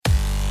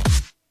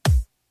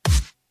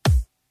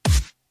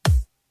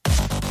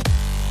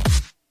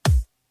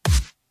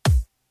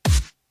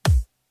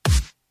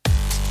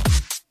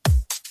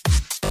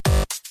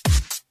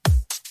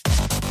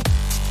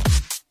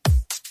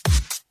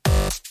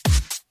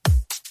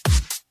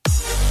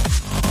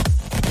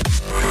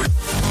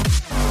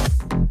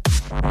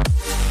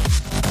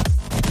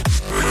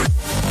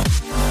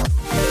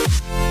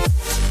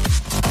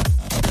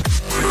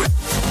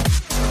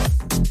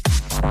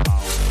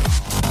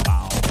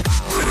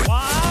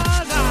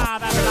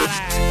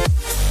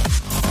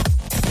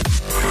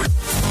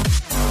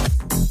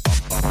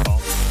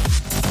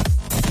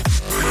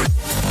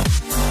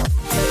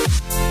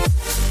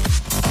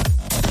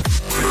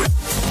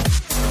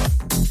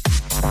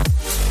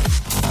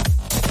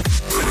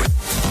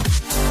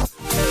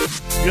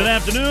Good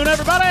afternoon,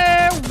 everybody.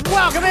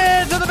 Welcome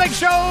into the big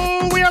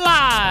show. We are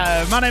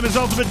live. My name is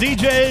Ultimate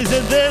DJs,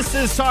 and this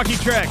is Talkie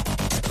Trek,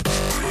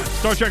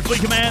 Star Trek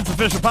Fleet Command's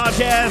official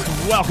podcast.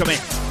 Welcome in.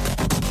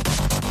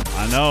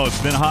 I know,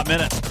 it's been a hot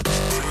minute.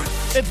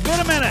 It's been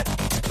a minute.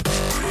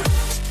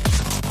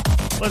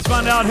 Let's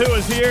find out who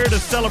is here to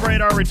celebrate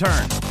our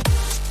return.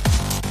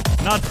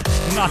 Not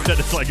that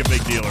it's like a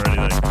big deal or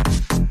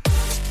anything.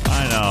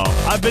 I know.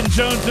 I've been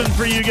jonesing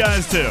for you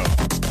guys, too.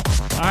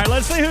 All right,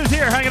 let's see who's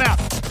here hanging out.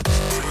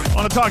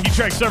 On a Talkie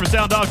Trek server,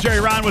 Sound Dog Jerry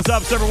Ryan was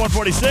up, server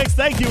 146.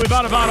 Thank you,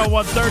 Ivana Ivana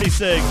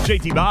 136.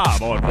 JT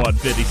Bob on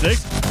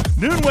 156.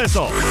 Noon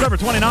Whistle, server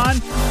 29.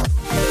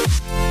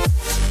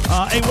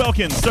 A.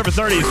 Wilkins, server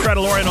 30.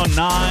 Stradalorian on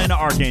 9.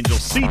 Archangel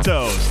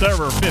Cito,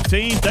 server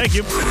 15. Thank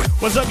you.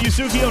 What's up,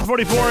 Yusuke on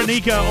 44.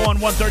 Nika on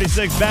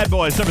 136. Bad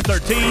Boy, server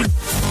 13.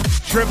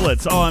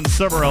 Triplets on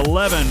server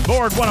 11.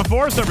 Board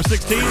 104, server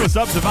 16. What's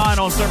up, Divine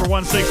on server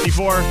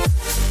 164.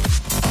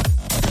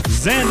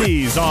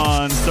 Zandy's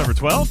on server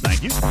 12,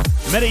 thank you.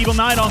 Medieval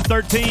Knight on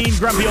 13.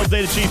 Grumpy Old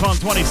Data Chief on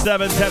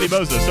 27. Tabby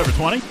Bozo, server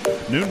 20.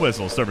 Noon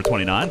Whistle, server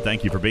 29.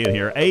 Thank you for being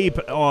here. Ape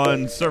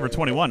on server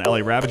 21.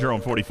 LA Ravager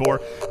on 44.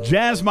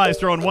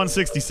 Jazzmeister on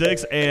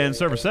 166. And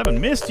server 7.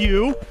 Missed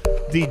you,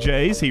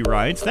 DJs, he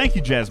writes. Thank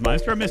you,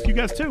 Jazzmeister. I missed you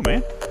guys too,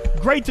 man.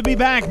 Great to be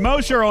back.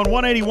 Mosher on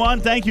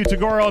 181. Thank you,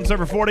 Tagora on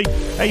server 40.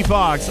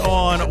 A-Fox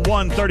on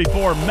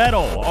 134.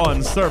 Metal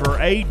on server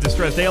 8.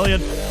 Distressed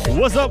Alien.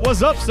 What's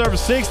up, server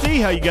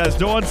 60? How you guys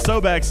doing?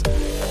 Sobex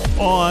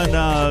on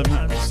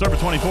server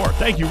 24.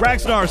 Thank you.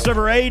 Raxnar,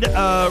 server 8.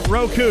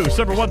 Roku,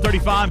 server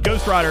 135.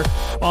 Ghost Rider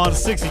on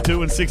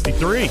 62 and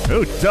 63.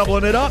 Ooh,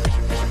 doubling it up.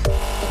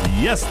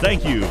 Yes,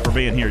 thank you for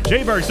being here.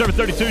 Jayberg, server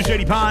 32.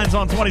 Shady Pines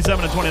on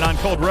 27 and 29.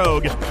 Cold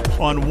Rogue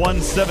on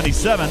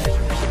 177.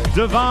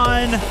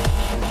 Divine,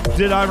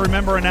 did I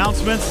remember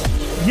announcements?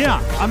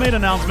 Yeah, I made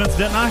announcements,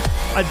 didn't I?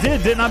 I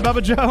didn't I,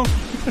 Bubba Joe?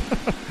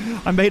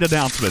 I made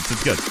announcements.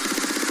 It's good.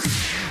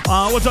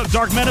 What's up,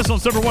 Dark Menace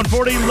on server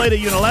 140. Leda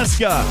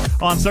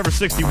Unaleska on server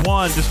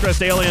 61.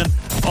 Distressed Alien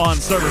on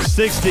server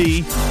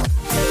 60.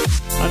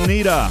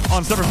 Anita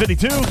on server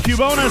 52.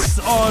 Q-Bonus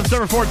on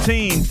server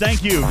 14.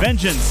 Thank you.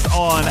 Vengeance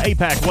on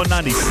APAC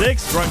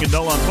 196. Drunken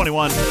Dole on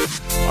 21.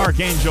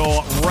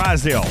 Archangel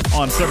Raziel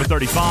on server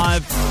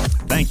 35.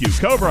 Thank you.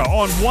 Cobra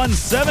on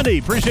 170.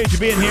 Appreciate you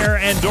being here.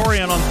 And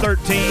Dorian on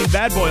 13.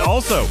 Bad Boy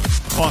also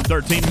on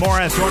 13.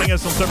 Morath joining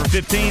us on server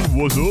 15.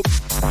 What's up?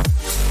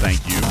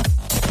 Thank you.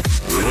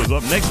 What's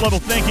up? Next Level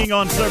Thinking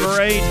on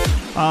server 8.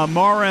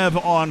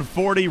 Marev on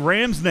 40.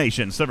 Rams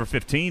Nation, server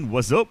 15.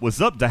 What's up?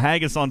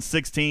 Dahagas on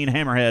 16.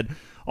 Hammerhead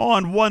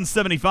on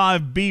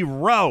 175.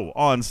 B-Row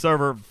on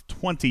server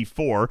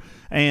 24.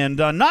 And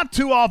not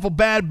too awful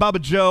bad, Bubba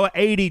Joe,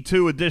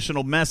 82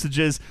 additional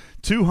messages.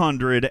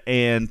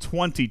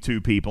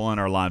 222 people in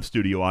our live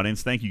studio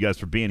audience. Thank you guys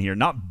for being here.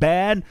 Not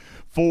bad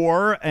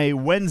for a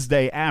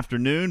Wednesday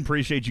afternoon.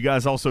 Appreciate you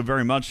guys also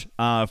very much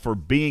for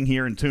being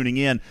here and tuning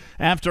in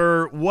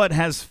after what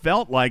has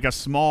felt like a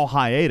small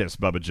hiatus,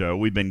 Bubba Joe.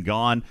 We've been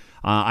gone.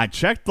 I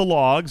checked the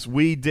logs.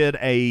 We did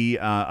a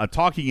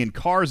Talking in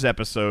Cars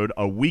episode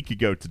a week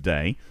ago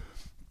today.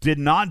 Did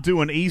not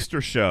do an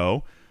Easter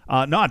show.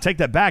 No, I take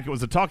that back. It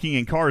was a Talking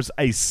in Cars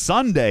a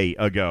Sunday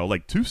ago,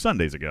 like 2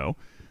 Sundays ago.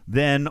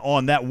 Then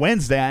on that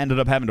Wednesday, I ended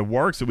up having to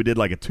work, so we did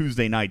like a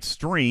Tuesday night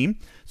stream.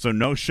 So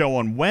no show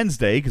on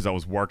Wednesday because I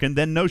was working.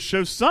 Then no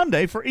show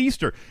Sunday for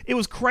Easter. It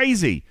was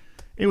crazy.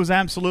 It was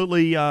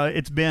absolutely,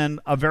 it's been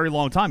a very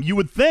long time. You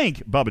would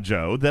think, Bubba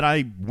Joe, that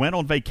I went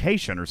on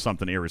vacation or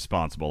something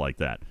irresponsible like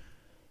that.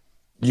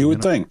 You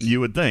would think. You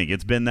would think.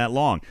 It's been that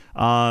long.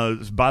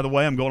 By the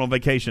way, I'm going on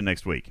vacation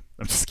next week.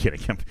 I'm just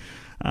kidding.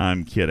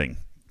 I'm kidding.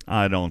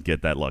 I don't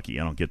get that lucky.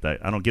 I don't get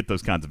that. I don't get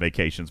those kinds of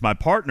vacations. My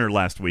partner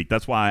last week,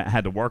 that's why I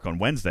had to work on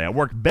Wednesday. I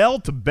worked bell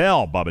to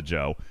bell, Bubba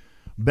Joe.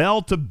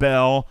 Bell to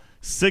bell,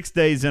 6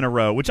 days in a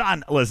row, which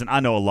listen,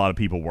 I know a lot of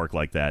people work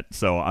like that,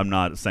 so I'm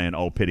not saying,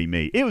 oh, pity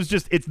me. It was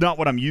just, it's not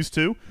what I'm used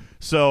to.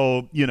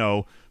 So,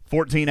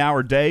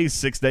 14-hour days,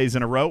 6 days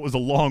in a row. It was a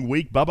long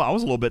week, Bubba. I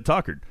was a little bit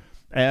tuckered.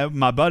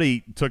 My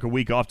buddy took a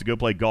week off to go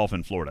play golf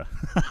in Florida.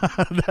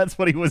 That's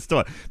what he was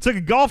doing. Took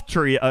a golf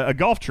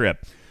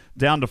trip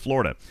down to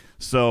Florida.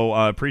 So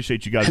I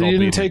appreciate you guys all being here.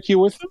 He didn't take you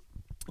with him?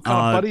 What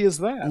kind of buddy is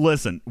that?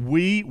 Listen,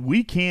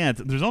 we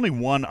can't. There's only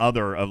one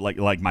other of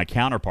like my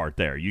counterpart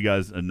there. You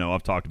guys know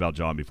I've talked about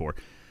John before.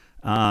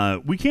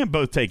 We can't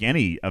both take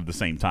any of the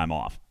same time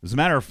off. As a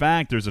matter of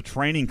fact, there's a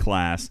training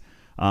class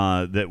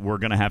that we're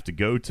going to have to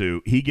go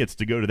to. He gets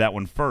to go to that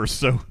one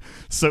first.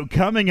 So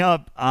coming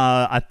up,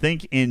 I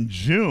think in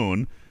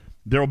June,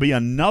 there will be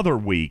another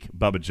week,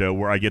 Bubba Joe,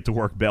 where I get to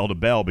work bell to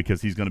bell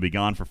because he's going to be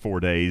gone for 4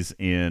 days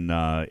in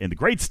the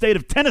great state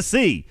of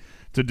Tennessee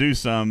to do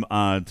some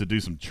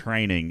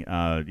training,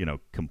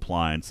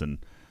 compliance and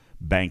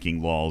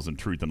banking laws and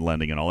truth in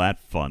lending and all that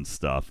fun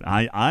stuff.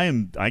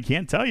 I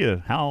can't tell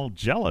you how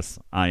jealous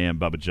I am,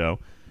 Bubba Joe,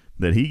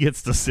 that he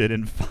gets to sit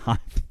in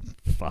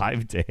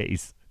five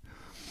days.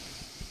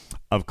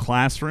 of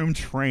classroom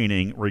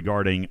training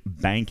regarding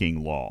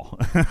banking law.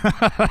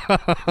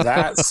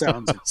 That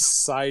sounds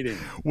exciting.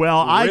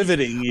 Well,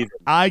 riveting even.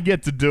 I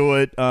get to do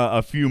it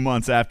a few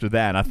months after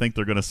that. I think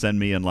they're going to send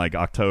me in like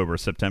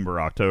September,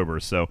 October.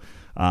 So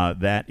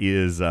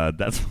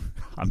that's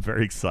I'm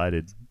very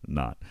excited.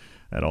 Not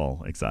at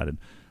all excited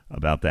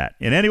about that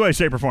in any way,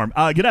 shape, or form.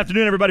 Good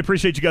afternoon, everybody.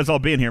 Appreciate you guys all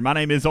being here. My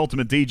name is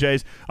Ultimate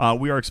DJs.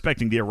 We are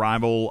expecting the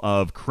arrival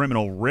of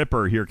Criminal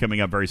Ripper here coming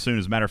up very soon.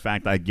 As a matter of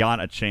fact, I got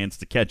a chance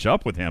to catch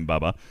up with him,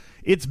 Bubba.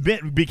 It's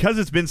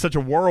been such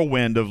a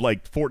whirlwind of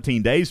like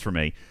 14 days for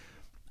me.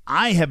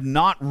 I have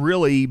not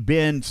really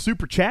been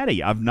super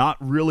chatty. I've not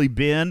really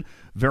been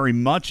very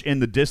much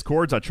in the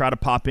Discords. I try to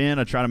pop in.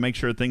 I try to make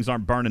sure things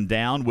aren't burning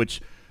down,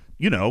 which,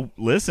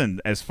 listen,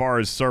 as far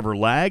as server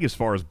lag, as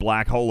far as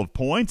black hole of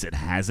points, it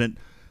hasn't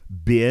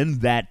been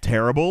that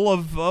terrible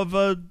of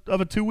a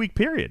 2-week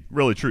period,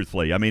 really,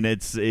 truthfully. I mean,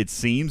 it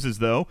seems as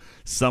though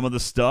some of the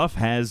stuff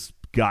has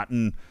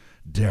gotten,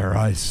 dare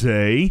I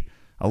say,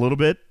 a little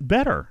bit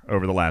better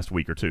over the last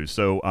week or two.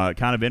 So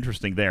kind of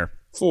interesting there.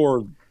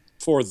 For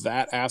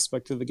that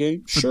aspect of the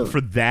game? Sure.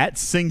 For that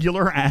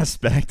singular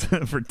aspect,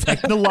 for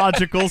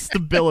technological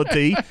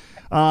stability,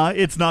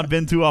 it's not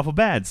been too awful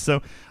bad.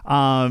 So,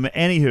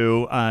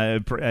 anywho,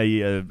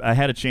 I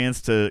had a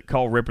chance to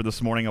call Ripper this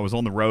morning. I was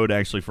on the road,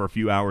 actually, for a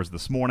few hours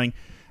this morning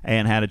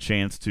and had a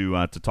chance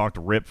to talk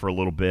to Rip for a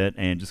little bit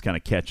and just kind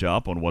of catch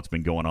up on what's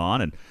been going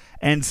on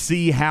and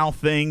see how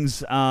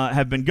things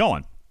have been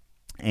going.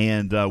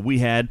 And we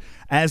had,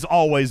 as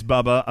always,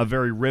 Bubba, a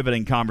very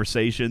riveting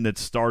conversation that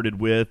started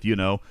with,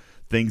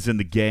 things in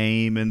the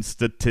game and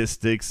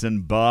statistics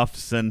and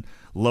buffs and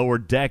lower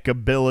deck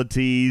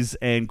abilities,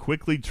 and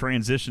quickly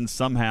transitioned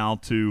somehow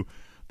to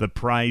the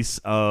price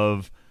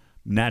of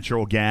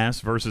natural gas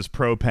versus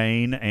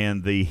propane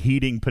and the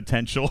heating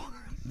potential,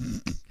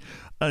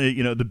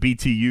 the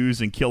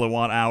BTUs and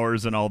kilowatt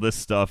hours and all this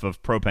stuff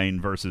of propane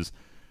versus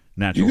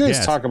natural gas. You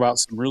guys talk about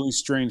some really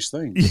strange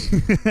things.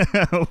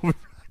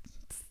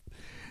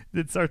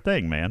 It's our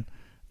thing, man.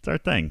 It's our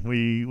thing.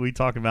 We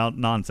talk about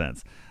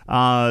nonsense.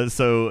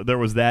 So there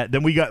was that.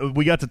 Then we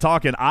got to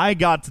talking. I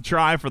got to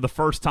try for the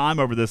first time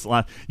over this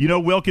last.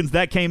 Wilkins,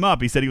 that came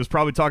up. He said he was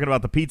probably talking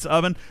about the pizza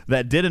oven.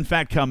 That did in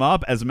fact come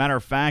up. As a matter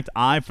of fact,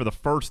 I, for the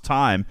first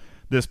time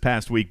this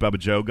past week, Bubba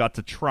Joe, got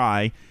to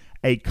try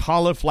a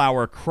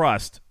cauliflower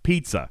crust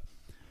pizza,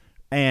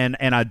 and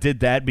I did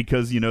that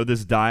because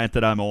this diet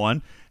that I'm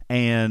on,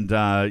 and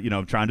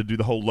trying to do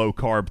the whole low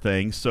carb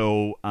thing.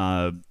 So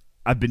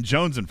I've been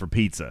jonesing for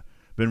pizza.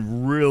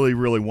 Been really,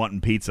 really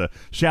wanting pizza.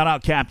 Shout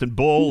out Captain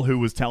Bull, who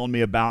was telling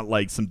me about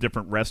like some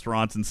different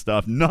restaurants and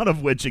stuff, none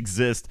of which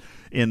exist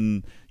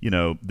in,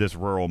 this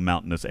rural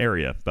mountainous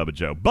area, Bubba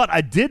Joe. But I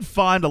did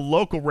find a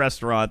local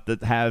restaurant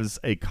that has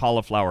a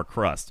cauliflower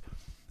crust,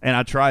 and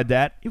I tried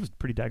that. It was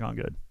pretty daggone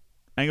good.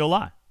 I ain't gonna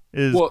lie.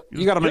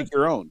 You got to make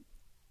your own.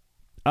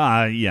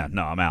 Yeah,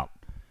 no, I'm out.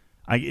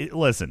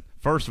 Listen,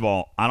 first of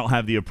all, I don't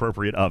have the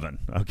appropriate oven,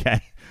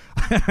 okay?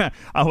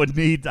 I would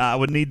need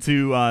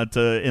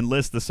to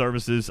enlist the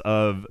services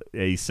of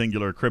a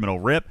singular Criminal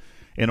Rip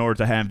in order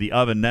to have the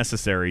oven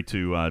necessary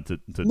to do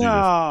this.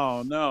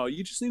 No,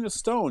 you just need a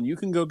stone. You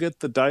can go get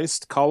the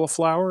diced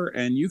cauliflower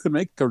and you can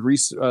make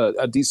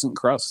a decent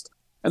crust.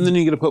 And then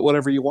you get to put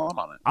whatever you want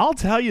on it. I'll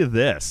tell you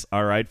this,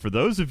 all right? For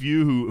those of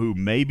you who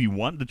may be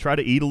wanting to try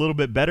to eat a little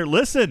bit better,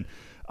 listen,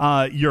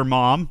 your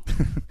mom.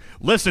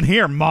 Listen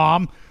here,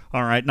 Mom.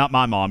 All right, not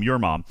my mom, your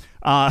mom.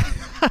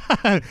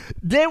 That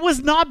was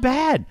not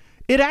bad.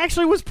 It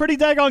actually was pretty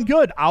daggone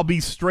good. I'll be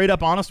straight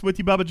up honest with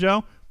you, Bubba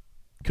Joe.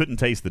 Couldn't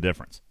taste the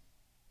difference.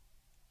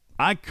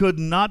 I could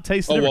not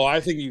taste the difference. Well,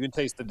 I think you can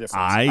taste the difference.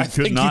 I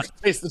could not.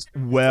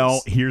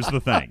 Well, here's the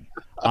thing.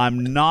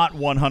 I'm not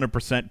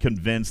 100%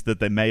 convinced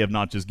that they may have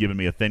not just given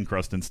me a thin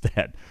crust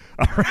instead.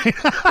 All right.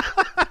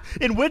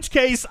 In which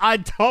case, I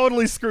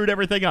totally screwed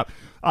everything up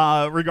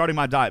regarding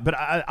my diet. But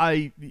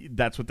I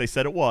that's what they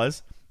said it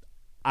was.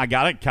 I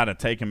got to kind of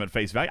take them at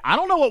face value. I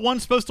don't know what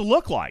one's supposed to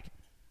look like.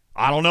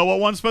 I don't know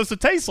what one's supposed to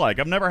taste like.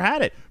 I've never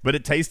had it, but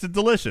it tasted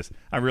delicious.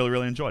 I really,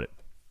 really enjoyed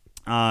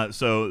it.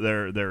 So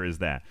there is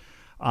that.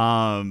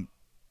 Oh,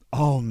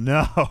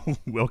 no.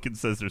 Wilkins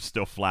says there's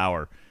still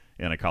flour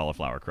in a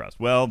cauliflower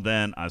crust. Well,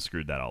 then I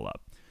screwed that all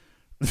up.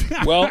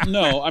 Well,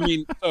 no, I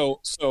mean,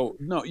 so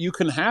no, you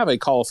can have a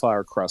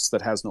cauliflower crust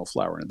that has no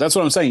flour in it. That's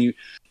what I'm saying.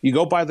 You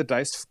go buy the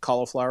diced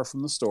cauliflower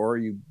from the store,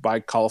 you buy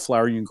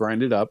cauliflower and you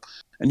grind it up,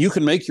 and you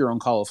can make your own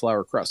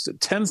cauliflower crust.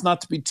 It tends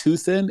not to be too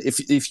thin.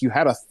 If you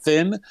had a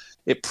thin,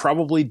 it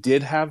probably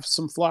did have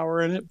some flour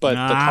in it, but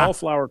the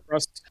cauliflower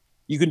crust,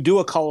 you can do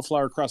a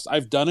cauliflower crust.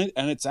 I've done it,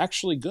 and it's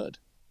actually good.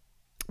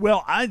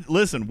 Well,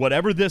 listen,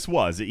 whatever this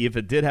was, if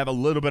it did have a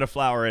little bit of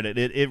flour in it,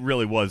 it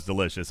really was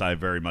delicious. I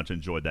very much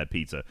enjoyed that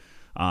pizza.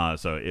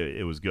 So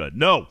it was good.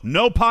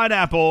 No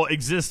pineapple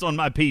exists on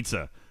my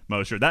pizza,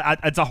 Mosher.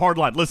 It's a hard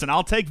line. Listen,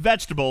 I'll take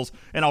vegetables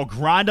and I'll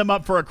grind them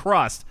up for a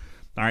crust.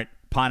 All right,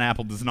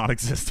 Pineapple does not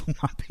exist on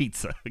my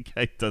pizza.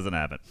 Okay, it doesn't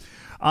happen.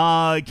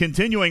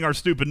 Continuing our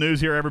stupid news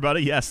here,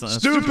 everybody. Yes,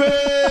 stupid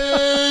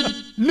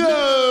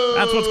news.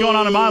 That's what's going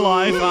on in my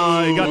life.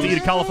 I got to eat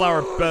a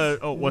cauliflower.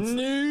 What's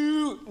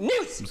news? I'm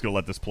just gonna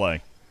let this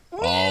play.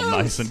 All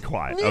nice and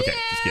quiet. Okay,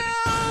 just kidding.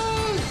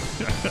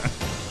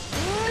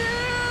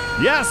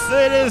 Yes,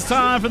 it is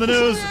time for the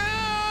news.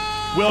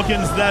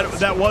 Wilkins,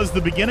 that was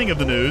the beginning of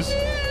the news.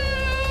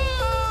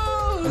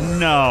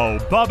 No,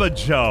 Bubba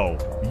Joe,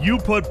 you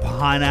put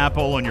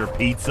pineapple on your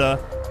pizza?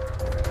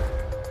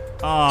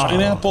 Oh.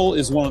 Pineapple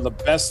is one of the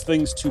best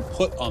things to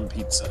put on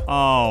pizza.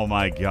 Oh,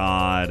 my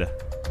God.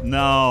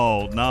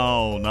 No.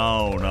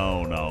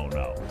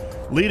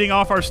 Leading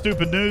off our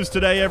stupid news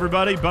today,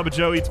 everybody, Bubba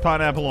Joe eats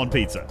pineapple on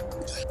pizza.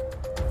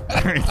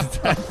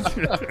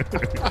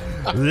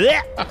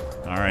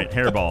 All right,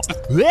 hairball.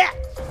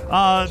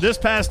 This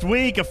past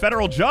week, a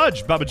federal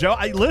judge, Bubba Joe,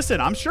 listen,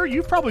 I'm sure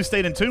you've probably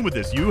stayed in tune with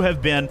this. You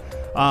have been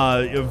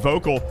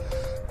vocal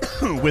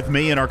with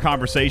me in our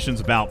conversations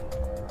about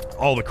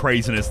all the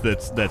craziness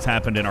that's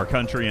happened in our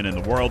country and in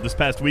the world. This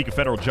past week, a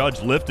federal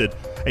judge lifted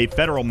a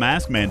federal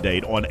mask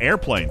mandate on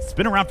airplanes. It's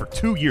been around for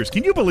 2 years.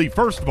 Can you believe,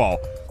 first of all,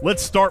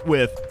 let's start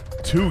with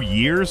 2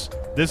 years.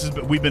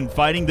 We've been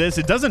fighting this.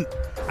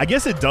 I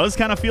guess it does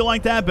kind of feel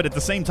like that, but at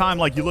the same time,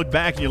 like, you look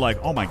back and you're like,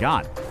 oh my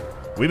God,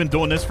 we've been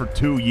doing this for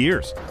 2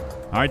 years.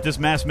 All right, this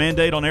mask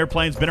mandate on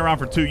airplanes been around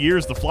for 2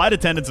 years. The flight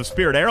attendants of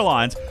Spirit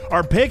Airlines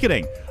are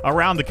picketing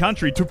around the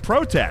country to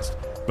protest,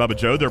 Bubba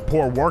Joe, their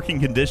poor working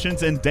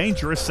conditions and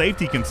dangerous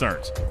safety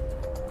concerns.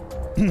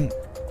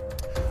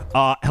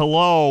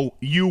 Hello,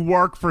 you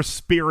work for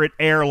Spirit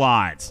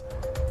Airlines.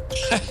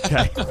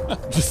 Okay,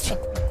 just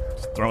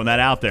throwing that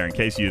out there in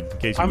case you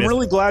I'm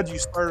really glad you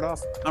started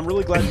off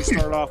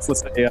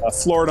with a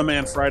Florida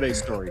Man Friday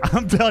story.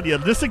 I'm telling you,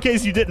 this in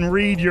case you didn't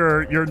read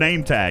your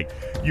name tag.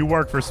 You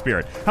work for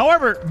Spirit.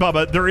 However,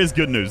 Bubba, there is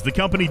good news. The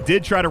company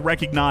did try to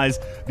recognize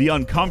the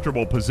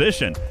uncomfortable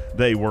position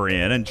they were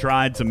in and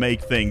tried to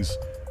make things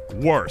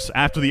worse.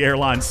 After the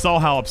airline saw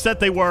how upset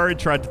they were, it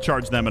tried to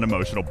charge them an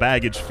emotional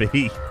baggage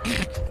fee.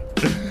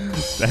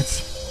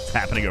 That's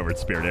happening over at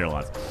Spirit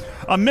Airlines.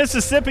 A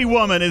Mississippi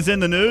woman is in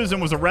the news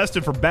and was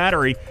arrested for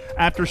battery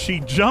after she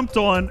jumped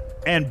on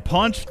and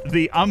punched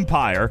the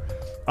umpire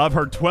of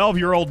her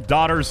 12-year-old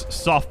daughter's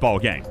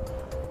softball game.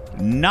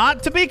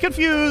 Not to be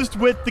confused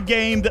with the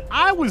game that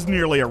I was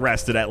nearly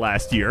arrested at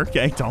last year.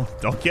 Okay,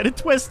 don't get it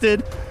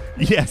twisted.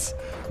 Yes,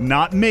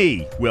 not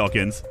me,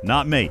 Wilkins,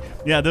 not me.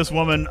 Yeah, this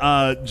woman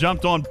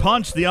jumped on,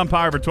 punched the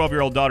umpire of her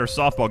 12-year-old daughter's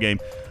softball game.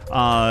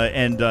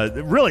 And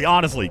really,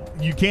 honestly,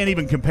 you can't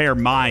even compare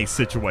my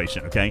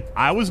situation, okay?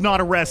 I was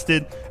not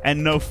arrested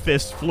and no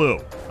fist flew,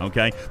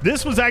 okay?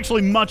 This was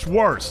actually much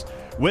worse.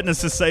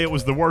 Witnesses say it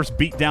was the worst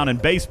beatdown in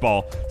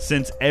baseball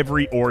since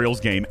every Orioles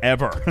game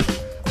ever.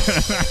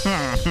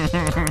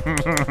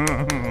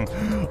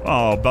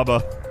 Oh,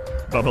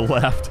 Bubba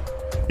left.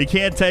 He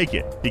can't take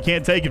it. He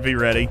can't take it, be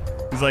ready.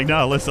 He's like,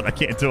 no, listen, I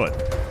can't do it.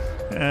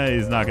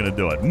 He's not going to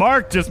do it.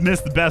 Mark just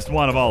missed the best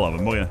one of all of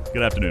them.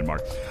 Good afternoon,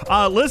 Mark.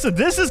 Listen,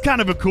 this is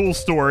kind of a cool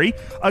story.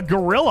 A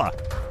gorilla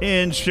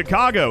in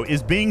Chicago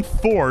is being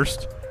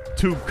forced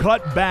to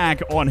cut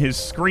back on his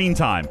screen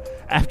time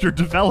after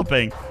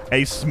developing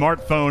a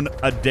smartphone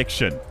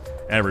addiction.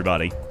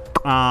 Everybody.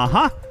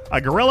 A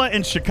gorilla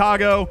in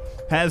Chicago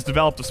has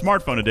developed a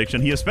smartphone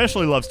addiction. He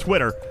especially loves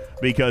Twitter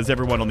because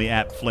everyone on the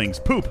app flings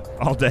poop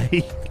all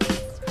day.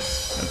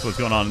 That's what's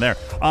going on there.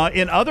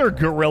 In other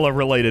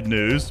gorilla-related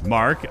news,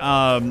 Mark,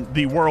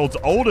 the world's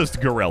oldest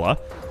gorilla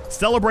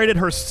celebrated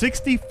her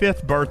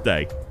 65th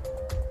birthday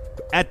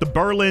at the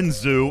Berlin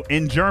Zoo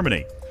in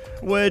Germany,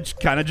 which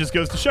kind of just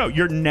goes to show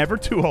you're never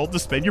too old to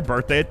spend your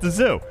birthday at the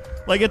zoo.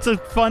 Like, it's a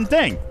fun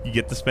thing. You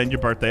get to spend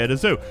your birthday at a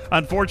zoo.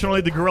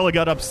 Unfortunately, the gorilla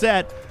got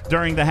upset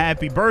during the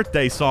happy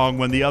birthday song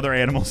when the other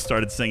animals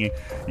started singing,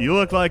 "You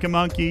look like a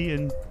monkey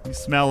and you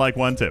smell like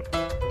one too."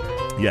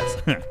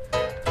 Yes.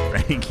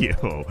 Thank you.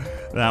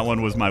 That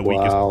one was my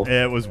weakest. Wow.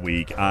 It was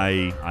weak.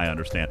 I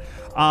understand.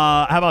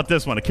 How about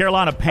this one? A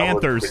Carolina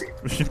Panthers.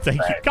 Thank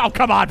you. Oh,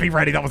 come on, be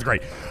ready. That was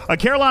great. A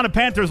Carolina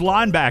Panthers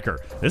linebacker.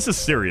 This is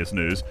serious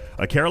news.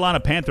 A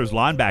Carolina Panthers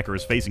linebacker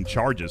is facing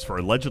charges for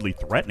allegedly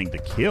threatening to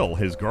kill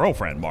his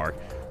girlfriend, Mark.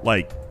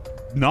 Like,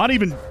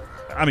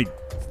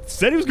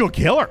 said he was going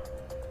to kill her.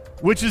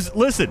 Which is,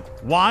 listen,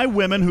 why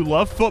women who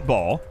love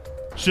football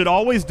should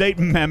always date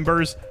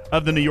members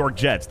of the New York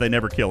Jets. They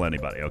never kill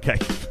anybody, okay?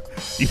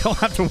 You don't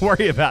have to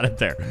worry about it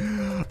there.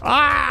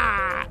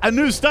 A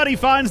new study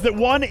finds that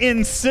 1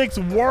 in 6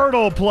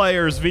 Wordle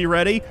players,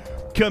 ready,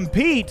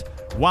 compete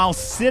while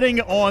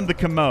sitting on the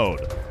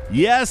commode.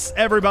 Yes,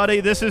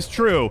 everybody, this is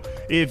true.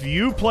 If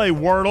you play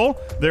Wordle,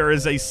 there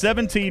is a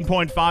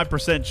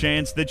 17.5%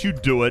 chance that you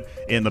do it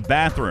in the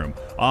bathroom,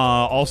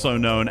 also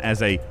known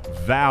as a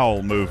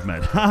vowel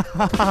movement.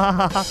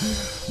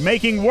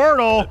 Making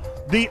Wordle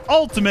the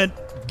ultimate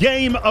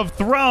Game of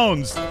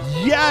Thrones.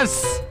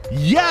 Yes!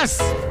 Yes!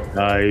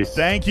 Nice.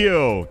 Thank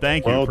you.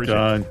 Well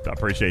done.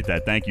 Appreciate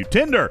that. Thank you.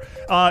 Tinder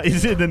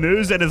is in the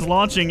news and is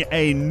launching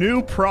a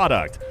new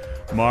product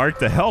Mark,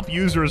 to help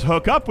users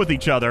hook up with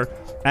each other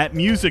at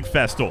music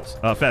festivals.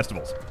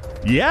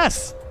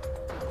 Yes,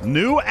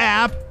 new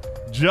app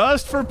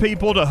just for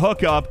people to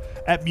hook up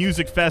at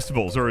music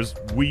festivals, or as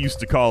we used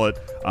to call it,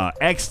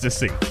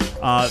 ecstasy.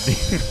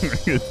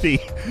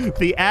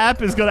 The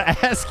app is going to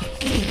ask...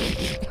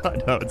 I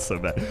know, it's so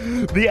bad.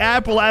 The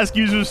app will ask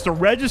users to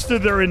register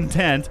their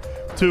intent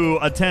to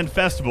attend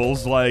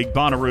festivals like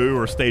Bonnaroo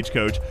or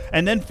Stagecoach,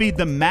 and then feed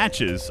them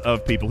matches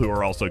of people who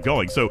are also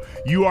going. So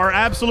you are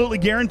absolutely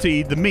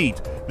guaranteed to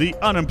meet the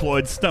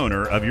unemployed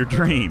stoner of your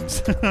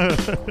dreams.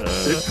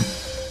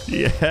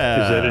 Yeah. Is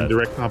that in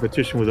direct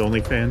competition with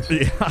OnlyFans?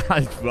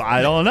 Yeah,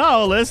 I don't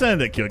know. Listen,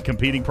 the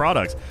competing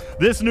products.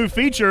 This new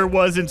feature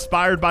was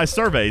inspired by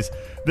surveys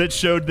that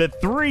showed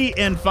that 3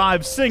 in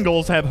 5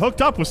 singles have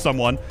hooked up with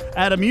someone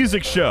at a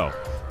music show.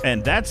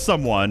 And that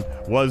someone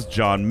was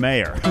John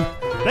Mayer.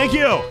 Thank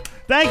you.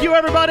 Thank you,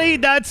 everybody.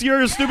 That's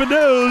your stupid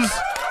news.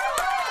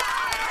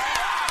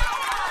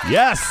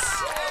 Yes.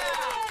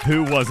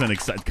 Who wasn't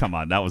excited? Come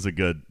on, that was a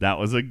good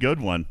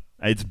one.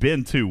 It's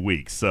been 2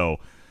 weeks, so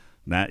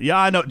yeah,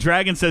 I know.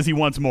 Dragon says he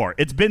wants more.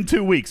 It's been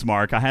 2 weeks,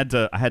 Mark. I had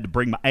to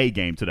bring my A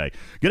game today.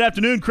 Good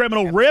afternoon,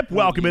 Criminal Rip.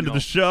 Welcome into the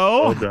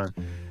show. Well done.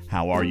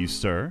 How are you,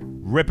 sir?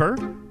 Ripper,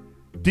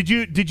 did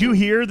you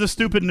hear the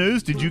stupid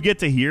news? Did you get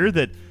to hear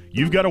that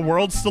you've got a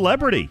world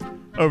celebrity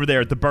over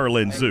there at the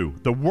Berlin Zoo?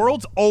 The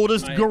world's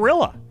oldest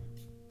gorilla.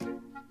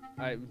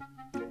 I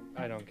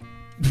don't care.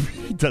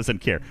 He doesn't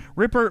care.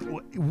 Ripper,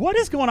 what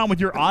is going on with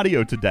your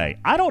audio today?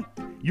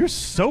 You're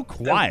so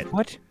quiet.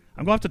 What?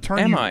 I'm going to have to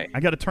turn I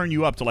got to turn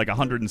you up to like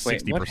 160%.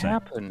 Wait, what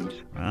happened?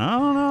 I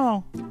don't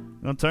know.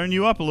 I'll turn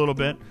you up a little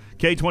bit.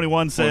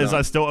 K21 says,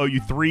 I still owe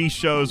you 3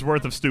 shows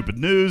worth of stupid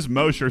news.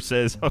 Mosher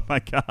says, oh my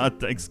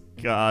God, thanks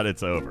God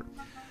it's over.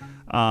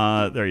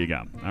 There you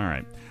go. All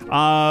right.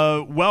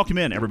 Welcome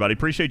in, everybody.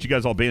 Appreciate you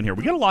guys all being here.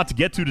 We got a lot to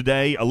get to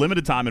today, a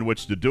limited time in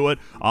which to do it.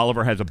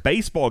 Oliver has a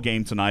baseball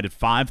game tonight at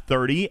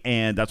 5:30,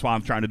 and that's why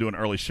I'm trying to do an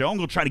early show. I'm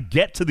going to try to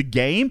get to the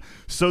game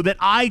so that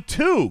I,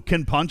 too,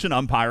 can punch an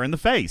umpire in the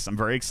face. I'm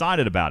very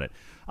excited about it.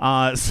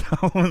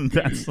 So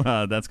that's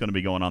going to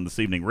be going on this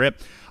evening,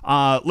 Rip.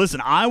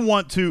 Listen, I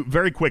want to,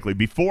 very quickly,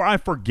 before I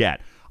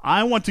forget,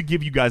 I want to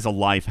give you guys a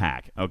life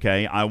hack,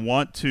 okay? I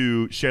want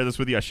to share this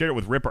with you. I shared it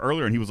with Ripper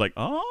earlier, and he was like,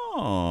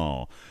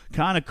 oh,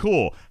 kind of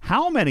cool.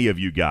 How many of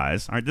you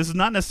guys, all right, this is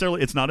not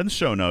necessarily, it's not in the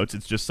show notes.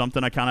 It's just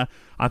something I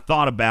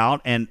thought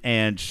about,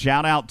 and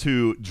shout out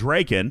to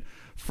Draken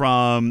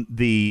from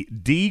the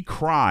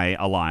D-Cry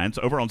Alliance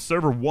over on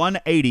server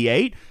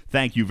 188.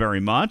 Thank you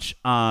very much.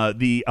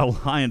 The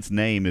Alliance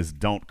name is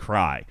Don't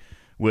Cry,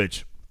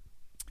 which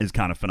is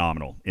kind of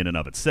phenomenal in and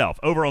of itself.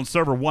 Over on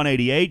server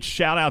 188,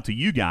 shout out to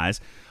you guys.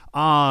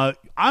 I'm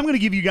going to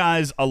give you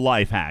guys a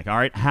life hack, all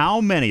right? How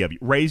many of you,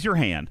 raise your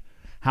hand,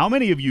 how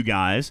many of you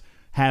guys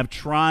have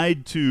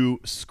tried to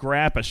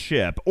scrap a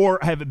ship or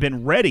have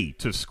been ready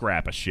to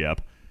scrap a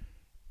ship,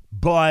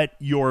 but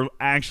you're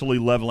actually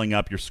leveling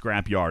up your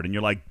scrap yard and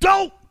you're like,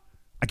 don't!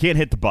 I can't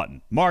hit the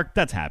button. Mark,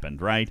 that's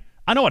happened, right?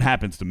 I know it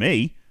happens to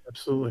me.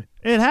 Absolutely.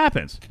 It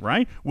happens,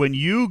 right? When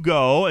you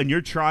go and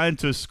you're trying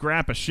to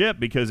scrap a ship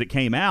because it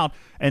came out,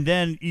 and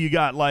then you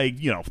got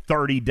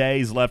 30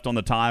 days left on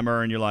the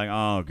timer, and you're like,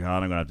 oh,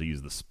 God, I'm going to have to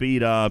use the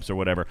speed ups or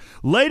whatever.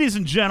 Ladies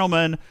and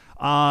gentlemen,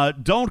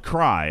 Don't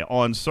Cry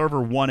on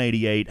server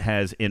 188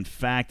 has, in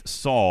fact,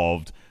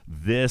 solved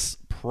this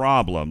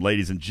problem.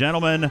 Ladies and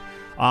gentlemen,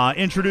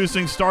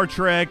 introducing Star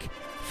Trek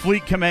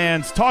Fleet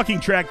Command's Talking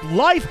Trek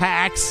Life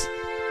Hacks.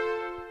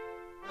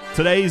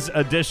 Today's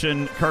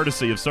edition,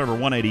 courtesy of server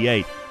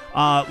 188.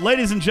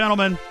 Ladies and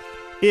gentlemen,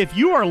 if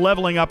you are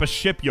leveling up a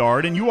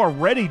shipyard and you are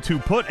ready to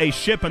put a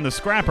ship in the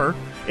scrapper,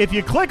 if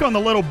you click on the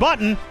little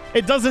button,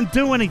 it doesn't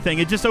do anything.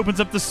 It just opens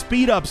up the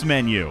speed ups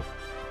menu.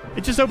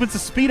 It just opens the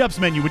speed ups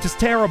menu, which is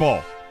terrible.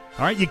 All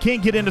right, you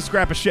can't get in to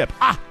scrap a ship.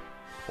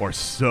 Or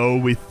so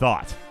we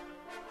thought.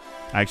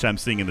 Actually, I'm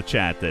seeing in the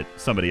chat that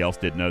somebody else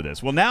did know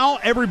this. Well, now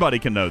everybody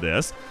can know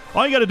this.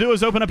 All you got to do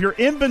is open up your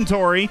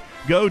inventory,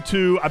 go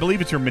to, I believe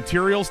it's your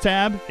materials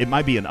tab. It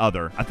might be an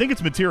other. I think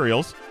it's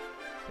materials.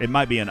 It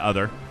might be an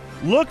other.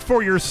 Look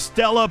for your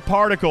Stella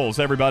particles,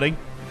 everybody.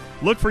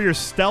 Look for your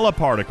Stella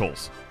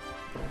particles.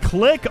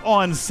 Click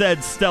on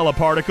said Stella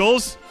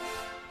particles,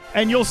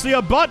 and you'll see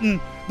a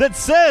button that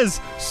says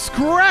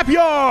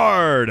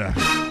Scrapyard.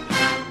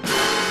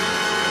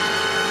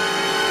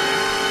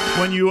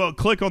 When you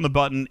click on the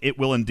button, it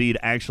will indeed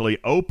actually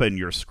open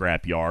your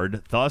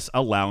scrapyard, thus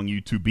allowing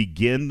you to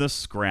begin the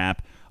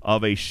scrap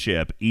of a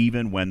ship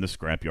even when the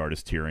scrapyard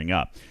is tearing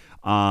up.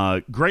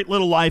 Great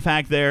little life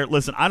hack there.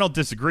 Listen, I don't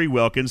disagree,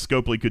 Wilkins.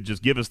 Scopely could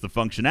just give us the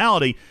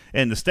functionality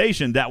in the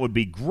station. That would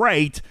be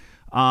great,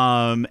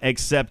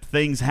 except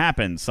things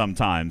happen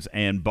sometimes,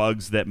 and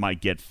bugs that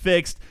might get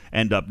fixed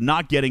end up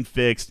not getting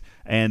fixed,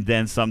 and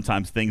then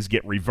sometimes things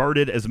get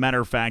reverted. As a matter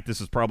of fact,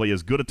 this is probably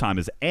as good a time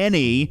as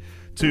any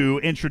to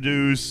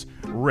introduce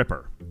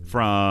Ripper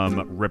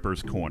from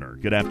Ripper's Corner.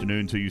 Good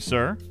afternoon to you,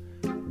 sir.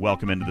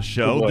 Welcome into the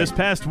show. This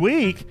past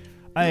week,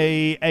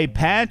 a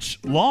patch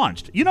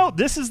launched. You know,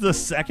 this is the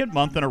second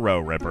month in a row,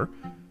 Ripper,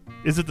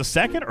 Is it the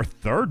second or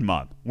third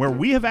month where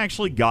we have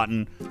actually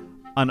gotten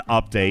an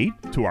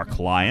update to our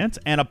client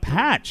and a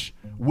patch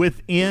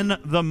within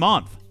the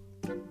month?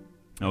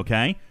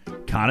 Okay?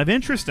 Kind of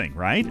interesting,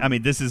 right? I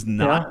mean, this is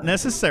not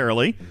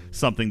necessarily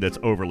something that's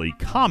overly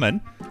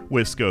common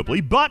with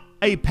Scopely, but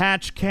a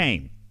patch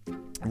came,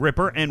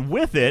 Ripper, and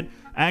with it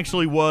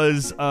actually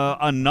was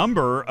a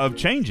number of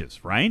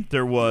changes, right?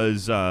 There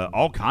was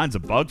all kinds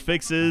of bug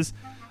fixes,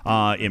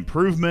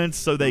 improvements,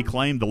 so they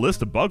claimed the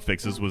list of bug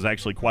fixes was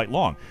actually quite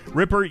long.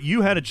 Ripper,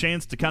 you had a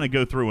chance to kind of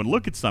go through and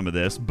look at some of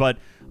this, but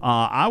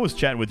I was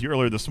chatting with you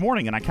earlier this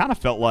morning, and I kind of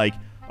felt like,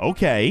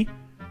 okay,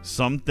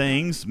 some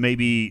things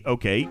maybe,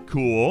 okay,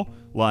 cool,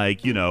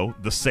 like, you know,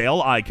 the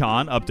sail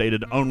icon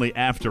updated only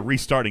after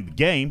restarting the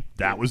game.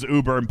 That was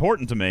uber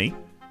important to me.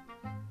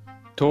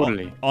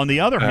 Totally. On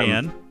the other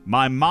hand,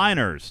 my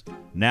miners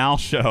now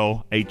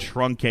show a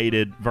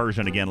truncated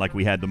version again like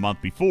we had the month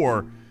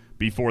before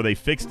they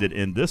fixed it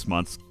in this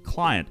month's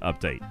client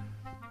update.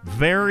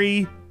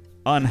 Very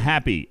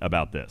unhappy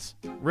about this.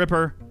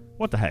 Ripper,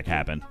 what the heck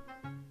happened?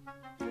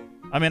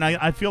 I mean,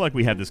 I feel like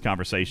we had this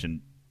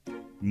conversation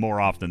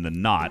more often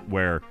than not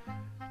where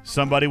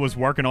somebody was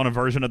working on a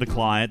version of the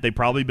client. They've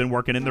probably been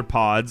working in their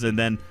pods, and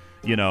then,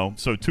 you know,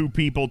 so two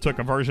people took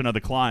a version of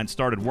the client,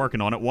 started working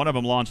on it. One of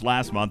them launched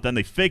last month, then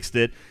they fixed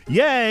it.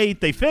 Yay,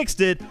 they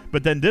fixed it.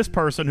 But then this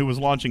person who was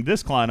launching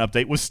this client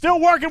update was still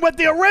working with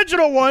the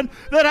original one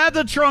that had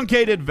the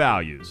truncated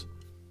values.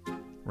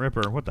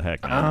 Ripper, what the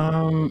heck,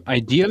 man?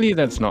 Ideally,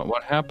 that's not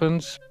what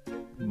happens,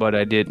 but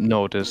I did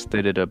notice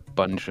they did a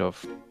bunch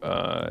of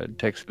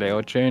text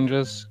layout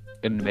changes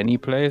in many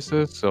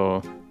places,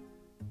 so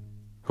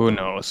who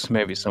knows?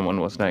 Maybe someone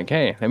was like,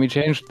 hey, let me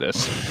change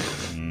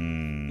this.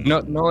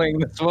 Not knowing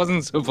this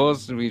wasn't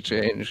supposed to be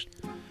changed.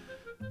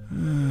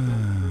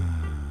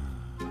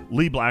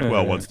 Lee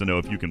Blackwell wants to know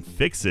if you can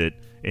fix it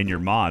in your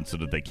mod so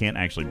that they can't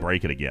actually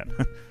break it again.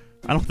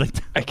 I don't think...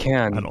 I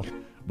can. I don't...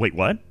 Wait,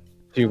 what?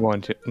 Do you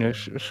want to? No,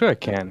 sure I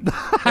can.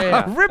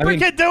 Ripper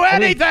can do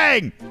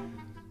anything!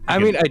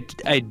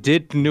 I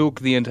did nuke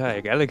the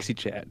entire Galaxy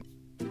chat,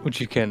 which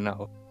you can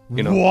now.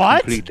 You know,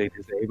 what? Completely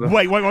disable.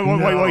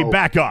 Wait,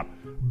 back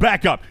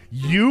up.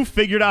 You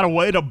figured out a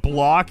way to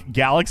block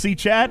Galaxy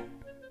Chat?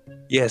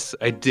 Yes,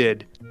 I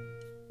did.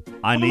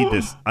 I need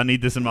this. I need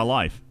this in my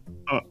life.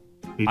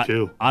 Me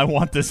too. I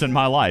want this in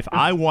my life.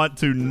 I want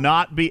to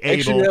not be able...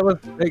 Actually, there was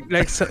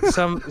like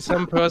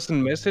some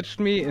person messaged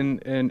me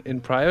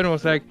in private and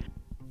was like,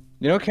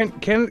 you know,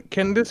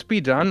 can this be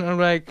done? I'm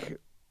like,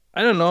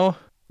 I don't know.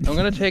 I'm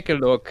going to take a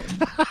look.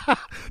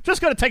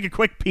 Just going to take a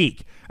quick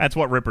peek. That's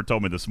what Ripper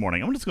told me this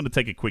morning. I'm just going to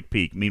take a quick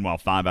peek. Meanwhile,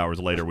 5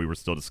 hours later, we were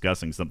still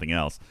discussing something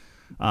else.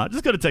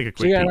 Just going to take a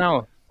quick peek.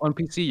 Now, on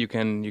PC, you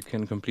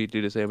can completely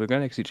disable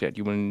Galaxy Chat.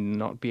 You will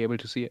not be able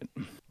to see it.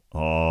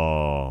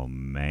 Oh,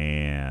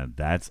 man.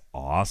 That's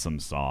awesome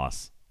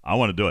sauce. I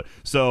want to do it.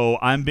 So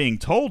I'm being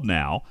told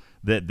now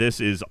that this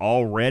is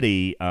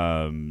already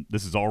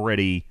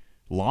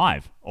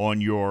live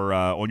on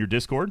your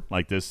Discord,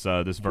 like this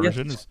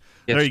version. Yes.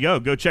 There you go.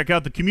 Go check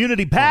out the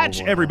community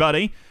patch,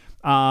 everybody,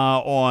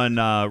 on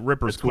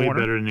Ripper's It's Corner. way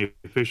better than the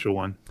official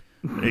one.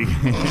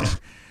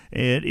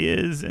 It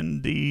is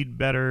indeed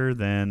better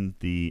than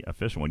the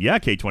official one. Yeah,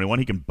 K21,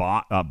 he can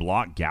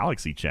block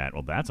Galaxy Chat.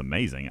 Well, that's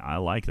amazing. I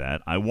like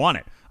that. I want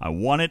it. I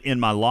want it in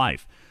my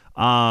life.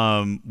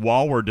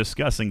 While we're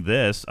discussing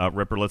this,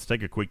 Ripper, let's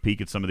take a quick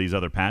peek at some of these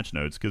other patch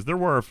notes, because there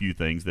were a few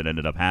things that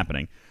ended up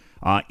happening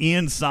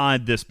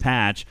inside this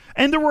patch,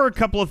 and there were a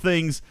couple of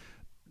things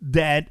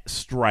that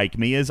strike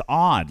me as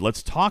odd.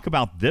 Let's talk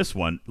about this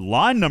one.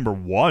 Line number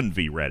 1,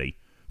 V-Ready.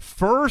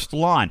 First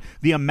line,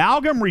 the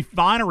Amalgam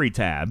Refinery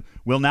tab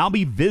will now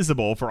be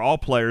visible for all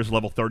players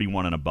level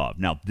 31 and above.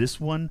 Now, this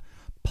one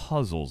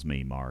puzzles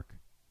me, Mark.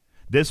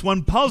 This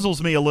one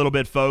puzzles me a little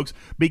bit, folks,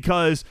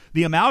 because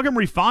the Amalgam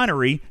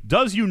Refinery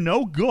does you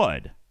no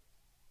good.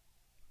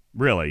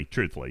 Really,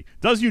 truthfully,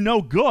 does you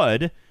no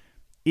good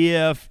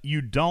if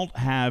you don't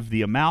have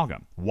the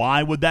amalgam.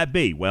 Why would that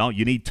be? Well,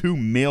 you need 2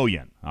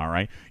 million, all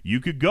right? You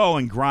could go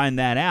and grind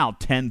that out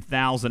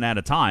 10,000 at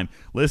a time.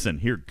 Listen,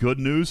 here, good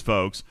news,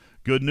 folks.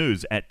 Good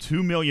news. At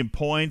 2 million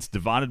points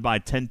divided by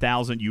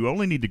 10,000, you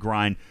only need to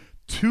grind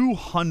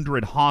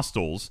 200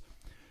 hostiles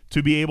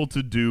to be able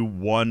to do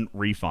one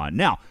refine.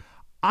 Now,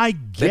 I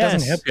guess... That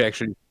doesn't help you,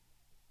 actually.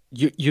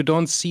 You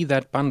don't see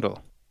that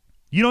bundle.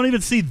 You don't even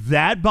see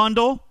that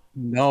bundle?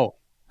 No.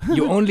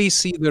 You only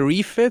see the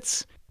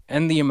refits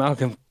and the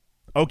amalgam.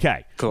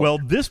 Okay. Cool. Well,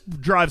 this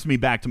drives me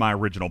back to my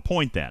original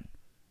point then.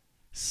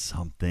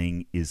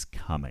 Something is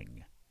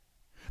coming.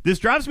 This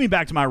drives me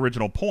back to my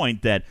original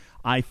point that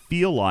I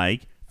feel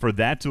like for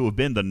that to have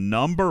been the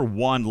number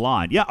 1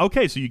 line. Yeah,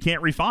 okay, so you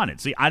can't refine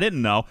it. See, I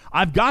didn't know.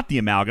 I've got the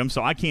amalgam,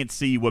 so I can't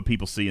see what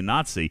people see and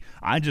not see.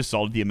 I just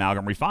saw the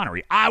Amalgam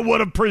Refinery. I would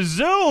have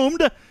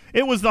presumed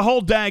it was the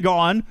whole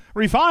daggone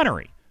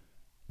refinery.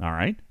 All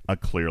right?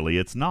 Clearly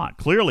it's not.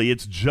 Clearly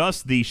it's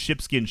just the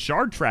Shipskin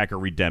Shard Tracker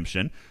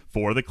redemption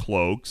for the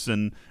cloaks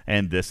and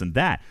this and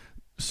that.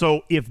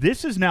 So if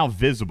this is now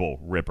visible,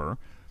 Ripper,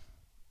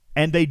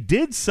 and they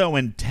did so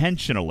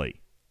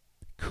intentionally,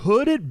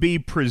 could it be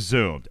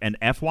presumed, and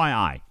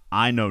FYI,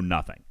 I know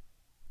nothing.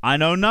 I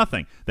know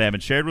nothing. They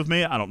haven't shared with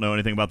me. I don't know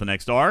anything about the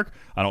next arc.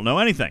 I don't know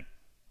anything.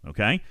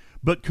 Okay?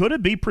 But could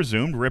it be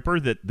presumed,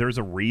 Ripper, that there's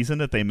a reason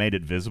that they made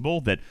it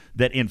visible? That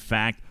in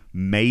fact,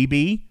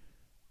 maybe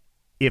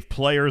if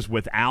players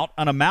without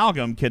an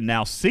amalgam can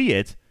now see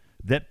it,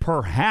 that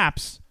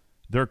perhaps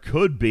there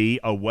could be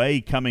a way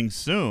coming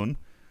soon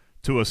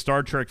to a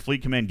Star Trek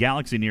Fleet Command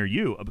Galaxy near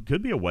you. It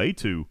could be a way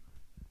to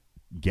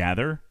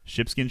gather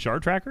shipskin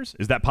shard trackers.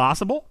 Is that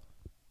possible?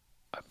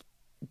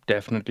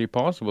 Definitely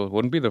possible. It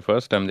wouldn't be the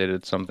first time they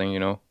did something,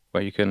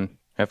 where you can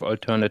have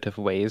alternative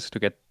ways to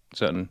get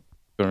certain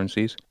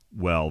currencies.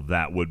 Well,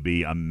 that would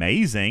be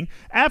amazing.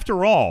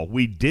 After all,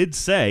 we did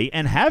say,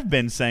 and have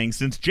been saying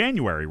since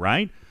January,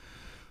 right?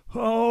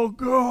 Oh,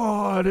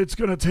 God, it's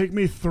going to take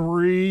me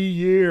 3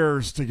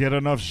 years to get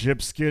enough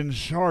shipskin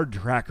shard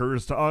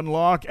trackers to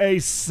unlock a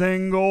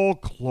single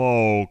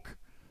cloak.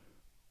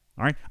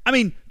 All right? I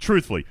mean,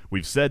 truthfully,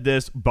 we've said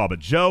this. Bubba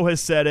Joe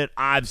has said it.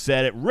 I've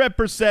said it.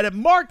 Ripper said it.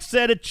 Mark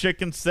said it.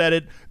 Chicken said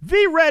it.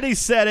 V-Ready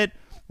said it.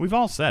 We've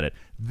all said it.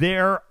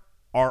 There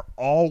are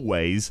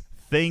always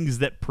things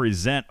that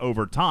present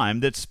over time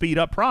that speed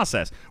up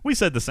process. We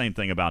said the same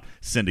thing about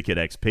Syndicate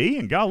XP,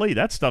 and golly,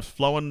 that stuff's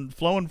flowing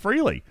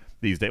freely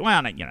these days.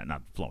 Well,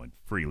 not flowing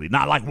freely,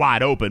 not like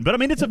wide open, but I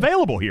mean, it's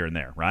available here and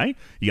there, right?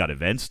 You got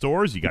event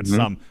stores, you got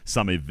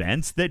some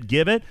events that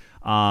give it.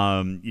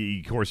 Of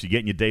course, you're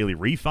getting your daily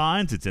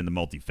refines. It's in the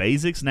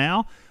multi-phasics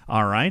now.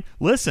 All right.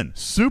 Listen,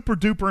 super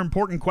duper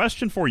important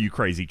question for you,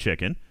 Crazy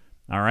Chicken.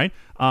 All right.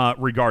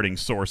 Regarding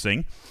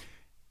sourcing,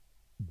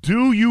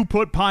 do you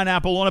put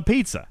pineapple on a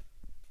pizza?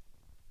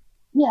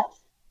 Yes.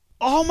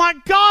 Oh my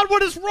God!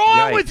 What is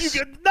wrong with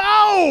you?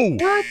 No!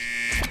 What?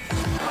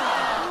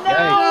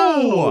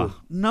 No!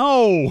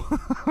 No!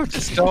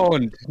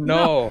 Don't.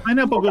 No.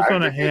 Pineapple goes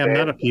on a ham,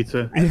 not a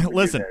pizza.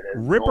 Listen,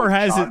 Ripper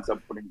has it.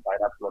 Putting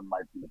pineapple on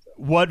my pizza.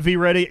 What,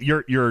 V-Ready?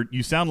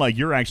 You sound like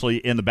you're actually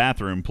in the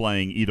bathroom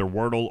playing either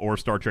Wordle or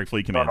Star Trek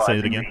Fleet Command. No, Say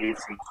it again.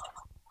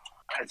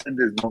 I said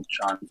there's no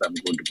chance I'm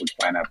going to put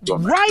pineapple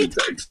on my Right.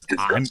 pizza. It's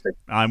disgusting.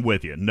 I'm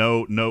with you.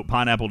 No,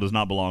 pineapple does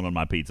not belong on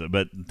my pizza.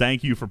 But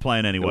thank you for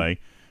playing anyway,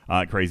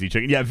 Crazy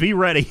Chicken. Yeah,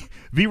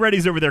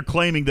 V-Ready's over there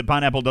claiming that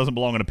pineapple doesn't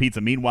belong on a pizza.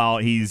 Meanwhile,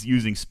 he's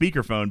using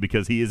speakerphone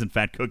because he is in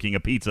fact cooking a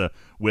pizza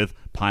with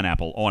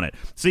pineapple on it.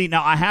 See,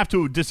 now I have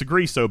to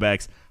disagree,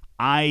 Sobex.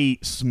 I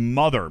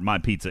smother my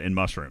pizza in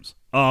mushrooms.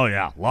 Oh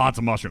yeah, lots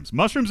of mushrooms.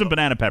 Mushrooms and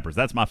banana peppers.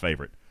 That's my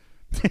favorite.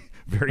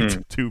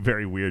 Two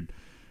very weird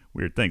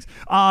things.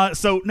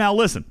 So now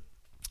listen,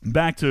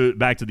 back to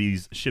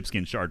these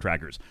shipskin shard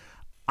trackers.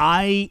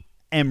 I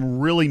am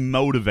really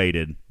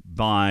motivated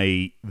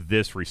by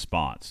this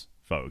response,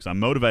 folks. I'm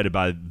motivated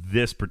by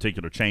this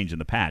particular change in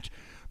the patch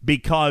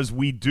because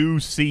we do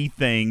see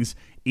things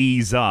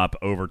ease up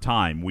over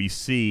time. We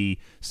see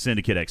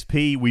Syndicate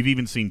XP. We've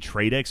even seen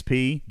Trade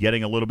XP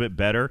getting a little bit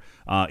better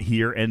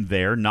here and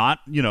there. Not,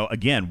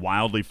 again,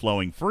 wildly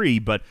flowing free,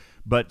 but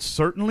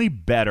certainly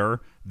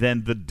better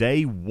than the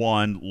day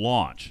one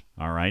launch.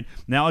 All right.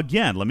 Now,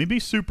 again, let me be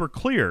super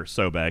clear,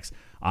 Sobex.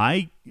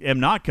 I am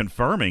not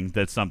confirming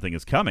that something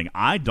is coming.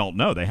 I don't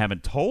know. They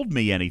haven't told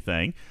me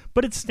anything,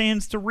 but it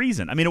stands to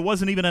reason. I mean, it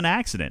wasn't even an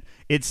accident.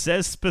 It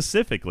says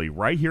specifically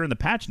right here in the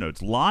patch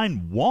notes,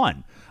 line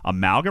 1,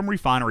 Amalgam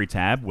Refinery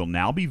tab will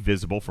now be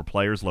visible for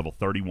players level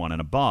 31 and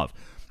above.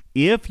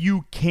 If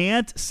you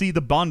can't see the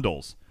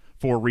bundles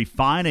for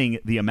refining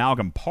the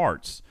Amalgam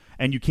parts,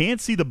 and you can't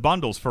see the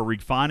bundles for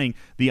refining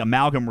the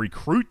Amalgam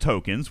recruit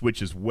tokens,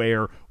 which is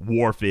where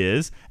Worf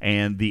is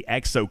and the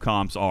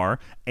exocomps are,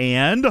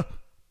 and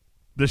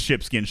the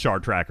shipskin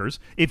shard trackers.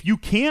 If you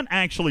can't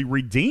actually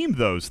redeem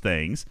those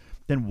things,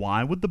 then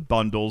why would the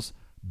bundles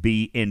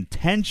be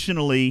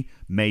intentionally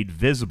made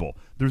visible?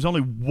 There's only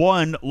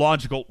one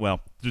logical, well,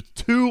 there's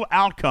two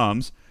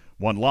outcomes,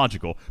 one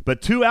logical,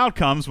 but two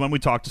outcomes when we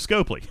talk to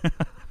Scopely.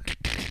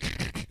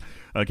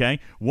 Okay?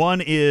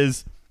 One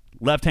is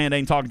left hand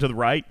ain't talking to the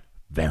right.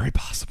 Very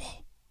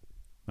possible.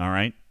 All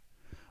right?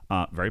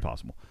 Very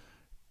possible.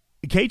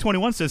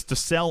 K21 says to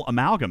sell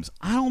amalgams.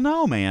 I don't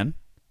know, man.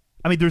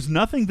 I mean, there's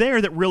nothing there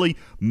that really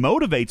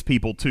motivates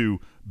people to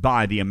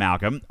buy the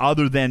amalgam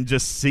other than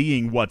just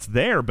seeing what's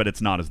there, but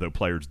it's not as though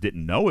players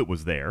didn't know it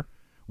was there.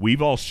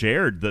 We've all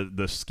shared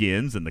the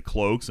skins and the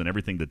cloaks and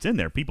everything that's in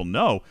there. People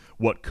know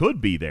what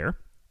could be there.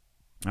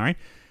 All right?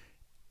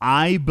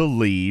 I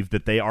believe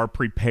that they are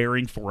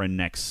preparing for a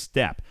next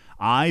step.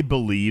 I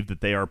believe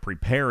that they are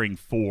preparing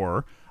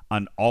for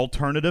an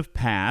alternative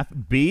path,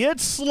 be it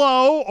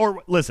slow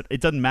or, listen, it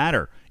doesn't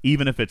matter.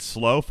 Even if it's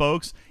slow,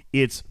 folks,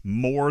 it's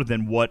more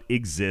than what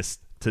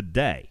exists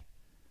today.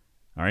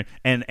 All right?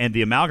 And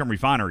the Amalgam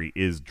Refinery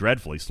is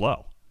dreadfully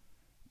slow.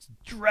 It's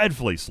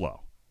dreadfully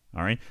slow.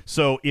 All right?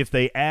 So if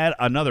they add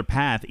another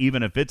path,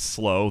 even if it's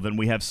slow, then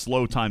we have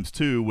slow times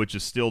 2, which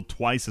is still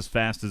twice as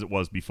fast as it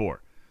was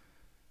before.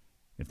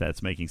 If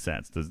that's making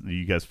sense. Are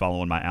you guys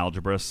following my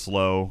algebra?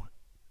 Slow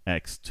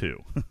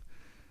x2.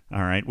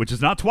 All right? Which is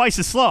not twice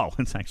as slow.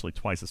 It's actually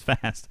twice as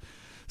fast.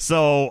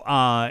 So,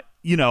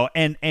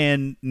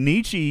 and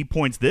Nietzsche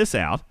points this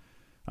out.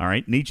 All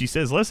right. Nietzsche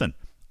says, listen,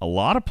 a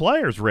lot of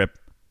players, Rip,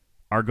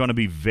 are going to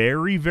be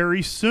very,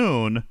 very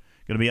soon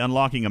going to be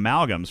unlocking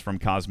amalgams from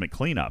Cosmic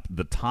Cleanup.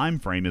 The time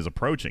frame is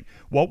approaching.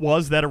 What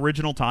was that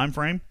original time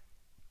frame?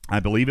 I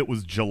believe it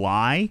was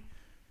July.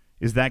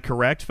 Is that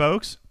correct,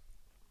 folks?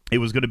 It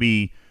was going to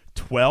be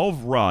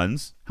 12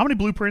 runs. How many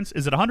blueprints?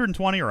 Is it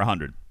 120 or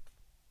 100?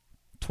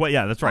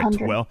 Yeah, that's right.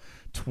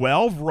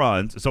 12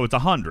 runs. So it's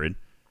 100.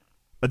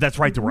 But that's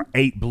right. There were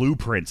 8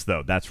 blueprints,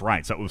 though. That's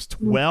right. So it was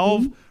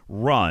 12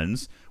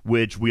 runs,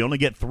 which we only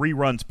get 3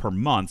 runs per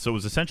month. So it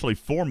was essentially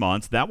 4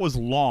 months. That was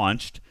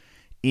launched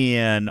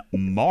in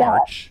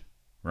March,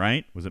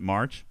 right? Was it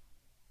March?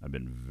 I've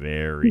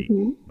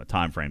been my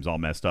time frame's all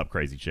messed up,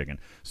 crazy chicken.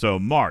 So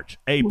March,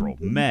 April,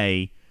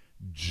 May,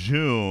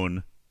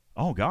 June.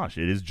 Oh, gosh,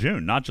 it is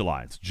June, not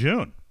July. It's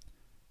June.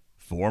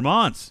 4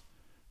 months.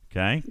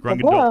 Okay.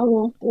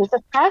 Whoa, there's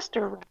a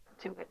faster route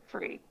to it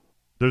free.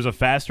 There's a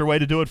faster way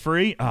to do it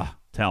free?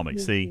 Tell me.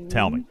 See,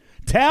 tell me.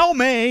 Tell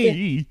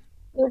me!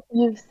 If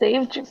you've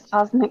saved your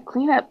Cosmic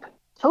Cleanup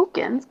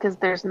tokens, because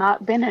there's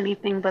not been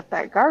anything but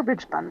that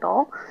garbage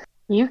bundle,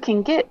 you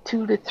can get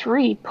 2 to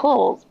 3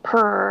 pulls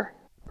per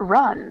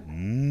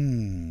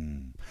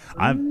run.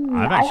 I've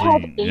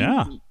actually, I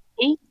have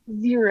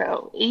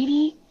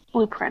 80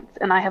 blueprints,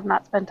 and I have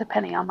not spent a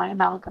penny on my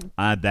amalgam.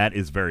 That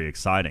is very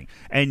exciting.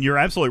 And you're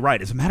absolutely right.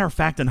 As a matter of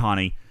fact, and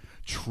honey,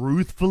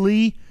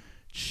 truthfully,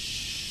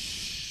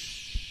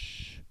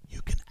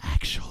 you can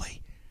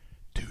actually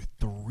do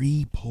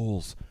 3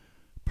 pulls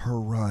per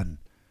run.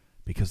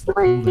 Because the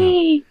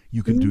cooldown,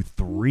 you can do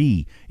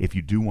 3 if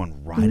you do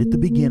one right at the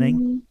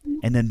beginning,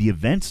 and then the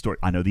event store.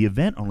 I know the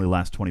event only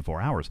lasts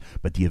 24 hours,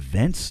 but the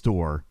event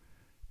store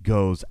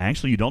goes.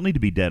 Actually, you don't need to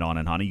be dead on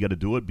it, honey. You got to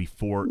do it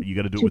before. You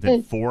got to do it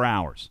within 4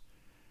 hours.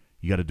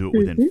 You got to do it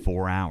within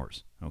 4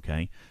 hours.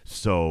 Okay,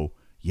 so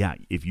yeah,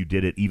 if you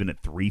did it even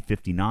at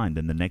 3:59,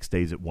 then the next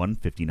day's at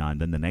 1:59,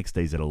 then the next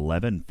day's at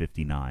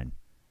 11:59.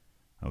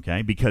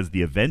 Okay, because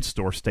the event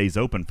store stays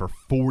open for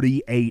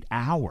 48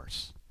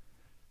 hours.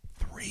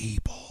 3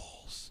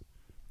 pulls.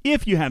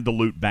 If you have the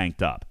loot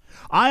banked up.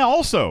 I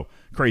also,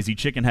 Crazy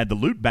Chicken, had the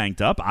loot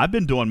banked up. I've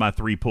been doing my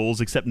 3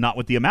 pulls, except not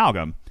with the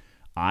amalgam.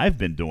 I've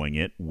been doing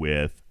it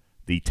with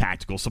the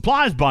tactical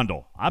supplies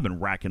bundle. I've been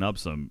racking up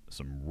some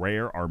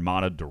rare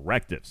Armada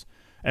directives.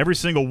 Every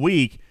single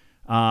week,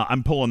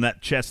 I'm pulling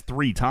that chest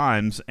 3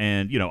 times,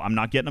 and I'm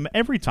not getting them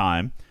every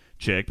time,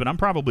 Chick, but I'm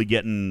probably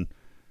getting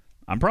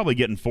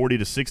 40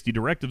 to 60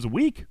 directives a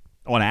week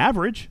on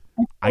average.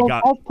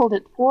 I've pulled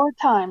it 4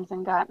 times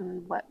and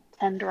gotten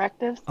 10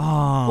 directives.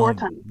 Oh, 4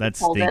 times. That's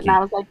pulled stinky. it, and I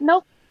was like,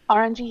 nope.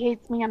 RNG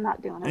hates me. I'm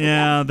not doing it.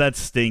 Yeah, that's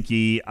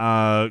stinky.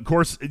 Of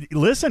course,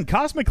 listen,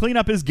 Cosmic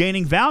Cleanup is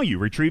gaining value.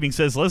 Retrieving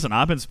says, listen,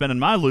 I've been spending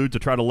my loot to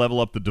try to level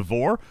up the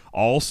Devore.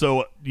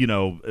 Also,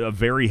 a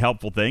very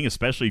helpful thing,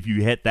 especially if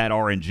you hit that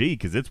RNG,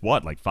 because it's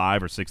like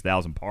 5,000 or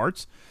 6,000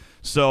 parts.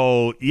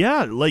 So,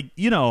 yeah,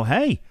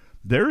 hey,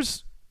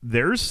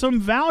 there's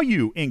some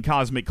value in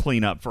Cosmic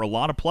Cleanup for a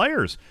lot of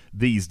players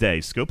these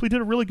days. Scopely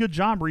did a really good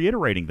job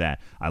reiterating that.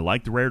 I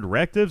like the rare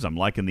directives. I'm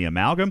liking the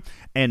amalgam.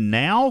 And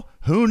now,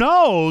 who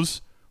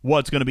knows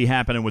what's going to be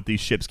happening with these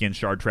shipskin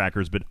shard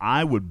trackers, but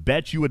I would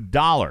bet you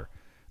 $1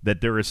 that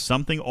there is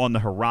something on the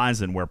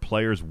horizon where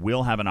players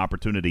will have an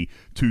opportunity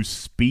to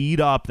speed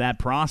up that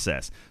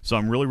process. So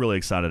I'm really, really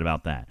excited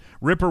about that.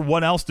 Ripper,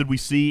 what else did we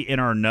see in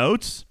our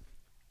notes?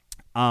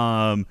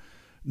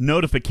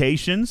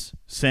 Notifications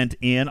sent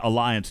in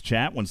Alliance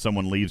chat when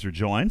someone leaves or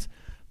joins.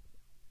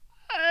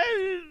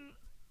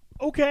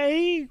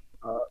 Okay.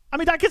 I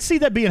mean, I could see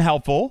that being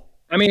helpful.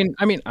 I mean,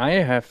 I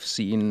have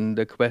seen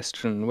the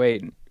question,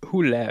 wait,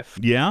 who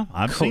left? Yeah,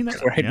 I've seen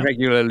that.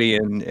 Regularly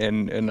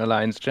in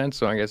Alliance chat,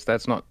 so I guess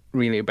that's not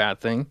really a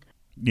bad thing.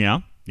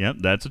 Yeah,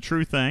 that's a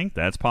true thing.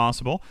 That's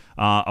possible.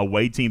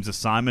 Away team's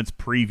assignments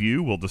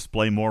preview will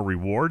display more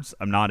rewards.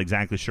 I'm not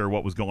exactly sure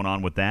what was going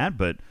on with that,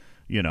 but,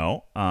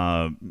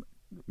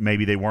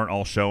 maybe they weren't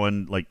all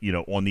showing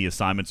on the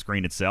assignment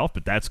screen itself,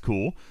 but that's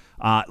cool.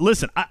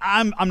 Listen,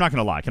 I'm not going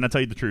to lie. Can I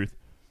tell you the truth?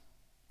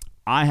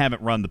 I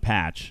haven't run the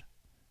patch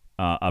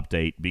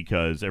update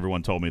because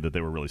everyone told me that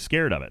they were really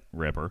scared of it,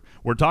 Ripper.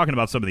 We're talking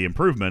about some of the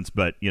improvements,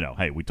 but,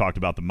 hey, we talked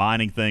about the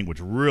mining thing, which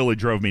really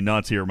drove me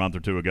nuts here a month or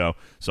 2 ago,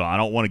 so I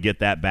don't want to get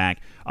that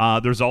back.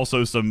 There's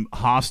also some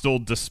hostile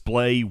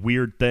display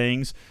weird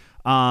things.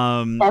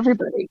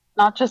 Everybody,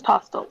 not just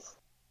hostiles.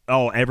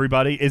 Oh,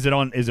 everybody? Is it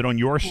on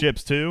your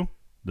ships too?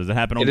 Does it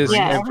happen on It is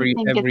Yeah,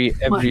 every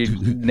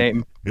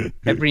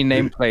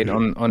nameplate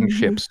on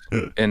ships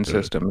and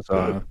systems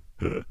are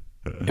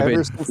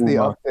Ever since the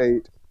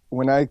update,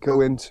 when I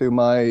go into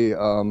my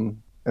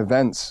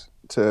events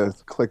to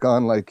click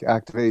on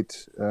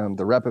activate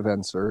the rep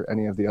events or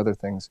any of the other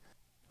things,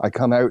 I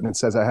come out and it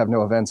says I have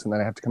no events, and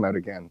then I have to come out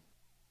again.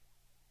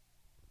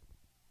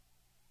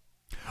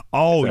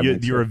 Oh,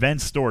 your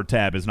event store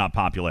tab is not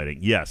populating.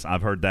 Yes,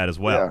 I've heard that as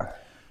well.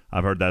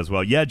 I've heard that as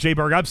well. Yeah, Jay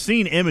Berg, I've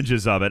seen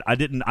images of it.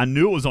 I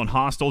knew it was on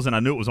Hostels and I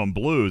knew it was on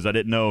Blues. I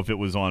didn't know if it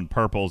was on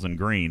Purples and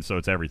Greens, so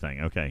it's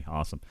everything. Okay,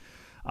 awesome.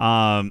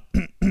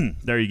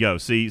 There you go.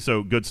 See,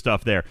 so good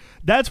stuff there.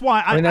 That's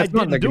why I that's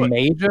not didn't like do a it.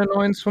 major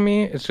annoyance for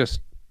me. It's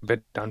just a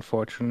bit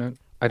unfortunate.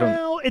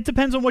 Well, it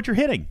depends on what you're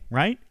hitting,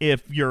 right?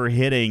 If you're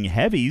hitting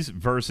heavies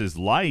versus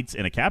lights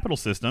in a capital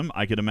system,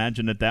 I could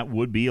imagine that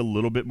would be a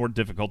little bit more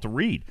difficult to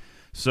read.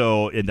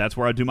 So and that's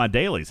where I do my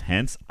dailies.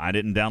 Hence, I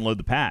didn't download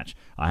the patch.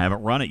 I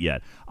haven't run it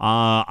yet.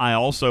 I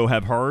also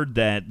have heard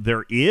that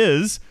there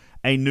is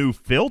a new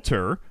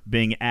filter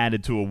being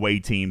added to away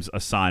teams'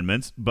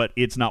 assignments, but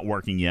it's not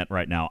working yet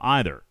right now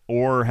either.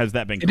 Or has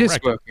that been corrected? It is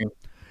working.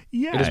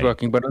 Yeah. It is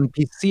working, but on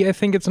PC I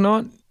think it's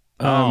not.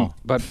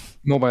 But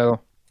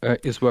mobile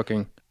is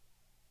working.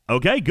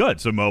 Okay,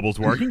 good. So mobile's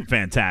working.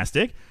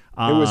 Fantastic.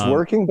 It was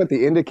working, but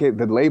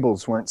the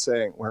labels weren't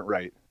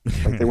right.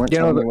 Like they weren't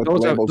telling me what the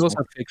labels those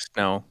are fixed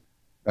now.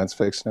 That's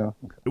fixed now.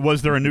 Okay.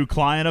 Was there a new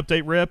client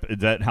update, Rip? Is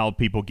that how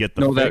people get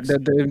the no, fix?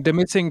 the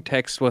missing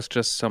text was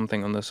just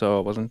something on the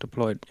server, wasn't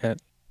deployed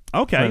yet.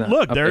 Okay,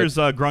 look, update. there's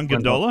Grun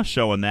Gondola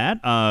showing that.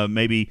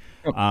 Maybe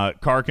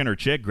Karkin or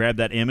Chick, grab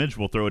that image.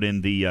 We'll throw it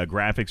in the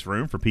graphics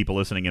room for people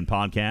listening in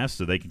podcasts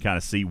so they can kind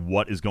of see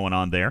what is going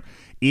on there.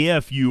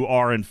 If you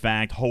are, in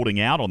fact, holding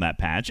out on that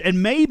patch,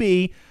 and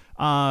maybe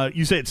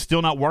you say it's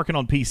still not working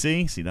on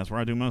PC. See, that's where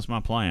I do most of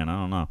my playing.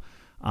 I don't know.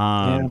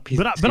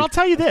 But I'll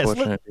tell you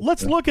this.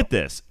 Let's look at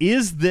this.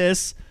 Is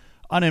this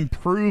an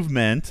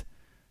improvement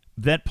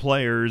that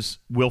players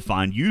will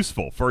find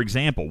useful? For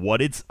example,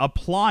 what it's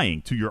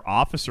applying to your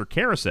officer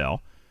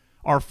carousel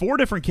are 4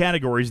 different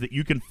categories that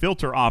you can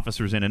filter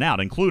officers in and out,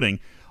 including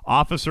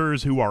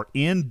officers who are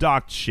in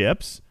docked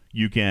ships.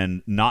 You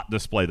can not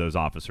display those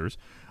officers.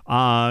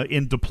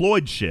 In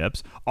deployed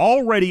ships,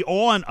 already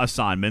on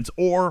assignments,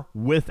 or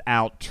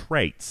without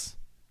traits.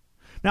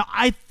 Now,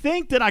 I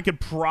think that I could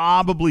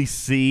probably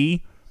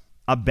see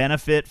a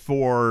benefit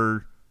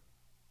for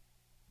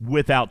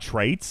without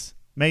traits,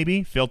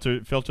 maybe.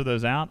 Filter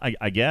those out,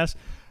 I guess.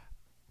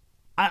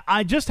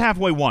 I just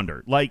halfway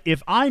wonder, like,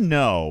 if I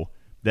know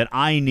that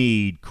I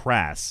need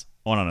Crass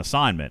on an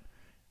assignment,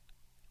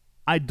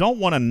 I don't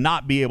want to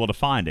not be able to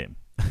find him.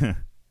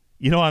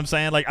 You know what I'm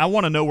saying? Like, I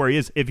want to know where he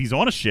is. If he's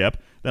on a ship,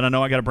 then I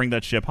know I got to bring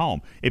that ship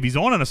home. If he's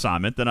on an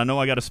assignment, then I know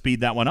I got to speed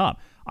that one up.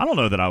 I don't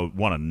know that I would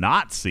want to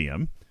not see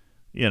him.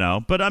 You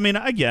know, but I mean,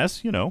 I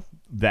guess, you know,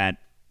 that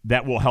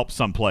will help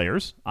some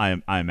players,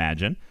 I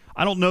imagine.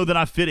 I don't know that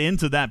I fit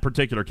into that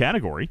particular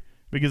category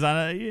because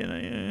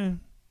I'm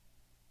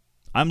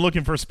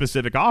looking for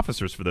specific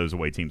officers for those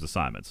away teams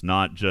assignments,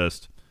 not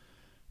just,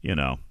 you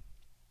know.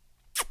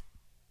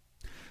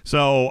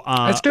 So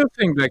I still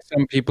think like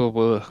some people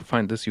will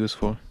find this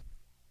useful.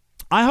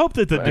 I hope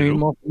that they do. I mean,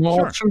 more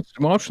Sure.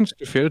 options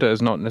to filter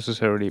is not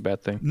necessarily a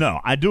bad thing. No,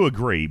 I do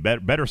agree.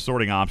 Better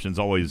sorting options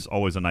always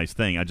a nice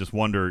thing. I just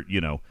wonder,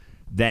 you know,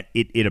 that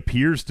it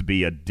appears to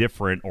be a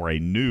different or a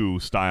new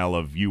style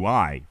of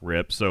UI,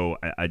 Rip. So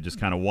I just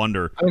kind of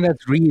wonder. I mean,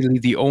 that's really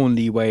the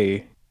only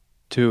way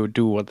to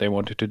do what they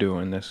wanted to do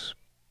in this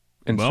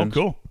instance.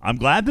 Well, cool. I'm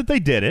glad that they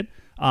did it.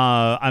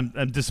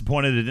 I'm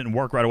disappointed it didn't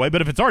work right away,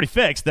 but if it's already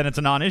fixed, then it's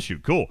a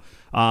non-issue. Cool.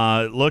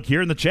 Look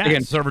here in the chat,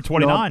 Again, Server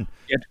 29.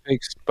 Get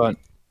fixed, but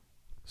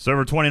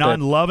Server 29,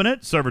 loving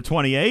it. Server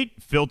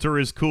 28, filter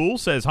is cool,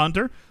 says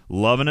Hunter.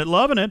 Loving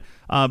it.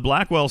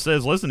 Blackwell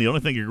says, listen, the only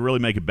thing you can really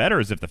make it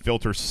better is if the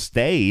filter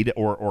stayed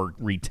or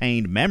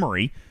retained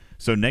memory.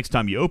 So next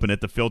time you open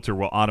it, the filter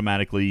will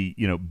automatically,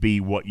 you know, be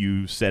what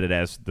you set it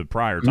as the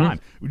prior time,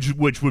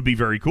 which would be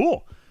very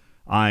cool.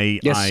 and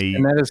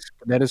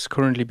that is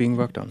currently being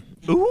worked on.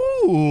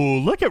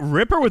 Ooh, look at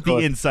Ripper with the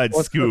inside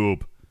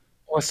scoop.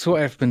 Or so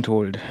I've been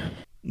told.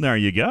 There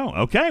you go.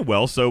 Okay,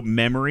 well, so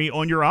memory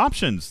on your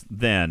options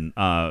then,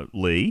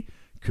 Lee,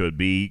 could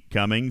be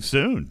coming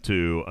soon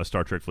to a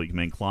Star Trek Fleet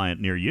Command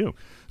client near you.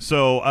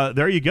 So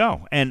there you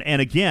go. And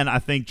again, I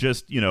think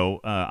just, you know,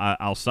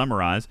 I'll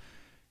summarize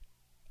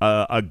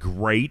a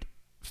great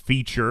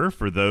feature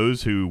for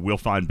those who will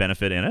find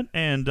benefit in it.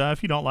 And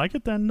if you don't like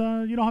it, then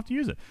you don't have to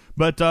use it.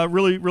 But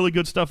really, really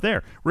good stuff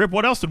there. Rip,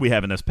 what else did we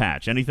have in this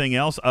patch? Anything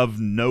else of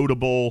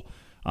notable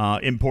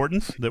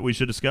importance that we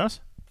should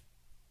discuss?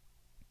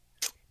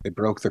 They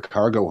broke the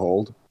cargo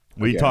hold.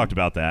 We talked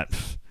about that.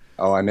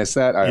 Oh, I missed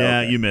that?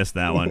 Yeah, you missed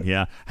that one.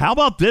 Yeah. How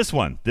about this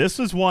one?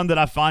 This is one that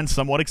I find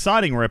somewhat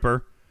exciting,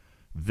 Ripper.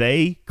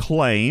 They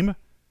claim,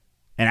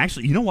 and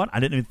actually, you know what? I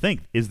didn't even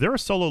think. Is there a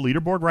solo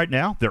leaderboard right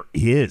now? There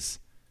is.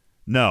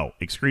 No,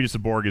 Excretus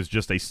of Borg is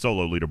just a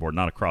solo leaderboard,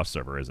 not a cross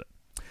server, is it?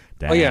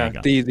 Oh, yeah,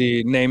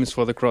 the names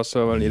for the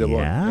cross-server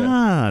leaderboard.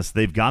 Yes,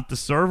 they've got the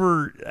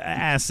server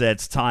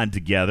assets tied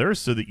together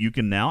so that you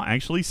can now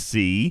actually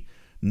see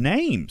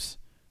names.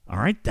 All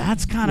right,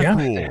 that's kind of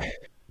cool.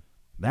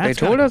 They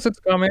told us it's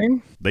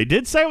coming. They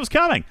did say it was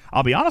coming.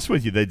 I'll be honest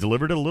with you, they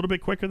delivered it a little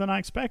bit quicker than I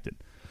expected.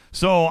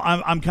 So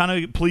I'm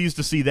kind of pleased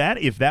to see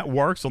that. If that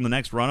works on the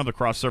next run of the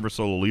cross-server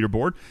solo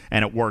leaderboard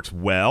and it works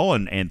well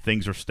and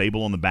things are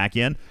stable on the back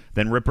end,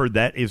 then Ripper,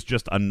 that is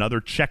just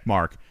another check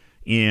mark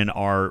in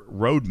our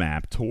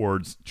roadmap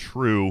towards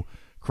true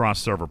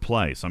cross-server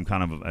play. So I'm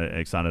kind of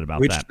excited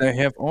about Which that. they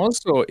have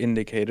also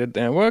indicated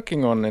they're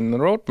working on in the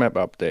roadmap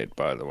update,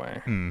 by the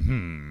way.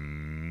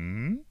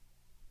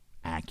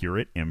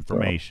 Accurate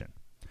information.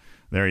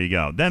 There you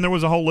go. Then there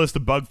was a whole list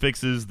of bug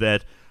fixes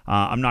that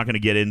I'm not going to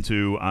get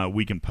into.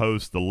 We can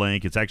post the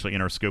link. It's actually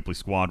in our Scopely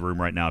Squad room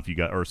right now, if you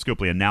got, or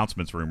Scopely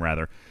Announcements room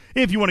rather.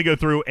 If you want to go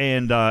through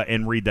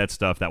and read that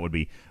stuff, that would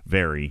be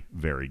very,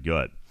 very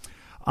good.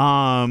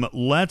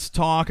 Let's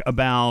talk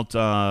about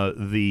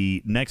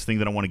the next thing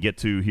that I want to get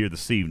to here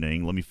this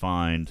evening. Let me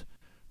find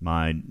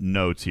my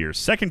notes here.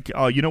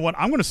 You know what?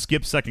 I'm going to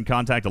skip Second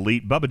Contact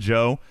Elite. Bubba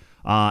Joe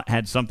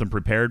had something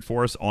prepared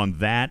for us on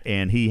that,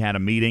 and he had a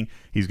meeting.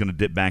 He's going to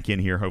dip back in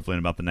here hopefully in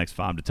about the next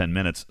 5 to 10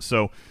 minutes.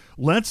 So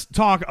let's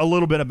talk a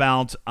little bit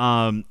about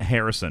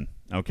Harrison.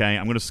 Okay,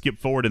 I'm going to skip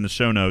forward in the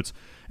show notes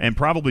and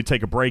probably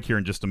take a break here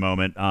in just a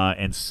moment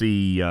and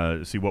see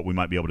what we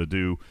might be able to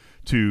do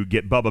to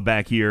get Bubba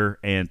back here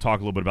and talk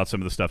a little bit about some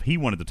of the stuff he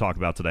wanted to talk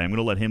about today. I'm going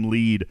to let him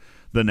lead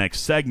the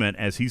next segment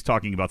as he's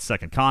talking about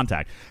Second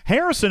Contact.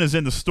 Harrison is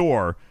in the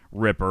store,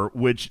 Ripper,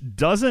 which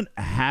doesn't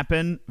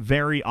happen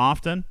very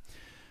often.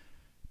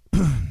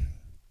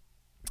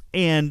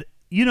 And,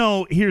 you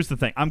know, here's the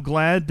thing. I'm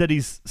glad that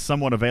he's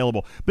somewhat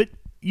available. But,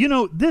 you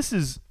know,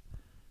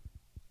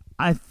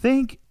 I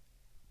think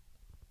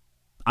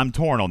I'm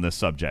torn on this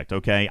subject,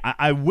 okay?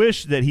 I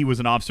wish that he was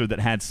an officer that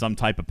had some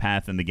type of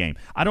path in the game.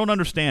 I don't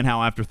understand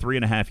how after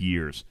 3.5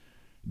 years,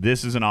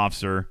 this is an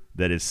officer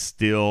that is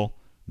still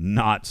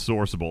not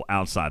sourceable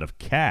outside of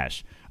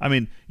cash. I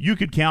mean, you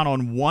could count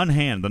on one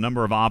hand the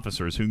number of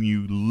officers whom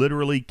you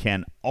literally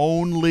can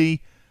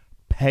only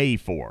pay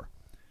for.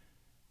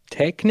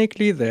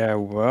 Technically, there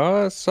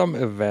were some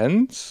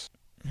events.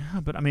 Yeah,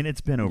 but I mean, it's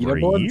been over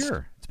a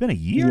year. It's been a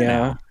year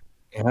now.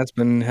 It has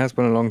been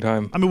a long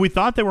time. I mean, we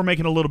thought they were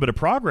making a little bit of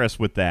progress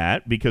with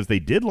that because they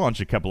did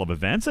launch a couple of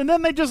events, and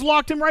then they just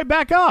locked him right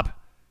back up.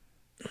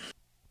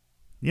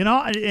 You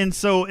know, and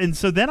so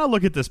then I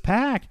look at this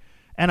pack,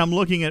 and I'm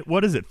looking at,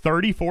 what is it,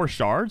 34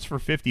 shards for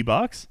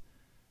 $50?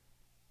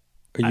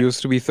 It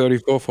used to be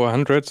 34 for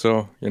 100,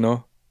 so, you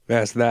know,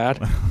 there's that.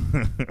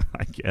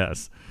 I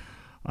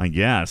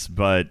guess.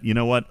 But you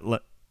know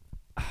what?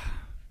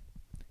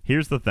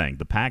 Here's the thing.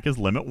 The pack is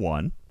limit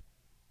 1.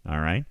 All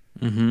right?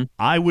 Mm-hmm.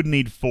 I would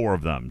need 4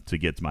 of them to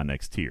get to my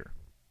next tier.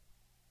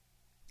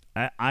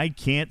 I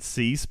can't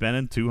see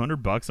spending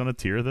 $200 on a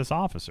tier of this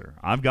officer.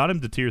 I've got him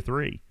to tier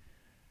 3.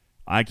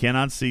 I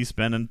cannot see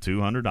spending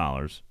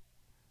 $200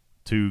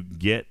 to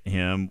get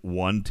him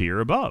one tier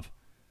above.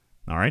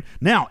 All right?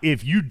 Now,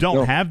 if you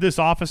don't have this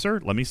officer,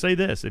 let me say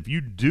this. If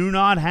you do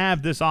not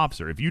have this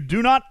officer, if you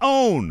do not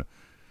own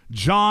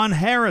John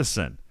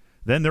Harrison,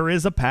 then there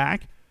is a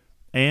pack,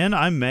 and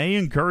I may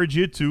encourage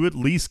you to at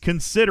least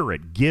consider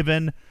it,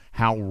 given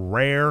how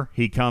rare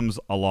he comes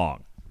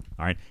along.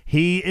 All right?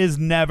 He is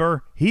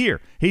never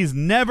here. He's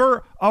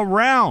never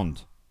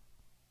around.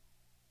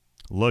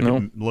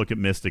 Look at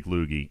Mystic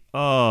Loogie.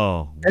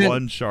 Oh, and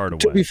one shard away.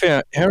 To be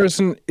fair,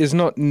 Harrison is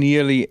not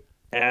nearly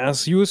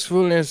as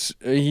useful as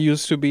he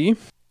used to be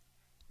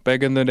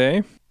back in the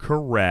day.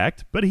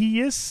 Correct, but he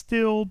is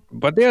still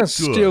But there are good.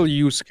 still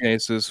use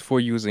cases for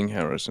using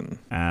Harrison.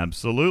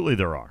 Absolutely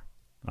there are.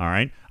 All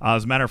right.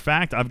 As a matter of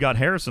fact, I've got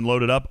Harrison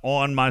loaded up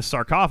on my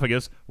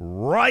sarcophagus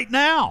right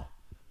now.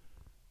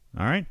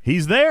 All right.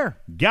 He's there.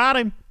 Got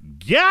him.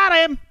 Got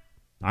him.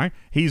 All right.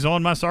 He's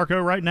on my Sarco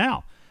right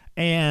now.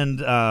 And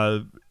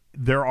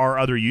there are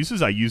other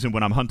uses. I use him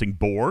when I'm hunting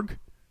Borg.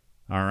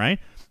 All right.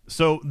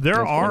 So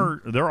there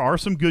are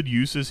some good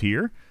uses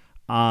here.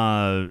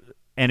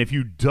 And if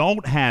you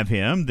don't have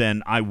him,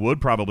 then I would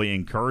probably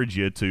encourage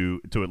you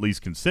to at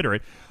least consider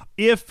it.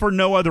 If for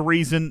no other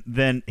reason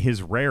than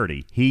his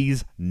rarity.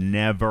 He's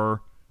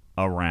never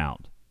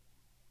around.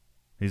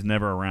 He's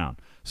never around.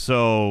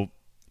 So,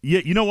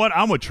 you know what?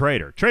 I'm with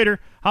Trader. Trader,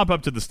 hop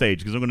up to the stage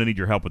because I'm going to need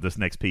your help with this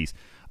next piece.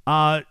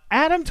 Add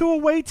him to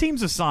away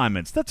teams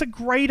assignments. That's a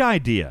great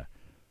idea.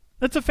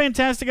 That's a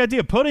fantastic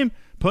idea. Put him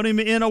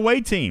in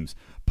away teams.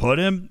 Put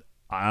him,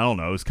 I don't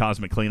know, is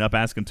Cosmic Cleanup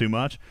asking too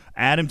much?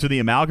 Add him to the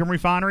Amalgam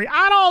Refinery?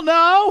 I don't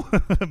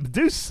know.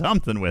 Do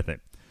something with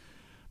him.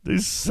 Do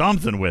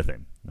something with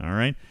him. All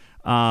right.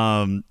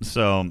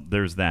 So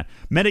there's that.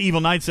 Medieval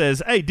Knight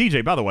says, hey,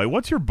 DJ, by the way,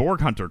 what's your Borg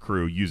Hunter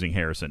crew using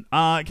Harrison?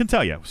 I can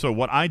tell you. So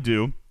what I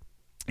do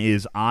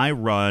is I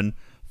run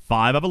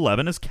 5 of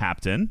 11 as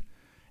captain,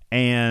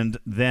 and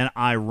then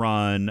I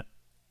run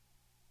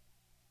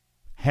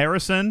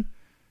Harrison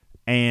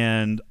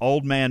and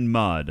Old Man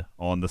Mud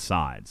on the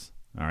sides.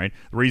 All right.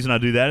 The reason I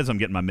do that is I'm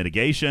getting my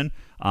mitigation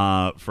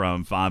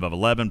from 5 of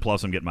 11,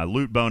 plus I'm getting my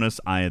loot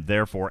bonus. I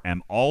therefore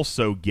am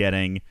also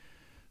getting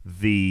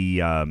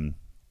the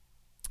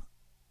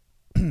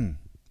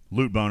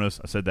loot bonus.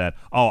 I said that.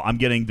 Oh, I'm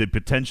getting the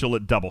potential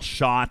at double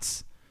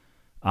shots.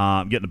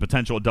 I'm getting the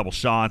potential at double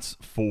shots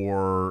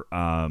for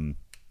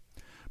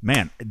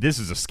Man, this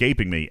is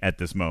escaping me at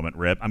this moment,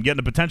 Rip. I'm getting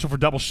the potential for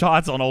double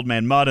shots on Old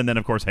Man Mud, and then,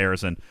 of course,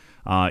 Harrison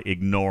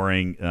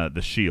ignoring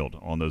the shield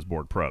on those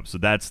Borg probes. So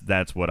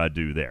that's what I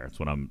do there.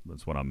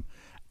 That's what I'm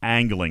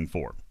angling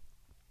for.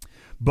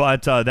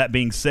 But that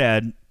being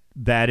said,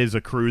 that is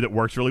a crew that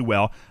works really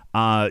well.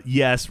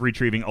 Yes,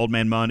 retrieving Old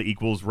Man Mud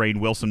equals Rainn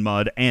Wilson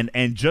Mud,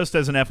 and just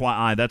as an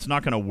FYI, that's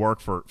not going to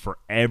work for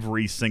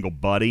every single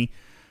buddy.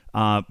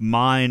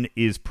 Mine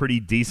is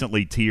pretty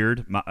decently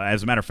tiered.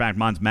 As a matter of fact,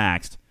 mine's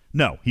maxed.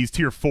 No, he's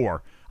tier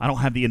 4. I don't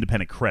have the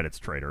independent credits,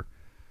 Trader.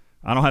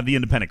 I don't have the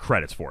independent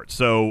credits for it.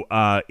 So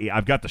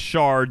I've got the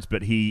shards,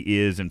 but he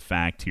is, in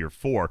fact, tier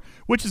 4,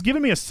 which has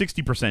given me a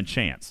 60%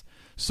 chance.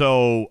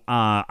 So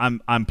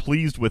I'm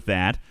pleased with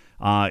that.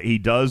 He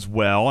does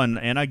well,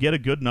 and I get a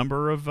good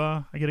number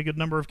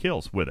of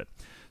kills with it.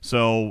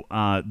 So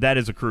that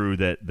is a crew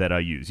that I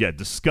use. Yeah,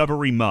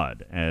 Discovery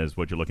Mud as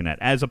what you're looking at,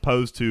 as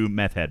opposed to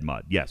Meth Head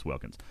Mud. Yes,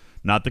 Wilkins,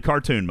 not the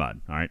cartoon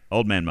Mud. All right,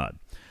 Old Man Mud.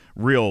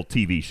 Real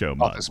TV show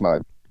Mud.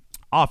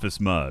 Office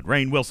Mud.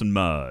 Rainn Wilson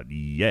Mud.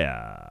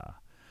 Yeah.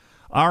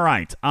 All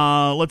right.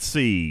 Let's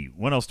see.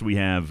 What else do we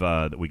have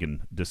that we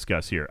can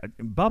discuss here?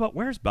 Bubba,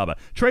 where's Bubba?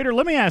 Trader,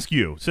 let me ask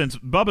you, since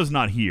Bubba's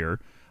not here,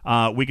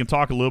 we can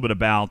talk a little bit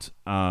about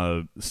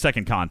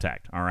Second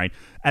Contact. All right.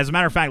 As a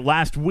matter of fact,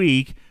 last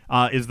week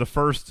is the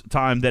first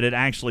time that it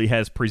actually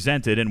has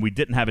presented, and we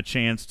didn't have a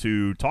chance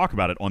to talk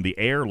about it on the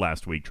air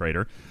last week,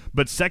 Trader.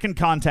 But Second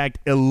Contact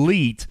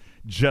Elite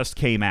just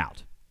came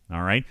out.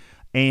 All right.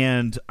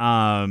 And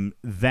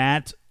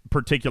that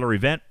particular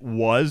event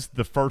was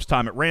the first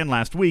time it ran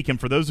last week. And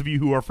for those of you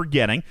who are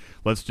forgetting,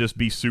 let's just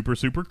be super,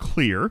 super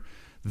clear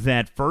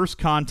that First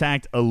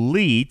Contact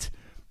Elite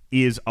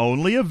is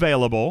only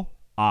available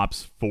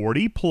Ops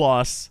 40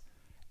 Plus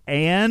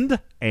and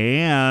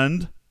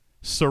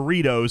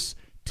Cerritos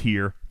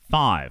Tier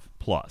 5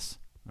 Plus.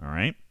 All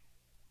right.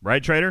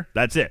 Right, Trader?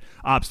 That's it.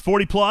 Ops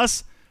 40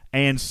 Plus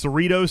and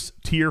Cerritos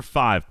Tier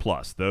 5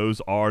 Plus. Those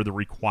are the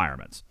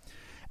requirements.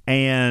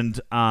 And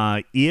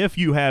if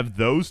you have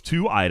those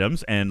two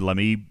items, and let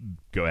me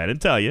go ahead and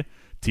tell you,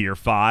 Tier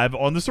 5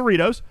 on the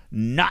Cerritos,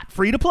 not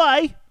free to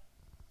play.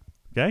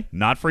 Okay?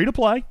 Not free to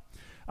play.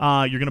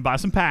 You're going to buy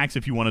some packs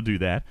if you want to do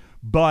that.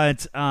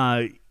 But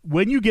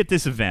when you get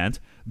this event,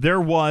 there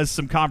was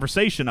some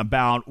conversation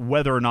about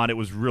whether or not it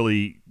was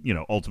really,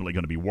 ultimately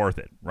going to be worth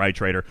it. Right,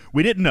 Trader?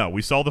 We didn't know.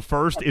 We saw the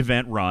first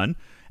event run,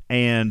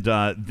 and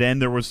then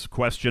there was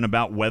question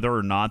about whether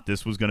or not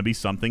this was going to be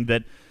something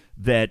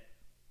that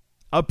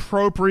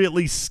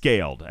appropriately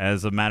scaled.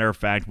 As a matter of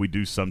fact, we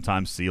do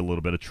sometimes see a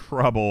little bit of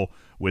trouble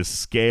with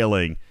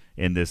scaling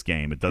in this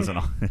game. It doesn't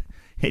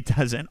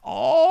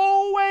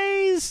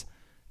always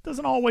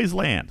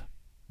land.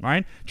 All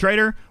right,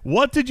 Trader,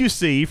 what did you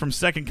see from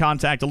Second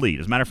Contact Elite?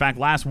 As a matter of fact,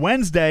 last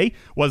Wednesday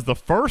was the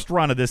first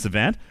run of this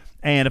event,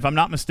 and if I'm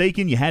not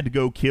mistaken, you had to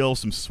go kill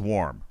some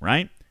swarm,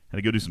 right? Had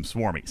to go do some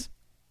swarmies.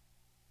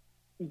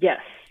 Yes.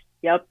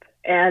 Yep.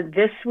 And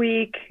this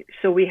week,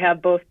 so we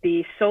have both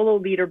the solo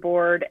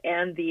leaderboard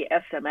and the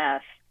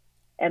SMS,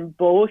 and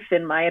both,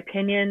 in my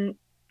opinion,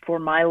 for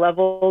my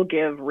level,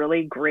 give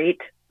really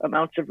great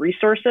amounts of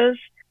resources.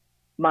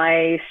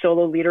 My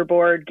solo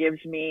leaderboard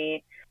gives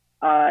me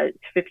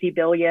 50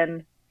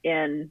 billion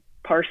in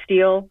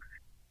Parsteel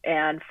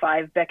and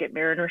 5 Beckett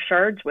Mariner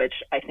shards, which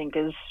I think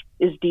is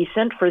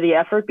decent for the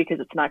effort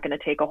because it's not going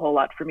to take a whole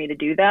lot for me to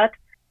do that.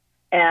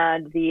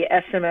 And the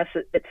SMS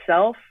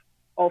itself,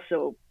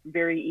 also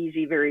very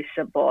easy, very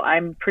simple.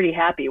 I'm pretty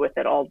happy with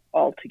it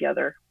all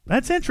together.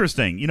 That's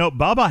interesting.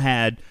 Bubba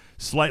had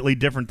slightly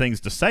different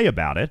things to say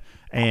about it,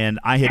 and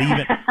I had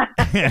even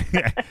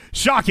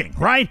shocking,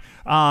 right?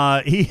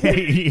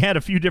 He had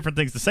a few different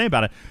things to say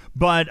about it,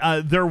 but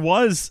there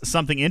was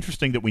something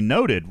interesting that we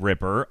noted,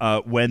 Ripper,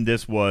 when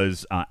this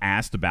was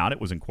asked about, it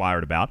was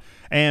inquired about,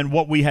 and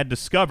what we had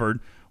discovered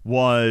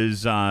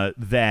was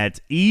that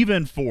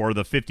even for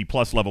the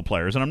 50-plus level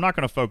players, and I'm not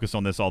going to focus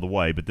on this all the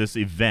way, but this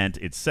event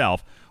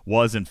itself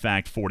was, in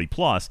fact,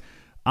 40-plus.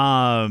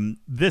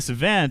 This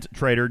event,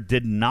 Trader,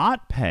 did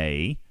not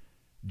pay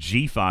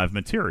G5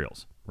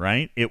 materials,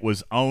 right? It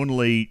was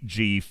only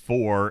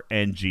G4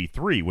 and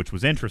G3, which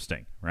was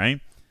interesting,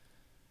 right?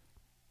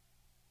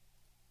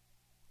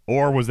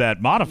 Or was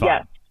that modified?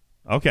 Yes.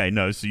 Okay,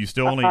 no, so you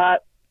still only...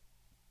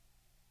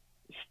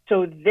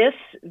 So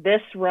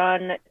this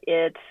run,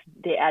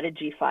 they added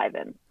G5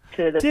 in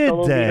to the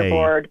solo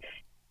leaderboard.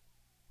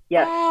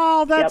 Yes.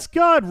 Oh, that's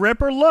good,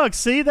 Ripper. Look,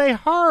 see, they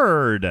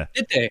heard.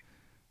 Did they?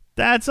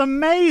 That's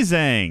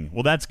amazing.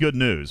 Well, that's good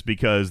news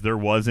because there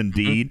was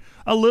indeed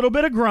a little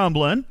bit of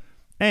grumbling,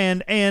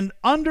 and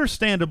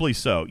understandably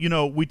so.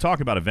 We talk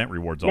about event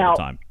rewards all the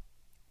time.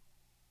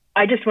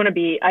 I just want to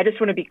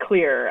be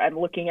clear. I'm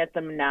looking at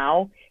them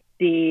now.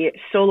 The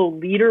solo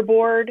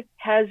leaderboard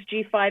has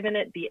G5 in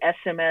it. The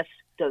SMS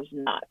does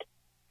not,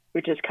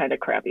 which is kind of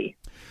crappy.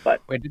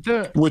 But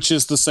which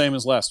is the same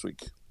as last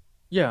week.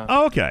 Yeah.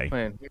 Oh,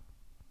 okay.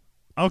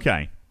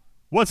 Okay.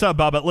 What's up,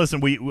 Bubba?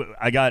 Listen,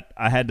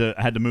 I had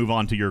to move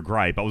on to your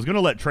gripe. I was going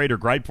to let Trader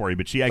gripe for you,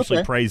 but she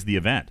actually praised the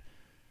event.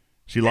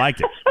 She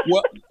liked it.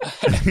 Well,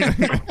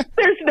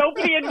 There's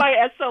nobody in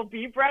my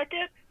SLB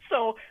bracket,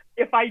 so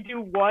if I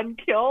do one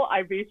kill,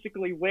 I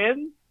basically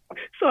win.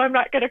 So I'm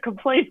not going to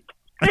complain.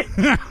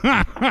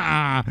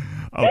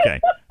 Okay.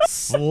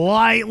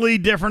 Slightly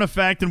different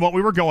effect than what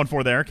we were going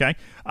for there, okay?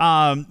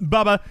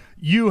 Bubba,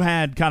 you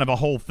had kind of a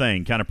whole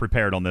thing kind of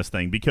prepared on this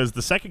thing because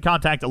the Second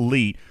Contact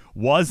Elite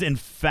was, in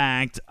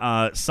fact,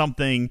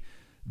 something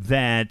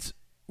that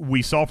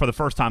we saw for the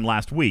first time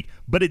last week,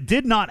 but it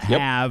did not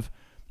have,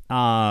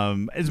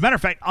 as a matter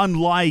of fact,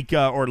 unlike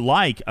or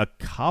like a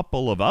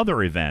couple of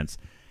other events,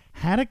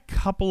 had a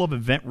couple of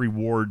event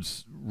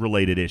rewards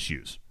related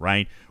issues,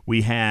 right?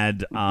 We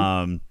had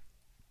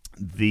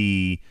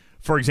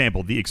for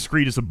example, the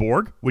Excretus of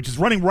Borg, which is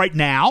running right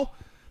now,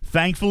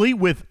 thankfully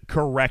with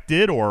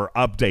corrected or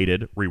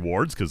updated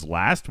rewards, because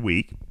last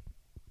week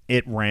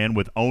it ran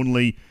with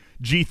only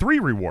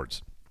G3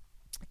 rewards.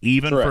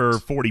 Even for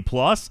 40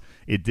 plus,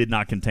 it did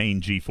not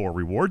contain G4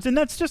 rewards, and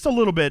that's just a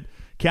little bit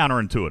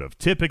counterintuitive.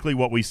 Typically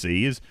what we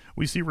see is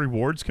we see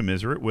rewards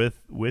commiserate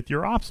with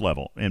your ops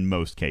level in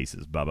most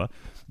cases, Bubba.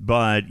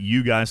 But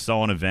you guys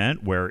saw an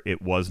event where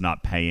it was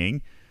not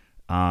paying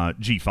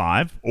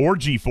G5 or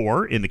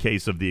G4 in the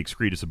case of the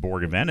Excretus of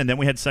Borg event, and then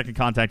we had Second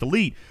Contact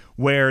Elite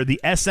where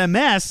the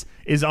SMS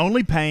is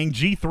only paying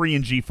G3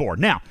 and G4.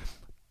 Now,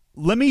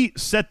 let me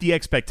set the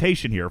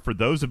expectation here for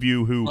those of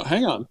you who...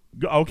 hang on.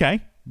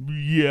 Okay.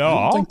 Yeah.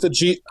 I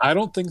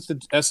don't think the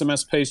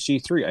SMS pays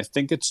G3. I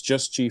think it's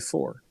just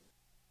G4.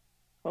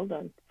 Hold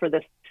on. For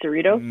the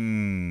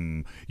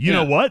Cerritos? You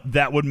know what?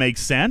 That would make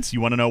sense.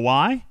 You want to know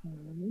why?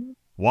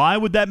 Why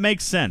would that make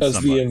sense?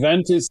 Because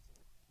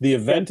the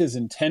event is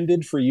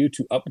intended for you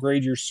to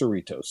upgrade your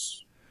Cerritos.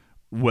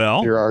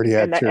 Well, you're already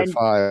at tier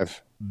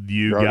 5.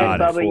 You got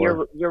it.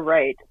 Bubba, you're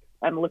right.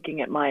 I'm looking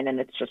at mine, and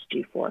it's just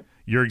G4.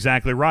 You're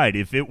exactly right.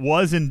 If it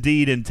was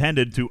indeed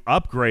intended to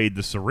upgrade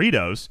the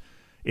Cerritos,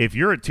 if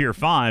you're at tier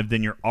 5,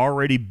 then you're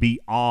already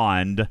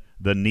beyond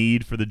the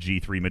need for the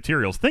G3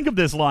 materials. Think of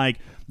this like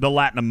the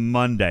Latinum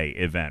Monday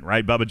event,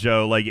 right, Bubba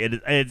Joe? Like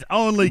it's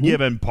only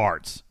given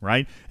parts,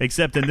 right?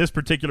 Except in this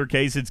particular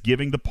case, it's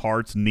giving the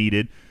parts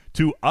needed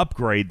to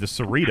upgrade the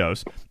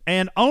Cerritos,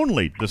 and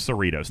only the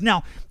Cerritos.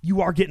 Now, you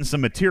are getting some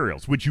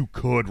materials, which you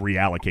could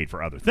reallocate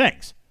for other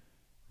things,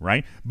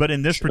 right? But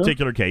in this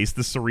particular case,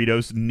 the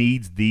Cerritos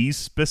needs these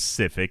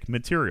specific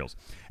materials.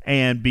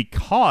 And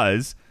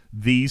because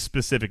these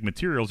specific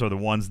materials are the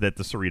ones that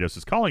the Cerritos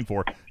is calling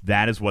for,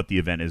 that is what the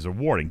event is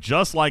awarding.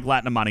 Just like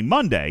Latinum Mining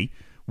Monday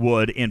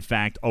would, in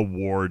fact,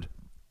 award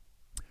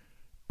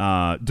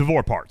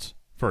Devore parts,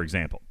 for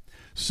example.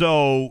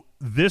 So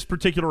this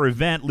particular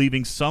event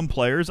leaving some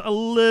players a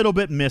little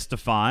bit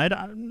mystified.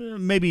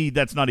 Maybe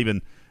that's not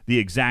even the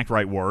exact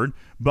right word,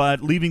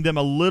 but leaving them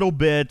a little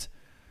bit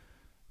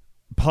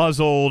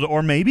puzzled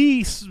or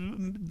maybe,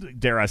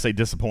 dare I say,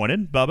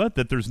 disappointed, Bubba,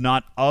 that there's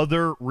not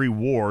other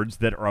rewards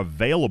that are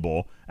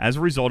available as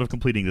a result of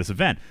completing this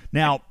event.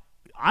 Now,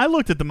 I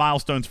looked at the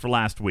milestones for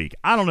last week.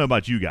 I don't know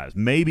about you guys.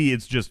 Maybe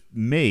it's just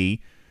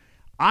me.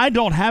 I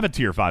don't have a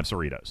tier 5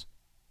 Cerritos.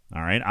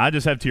 All right, I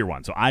just have tier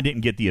 1, so I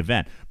didn't get the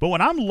event. But when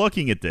I'm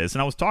looking at this,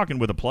 and I was talking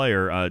with a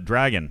player,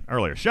 Dragon,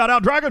 earlier. Shout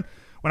out, Dragon!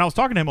 When I was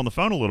talking to him on the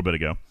phone a little bit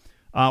ago,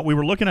 we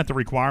were looking at the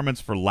requirements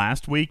for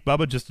last week,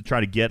 Bubba, just to try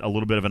to get a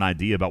little bit of an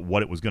idea about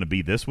what it was going to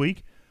be this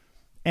week.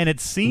 And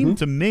it seemed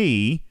to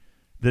me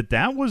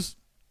that was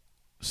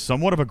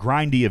somewhat of a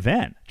grindy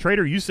event.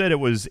 Trader, you said it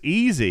was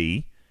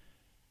easy,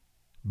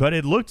 but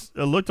it looked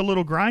a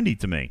little grindy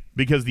to me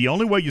because the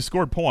only way you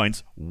scored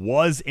points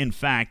was, in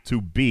fact, to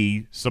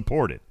be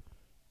supported.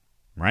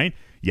 Right?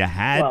 You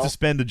had to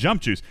spend the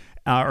jump juice,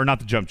 or not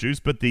the jump juice,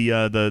 but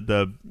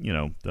the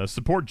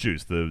support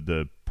juice,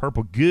 the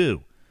purple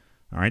goo.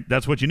 All right,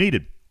 that's what you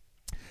needed.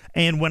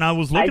 And when I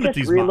was looking at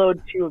these, Go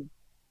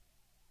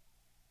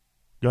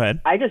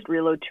ahead. I just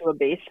reload to a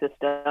base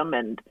system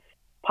and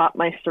pop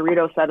my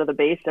Cerritos out of the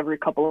base every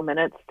couple of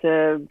minutes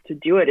to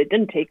do it. It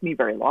didn't take me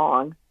very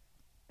long.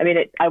 I mean,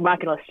 I'm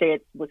not going to say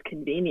it was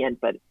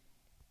convenient, but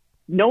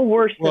no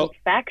worse than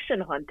Faction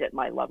Hunt at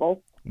my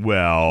level.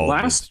 Well,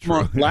 last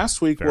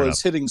week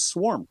was hitting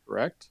Swarm,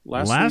 correct?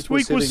 Last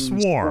week was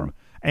Swarm.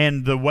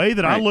 And the way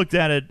that I looked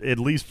at it, at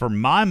least for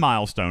my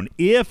milestone,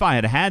 if I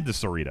had the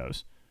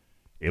Cerritos,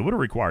 it would have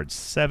required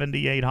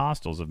 78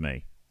 hostiles of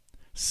me.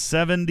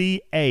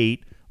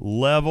 78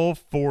 level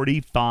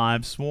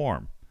 45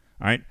 Swarm.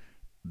 All right?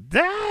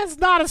 That's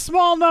not a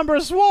small number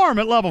of Swarm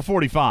at level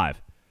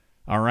 45.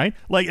 All right?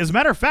 Like, as a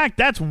matter of fact,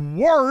 that's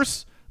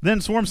worse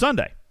than Swarm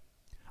Sunday.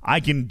 I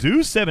can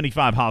do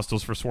 75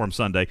 hostiles for Swarm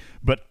Sunday,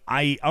 but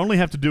I only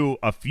have to do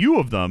a few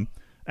of them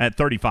at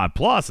 35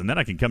 plus, and then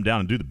I can come down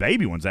and do the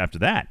baby ones after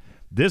that.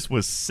 This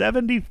was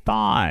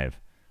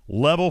 75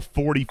 level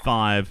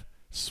 45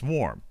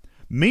 Swarm.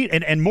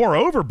 And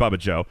moreover, Bubba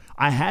Joe,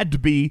 I had to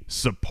be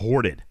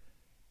supported.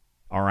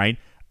 All right?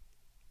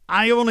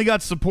 I only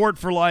got support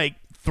for like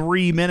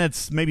 3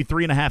 minutes, maybe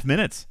 3.5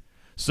 minutes.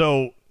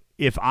 So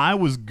if I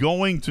was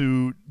going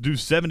to do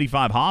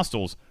 75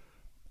 hostiles,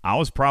 I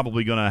was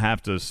probably going to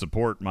have to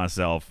support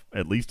myself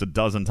at least a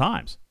dozen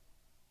times.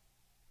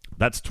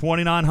 That's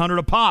 2,900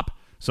 a pop.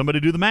 Somebody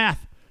do the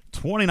math.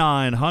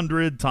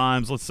 2,900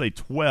 times, let's say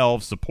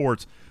 12,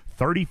 supports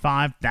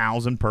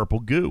 35,000 purple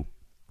goo.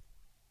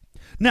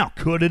 Now,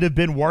 could it have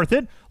been worth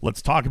it?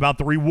 Let's talk about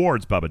the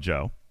rewards, Bubba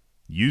Joe.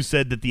 You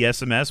said that the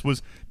SMS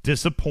was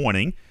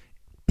disappointing.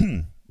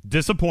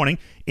 Disappointing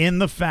in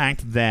the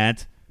fact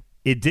that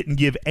it didn't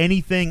give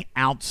anything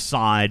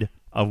outside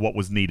of what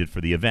was needed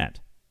for the event.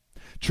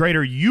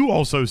 Trader, you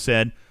also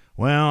said,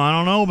 well, I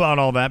don't know about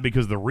all that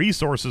because the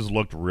resources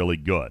looked really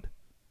good.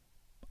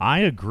 I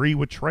agree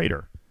with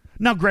Trader.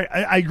 Now, great,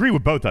 I agree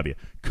with both of you.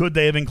 Could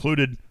they have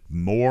included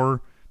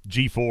more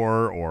G4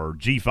 or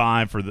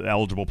G5 for the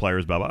eligible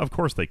players, Bubba? Of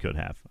course they could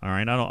have. All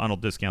right, I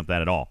don't discount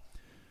that at all.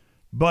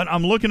 But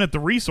I'm looking at the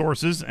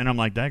resources, and I'm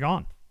like,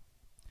 daggone.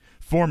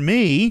 For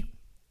me,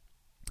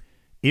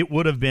 it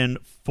would have been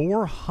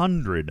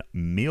 400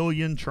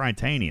 million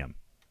tritanium.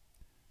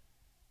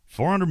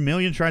 400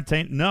 million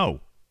tritanium?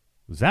 No.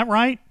 Is that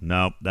right?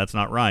 No, that's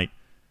not right.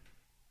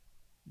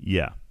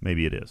 Yeah,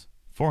 maybe it is.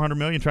 400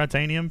 million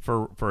tritanium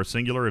for a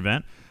singular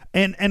event.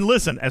 And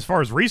listen, as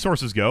far as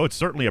resources go, it's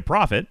certainly a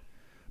profit,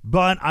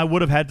 but I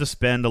would have had to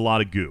spend a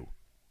lot of goo.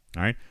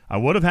 All right? I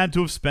would have had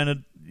to have spent it.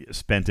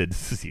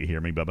 You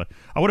hear me, Bubba?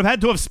 I would have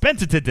had to have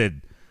spent a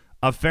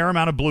fair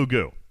amount of blue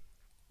goo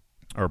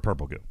or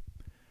purple goo.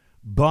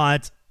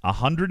 But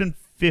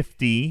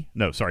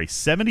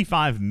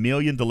 75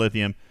 million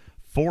dilithium,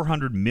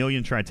 400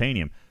 million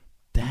tritanium.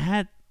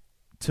 That,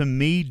 to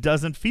me,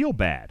 doesn't feel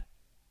bad.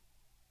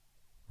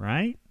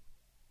 Right?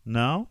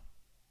 No?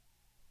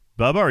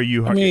 Bubba, are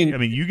you... I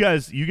mean, you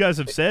guys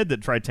have said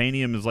that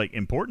tritanium is, like,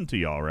 important to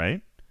y'all,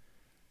 right?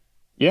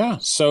 Yeah.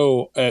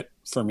 So,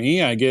 for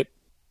me, I get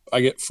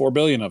 4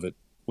 billion of it,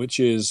 which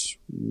is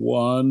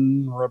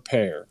 1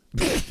 repair.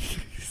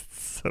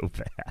 So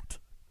bad.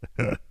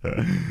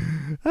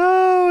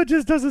 Oh, it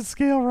just doesn't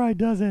scale right,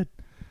 does it?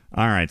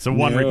 All right, so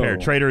 1 repair.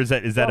 Trader, is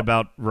that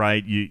about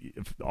right?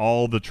 If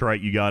all the trite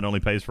you got only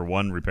pays for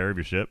 1 repair of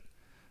your ship?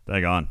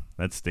 Daggone,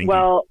 that's stinky.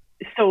 Well,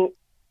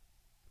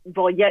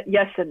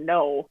 yes and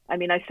no. I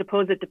mean, I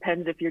suppose it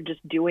depends if you're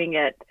just doing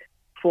it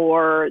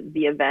for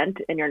the event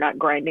and you're not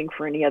grinding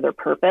for any other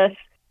purpose.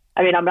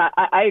 I mean,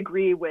 I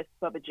agree with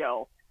Bubba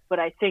Joe, but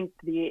I think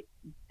the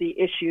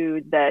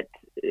issue that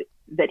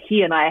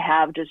he and I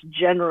have just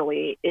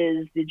generally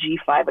is the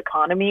G5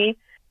 economy.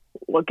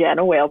 Again,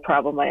 a whale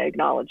problem, I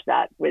acknowledge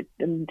that,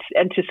 and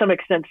to some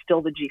extent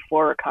still the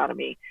G4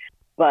 economy.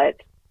 But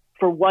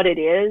for what it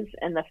is,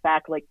 and the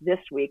fact, like this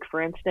week,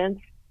 for instance,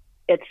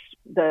 it's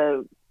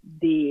the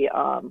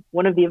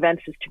one of the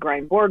events is to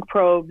grind Borg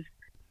probes.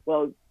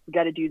 Well, we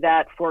got to do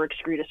that for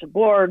Excretus and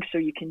Borg, so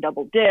you can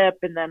double dip,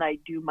 and then I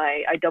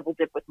double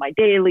dip with my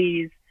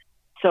dailies.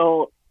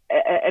 So,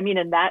 I mean,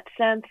 in that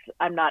sense,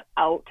 I'm not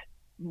out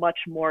much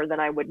more than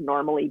I would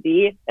normally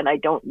be, and I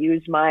don't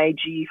use my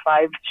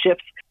G5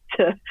 ships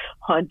to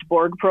hunt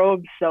Borg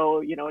probes,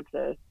 so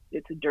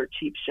it's a dirt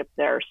cheap ship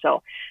there.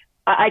 So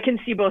I can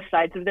see both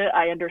sides of it.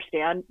 I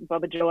understand.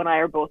 Bubba Joe and I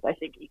are both, I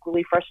think,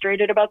 equally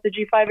frustrated about the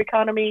G5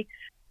 economy,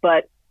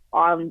 but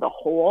on the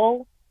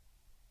whole,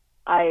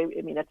 I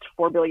mean, it's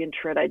 4 billion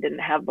trit I didn't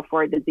have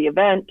before I did the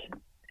event,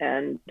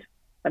 and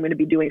I'm going to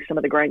be doing some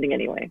of the grinding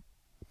anyway.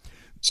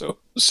 So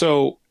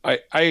I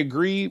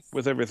agree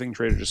with everything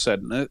Trader just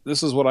said. And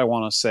this is what I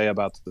want to say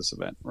about this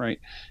event,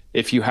 right?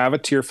 If you have a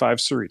tier 5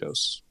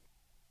 Cerritos,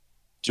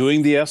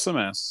 doing the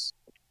SMS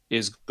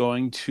is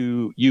going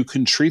to, you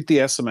can treat the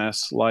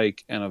SMS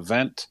like an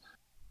event,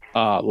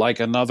 like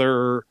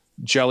another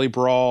Jelly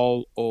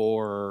Brawl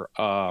or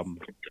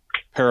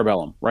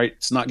Parabellum, right?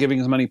 It's not giving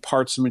as many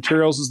parts and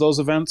materials as those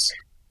events,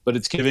 but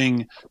it's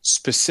giving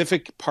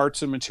specific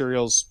parts and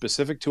materials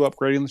specific to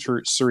upgrading the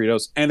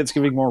Cerritos, and it's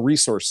giving more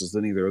resources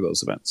than either of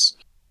those events.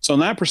 So in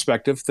that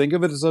perspective, think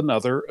of it as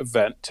another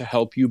event to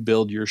help you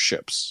build your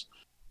ships.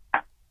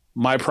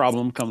 My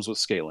problem comes with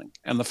scaling,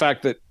 and the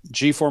fact that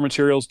G4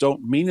 materials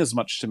don't mean as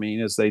much to me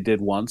as they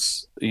did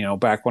once,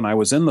 back when I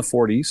was in the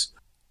 40s,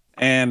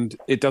 and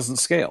it doesn't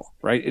scale,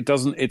 right?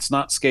 It's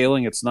not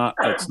scaling. It's not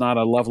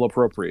a level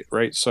appropriate,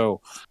 right?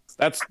 So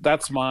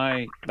that's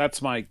my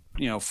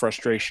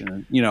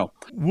frustration.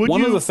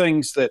 One of the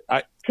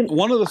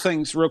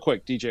things, real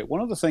quick, DJ,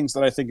 one of the things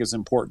that I think is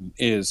important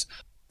is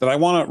that I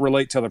want to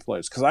relate to other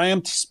players, because I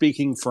am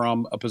speaking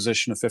from a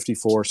position of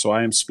 54, so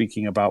I am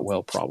speaking about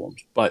whale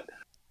problems. But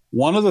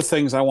one of the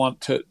things I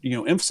want to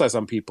emphasize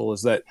on people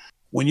is that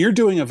when you're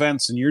doing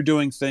events and you're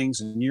doing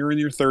things and you're in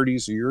your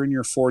 30s or you're in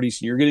your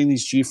 40s and you're getting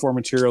these G4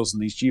 materials and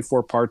these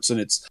G4 parts,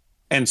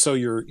 and so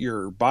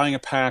you're buying a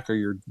pack or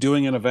you're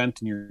doing an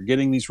event and you're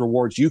getting these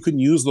rewards, you can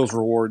use those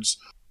rewards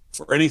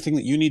for anything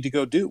that you need to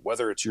go do,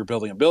 whether it's you're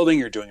building a building,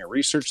 you're doing a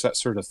research, that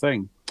sort of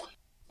thing.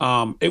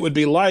 It would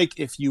be like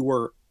if you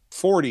were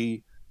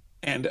 40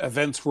 and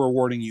events were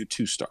awarding you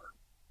 2-star,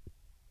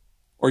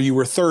 or you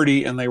were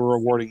 30 and they were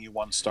awarding you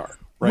 1-star.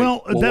 Right?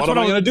 Well, that's what am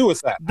I going to do with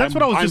that? That's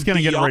what I was just going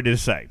to get ready to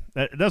say.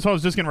 That's what I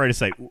was just getting ready to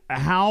say.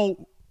 How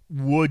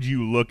would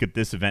you look at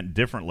this event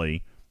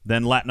differently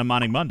than Latin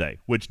Mining Monday,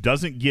 which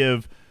doesn't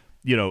give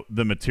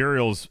the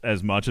materials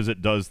as much as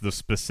it does the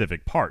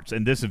specific parts.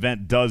 And this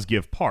event does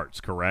give parts,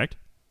 correct?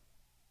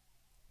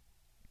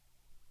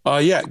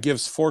 Yeah, it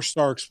gives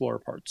 4-star Explorer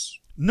parts.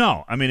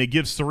 No, I mean, it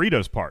gives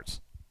Cerritos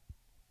parts.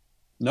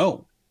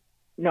 No.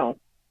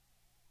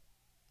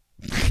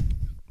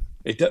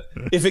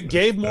 If it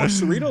gave more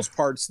Cerritos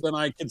parts, then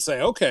I could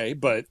say okay,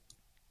 but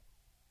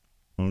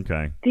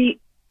okay.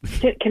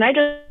 Can I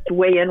just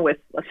weigh in with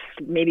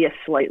maybe a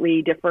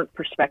slightly different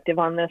perspective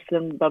on this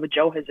than Bubba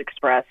Joe has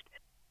expressed?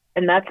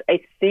 And that's,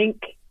 I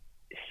think,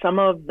 some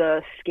of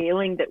the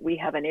scaling that we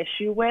have an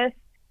issue with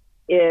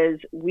is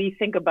we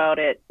think about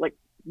it like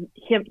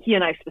he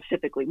and I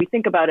specifically. We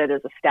think about it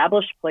as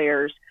established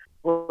players.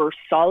 We're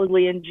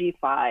solidly in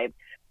G5.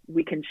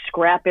 We can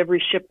scrap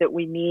every ship that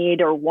we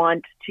need or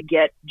want to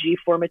get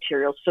G4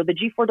 materials. So the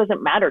G4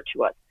 doesn't matter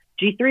to us.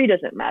 G3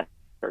 doesn't matter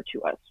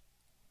to us.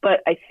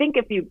 But I think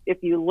if you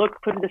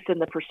put this in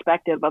the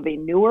perspective of a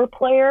newer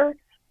player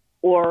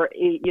or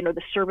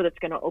the server that's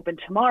going to open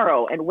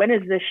tomorrow, and when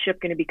is this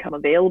ship going to become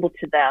available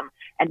to them,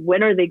 and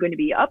when are they going to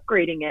be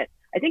upgrading it?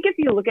 I think if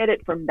you look at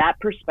it from that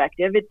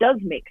perspective, it does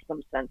make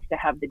some sense to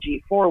have the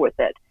G4 with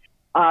it.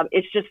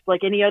 It's just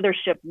like any other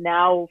ship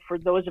now. For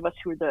those of us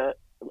who are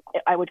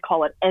I would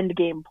call it end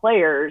game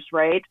players,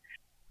 right?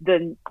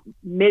 The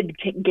mid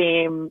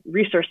game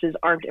resources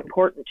aren't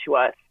important to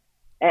us.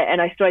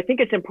 So I think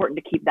it's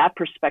important to keep that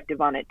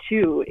perspective on it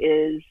too,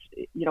 is,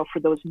 for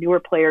those newer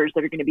players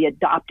that are going to be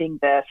adopting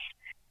this,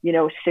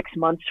 6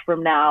 months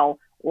from now,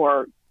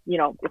 or,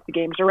 if the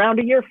game's around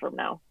a year from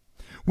now.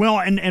 Well,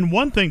 and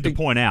one thing to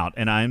point out,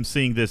 and I'm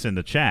seeing this in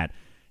the chat,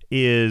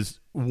 is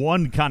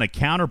one kind of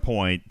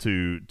counterpoint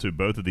to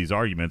both of these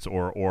arguments,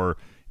 or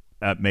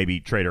maybe,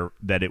 Trader,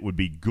 that it would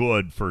be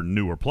good for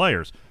newer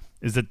players,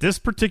 is that this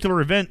particular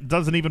event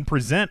doesn't even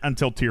present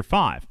until Tier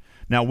 5.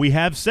 Now, we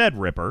have said,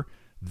 Ripper,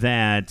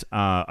 that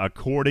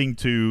according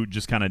to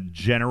just kind of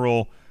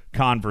general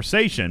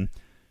conversation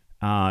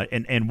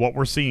and what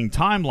we're seeing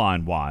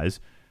timeline-wise,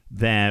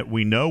 that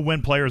we know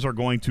when players are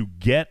going to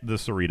get the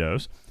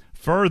Cerritos.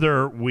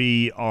 Further,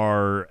 we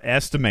are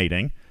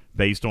estimating,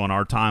 based on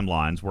our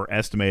timelines, we're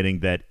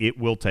estimating that it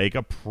will take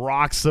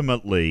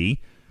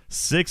approximately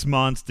 6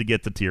 months to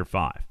get to Tier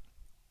 5.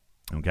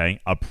 Okay?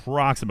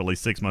 Approximately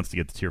 6 months to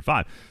get to Tier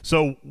 5.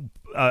 So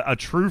a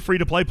true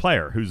free-to-play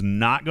player who's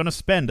not going to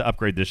spend to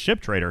upgrade this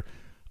ship, Trader,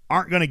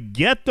 aren't going to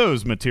get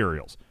those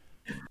materials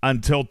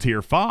until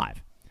Tier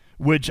 5,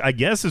 which I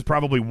guess is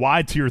probably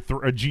why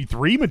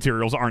G3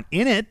 materials aren't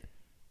in it,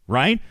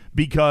 right?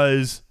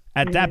 Because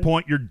at that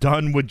point, you're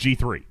done with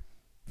G3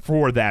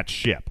 for that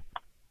ship.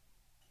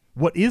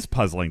 What is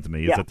puzzling to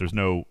me is that there's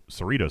no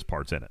Cerritos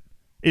parts in it.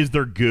 Is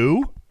there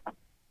goo?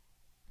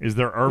 Is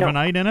there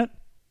Irvinite in it?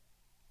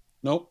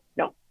 Nope.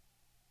 No.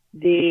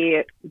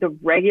 The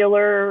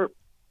regular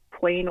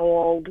plain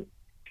old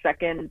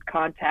second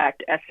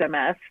contact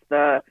SMS,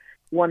 the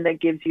one that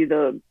gives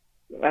you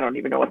I don't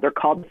even know what they're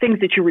called, the things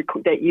that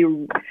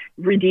you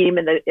redeem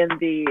in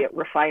the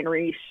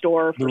refinery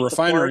store for the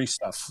refinery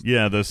support. stuff.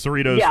 Yeah, the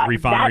Cerritos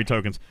refinery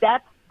tokens.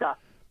 That stuff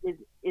is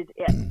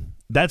it.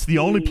 That's the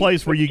only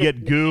place where you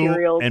get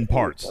goo and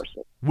parts,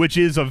 which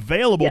is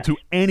available to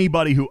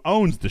anybody who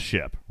owns the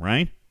ship,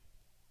 right?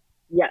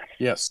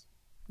 Yes.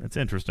 That's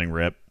interesting,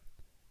 Rip.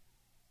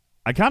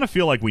 I kind of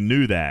feel like we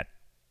knew that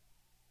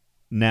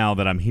now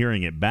that I'm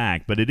hearing it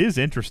back, but it is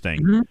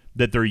interesting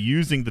that they're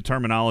using the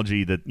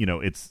terminology that,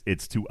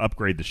 it's to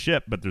upgrade the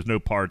ship, but there's no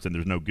parts and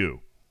there's no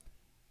goo.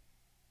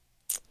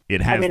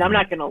 I'm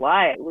not going to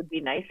lie. It would be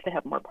nice to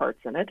have more parts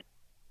in it.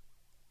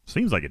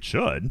 Seems like it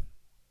should.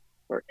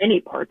 Or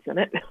any parts in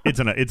it. It's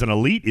an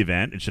elite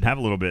event. It should have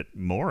a little bit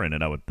more in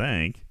it, I would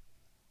think.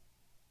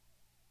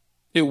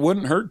 It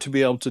wouldn't hurt to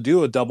be able to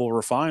do a double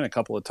refine a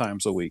couple of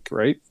times a week,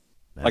 right?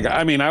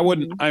 I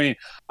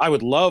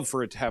would love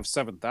for it to have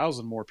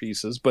 7,000 more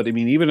pieces, but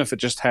even if it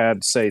just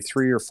had, say,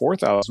 3,000 or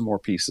 4,000 more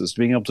pieces,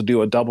 being able to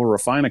do a double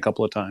refine a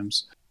couple of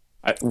times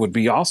would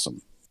be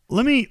awesome.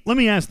 Let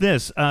me ask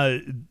this: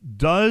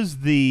 Does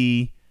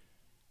the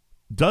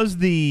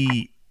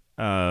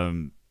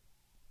Cerritos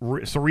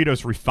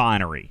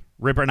refinery,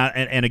 Ripper,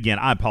 and again,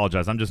 I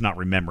apologize, I'm just not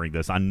remembering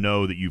this. I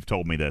know that you've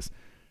told me this.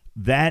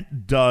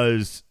 That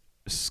does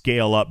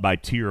scale up by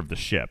tier of the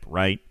ship,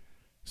 right?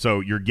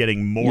 So you're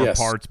getting more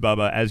parts,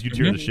 Bubba. As you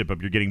tier the ship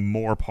up, you're getting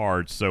more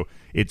parts. So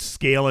it's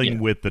scaling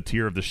with the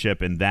tier of the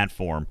ship in that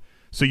form.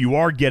 So you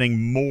are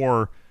getting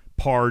more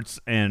parts,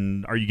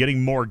 and are you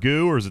getting more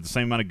goo, or is it the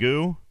same amount of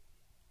goo?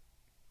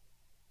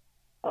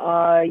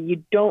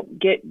 You don't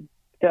get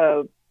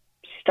the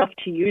stuff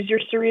to use your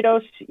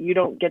Cerritos. You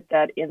don't get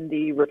that in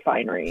the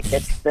refinery.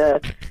 It's the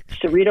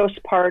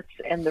Cerritos parts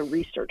and the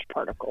research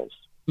particles.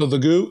 So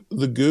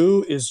the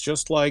goo is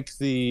just like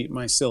the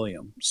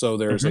mycelium. So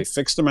there's a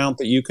fixed amount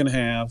that you can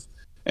have,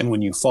 and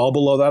when you fall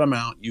below that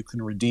amount, you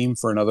can redeem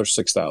for another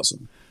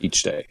 6,000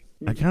 each day.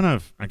 I kind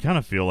of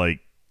feel like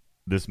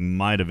this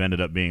might have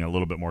ended up being a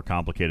little bit more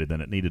complicated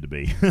than it needed to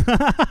be.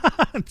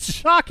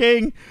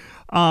 Shocking.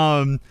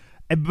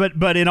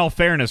 But in all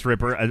fairness,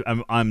 Ripper,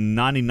 I'm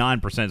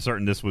 99%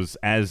 certain this was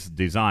as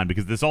designed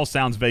because this all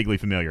sounds vaguely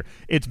familiar.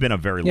 It's been a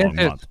very long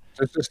month.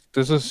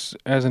 This is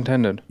as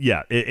intended.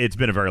 Yeah, it's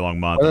been a very long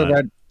month.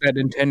 Whether that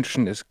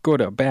intention is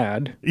good or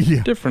bad,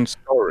 different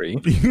story.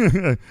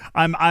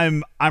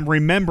 I'm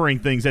remembering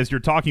things as you're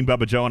talking,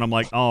 Bubba Joe, and I'm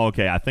like, oh,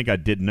 okay, I think I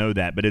did know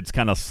that, but it's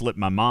kind of slipped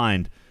my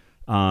mind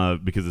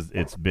because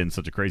it's been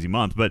such a crazy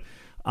month. But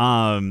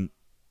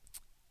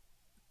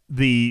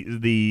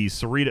the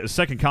Cerritos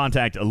Second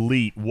Contact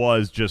Elite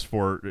was just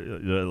for,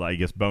 I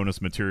guess,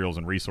 bonus materials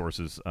and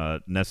resources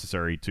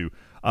necessary to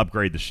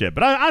upgrade the ship.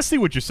 But I see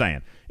what you're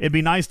saying. It'd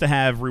be nice to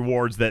have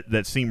rewards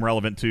that seem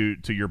relevant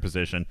to your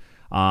position.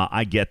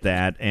 I get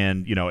that,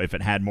 and if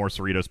it had more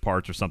Cerritos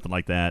parts or something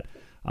like that,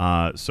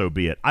 so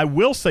be it. I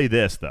will say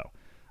this though,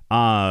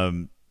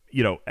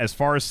 as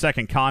far as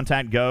Second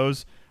Contact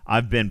goes,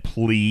 I've been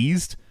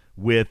pleased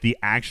with the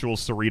actual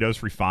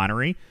Cerritos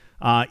refinery.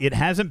 It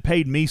hasn't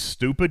paid me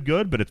stupid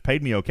good, but it's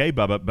paid me okay,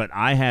 Bubba. But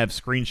I have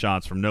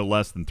screenshots from no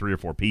less than 3 or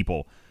 4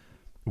 people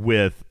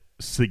with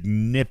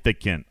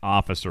significant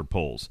officer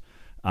pulls.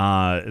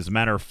 As a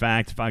matter of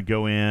fact, if I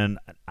go in,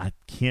 I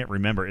can't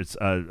remember. It's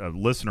a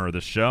listener of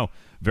this show,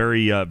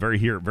 very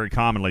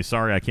commonly.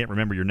 Sorry, I can't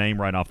remember your name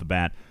right off the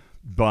bat,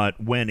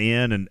 but went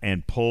in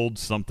and pulled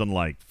something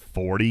like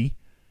 40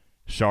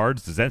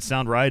 shards. Does that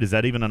sound right? Is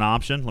that even an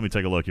option? Let me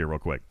take a look here real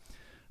quick.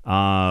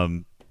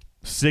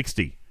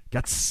 60.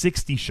 Got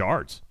 60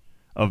 shards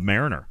of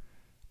Mariner,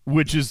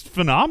 which is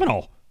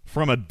phenomenal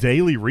from a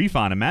daily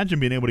refine. Imagine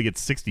being able to get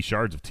 60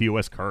 shards of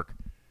TOS Kirk.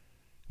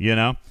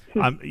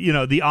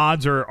 The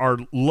odds are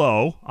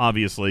low,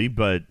 obviously,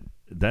 but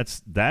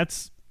that's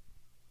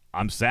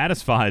I'm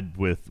satisfied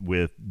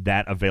with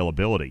that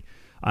availability.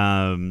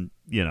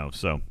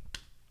 So.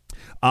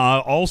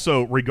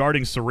 Also,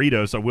 regarding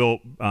Cerritos, I will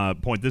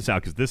point this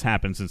out because this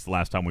happened since the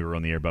last time we were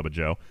on the air, Bubba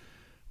Joe.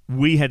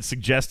 We had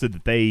suggested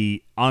that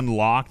they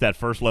unlock that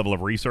first level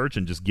of research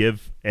and just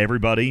give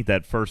everybody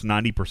that first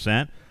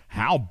 90%.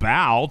 How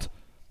about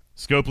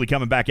Scopely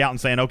coming back out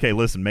and saying, okay,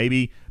 listen,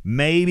 maybe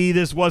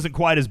this wasn't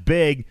quite as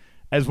big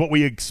as what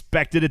we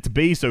expected it to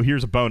be, so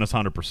here's a bonus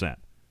 100%.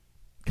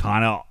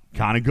 Kind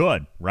of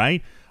good,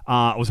 right?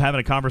 I was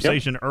having a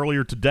conversation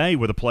earlier today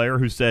with a player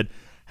who said,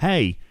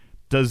 hey,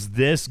 does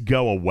this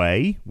go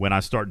away when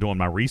I start doing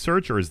my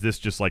research, or is this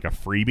just like a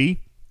freebie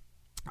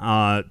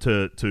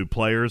to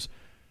players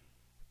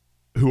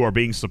who are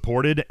being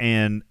supported?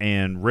 And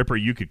Ripper,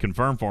 you could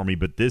confirm for me,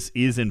 but this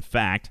is in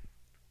fact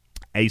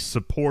a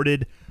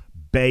supported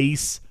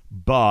base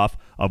buff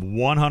of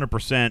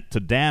 100% to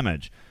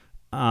damage,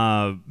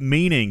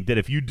 meaning that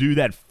if you do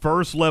that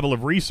first level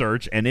of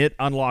research and it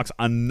unlocks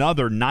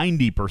another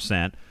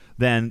 90%,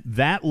 then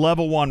that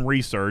level 1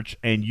 research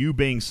and you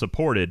being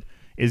supported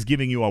is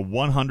giving you a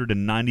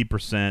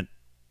 190%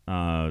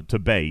 to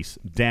base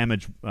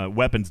damage,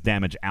 weapons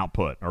damage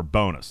output or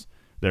bonus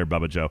there,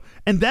 Bubba Joe.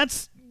 And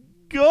that's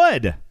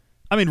good.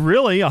 I mean,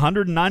 really,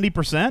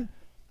 190%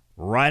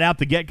 right out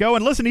the get-go.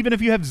 And listen, even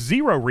if you have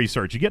 0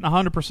 research, you're getting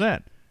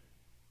 100%.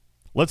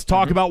 Let's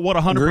talk about what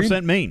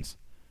 100% means.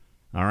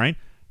 All right?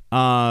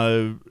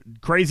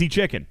 Crazy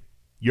Chicken,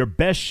 your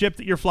best ship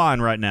that you're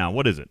flying right now,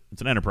 what is it?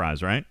 It's an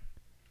Enterprise, right?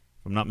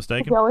 If I'm not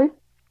mistaken. Jelly.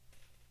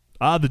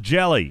 The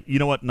Jelly. You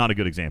know what? Not a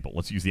good example.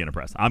 Let's use the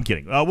Enterprise. I'm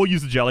kidding. We'll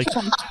use the Jelly.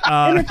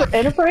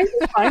 Enterprise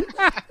is fine.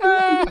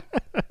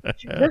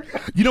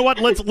 You know what?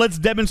 Let's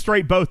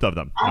demonstrate both of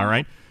them. All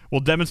right?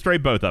 We'll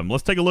demonstrate both of them.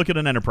 Let's take a look at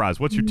an Enterprise.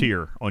 What's your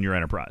tier on your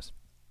Enterprise?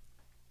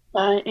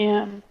 I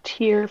am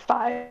tier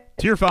 5.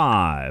 Tier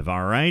 5.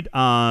 All right.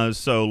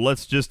 So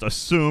let's just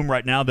assume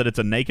right now that it's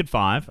a naked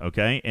 5,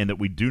 okay, and that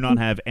we do not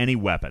have any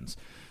weapons.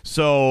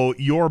 So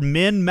your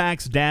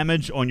min-max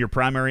damage on your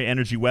primary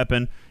energy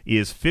weapon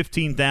is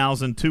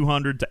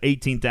 15,200 to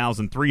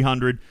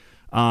 18,300.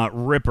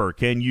 Ripper,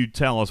 can you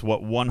tell us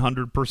what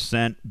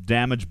 100%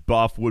 damage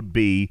buff would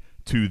be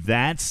to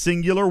that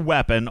singular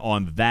weapon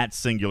on that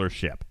singular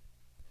ship?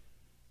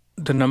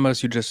 The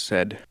numbers you just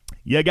said.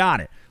 You got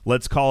it.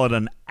 Let's call it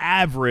an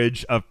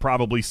average of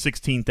probably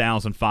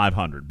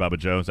 16,500. Bubba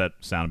Joe, does that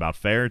sound about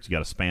fair? It's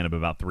got a span of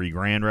about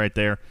 $3,000 right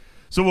there.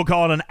 So we'll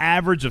call it an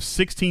average of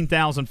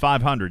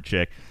 16,500,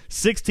 chick.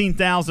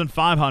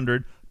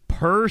 16,500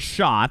 per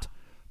shot,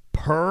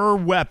 per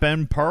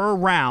weapon, per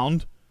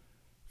round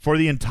for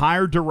the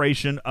entire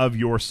duration of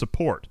your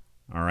support.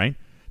 All right?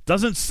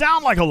 Doesn't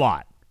sound like a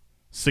lot,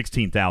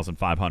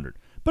 16,500,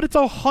 but it's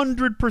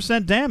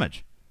 100%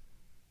 damage.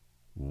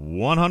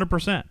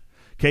 100%.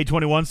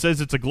 K21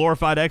 says it's a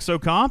glorified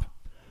exocomp.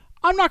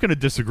 I'm not going to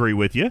disagree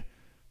with you.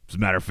 As a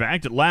matter of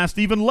fact, it lasts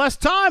even less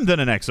time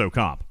than an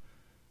exocomp.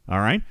 All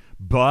right?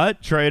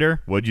 But,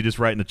 Trader, what'd you just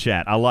write in the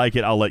chat? I like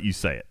it. I'll let you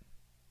say it.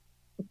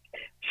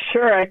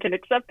 Sure, I can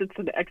accept it's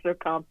an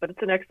exocomp, but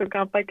it's an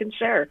exocomp I can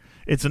share.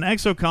 It's an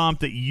exocomp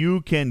that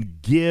you can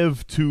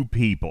give to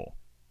people.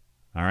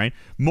 All right?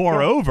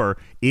 Moreover,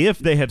 if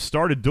they have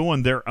started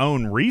doing their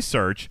own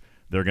research,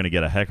 they're going to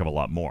get a heck of a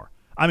lot more.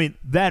 I mean,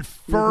 that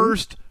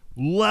first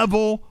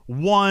Level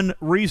 1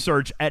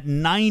 research at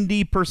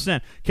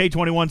 90%.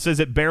 K21 says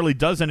it barely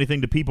does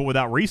anything to people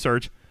without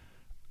research.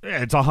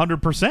 It's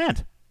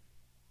 100%.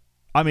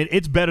 I mean,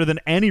 it's better than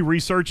any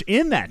research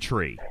in that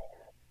tree.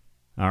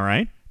 All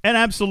right? And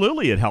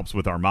absolutely, it helps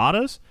with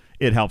armadas.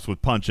 It helps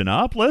with punching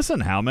up.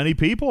 Listen, how many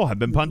people have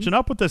been punching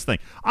up with this thing?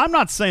 I'm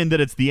not saying that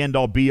it's the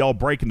end-all, be-all,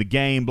 breaking the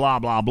game, blah,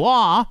 blah,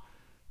 blah.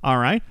 All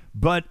right?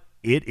 But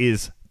it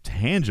is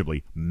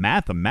tangibly,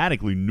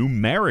 mathematically,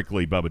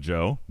 numerically, Bubba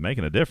Joe,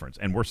 making a difference.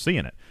 And we're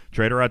seeing it.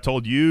 Trader, I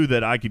told you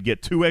that I could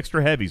get 2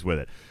 extra heavies with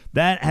it.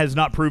 That has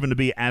not proven to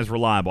be as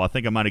reliable. I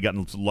think I might have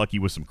gotten lucky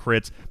with some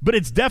crits, but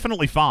it's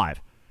definitely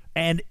 5.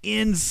 And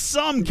in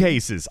some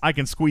cases, I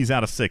can squeeze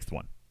out a 6th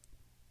one.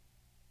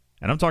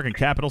 And I'm talking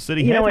capital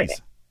city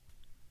heavies.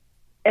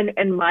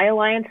 And my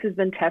alliance has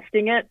been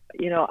testing it.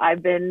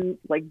 I've been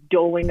like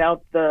doling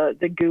out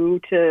the goo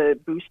to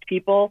boost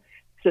people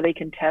so they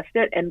can test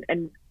it.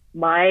 And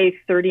my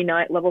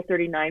level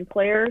 39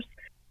 players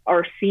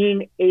are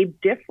seeing a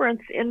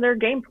difference in their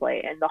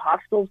gameplay and the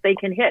hostiles they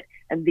can hit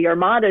and the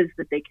armadas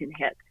that they can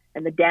hit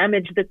and the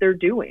damage that they're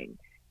doing.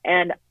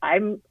 And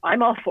I'm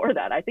all for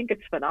that. I think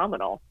it's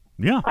phenomenal.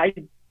 Yeah. I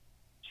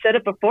said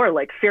it before,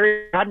 like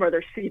Fairy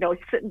Godmother,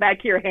 sitting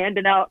back here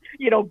handing out,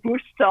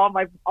 boosts to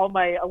all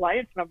my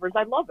alliance members.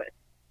 I love it.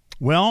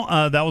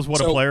 Well, that was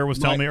what a player was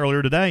telling me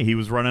earlier today. He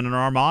was running an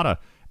armada,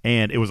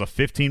 and it was a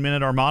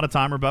 15-minute armada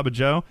timer, Bubba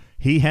Joe.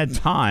 He had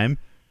time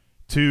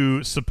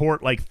to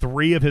support like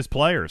 3 of his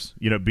players,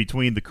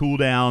 between the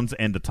cooldowns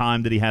and the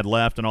time that he had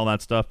left and all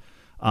that stuff.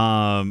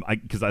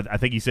 Because I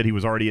think he said he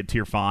was already at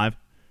tier 5,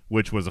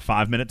 which was a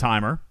 5-minute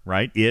timer,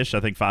 right? Ish.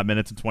 I think 5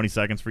 minutes and 20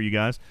 seconds for you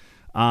guys.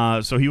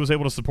 So he was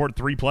able to support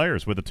 3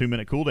 players with a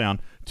 2-minute cooldown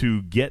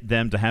to get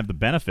them to have the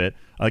benefit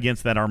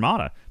against that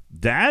armada.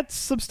 That's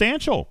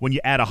substantial when you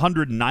add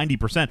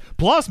 190%,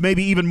 plus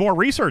maybe even more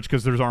research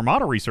because there's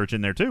armada research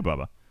in there too,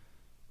 Bubba.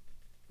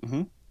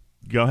 Mm-hmm.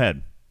 Go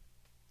ahead.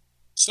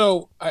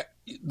 So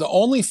the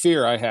only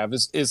fear I have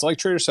is like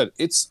Trader said,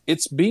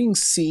 it's being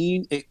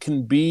seen. It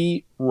can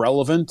be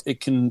relevant. It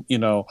can,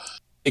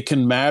 it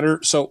can matter.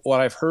 So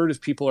what I've heard is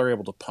people are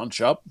able to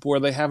punch up where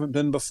they haven't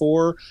been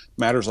before.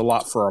 Matters a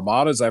lot for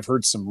armadas. I've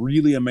heard some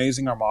really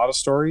amazing armada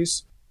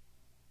stories.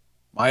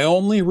 My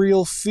only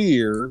real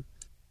fear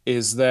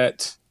is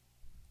that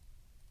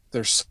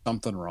there's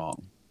something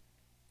wrong.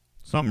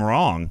 Something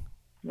wrong?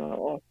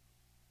 No.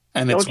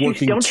 And it's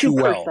working too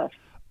well.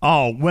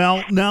 Oh,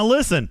 well, now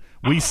listen.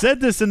 We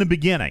said this in the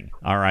beginning,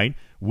 all right?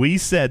 We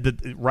said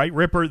that, right,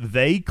 Ripper,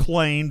 they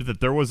claimed that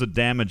there was a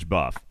damage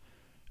buff.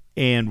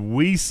 And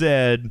we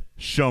said,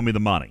 show me the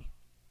money,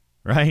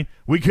 right?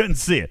 We couldn't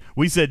see it.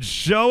 We said,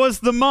 show us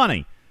the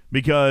money.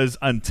 Because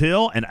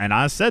until, and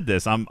I said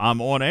this, I'm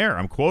on air,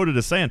 I'm quoted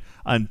as saying,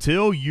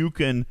 until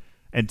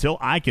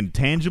I can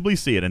tangibly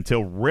see it,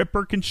 until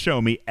Ripper can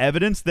show me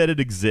evidence that it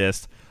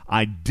exists,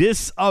 I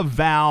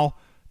disavow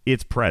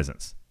its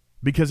presence.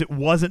 Because it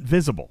wasn't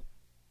visible.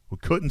 We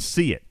couldn't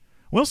see it.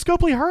 Well,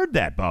 Scopely heard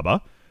that, Bubba.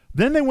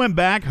 Then they went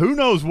back. Who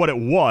knows what it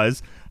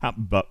was?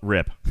 But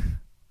Rip,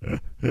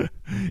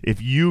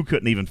 if you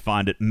couldn't even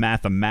find it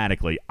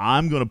mathematically,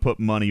 I'm going to put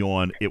money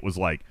on it was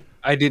like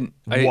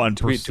 1%.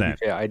 To be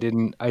fair, I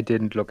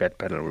didn't look at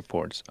battle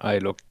reports. I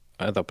looked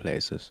other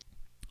places.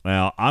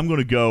 Well, I'm going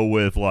to go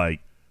with like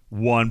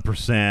 1%,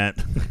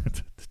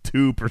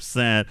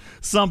 2%,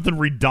 something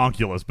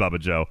redonkulous, Bubba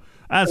Joe.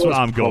 That's what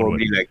I'm going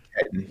with. Like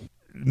 10.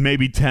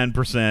 Maybe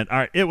 10%. All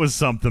right, it was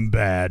something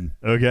bad,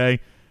 okay?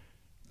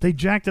 They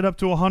jacked it up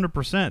to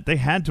 100%. They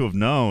had to have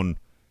known.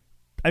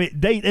 I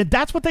mean,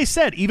 that's what they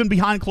said, even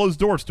behind closed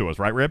doors to us,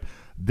 right, Rip?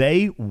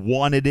 They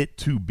wanted it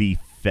to be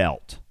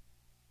felt.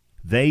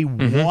 They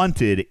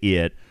wanted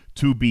it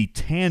to be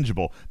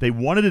tangible. They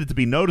wanted it to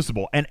be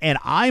noticeable. And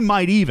I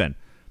might even,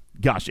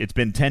 gosh, it's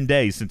been 10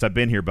 days since I've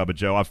been here, Bubba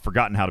Joe. I've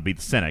forgotten how to be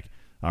the cynic.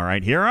 All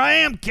right, here I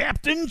am,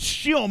 Captain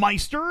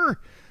Schillmeister.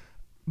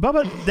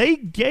 Bubba, they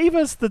gave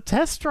us the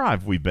test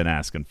drive we've been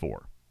asking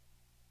for.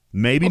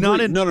 Maybe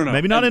not in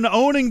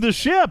owning the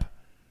ship,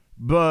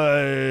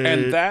 but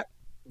and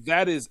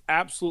that is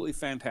absolutely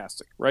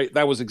fantastic, right?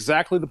 That was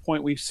exactly the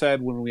point we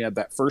said when we had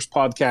that first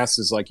podcast.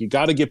 Is like you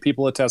got to give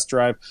people a test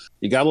drive,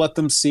 you got to let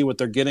them see what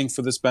they're getting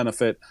for this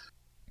benefit.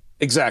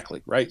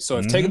 Exactly, right? So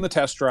I've taken the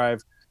test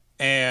drive,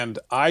 and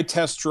I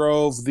test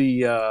drove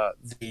the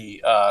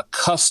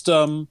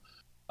custom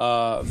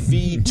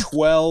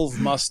V12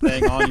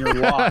 Mustang on your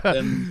lot,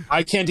 and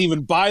I can't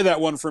even buy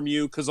that one from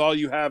you because all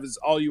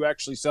you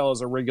actually sell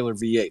is a regular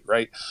V8,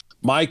 right?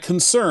 My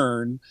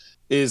concern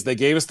is they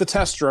gave us the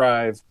test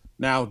drive.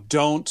 Now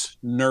don't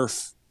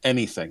nerf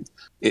anything.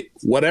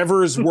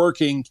 Whatever is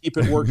working, keep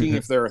it working.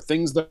 If there are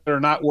things that are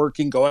not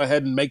working, go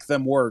ahead and make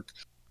them work,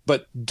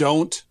 but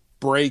don't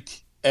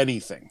break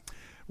anything.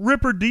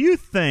 Ripper, do you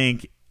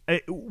think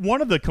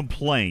one of the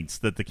complaints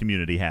that the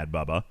community had,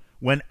 Bubba,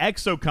 when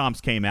Exocomps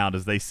came out,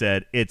 is they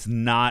said it's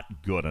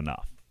not good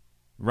enough,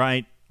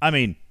 right? I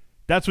mean,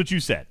 that's what you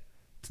said.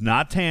 It's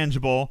not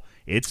tangible.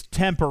 It's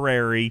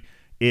temporary.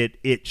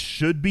 It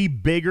should be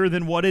bigger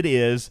than what it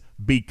is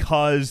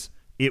because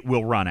it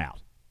will run out.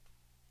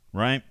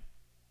 right?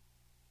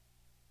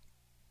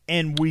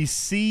 And we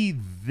see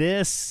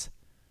this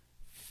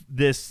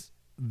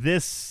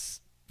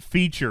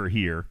feature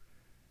here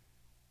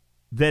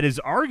that is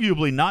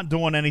arguably not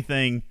doing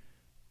anything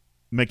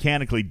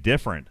mechanically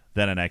different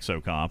than an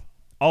exocomp.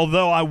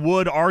 Although I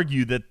would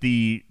argue that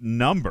the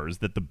numbers,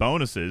 that the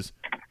bonuses,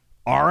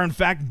 are in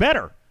fact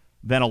better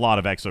than a lot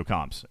of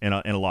exocomps in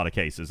a lot of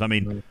cases. I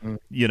mean,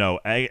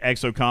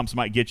 exocomps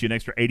might get you an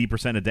extra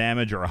 80% of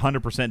damage or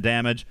 100%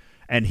 damage.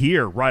 And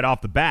here, right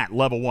off the bat,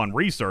 level 1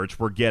 research,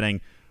 we're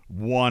getting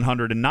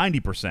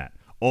 190%.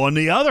 On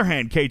the other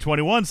hand,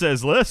 K21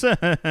 says,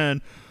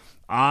 listen,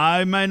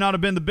 I may not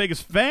have been the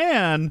biggest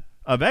fan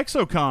of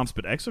exocomps,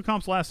 but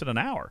exocomps lasted an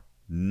hour,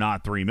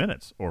 not 3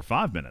 minutes or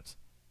 5 minutes.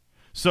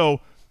 So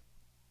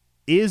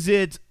is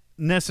it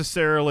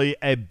necessarily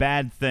a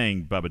bad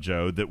thing, Bubba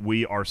Joe, that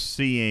we are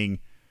seeing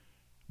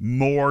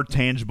more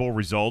tangible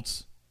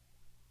results,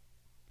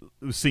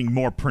 seeing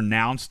more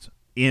pronounced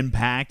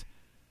impact,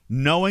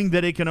 knowing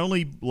that it can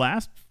only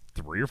last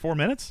 3 or 4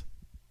 minutes?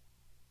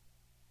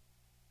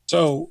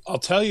 So I'll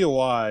tell you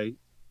why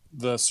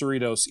the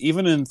Cerritos,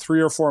 even in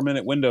 3 or 4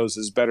 minute windows,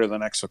 is better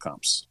than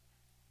exocomps.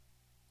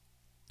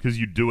 Because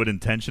you do it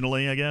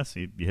intentionally, I guess?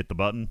 You hit the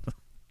button?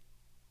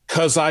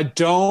 Because I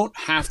don't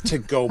have to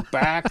go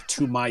back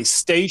to my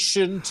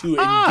station to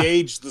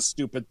engage the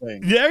stupid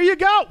thing. There you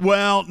go.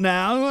 Well,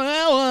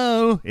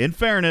 now, in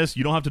fairness,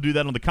 you don't have to do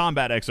that on the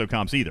combat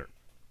exocomps either.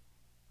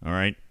 All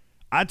right?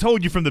 I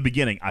told you from the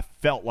beginning, I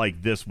felt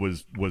like this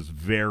was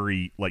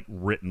very,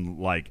 written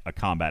like a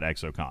combat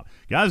exocomp.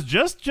 Guys,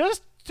 just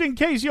in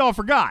case y'all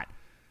forgot,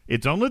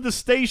 it's only the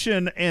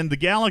station and the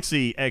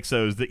Galaxy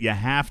exos that you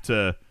have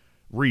to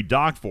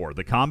redock for.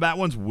 The combat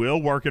ones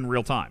will work in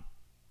real time.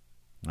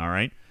 All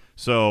right?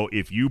 So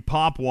if you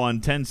pop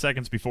one 10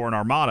 seconds before an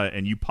Armada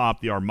and you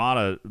pop the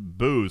Armada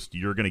boost,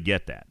 you're going to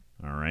get that.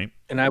 All right?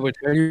 And I will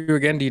tell you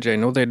again, DJ,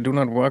 no, they do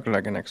not work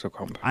like an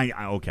exocomp.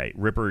 Okay,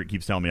 Ripper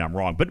keeps telling me I'm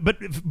wrong,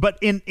 but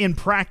in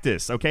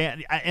practice,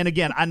 okay. And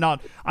again, I'm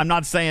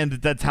not saying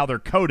that that's how they're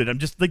coded. I'm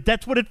just like,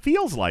 that's what it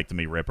feels like to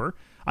me, Ripper.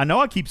 I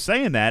know I keep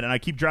saying that, and I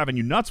keep driving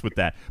you nuts with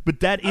that, but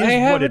that is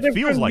what it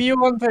feels like. I have a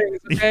different view on things.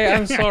 Okay,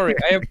 I'm sorry.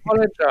 I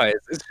apologize.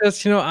 It's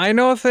just, I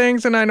know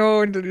things, and I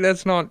know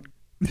that's not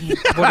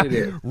what it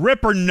is.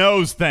 Ripper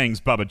knows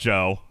things, Bubba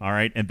Joe. All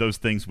right, and those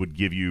things would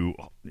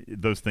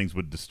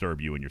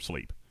disturb you in your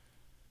sleep.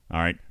 All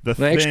right,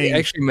 I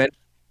actually meant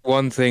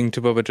one thing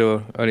to Bubba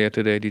Joe earlier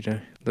today, DJ.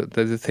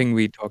 The thing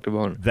we talked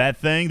about. That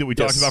thing that we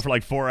talked about for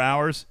like 4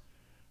 hours.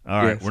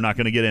 All right, we're not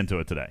going to get into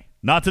it today.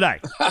 Not today.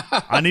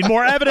 I need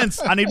more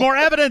evidence.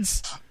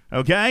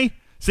 Okay?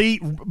 See,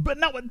 but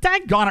no,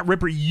 daggone it,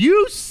 Ripper.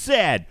 You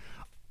said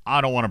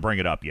I don't want to bring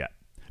it up yet.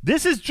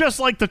 This is just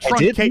like the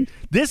truncation.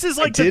 This is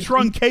like the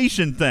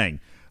truncation thing.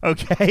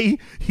 Okay?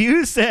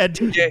 You said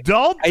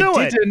don't do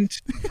it.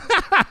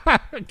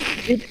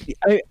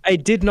 I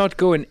did not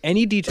go in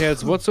any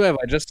details whatsoever.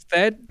 I just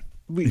said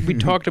we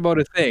talked about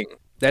a thing.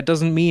 That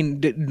doesn't mean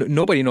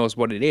nobody knows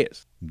what it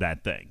is.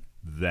 That thing.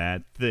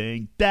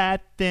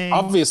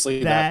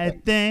 Obviously,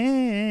 that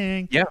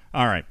thing. Yeah.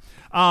 All right.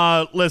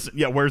 Listen,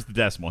 where's the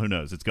decimal? Who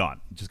knows? It's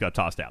gone. It just got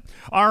tossed out.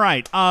 All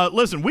right.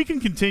 Listen, we can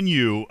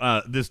continue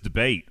this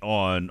debate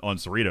on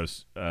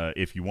Cerritos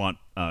if you want,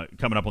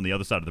 coming up on the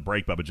other side of the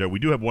break, Bubba Joe. We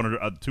do have one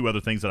or two other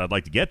things that I'd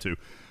like to get to,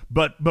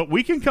 but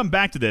we can come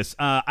back to this.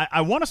 I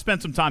want to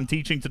spend some time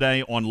teaching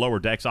today on lower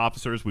decks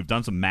officers. We've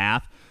done some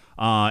math,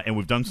 and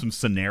we've done some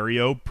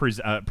scenario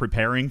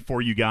preparing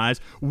for you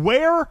guys.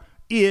 Where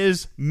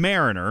is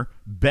Mariner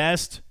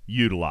best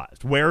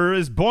utilized? Where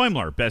is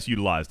Boimler best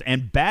utilized?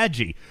 And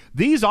Badgie.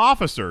 These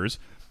officers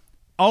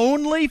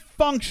only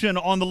function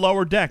on the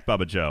lower deck,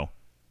 Bubba Joe.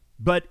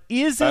 But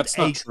That's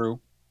not true.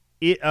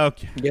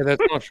 Okay. Yeah,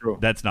 that's not true.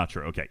 That's not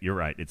true. Okay, you're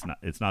right. It's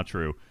not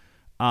true.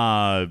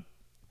 Listen.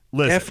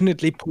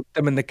 Definitely put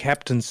them in the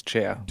captain's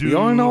chair. We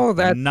all know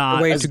that's the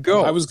way to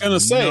go. I was going to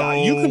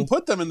say, you can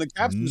put them in the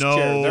captain's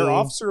chair. Their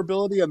officer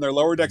ability and their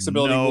lower deck's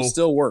ability will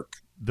still work.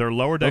 Their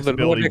lower deck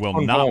ability will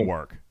not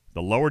work.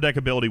 The lower deck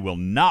ability will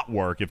not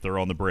work if they're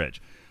on the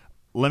bridge.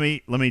 Let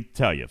me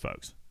tell you,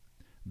 folks.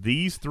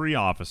 These three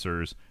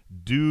officers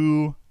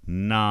do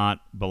not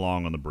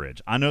belong on the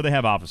bridge. I know they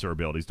have officer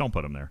abilities. Don't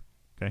put them there.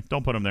 Okay?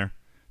 Don't put them there.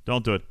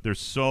 Don't do it.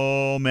 There's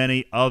so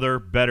many other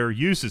better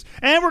uses.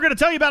 And we're going to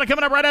tell you about it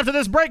coming up right after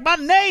this break. My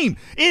name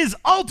is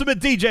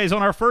Ultimate DJs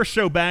on our first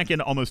show back in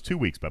almost 2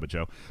 weeks, Bubba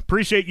Joe.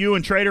 Appreciate you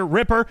and Trader,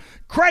 Ripper,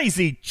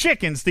 Crazy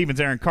Chicken,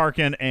 Stevens, Aaron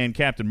Karkin, and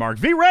Captain Mark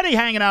V. Ready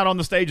hanging out on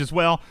the stage as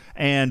well.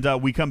 And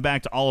we come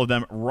back to all of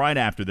them right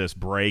after this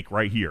break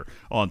right here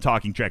on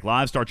Talking Trek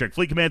Live, Star Trek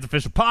Fleet Command's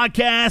official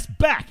podcast.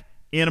 Back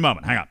in a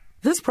moment. Hang on.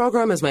 This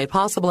program is made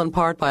possible in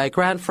part by a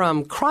grant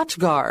from Crotch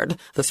Guard,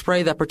 the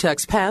spray that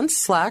protects pants,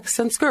 slacks,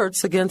 and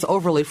skirts against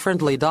overly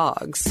friendly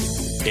dogs.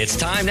 It's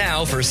time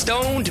now for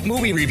Stoned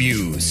Movie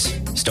Reviews.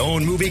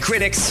 Stone Movie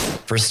Critics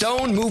for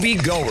Stone Movie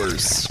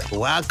Goers.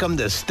 Welcome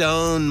to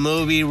Stone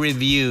Movie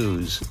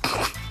Reviews.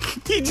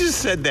 He just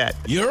said that.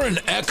 You're an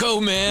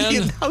echo man. The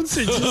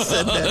announcer just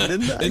said that.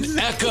 An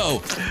echo.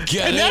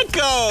 Get An it?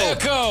 echo.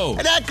 Echo.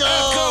 An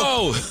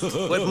echo.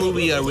 Echo. What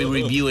movie are we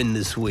reviewing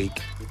this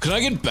week? Can I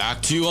get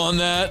back to you on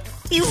that?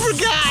 You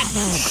forgot.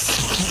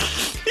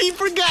 He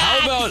forgot.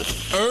 How about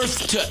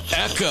Earth to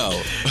Echo?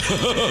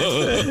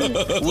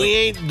 We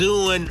ain't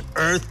doing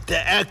Earth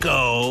to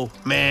Echo,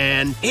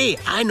 man. Hey,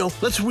 I know.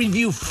 Let's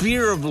review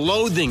Fear of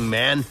Loathing,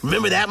 man.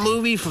 Remember that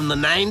movie from the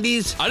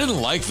 90s? I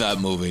didn't like that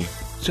movie.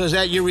 So is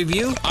that your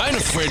review? I ain't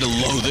afraid of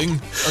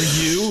loathing. Are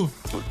you?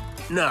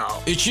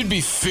 No. It should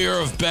be fear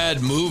of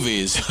bad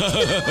movies.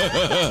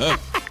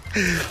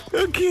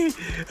 Okay.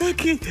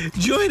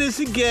 Join us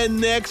again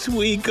next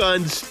week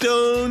on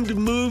Stoned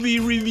Movie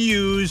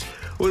Reviews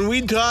when we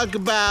talk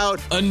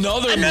about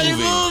another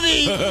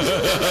movie.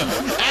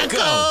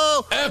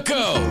 Echo.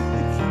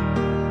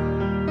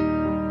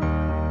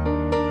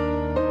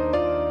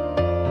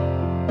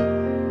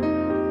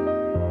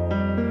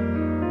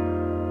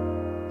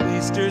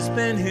 Easter's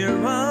been here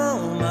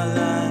all my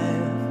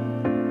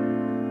life.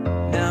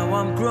 Now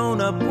I'm grown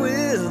up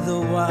with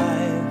a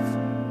wife.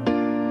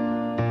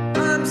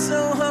 I'm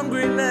so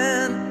hungry,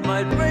 man.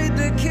 Might raid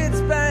the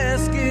kids'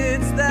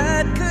 baskets.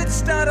 That could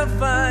start a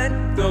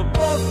fight. They'll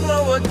both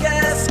blow a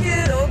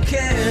gasket. Oh,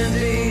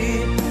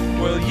 Candy.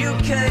 Well, you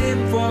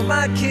came for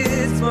my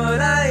kids, but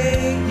I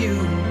ain't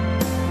you.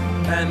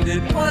 And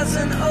it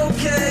wasn't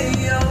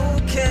okay, oh,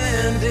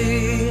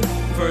 Candy.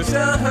 First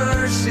a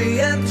Hershey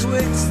and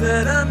Twix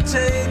that I'm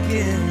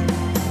taking.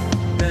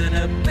 Then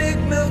a big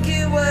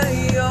Milky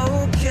Way,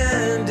 oh,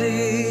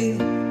 Candy.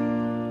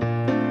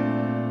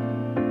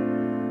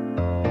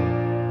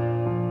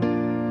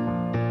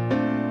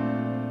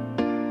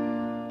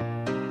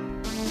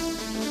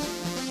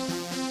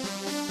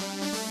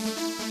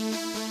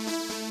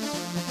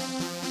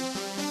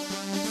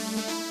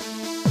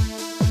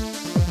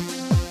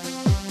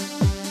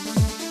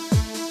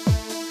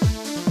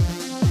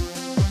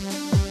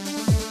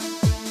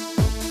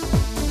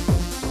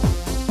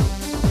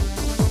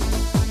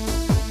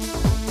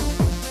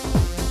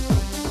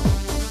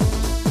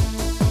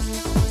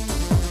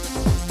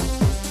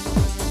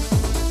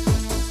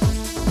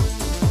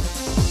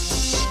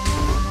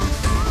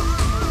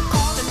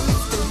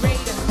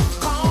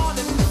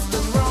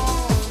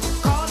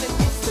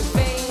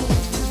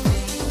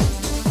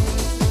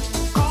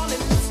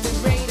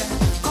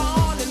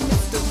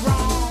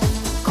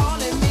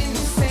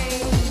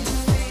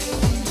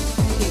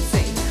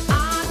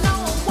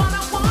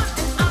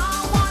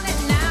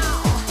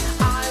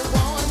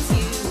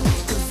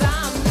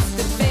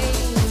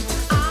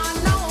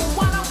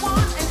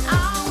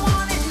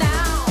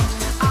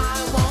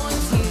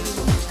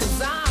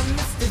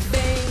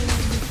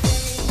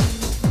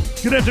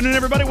 Good afternoon,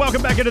 everybody.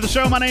 Welcome back into the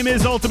show. My name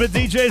is Ultimate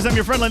DJs. I'm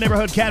your friendly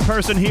neighborhood cat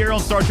person here on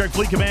Star Trek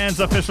Fleet Command's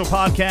official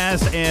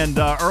podcast. And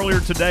earlier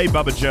today,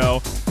 Bubba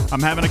Joe, I'm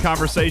having a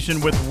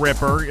conversation with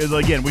Ripper.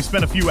 Again, we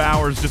spent a few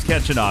hours just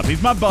catching up.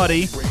 He's my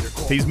buddy.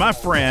 He's my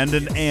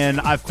friend. And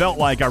I felt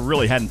like I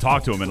really hadn't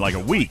talked to him in like a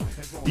week.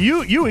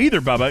 You either,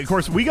 Bubba. Of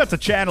course, we got to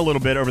chat a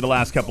little bit over the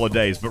last couple of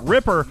days. But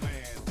Ripper,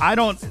 I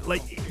don't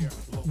like...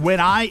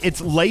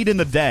 it's late in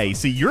the day.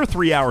 See, you're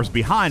 3 hours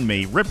behind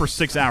me. Ripper's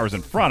 6 hours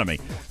in front of me.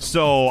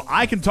 So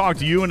I can talk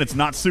to you, and it's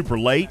not super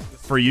late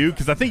for you,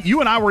 because I think you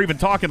and I were even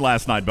talking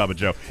last night, Bubba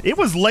Joe. It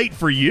was late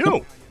for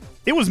you.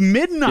 It was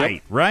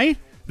midnight, right?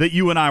 That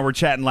you and I were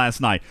chatting last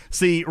night.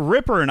 See,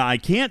 Ripper and I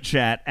can't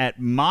chat at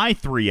my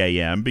 3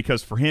 a.m.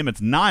 because for him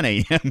it's 9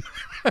 a.m.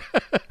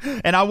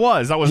 And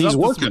He's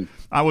working.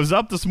 I was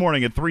up this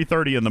morning at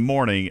 3:30 in the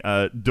morning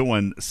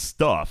doing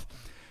stuff.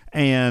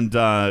 And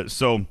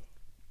so...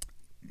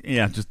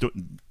 yeah, just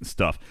doing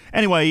stuff.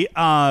 Anyway,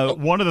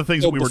 one of the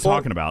things that we were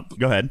talking about.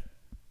 Go ahead.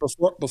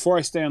 Before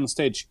I stay on the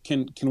stage,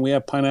 can we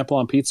have pineapple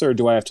on pizza, or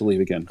do I have to leave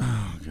again?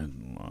 Oh, good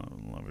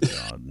love of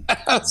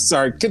God.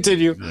 Sorry,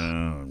 continue.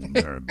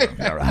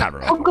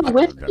 I'll go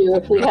with you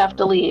if we have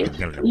to leave.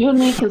 You and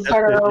me can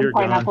start our own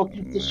pineapple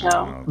pizza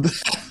show.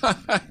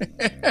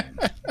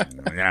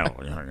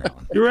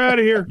 You're out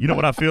of here. You know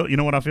what I feel? You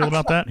know what I feel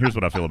about that? Here's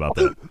what I feel about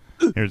that.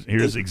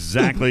 Here's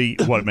exactly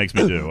what it makes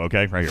me do.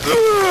 Okay, right here.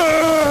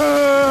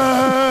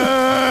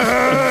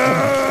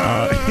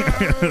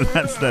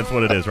 That's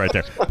what it is right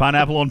there.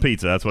 Pineapple on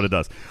pizza. That's what it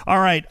does. All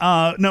right.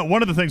 No,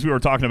 one of the things we were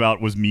talking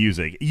about was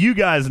music. You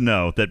guys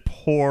know that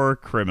poor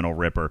Criminal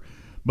Ripper,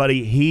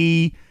 buddy,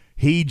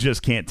 he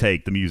just can't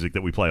take the music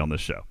that we play on this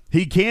show.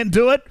 He can't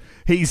do it.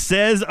 He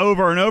says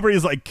over and over,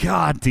 he's like,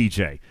 God,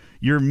 DJ,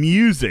 your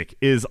music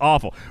is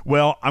awful.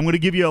 Well, I'm going to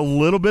give you a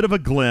little bit of a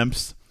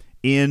glimpse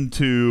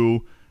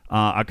into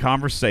a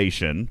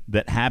conversation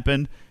that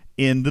happened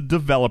in the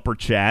developer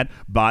chat,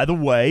 by the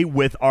way,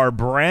 with our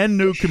brand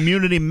new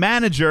community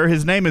manager.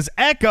 His name is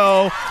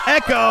Echo.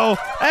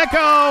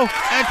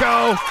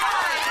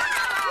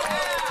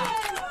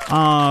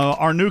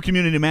 Our new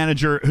community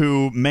manager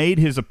who made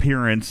his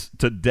appearance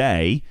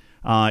today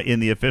in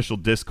the official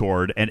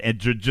Discord, and it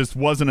just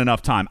wasn't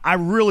enough time. I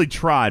really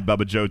tried,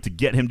 Bubba Joe, to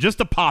get him just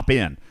to pop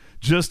in,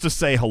 just to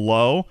say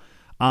hello.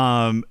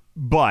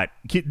 But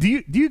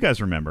do you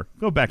guys remember?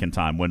 Go back in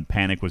time when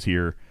Panic was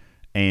here,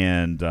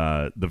 and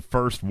the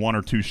first 1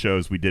 or 2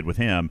 shows we did with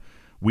him,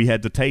 we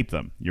had to tape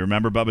them. You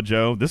remember, Bubba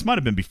Joe? This might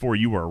have been before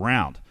you were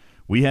around.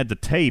 We had to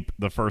tape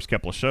the first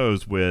couple of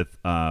shows with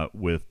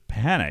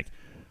Panic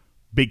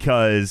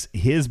because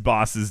his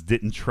bosses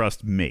didn't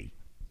trust me.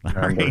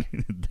 Right?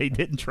 They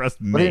didn't trust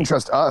me. They didn't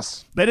trust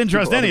us. They didn't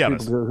trust any of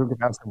us. Who could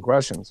ask them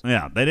questions.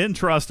 Yeah, they didn't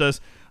trust us.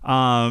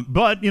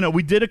 But,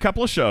 we did a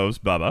couple of shows,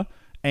 Bubba,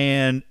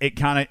 and it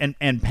kind of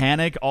and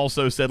Panic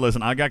also said,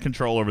 listen, I got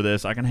control over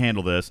this. I can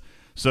handle this.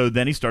 So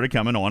then he started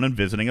coming on and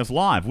visiting us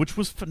live, which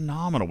was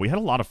phenomenal. We had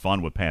a lot of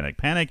fun with Panic.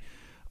 Panic,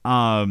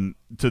 to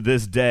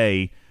this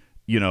day,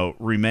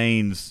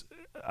 remains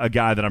a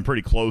guy that I'm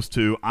pretty close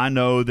to. I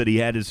know that he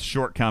had his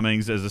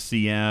shortcomings as a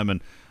CM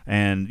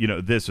and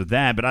this or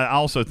that, but I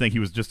also think he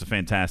was just a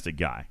fantastic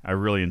guy. I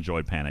really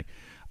enjoyed Panic.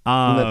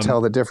 That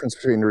tell the difference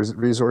between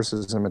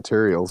resources and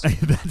materials.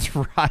 That's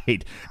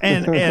right.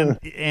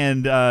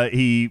 And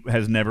he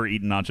has never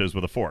eaten nachos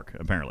with a fork,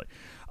 apparently.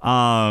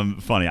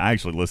 Funny. I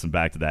actually listened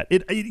back to that.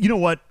 You know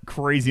what?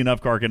 Crazy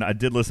enough, Karkin, I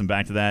did listen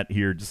back to that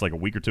here just like a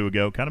week or 2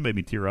 ago. Kind of made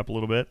me tear up a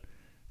little bit.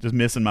 Just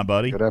missing my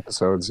buddy. Good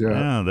episodes, yeah.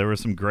 Yeah, there was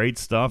some great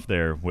stuff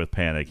there with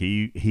Panic.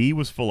 He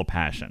was full of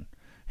passion.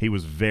 He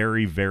was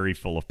very, very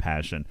full of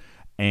passion,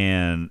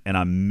 and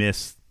I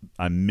miss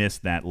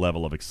that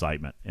level of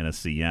excitement in a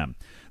CM.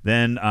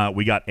 Then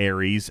we got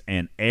Aries,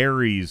 and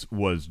Aries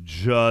was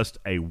just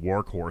a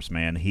workhorse,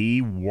 man. He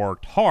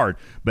worked hard,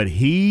 but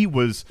he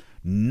was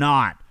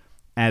not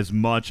as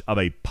much of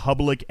a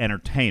public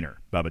entertainer,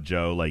 Bubba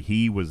Joe. Like,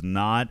 he was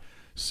not.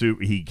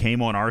 He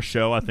came on our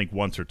show, I think,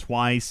 once or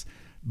twice.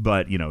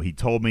 But, he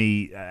told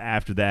me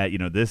after that,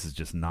 this is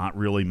just not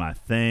really my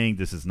thing.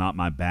 This is not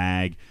my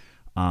bag.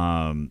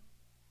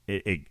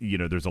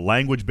 There's a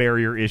language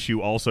barrier issue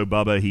also,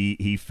 Bubba.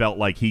 He felt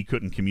like he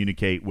couldn't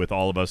communicate with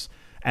all of us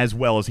as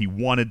well as he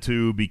wanted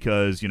to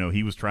because,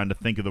 he was trying to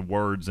think of the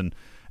words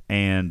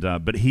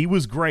but he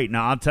was great.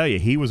 Now, I'll tell you,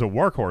 he was a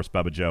workhorse,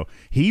 Bubba Joe.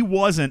 He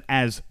wasn't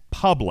as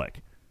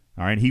public,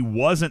 all right? He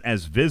wasn't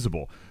as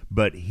visible,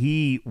 but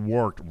he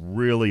worked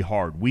really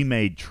hard. We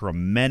made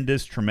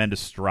tremendous, tremendous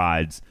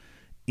strides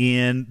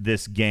in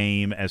this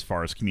game as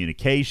far as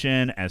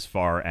communication, as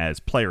far as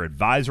player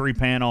advisory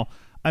panel.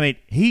 I mean,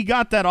 he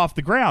got that off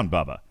the ground,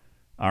 Bubba.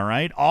 All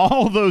right?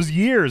 All those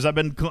years I've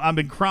been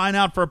crying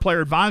out for a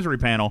player advisory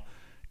panel,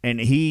 and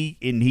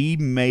he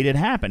made it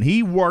happen.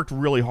 He worked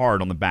really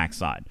hard on the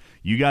backside.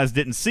 You guys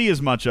didn't see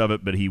as much of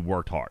it, but he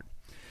worked hard.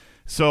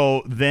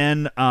 So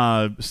then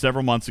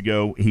several months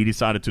ago, he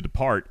decided to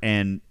depart,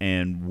 and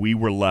we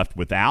were left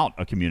without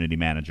a community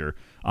manager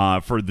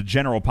for the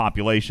general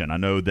population. I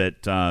know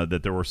that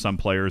there were some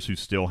players who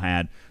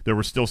there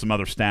were still some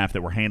other staff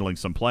that were handling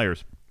some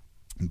players,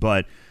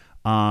 but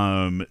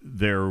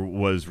there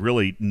was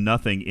really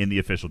nothing in the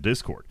official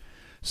Discord.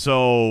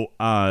 So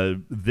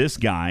this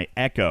guy,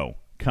 Echo,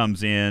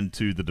 comes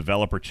into the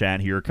developer chat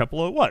here a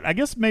couple of,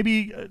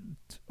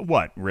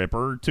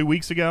 Ripper, 2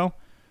 weeks ago,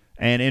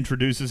 and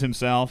introduces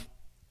himself.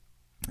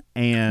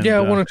 And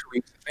 1 or 2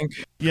 weeks, I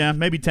think. Yeah,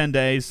 maybe 10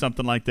 days,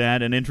 something like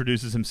that, and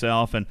introduces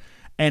himself. And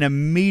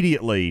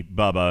immediately,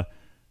 Bubba,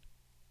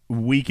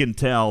 we can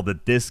tell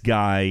that this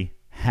guy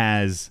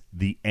has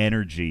the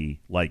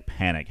energy like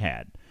Panic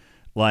had.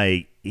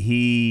 Like,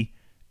 he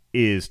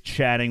is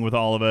chatting with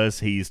all of us.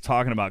 He's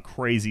talking about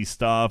crazy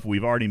stuff.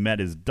 We've already met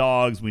his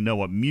dogs. We know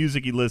what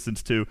music he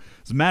listens to.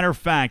 As a matter of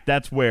fact,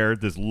 that's where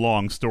this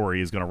long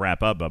story is going to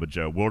wrap up, Bubba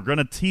Joe. We're going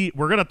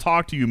to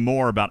talk to you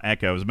more about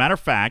Echo. As a matter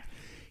of fact,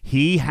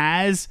 he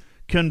has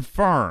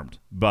confirmed,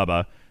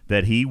 Bubba,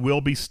 that he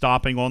will be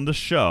stopping on the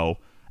show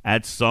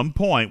at some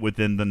point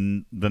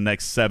within the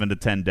next 7 to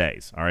 10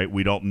 days. All right,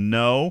 we don't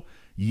know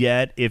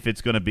yet if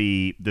it's going to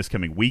be this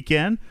coming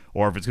weekend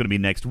or if it's going to be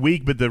next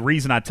week. But the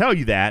reason I tell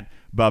you that,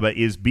 Bubba,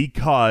 is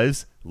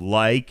because,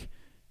 like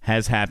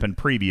has happened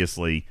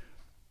previously,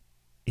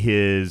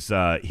 his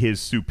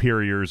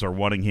superiors are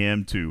wanting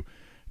him to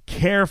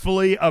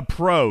carefully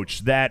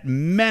approach that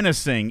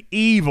menacing,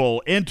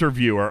 evil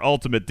interviewer,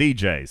 Ultimate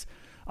DJs,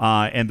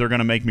 and they're going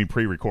to make me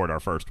pre-record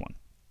our first one.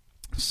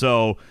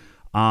 So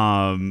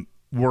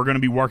we're going to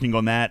be working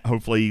on that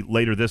hopefully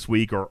later this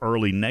week or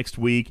early next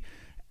week.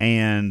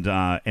 And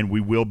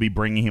we will be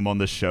bringing him on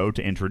the show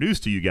to introduce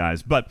to you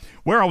guys. But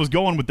where I was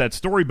going with that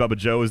story, Bubba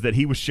Joe, is that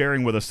he was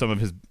sharing with us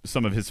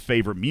some of his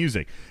favorite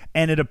music,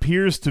 and it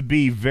appears to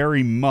be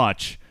very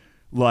much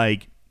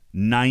like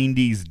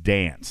 90s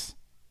dance,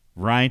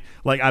 right?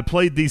 Like, I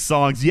played these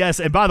songs,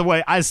 yes. And by the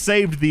way, I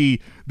saved the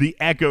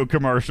Echo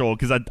commercial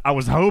because I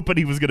was hoping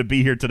he was going to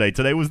be here today.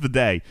 Today was the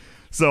day,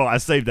 so I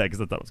saved that because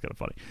I thought it was kind of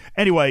funny.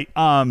 Anyway,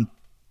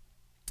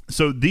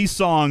 so these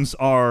songs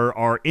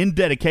are in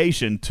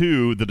dedication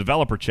to the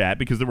developer chat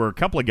because there were a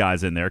couple of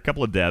guys in there, a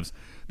couple of devs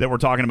that were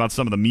talking about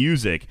some of the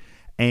music,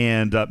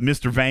 and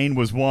Mr. Vane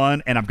was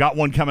one, and I've got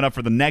one coming up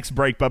for the next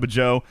break, Bubba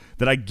Joe,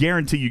 that I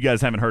guarantee you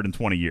guys haven't heard in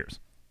 20 years.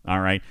 All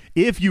right.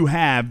 If you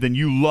have, then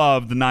you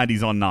love the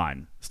 90s on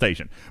 9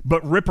 station.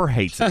 But Ripper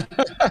hates it.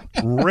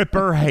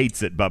 Ripper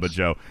hates it, Bubba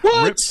Joe.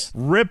 What?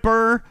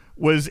 Ripper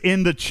was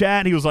in the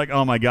chat. He was like,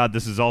 oh, my God,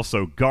 this is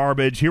also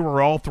garbage. Here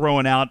we're all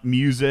throwing out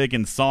music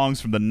and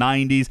songs from the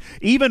 90s.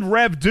 Even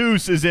Rev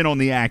Deuce is in on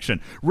the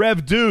action.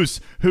 Rev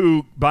Deuce,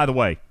 who, by the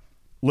way,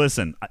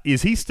 listen,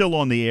 is he still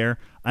on the air?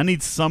 I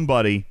need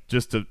somebody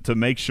just to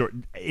make sure.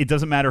 It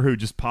doesn't matter who.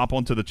 Just pop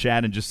onto the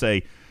chat and just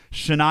say,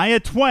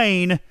 Shania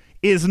Twain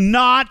is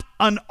not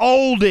an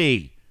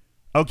oldie.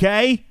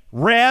 Okay?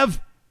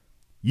 Rev,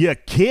 you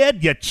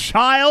kid, you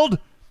child,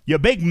 you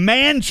big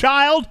man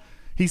child.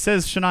 He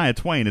says Shania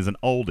Twain is an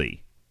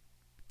oldie.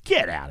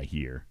 Get out of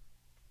here.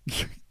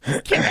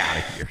 Get out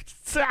of here.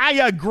 I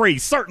agree.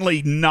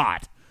 Certainly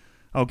not.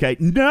 Okay?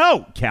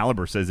 No.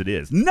 Caliber says it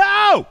is.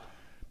 No!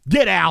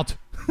 Get out.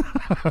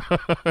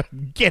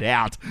 Get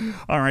out.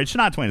 All right,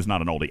 Shania Twain is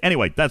not an oldie.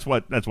 Anyway, that's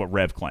what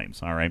Rev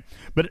claims. All right,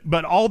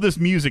 but all this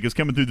music is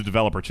coming through the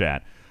developer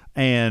chat,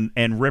 and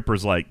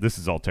Ripper's like, this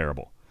is all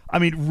terrible. I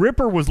mean,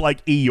 Ripper was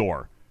like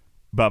Eeyore,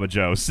 Bubba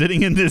Joe,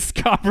 sitting in this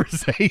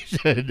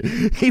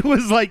conversation. He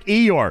was like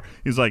Eeyore.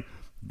 He's like,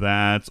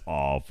 that's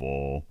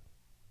awful.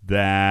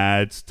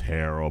 That's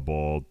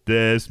terrible.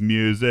 This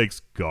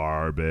music's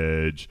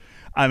garbage.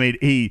 I mean,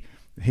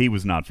 he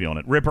was not feeling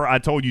it. Ripper, I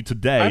told you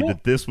today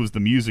that this was the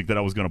music that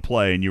I was going to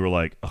play, and you were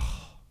like,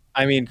 oh,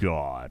 I mean,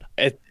 God.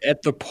 At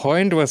the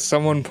point where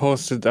someone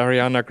posted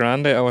Ariana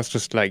Grande, I was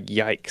just like,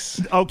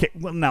 yikes. Okay,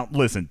 well, now,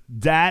 listen.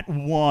 That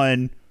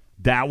one,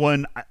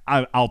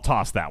 I'll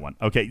toss that one.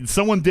 Okay,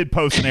 someone did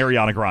post an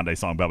Ariana Grande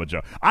song, Bubba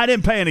Joe. I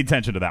didn't pay any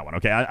attention to that one,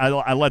 okay?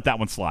 I let that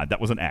one slide. That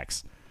was an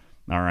X.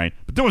 All right?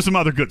 But there was some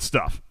other good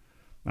stuff.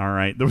 All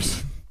right? There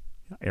was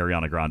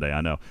Ariana Grande,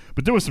 I know.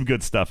 But there was some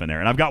good stuff in there.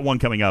 And I've got one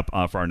coming up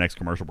for our next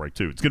commercial break,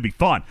 too. It's going to be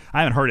fun. I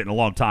haven't heard it in a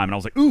long time. And I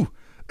was like, ooh,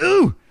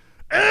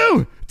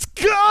 it's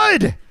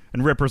good.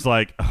 And Ripper's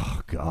like,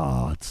 oh,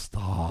 God,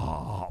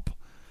 stop.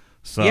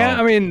 So yeah,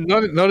 I mean,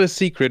 not a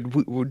secret.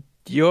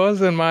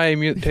 Yours and my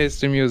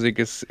taste in music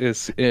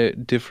is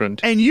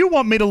different. And you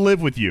want me to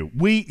live with you.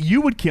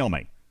 You would kill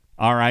me.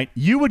 All right?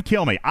 You would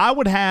kill me. I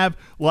would have,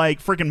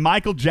 like, freaking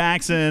Michael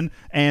Jackson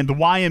and the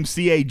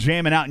YMCA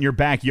jamming out in your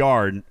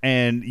backyard,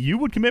 and you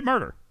would commit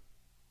murder.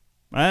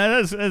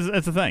 That's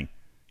the thing.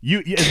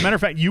 As a matter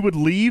of fact, you would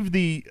leave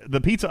the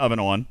pizza oven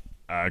on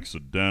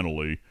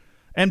accidentally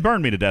and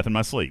burn me to death in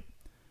my sleep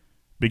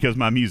because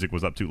my music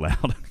was up too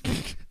loud.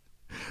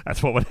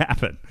 That's what would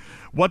happen.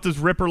 What does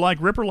Ripper like?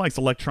 Ripper likes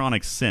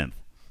electronic synth,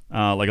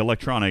 like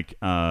electronic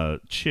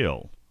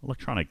chill,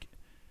 electronic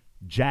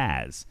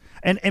jazz,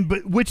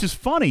 but which is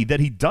funny that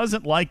he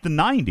doesn't like the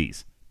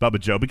 90s, Bubba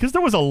Joe, because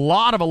there was a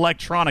lot of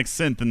electronic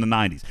synth in the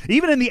 90s,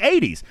 even in the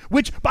 80s,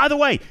 which, by the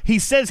way, he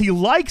says he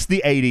likes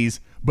the 80s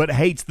but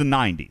hates the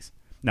 90s.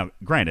 Now,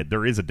 granted,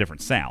 there is a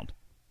different sound,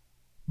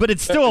 but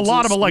it's still a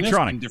lot of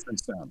electronic.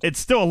 It's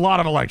still a lot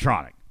of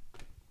electronic.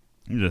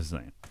 I'm just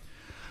saying.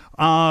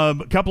 A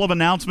couple of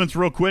announcements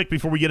real quick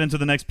before we get into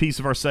the next piece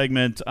of our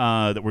segment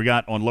that we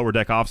got on Lower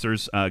Deck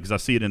Officers, because I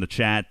see it in the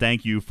chat.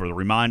 Thank you for the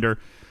reminder.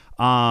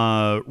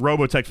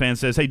 Robotech fan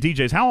says, hey,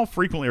 DJs, how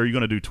frequently are you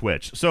going to do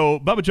Twitch? So,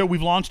 Bubba Joe,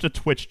 we've launched a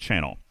Twitch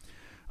channel.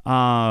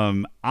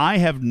 I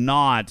have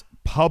not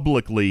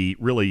publicly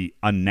really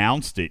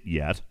announced it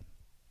yet.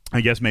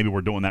 I guess maybe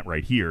we're doing that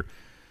right here.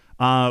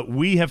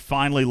 We have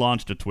finally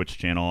launched a Twitch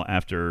channel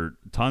after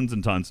tons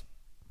and tons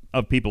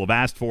of people have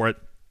asked for it.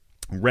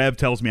 Rev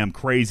tells me I'm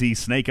crazy.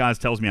 Snake Eyes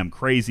tells me I'm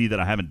crazy that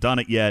I haven't done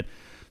it yet.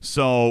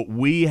 So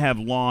we have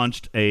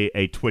launched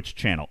a Twitch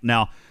channel.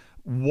 Now,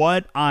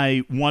 what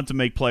I want to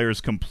make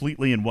players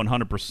completely and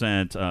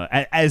 100%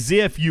 as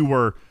if you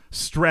were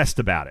stressed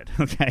about it,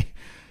 okay?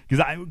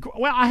 Because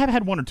I have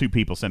had one or two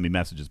people send me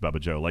messages, Bubba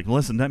Joe, like,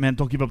 listen, man,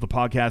 don't give up the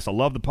podcast. I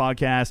love the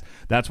podcast.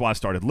 That's why I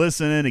started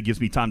listening. It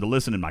gives me time to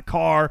listen in my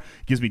car.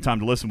 It gives me time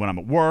to listen when I'm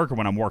at work or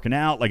when I'm working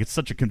out. Like, it's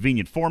such a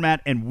convenient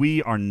format, and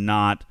we are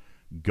not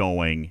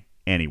going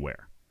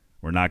anywhere.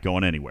 We're not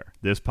going anywhere.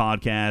 This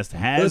podcast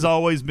has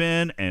always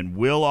been and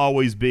will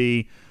always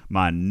be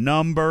my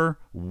number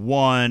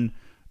one.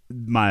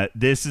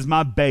 This is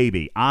my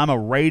baby. I'm a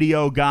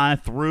radio guy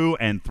through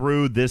and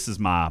through. This is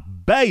my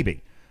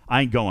baby.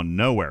 I ain't going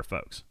nowhere,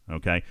 folks.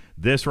 Okay,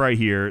 this right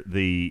here,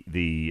 the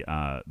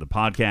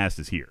podcast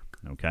is here.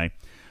 Okay,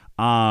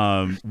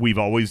 we've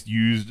always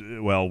used.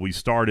 Well, we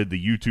started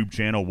the YouTube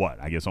channel.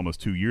 I guess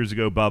almost 2 years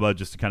ago, Bubba,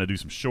 just to kind of do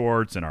some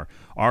shorts and our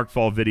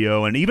ArcFall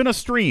video and even a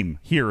stream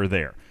here or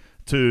there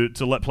to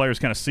let players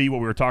kind of see what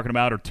we were talking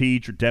about or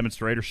teach or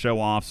demonstrate or show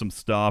off some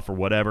stuff or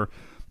whatever.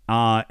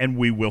 And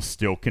we will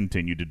still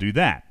continue to do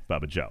that,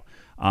 Bubba Joe.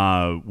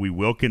 We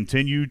will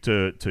continue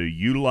to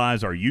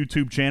utilize our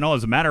YouTube channel.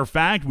 As a matter of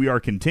fact, we are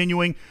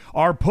continuing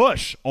our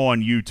push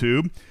on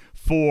YouTube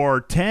for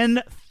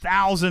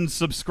 10,000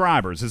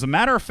 subscribers. As a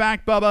matter of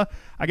fact, Bubba,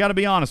 I got to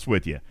be honest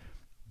with you.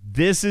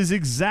 This is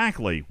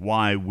exactly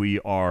why we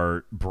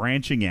are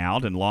branching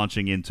out and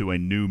launching into a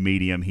new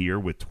medium here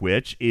with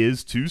Twitch,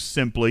 is to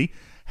simply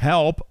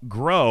help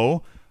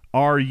grow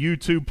our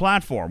YouTube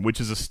platform,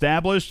 which is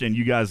established, and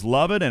you guys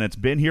love it, and it's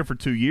been here for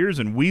 2 years,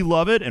 and we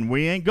love it, and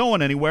we ain't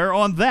going anywhere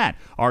on that.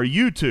 Our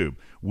YouTube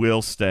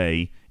will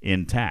stay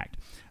intact.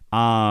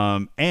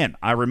 And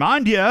I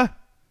remind you,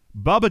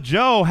 Bubba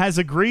Joe has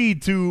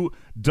agreed to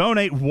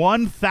donate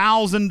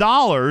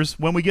 $1,000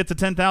 when we get to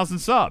 10,000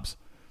 subs.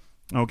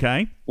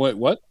 Okay? Wait,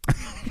 what?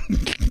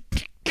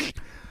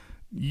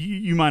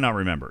 You might not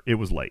remember. It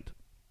was late.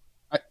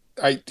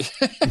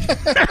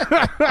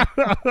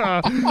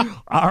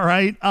 All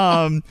right.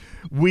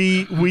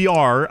 We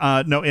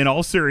are no. In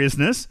all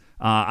seriousness,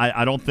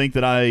 I don't think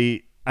that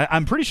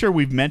I'm pretty sure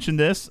we've mentioned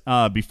this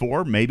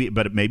before.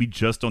 Maybe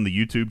just on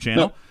the YouTube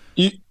channel.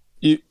 No,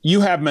 you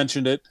have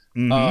mentioned it,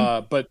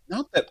 but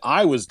not that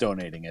I was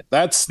donating it.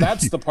 That's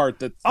the part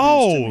that.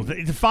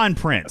 The fine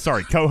print.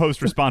 Sorry,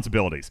 co-host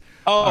responsibilities.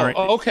 Oh, right.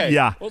 Okay.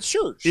 Yeah. Well,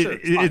 sure.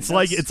 It's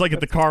like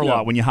at the car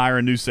lot when you hire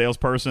a new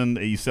salesperson.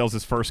 He sells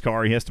his first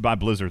car. He has to buy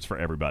Blizzards for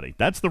everybody.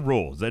 That's the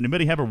rule. Does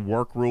anybody have a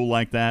work rule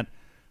like that?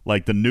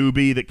 Like the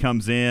newbie that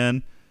comes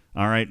in.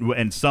 All right,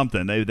 and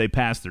something they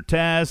pass their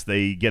test,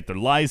 they get their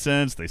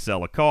license, they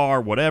sell a car,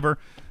 whatever.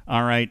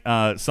 All right,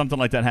 something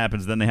like that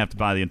happens, then they have to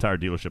buy the entire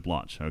dealership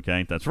lunch.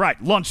 Okay, that's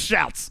right, lunch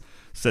shouts,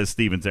 says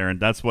Stevens Aaron.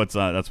 That's what's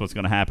going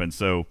to happen.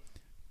 So,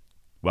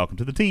 welcome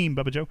to the team,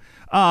 Bubba Joe.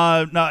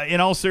 No, in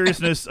all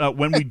seriousness,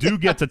 when we do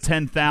get to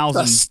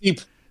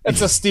 10,000,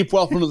 that's a steep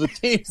welcome to the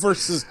team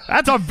versus.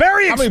 That's a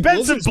very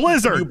expensive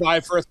Blizzard. You buy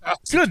for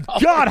 $1,000. Good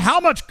God, how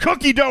much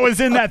cookie dough is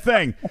in that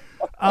thing?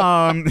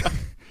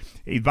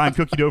 He's buying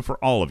cookie dough for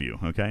all of you,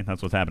 okay?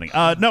 That's what's happening.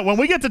 No, when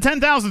we get to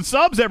 10,000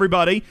 subs,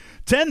 everybody,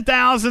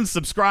 10,000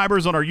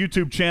 subscribers on our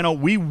YouTube channel,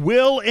 we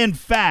will, in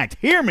fact,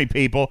 hear me,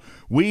 people,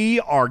 we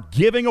are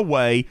giving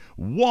away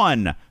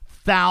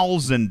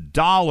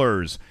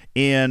 $1,000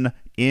 in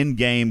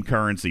in-game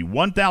currency.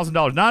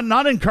 $1,000,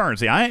 not in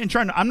currency.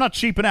 I'm not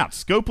cheaping out.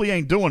 Scopely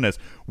ain't doing this.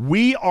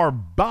 We are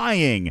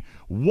buying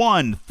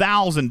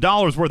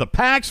 $1,000 worth of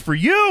packs for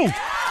you.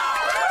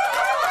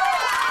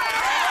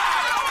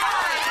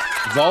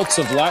 Vaults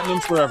of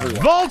Latinum for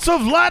everyone. Vaults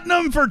of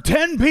Latinum for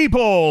 10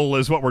 people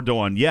is what we're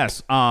doing.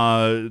 Yes.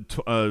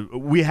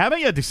 We haven't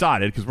yet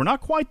decided because we're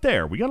not quite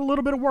there. We got a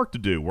little bit of work to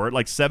do. We're at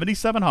like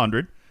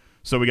 7,700.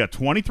 So we got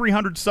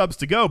 2,300 subs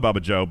to go,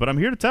 Bubba Joe. But I'm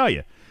here to tell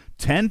you,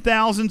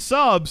 10,000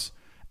 subs,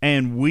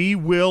 and we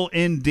will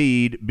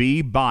indeed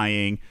be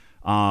buying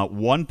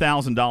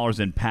 $1,000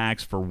 in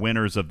packs for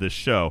winners of this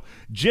show.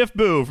 Jiff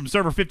Boo from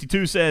Server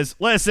 52 says,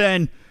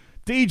 listen,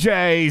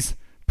 DJs,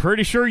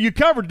 pretty sure you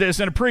covered this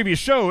in a previous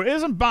show.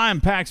 Isn't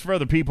buying packs for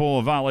other people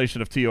a violation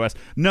of TOS?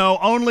 No,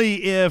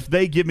 only if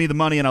they give me the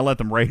money and I let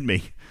them raid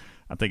me.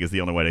 I think is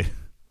the only way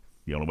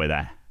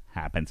that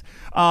happens.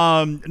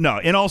 No,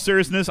 in all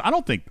seriousness, I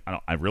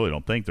really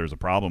don't think there's a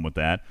problem with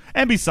that.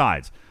 And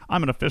besides,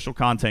 I'm an official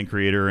content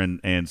creator, and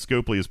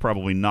Scopely is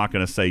probably not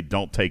going to say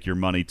don't take your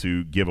money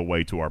to give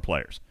away to our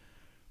players.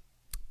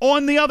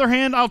 On the other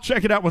hand, I'll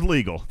check it out with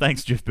legal.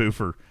 Thanks, Jiff Boo,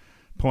 for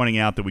pointing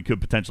out that we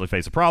could potentially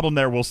face a problem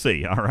there. We'll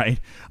see, all right?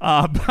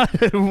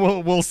 But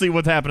we'll see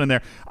what's happening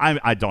there.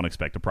 I don't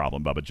expect a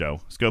problem, Bubba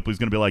Joe. Scopely's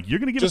going to be like, you're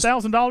going to give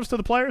 $1,000 to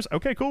the players?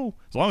 Okay, cool.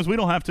 As long as we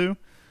don't have to.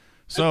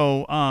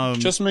 So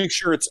just make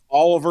sure it's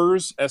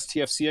Oliver's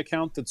STFC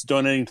account that's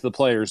donating to the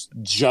players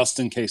just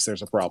in case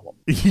there's a problem.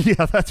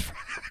 Yeah, that's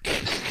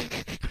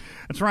right.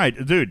 That's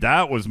right. Dude,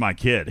 that was my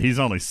kid. He's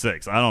only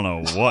 6. I don't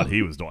know what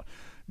he was doing.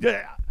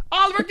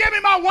 Oliver, give me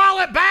my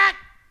wallet back.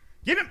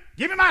 Give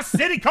me my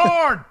city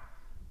card.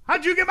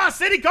 How'd you get my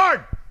city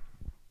card?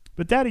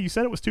 But, Daddy, you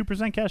said it was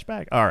 2% cash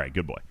back. All right,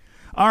 good boy.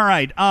 All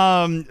right,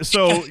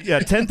 so, yeah,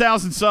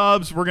 10,000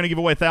 subs. We're going to give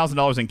away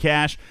 $1,000 in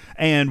cash,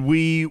 and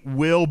we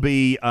will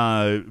be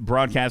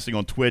broadcasting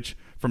on Twitch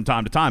from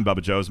time to time,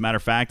 Bubba Joe. As a matter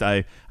of fact,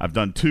 I've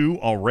done 2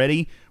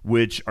 already,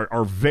 which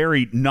are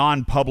very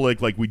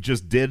non-public, like we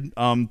just did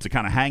to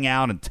kind of hang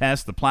out and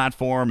test the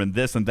platform and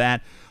this and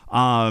that.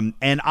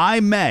 And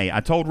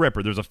I told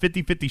Ripper, there's a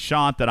 50-50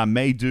 shot that I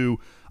may do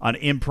an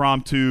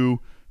impromptu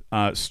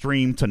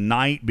stream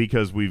tonight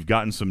because we've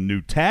gotten some new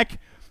tech.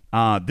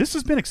 This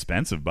has been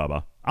expensive,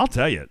 Bubba. I'll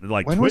tell you.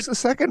 Like, when was the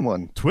second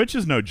one? Twitch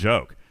is no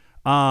joke.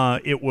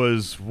 It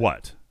was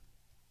what?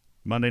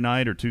 Monday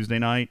night or Tuesday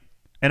night?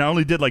 And I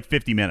only did like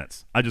 50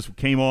 minutes. I just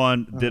came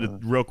on, did a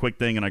real quick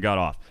thing, and I got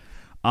off.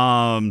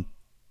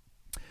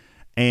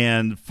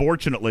 And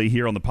fortunately,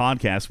 here on the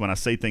podcast, when I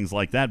say things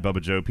like that, Bubba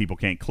Joe, people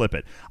can't clip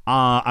it.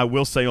 I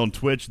will say on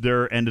Twitch,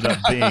 there ended up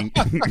being...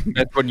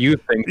 That's what you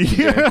think.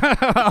 Yeah,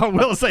 I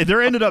will say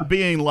there ended up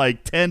being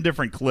like 10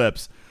 different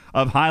clips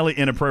of highly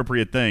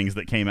inappropriate things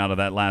that came out of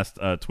that last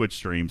Twitch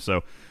stream.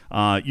 So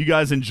you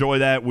guys enjoy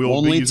that. We'll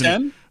only be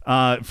using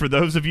 10? For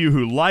those of you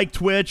who like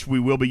Twitch, we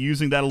will be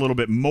using that a little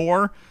bit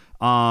more.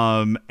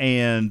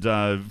 And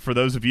for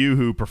those of you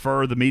who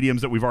prefer the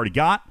mediums that we've already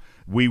got,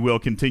 we will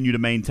continue to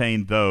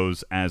maintain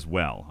those as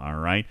well. All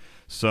right.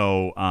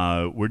 So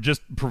we're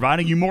just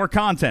providing you more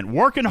content,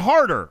 working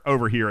harder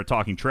over here at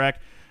Talking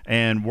Trek,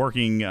 and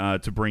working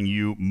to bring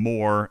you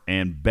more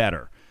and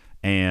better.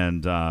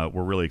 And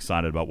we're really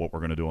excited about what we're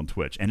going to do on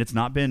Twitch. And it's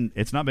not been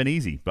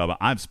easy, Bubba.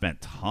 I've spent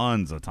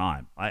tons of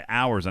time,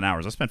 hours and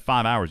hours. I spent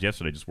 5 hours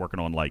yesterday just working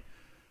on like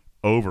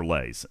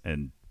overlays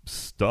and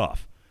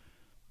stuff.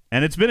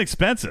 And it's been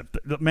expensive,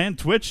 man.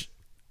 Twitch,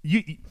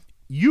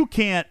 you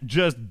can't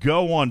just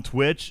go on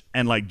Twitch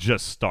and like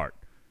just start.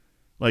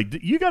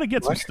 Like you got to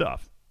get some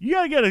stuff. You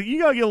gotta get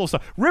a little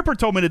stuff. Ripper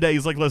told me today,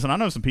 he's like, listen, I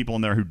know some people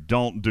in there who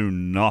don't do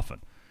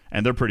nothing.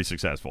 And they're pretty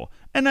successful,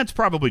 and that's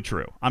probably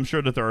true. I'm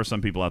sure that there are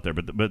some people out there,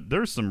 but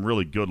there's some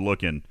really good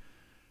looking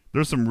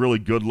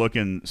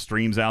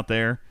streams out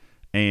there,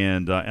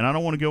 and I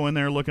don't want to go in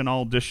there looking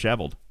all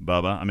disheveled,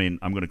 Bubba. I mean,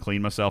 I'm going to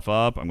clean myself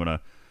up. I'm gonna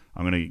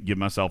give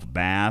myself a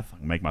bath,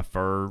 make my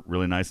fur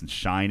really nice and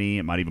shiny.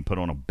 I might even put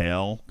on a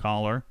bell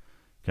collar,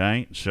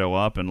 okay, show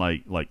up and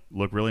like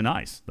look really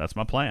nice. That's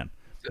my plan.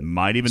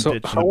 Might even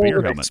ditch the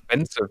beer helmet.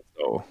 Expensive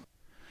though,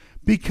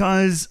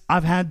 because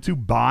I've had to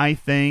buy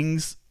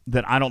things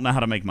that I don't know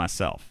how to make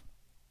myself.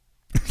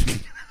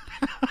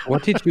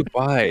 What did you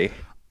buy?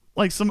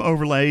 Like some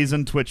overlays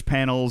and Twitch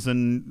panels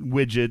and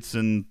widgets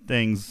and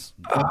things.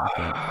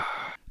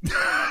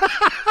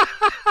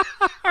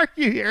 Are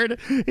you hearing it?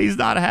 He's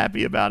not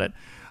happy about it.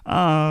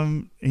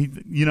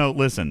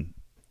 Listen,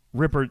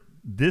 Ripper,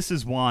 this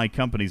is why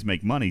companies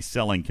make money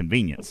selling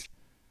convenience.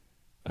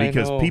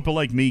 Because people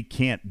like me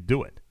can't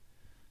do it.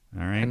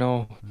 All right? I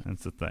know.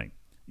 That's the thing.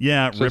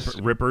 Yeah,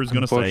 Ripper's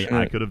going to say,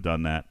 I could have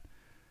done that.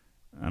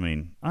 I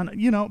mean,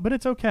 but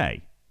it's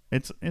okay.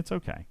 It's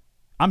okay.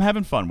 I'm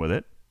having fun with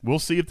it. We'll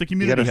see if the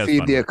community has fun. You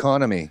got to feed the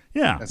economy.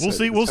 Yeah,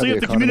 we'll see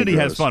if the community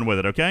has fun with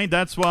it. Okay,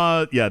 that's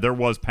why. Yeah, there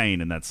was pain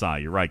in that sigh.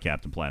 You're right,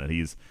 Captain Planet.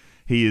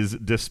 He is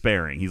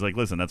despairing. He's like,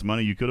 listen, that's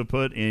money you could have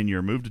put in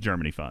your Move to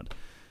Germany fund,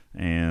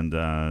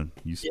 and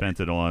you spent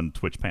it on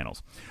Twitch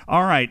panels.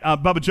 All right,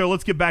 Bubba Joe,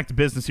 let's get back to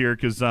business here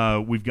because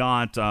we've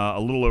got a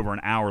little over an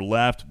hour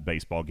left.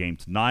 Baseball game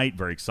tonight.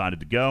 Very excited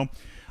to go.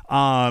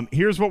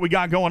 Here's what we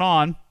got going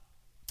on.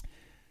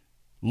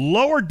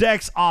 Lower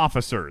Decks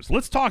officers.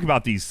 Let's talk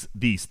about these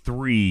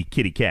three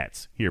kitty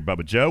cats here,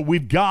 Bubba Joe.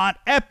 We've got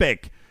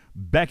Epic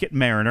Beckett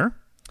Mariner.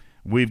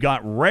 We've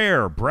got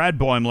Rare Brad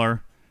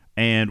Boimler.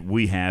 And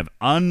we have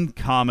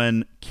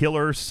Uncommon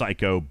Killer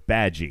Psycho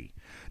Badgie.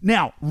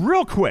 Now,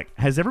 real quick,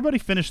 has everybody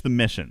finished the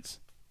missions?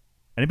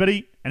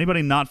 Anybody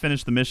not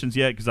finished the missions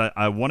yet? Because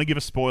I want to give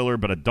a spoiler,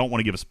 but I don't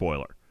want to give a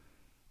spoiler.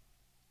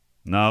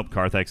 Nope.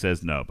 Karthak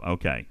says nope.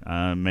 Okay.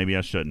 Maybe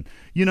I shouldn't.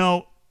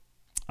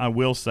 I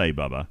will say,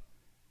 Bubba.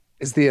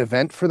 Is the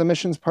event for the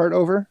missions part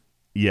over?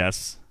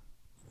 Yes.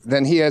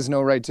 Then he has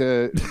no right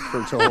to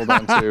hold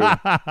on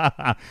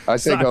to. I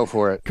say go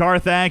for it.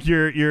 Karthak,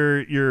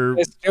 you're.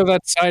 It's still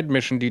that side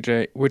mission,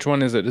 DJ. Which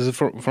one is it? Is it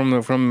from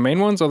the main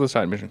ones or the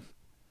side mission?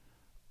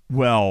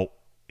 Well,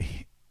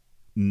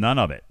 none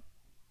of it.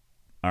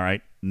 All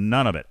right,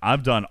 none of it.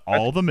 I've done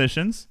all the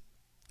missions.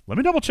 Let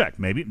me double check,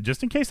 maybe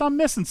just in case I'm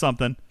missing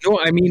something. No,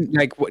 I mean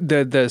like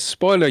the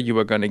spoiler you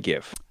were gonna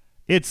give.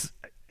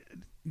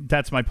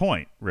 That's my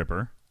point,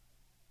 Ripper.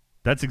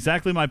 That's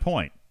exactly my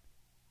point.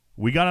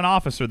 We got an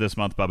officer this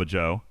month, Bubba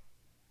Joe,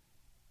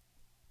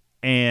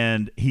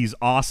 and he's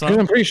awesome.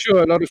 I'm pretty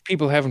sure a lot of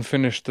people haven't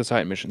finished the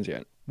side missions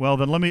yet. Well,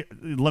 then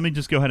let me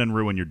just go ahead and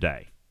ruin your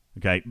day.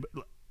 Okay,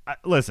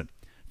 listen.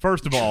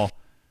 First of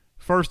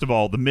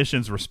all, the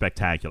missions were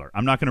spectacular.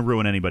 I'm not going to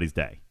ruin anybody's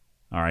day.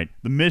 All right,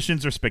 the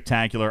missions are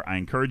spectacular. I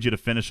encourage you to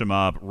finish them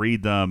up,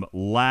 read them,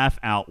 laugh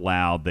out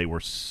loud. They were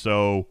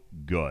so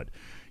good.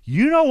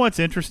 You know what's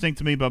interesting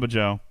to me, Bubba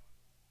Joe?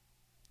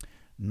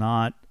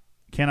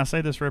 Can I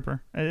say this,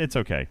 Ripper? It's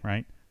okay,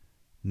 right?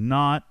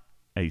 Not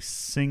a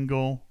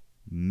single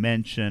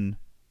mention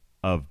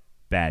of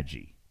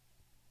Badgie.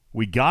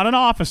 We got an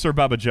officer,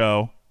 Bubba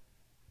Joe,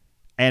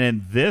 and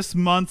in this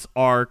month's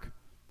arc,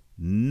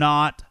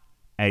 not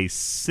a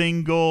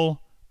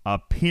single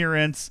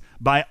appearance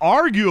by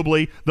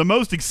arguably the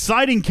most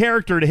exciting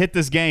character to hit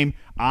this game.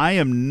 I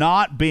am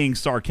not being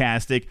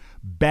sarcastic.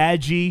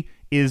 Badgie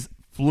is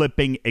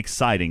flipping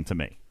exciting to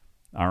me.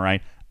 All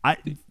right?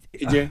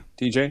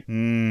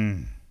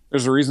 TJ,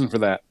 there's a reason for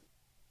that.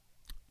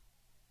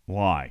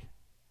 Why?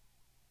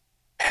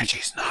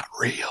 Badgie's not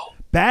real.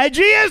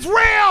 Badgie is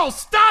real!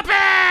 Stop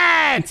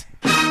it!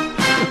 You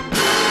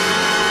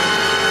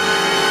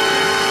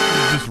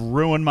just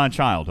ruined my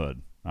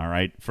childhood, all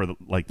right, for the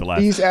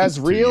last He's as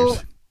 2 real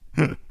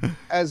years.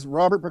 as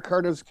Robert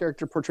Picardo's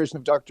character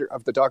portrayal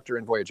of the Doctor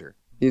in Voyager.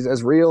 He's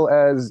as real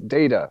as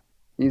Data.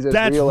 He's as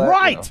That's real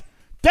right! as...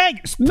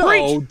 Thanks!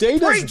 No,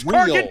 Data's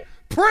real. Kurgan.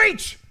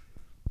 Preach!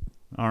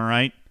 All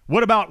right.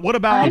 What about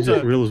I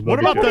agree with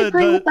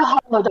the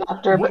Holo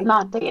Doctor, but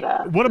not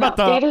Data. What about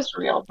Data's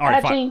real? All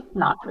right, Badgie,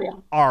 not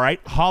real. All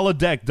right,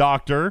 Holodeck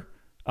Doctor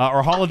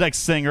or Holodeck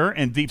Singer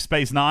in Deep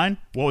Space Nine.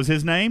 What was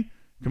his name?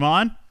 Come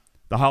on,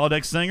 the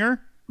Holodeck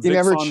Singer. He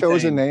never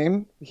chose a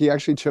name. He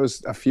actually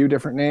chose a few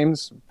different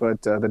names,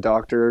 but the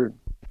Doctor.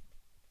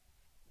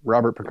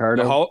 Robert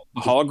Picardo.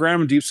 The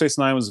hologram in Deep Space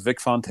Nine was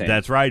Vic Fontaine.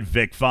 That's right,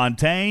 Vic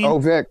Fontaine. Oh,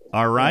 Vic.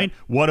 All right. Yeah.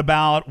 What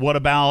about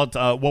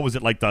what was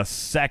it, like the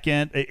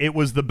second? It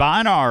was the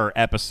Bynnar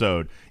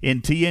episode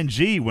in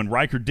TNG when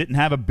Riker didn't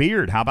have a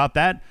beard. How about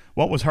that?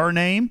 What was her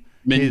name?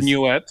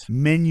 Minuet.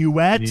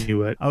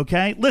 Minuet.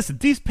 Okay. Listen,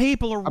 these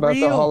people are real. How about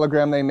the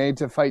hologram they made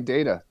to fight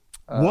Data?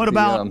 What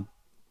about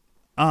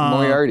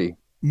Moriarty?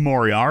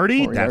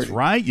 Moriarty. That's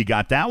right. You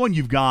got that one.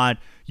 You've got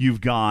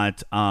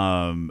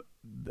Lieutenant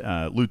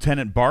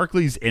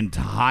Barclay's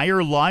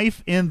entire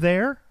life in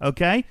there.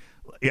 Okay.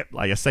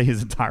 Like I say,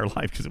 his entire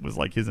life because it was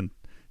like his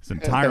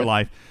entire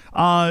life.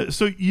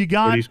 So you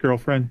got Woody's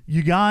girlfriend.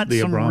 You got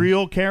Leah some Braun.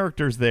 real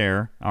characters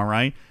there. All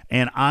right.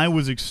 And I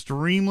was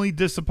extremely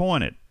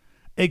disappointed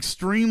to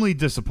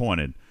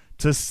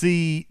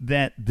see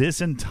that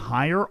this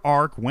entire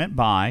arc went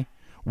by.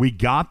 We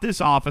got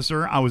this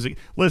officer.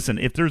 Listen,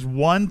 if there's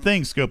one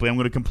thing, Scopely, I'm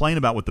going to complain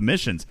about with the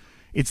missions,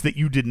 it's that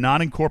you did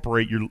not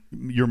incorporate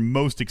your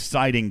most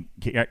exciting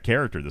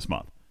character this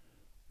month.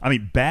 I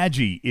mean,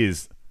 Badgie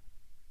is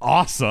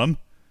awesome,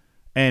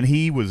 and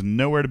he was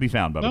nowhere to be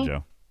found, Bubba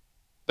Joe.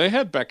 They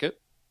had Beckett.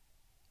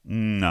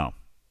 No.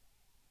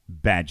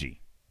 Badgie.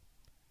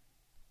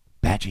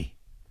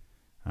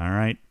 All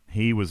right.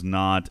 He was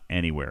not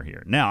anywhere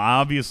here. Now,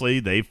 obviously,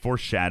 they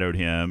foreshadowed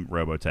him,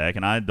 Robotech,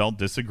 and I don't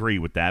disagree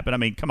with that. But, I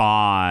mean, come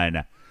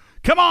on.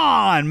 Come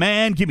on,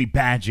 man. Give me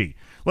Badgie.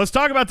 Let's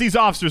talk about these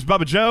officers,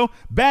 Bubba Joe.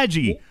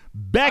 Badgie,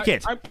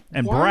 Beckett,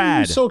 and why Brad. Why are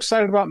you so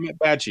excited about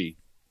Badgie?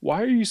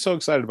 Why are you so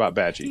excited about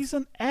Badgie? He's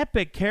an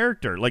epic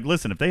character. Like,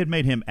 listen, if they had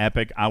made him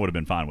epic, I would have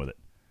been fine with it.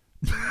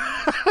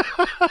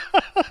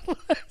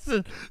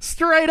 Listen,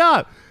 straight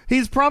up.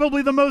 He's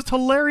probably the most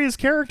hilarious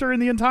character in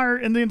the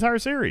entire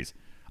series.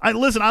 I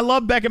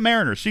love Beckett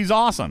Mariner. She's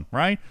awesome,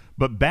 right?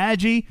 But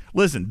Badgie,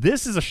 listen,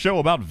 this is a show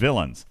about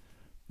villains,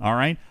 all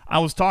right? I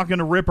was talking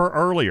to Ripper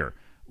earlier.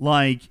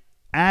 Like,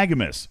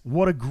 Agamus,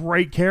 what a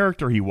great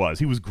character he was.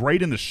 He was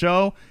great in the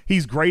show.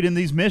 He's great in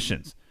these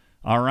missions,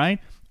 all right?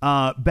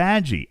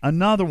 Badgie,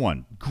 another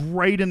one,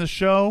 great in the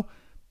show,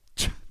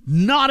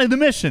 not in the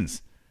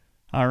missions,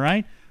 all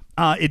right?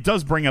 It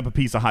does bring up a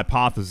piece of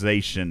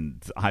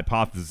hypothesization,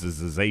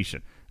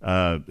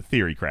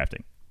 theory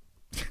crafting.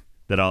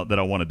 That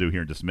I want to do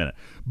here in just a minute.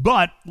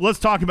 But let's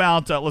talk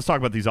about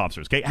these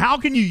officers. Okay, how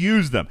can you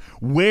use them?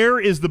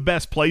 Where is the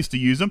best place to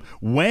use them?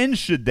 When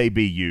should they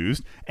be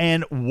used?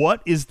 And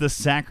what is the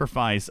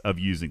sacrifice of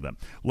using them?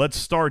 Let's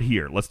start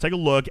here. Let's take a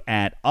look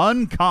at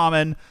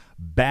Uncommon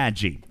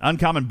Badgie.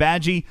 Uncommon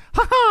Badgie,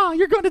 ha,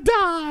 you're going to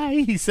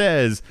die, he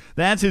says.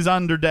 That's his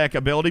underdeck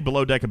ability,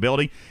 below deck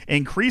ability,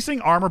 increasing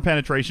armor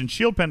penetration,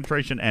 shield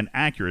penetration, and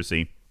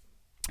accuracy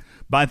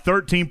by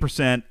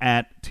 13%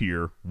 at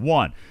Tier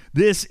 1.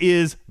 This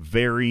is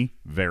very,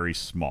 very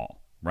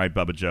small, right,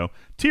 Bubba Joe?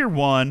 Tier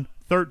 1,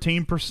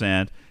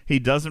 13%. He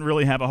doesn't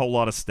really have a whole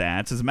lot of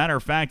stats. As a matter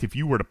of fact, if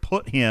you were to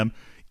put him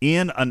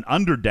in an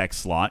underdeck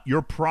slot,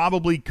 you're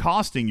probably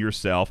costing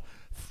yourself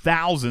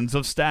thousands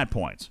of stat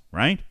points,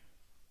 right?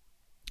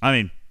 I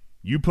mean,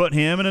 you put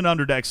him in an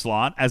underdeck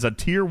slot as a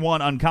Tier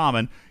 1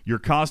 uncommon, you're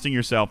costing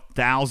yourself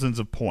thousands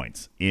of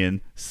points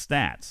in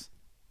stats.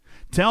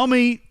 Tell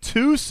me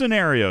 2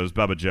 scenarios,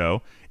 Bubba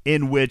Joe,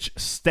 in which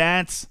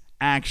stats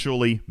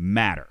actually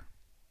matter.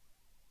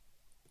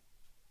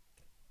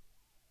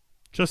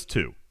 Just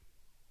 2.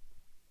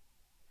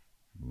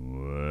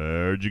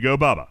 Where'd you go,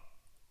 Bubba?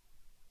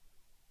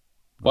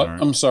 What? Right.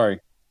 I'm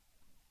sorry.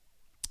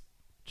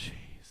 Jeez.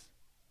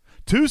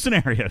 2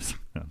 scenarios.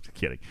 No, I'm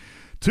kidding.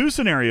 2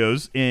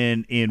 scenarios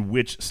in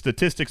which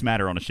statistics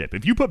matter on a ship.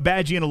 If you put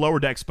Badgie in a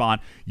lower deck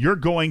spot, you're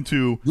going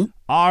to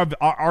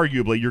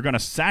arguably you're going to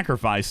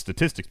sacrifice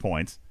statistics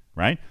points,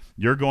 right?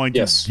 You're going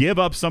to give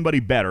up somebody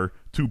better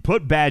to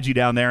put Badgie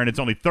down there, and it's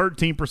only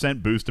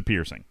 13% boost to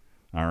piercing.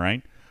 All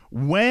right.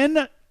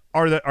 When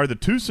are the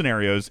 2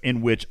 scenarios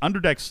in which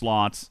underdeck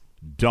slots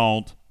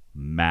don't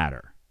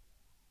matter?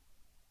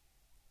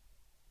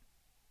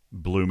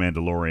 Blue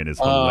Mandalorian is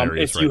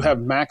hilarious. If you have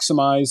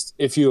maximized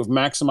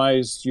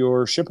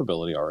your ship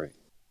ability already.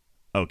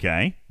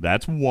 Okay,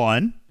 that's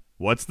 1.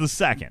 What's the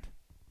second?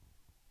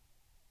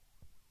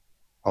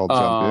 I'll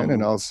jump in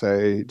and I'll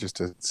say, just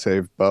to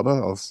save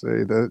Bubba, I'll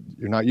say that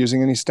you're not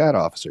using any stat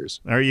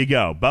officers. There you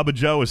go. Bubba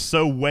Joe is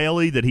so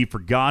whaley that he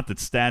forgot that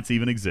stats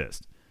even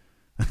exist.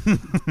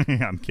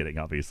 I'm kidding,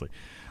 obviously.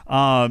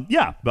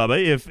 Yeah,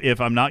 Bubba,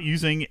 if I'm not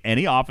using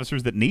any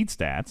officers that need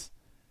stats,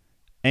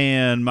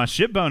 and my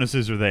ship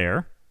bonuses are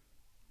there,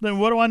 then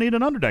what do I need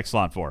an underdeck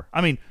slot for?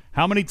 I mean,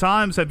 how many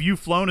times have you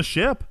flown a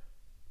ship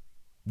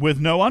with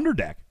no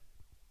underdeck?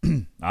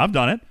 I've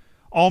done it.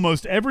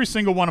 Almost every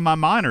single one of my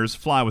miners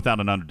fly without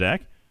an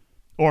underdeck,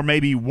 or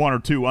maybe 1 or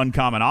 2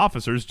 uncommon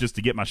officers just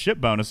to get my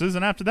ship bonuses,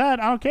 and after that,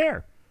 I don't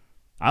care.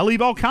 I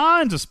leave all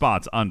kinds of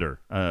spots empty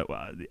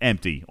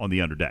on the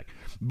underdeck.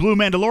 Blue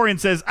Mandalorian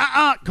says,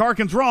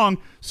 Karkin's wrong.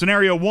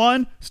 Scenario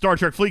 1, Star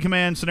Trek Fleet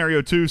Command.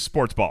 Scenario 2,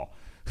 Sports Ball.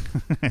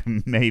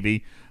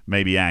 maybe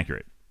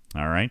accurate.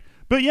 All right.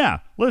 But yeah,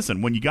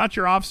 listen, when you got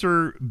your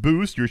officer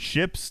boost, your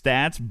ship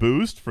stats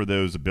boost for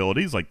those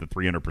abilities, like the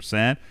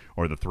 300%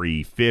 or the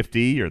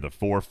 350 or the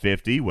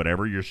 450,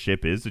 whatever your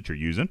ship is that you're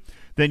using,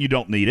 then you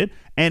don't need it.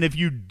 And if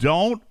you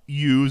don't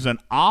use an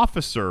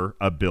officer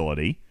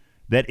ability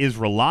that is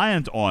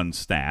reliant on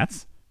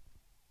stats,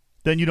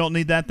 then you don't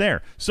need that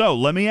there. So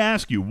let me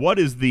ask you, what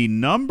is the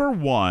number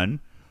one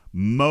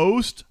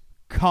most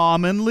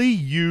commonly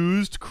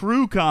used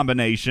crew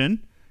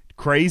combination?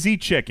 Crazy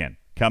Chicken,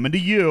 coming to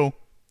you.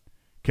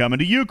 Coming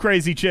to you,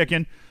 Crazy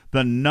Chicken.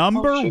 The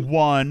number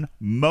one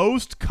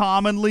most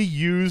commonly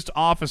used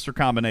officer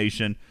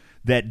combination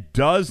that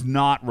does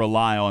not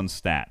rely on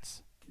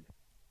stats.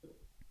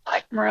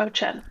 Pike, Moreau,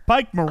 Chen.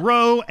 Pike,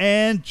 Moreau,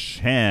 and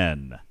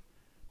Chen.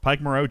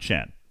 Pike, Moreau,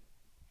 Chen.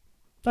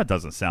 That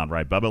doesn't sound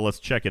right, Bubba. Let's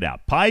check it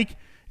out. Pike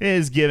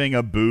is giving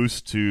a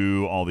boost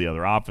to all the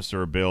other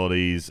officer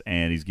abilities,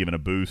 and he's giving a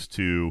boost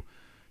to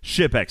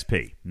ship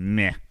XP.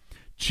 Meh.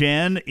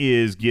 Chen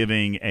is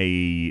giving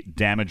a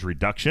damage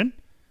reduction.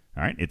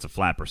 All right, it's a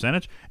flat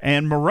percentage.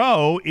 And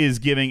Moreau is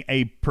giving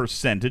a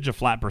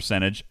flat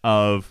percentage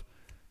of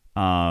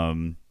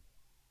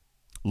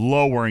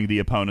lowering the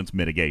opponent's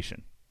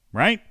mitigation.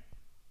 Right?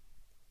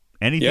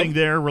 Anything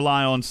there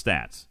rely on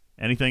stats?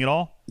 Anything at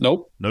all?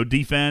 Nope. No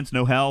defense,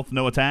 no health,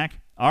 no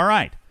attack? All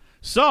right.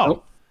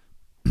 So,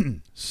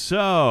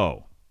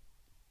 so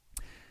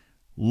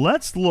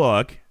let's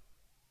look.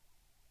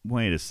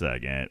 Wait a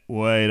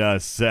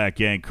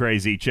second,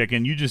 Crazy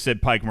Chicken. You just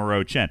said Pike,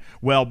 Moreau, Chen.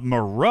 Well,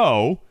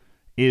 Moreau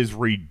is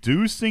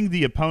reducing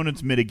the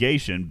opponent's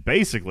mitigation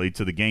basically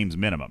to the game's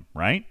minimum,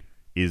 right?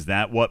 Is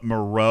that what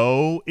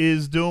Moreau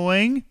is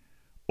doing?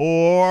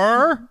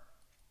 Or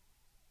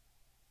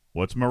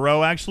what's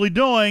Moreau actually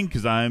doing?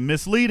 Because I'm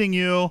misleading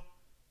you.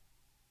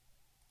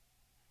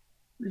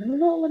 I don't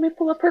know. Let me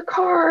pull up her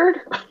card.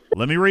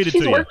 Let me read it to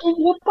you. She's working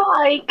with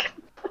Pike.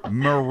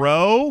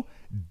 Moreau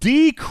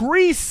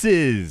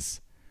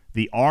decreases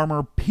the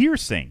armor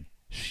piercing,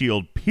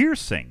 shield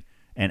piercing,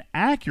 and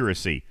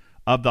accuracy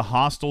of the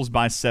hostiles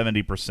by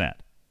 70%.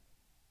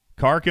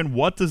 Karkin,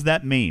 what does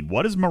that mean?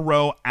 What is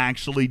Moreau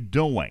actually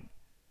doing?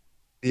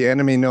 The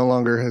enemy no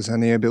longer has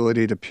any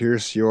ability to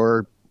pierce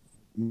your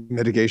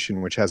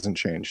mitigation, which hasn't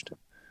changed.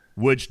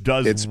 Which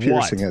does its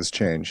piercing has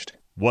changed.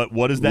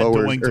 What is that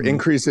doing? Or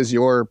increases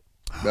your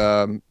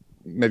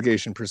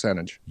mitigation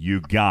percentage.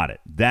 You got it.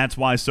 That's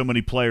why so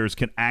many players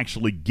can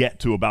actually get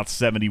to about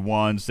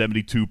 71,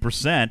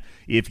 72%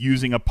 if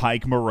using a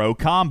Pike Moreau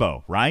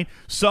combo, right?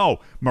 So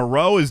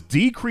Moreau is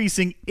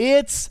decreasing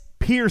its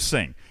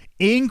piercing,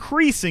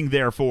 increasing,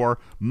 therefore,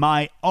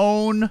 my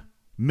own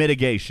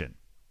mitigation.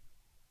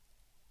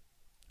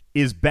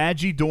 Is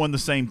Badgie doing the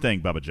same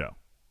thing, Bubba Joe?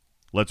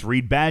 Let's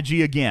read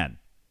Badgie again.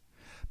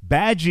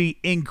 Badgie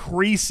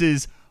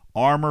increases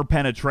armor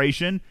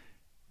penetration,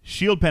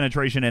 shield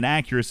penetration, and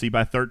accuracy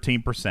by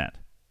 13%.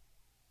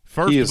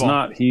 He is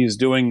not. He is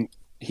doing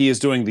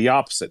the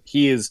opposite.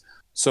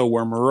 So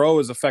where Moreau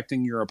is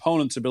affecting your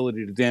opponent's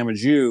ability to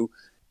damage you,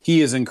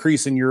 he is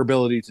increasing your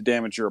ability to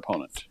damage your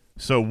opponent.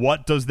 So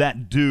what does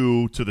that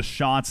do to the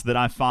shots that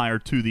I fire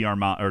to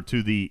the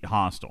to the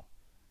hostile?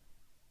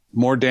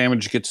 More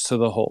damage gets to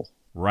the hull.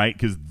 Right,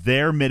 because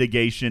their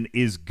mitigation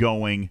is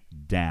going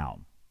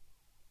down.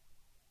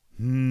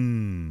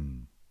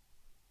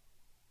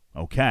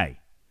 Okay.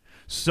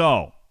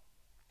 So,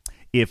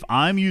 if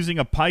I'm using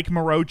a Pike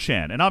Moreau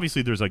Chen, and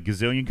obviously there's a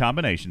gazillion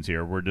combinations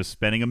here. We're just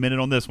spending a minute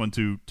on this one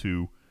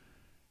to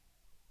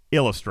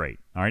illustrate.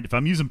 All right, if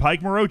I'm using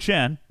Pike Moreau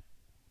Chen,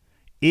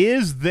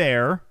 is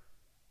there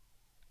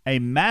a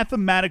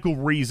mathematical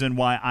reason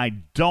why I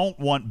don't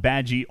want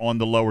Badgie on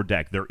the lower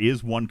deck? There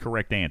is one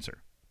correct answer.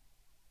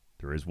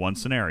 There is one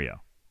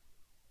scenario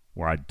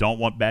where I don't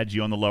want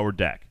Badgie on the lower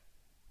deck.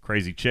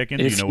 Crazy Chicken,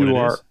 do you know what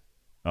it is?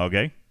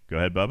 Okay, go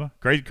ahead, Bubba.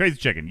 Crazy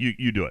Chicken,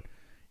 you do it.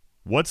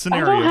 What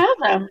scenario? I don't have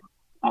them.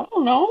 I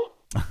don't know.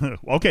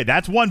 Okay,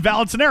 that's one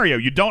valid scenario.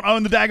 You don't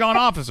own the daggone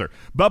officer.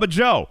 Bubba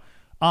Joe,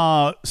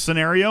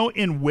 scenario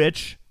in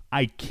which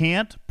I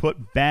can't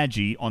put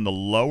Badgie on the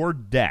lower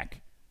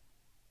deck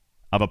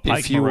of a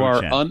Pike Moreau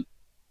Chen.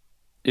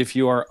 If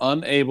you are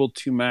unable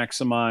to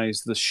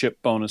maximize the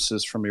ship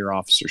bonuses from your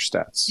officer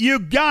stats. You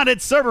got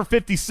it. Server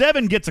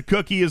 57 gets a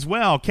cookie as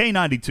well.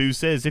 K92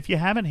 says, if you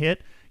haven't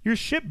hit your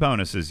ship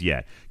bonuses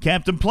yet.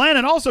 Captain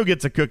Planet also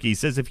gets a cookie.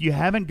 Says, if you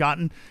haven't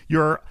gotten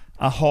your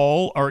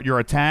hull or your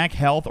attack,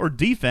 health, or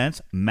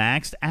defense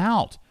maxed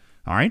out.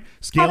 All right.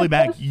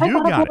 Scalyback, you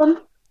got it.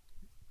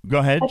 Go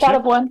ahead. I thought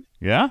of one.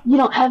 Yeah? You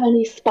don't have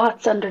any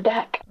spots under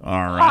deck.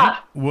 All right.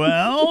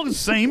 Well,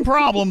 same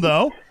problem,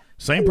 though.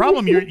 Same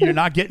problem. You're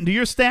not getting to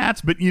your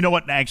stats, but you know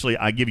what? Actually,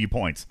 I give you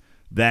points.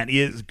 That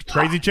is,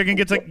 Crazy Chicken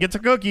gets a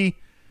cookie.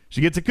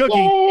 She gets a cookie.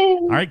 Yay.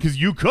 All right,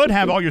 because you could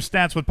have all your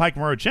stats with Pike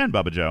Moreau Chen,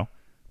 Bubba Joe.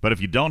 But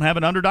if you don't have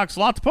an underdog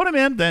slot to put him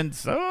in, then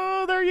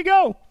so there you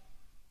go.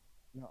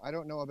 No, I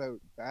don't know about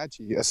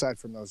Badgie aside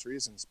from those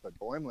reasons, but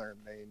Boimler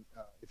may,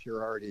 if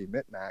you're already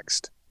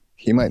min-maxed,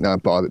 he might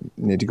not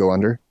need to go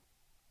under.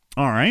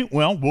 All right,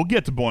 well, we'll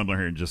get to Boimler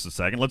here in just a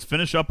second. Let's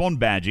finish up on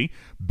Badgie.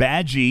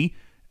 Badgie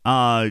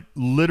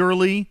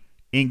literally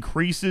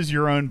increases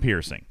your own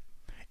piercing.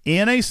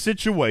 In a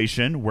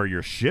situation where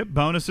your ship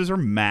bonuses are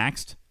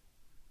maxed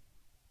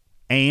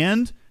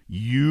and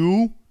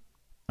you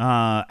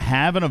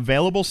have an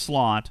available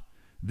slot,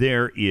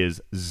 there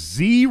is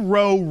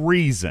zero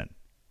reason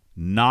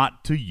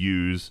not to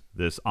use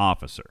this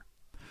officer.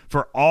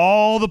 For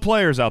all the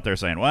players out there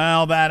saying,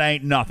 well, that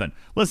ain't nothing.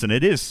 Listen,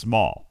 it is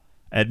small.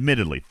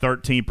 Admittedly,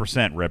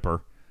 13%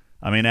 Ripper.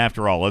 I mean,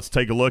 after all, let's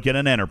take a look at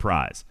an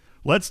Enterprise.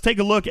 Let's take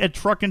a look at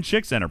Truck and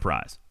Chicks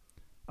Enterprise.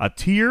 A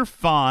Tier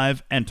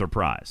 5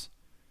 Enterprise.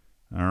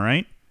 All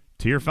right?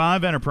 Tier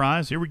 5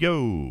 Enterprise. Here we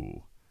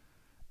go.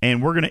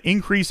 And we're going to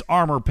increase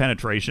armor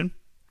penetration.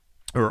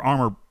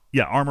 Armor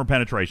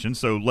penetration.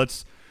 So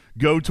let's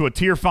go to a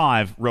Tier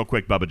 5 real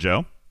quick, Bubba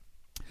Joe.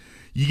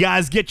 You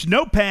guys get your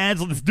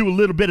notepads. Let's do a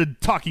little bit of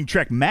Talking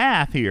Trek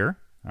math here.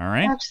 All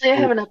right? Actually, I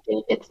have an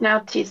update. It's now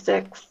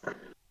T6.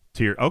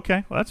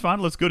 Okay, well, that's fine.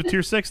 Let's go to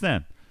Tier 6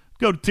 then.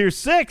 Go to Tier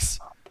 6.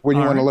 When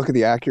you want to look at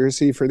the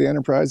accuracy for the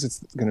Enterprise,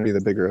 it's going to be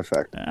the bigger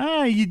effect.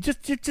 You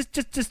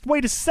just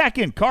wait a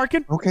second,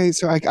 Karkin. Okay,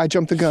 so I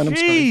jumped the gun. I'm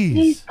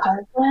sorry.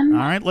 All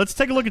right, let's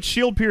take a look at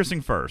shield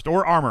piercing first,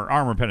 or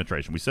armor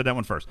penetration. We said that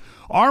one first.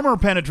 Armor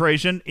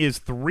penetration is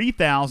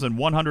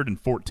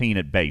 3,114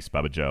 at base,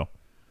 Bubba Joe.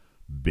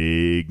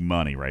 Big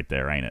money right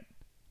there, ain't it?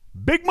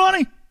 Big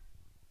money?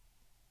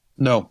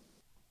 No.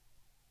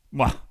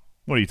 What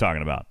are you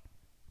talking about?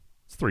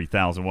 It's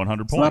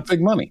 3,100 points. Not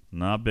big money.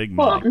 Not big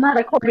money. Well, not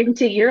according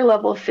to your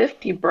level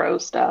 50 bro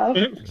stuff.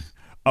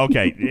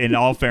 Okay, in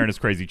all fairness,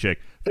 Crazy Chick,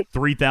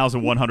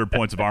 3,100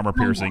 points of armor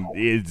piercing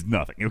is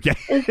nothing, okay?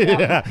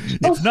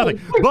 It's nothing.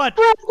 But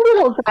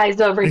little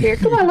guys over here.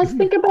 Come on, let's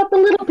think about the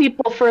little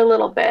people for a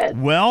little bit.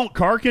 Well,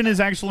 Karkin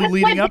is actually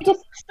leading up to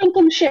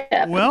stinking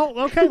ship. Well,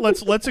 okay,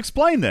 let's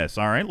explain this,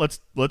 all right?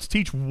 Let's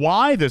teach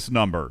why this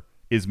number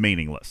is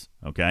meaningless,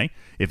 okay?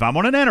 If I'm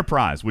on an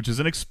Enterprise, which is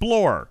an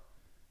Explorer,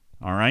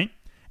 all right?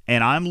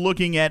 And I'm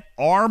looking at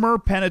armor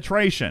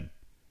penetration.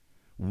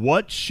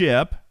 What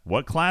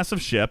class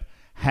of ship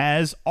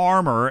has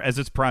armor as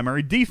its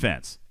primary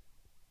defense?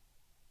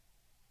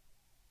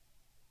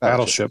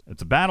 Battleship.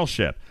 It's a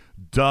battleship.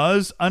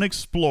 Does an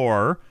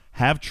Explorer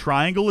have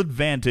triangle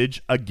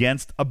advantage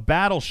against a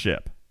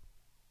battleship?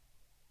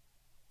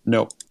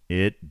 No.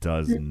 It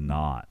does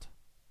not.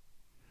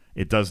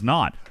 It does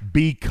not.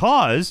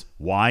 Because,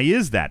 why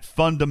is that?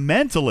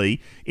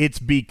 Fundamentally, it's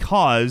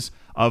because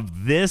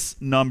of this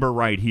number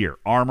right here,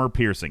 armor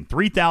piercing,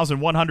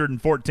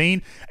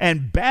 3,114,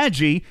 and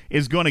Badgie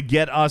is going to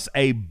get us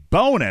a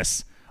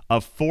bonus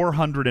of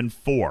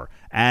 404.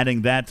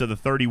 Adding that to the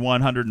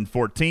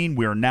 3,114,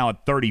 we are now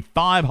at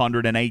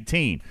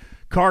 3,518.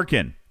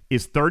 Karkin,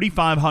 is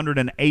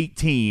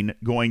 3,518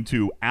 going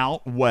to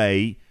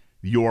outweigh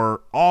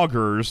your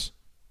Augur's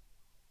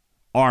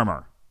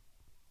armor?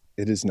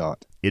 It is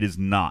not. It is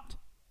not.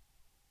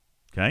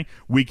 Okay?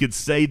 We could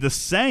say the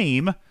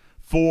same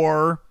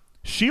for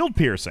shield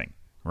piercing,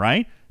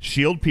 right?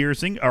 Shield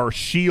piercing or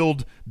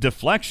shield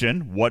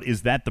deflection. What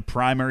is that the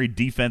primary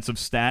defensive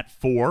stat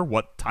for?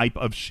 What type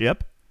of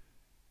ship?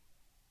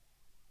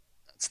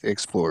 That's the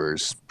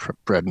Explorer's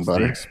bread and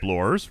butter. The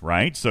Explorers,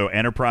 right? So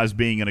Enterprise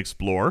being an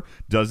Explorer,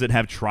 does it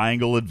have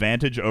triangle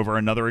advantage over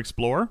another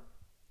Explorer?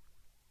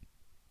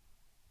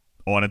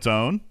 On its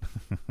own?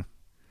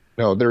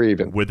 No, they're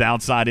even.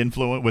 Without outside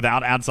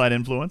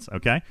influence,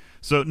 okay?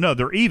 So, no,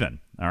 they're even,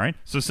 all right?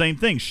 So, same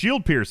thing,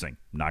 shield piercing,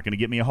 not going to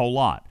get me a whole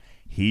lot.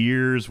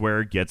 Here's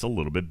where it gets a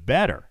little bit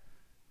better.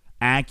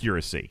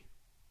 Accuracy,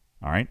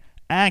 all right?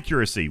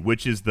 Accuracy,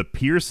 which is the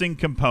piercing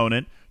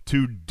component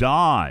to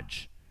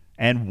dodge.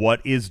 And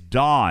what is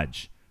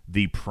dodge?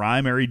 The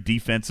primary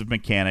defensive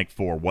mechanic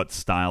for what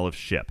style of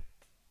ship?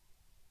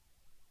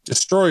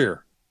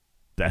 Destroyer.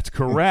 That's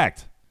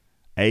correct.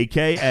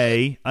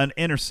 AKA an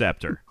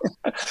interceptor.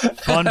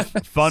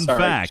 Fun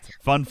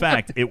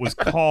fact. It was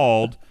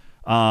called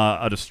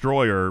a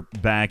destroyer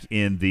back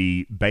in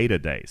the beta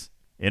days.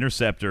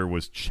 Interceptor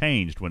was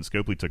changed when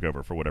Scopely took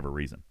over for whatever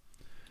reason.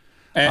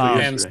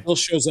 And still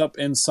shows up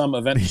in some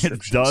event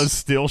descriptions. It does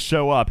still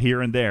show up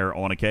here and there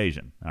on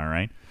occasion. All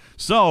right.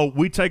 So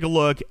we take a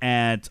look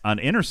at an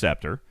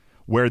interceptor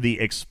where the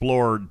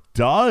Explorer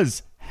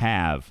does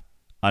have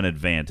an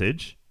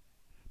advantage,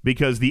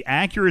 because the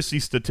accuracy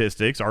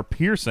statistics are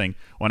piercing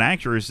on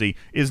accuracy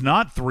is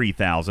not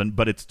 3,000,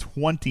 but it's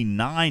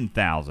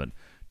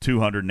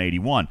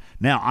 29,281.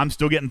 Now, I'm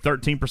still getting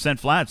 13%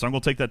 flat, so I'm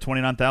going to take that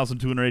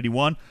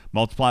 29,281,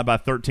 multiply by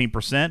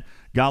 13%.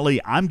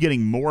 Golly, I'm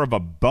getting more of a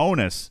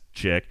bonus,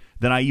 Chick,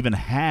 than I even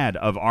had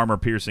of armor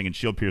piercing and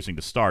shield piercing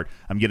to start.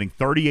 I'm getting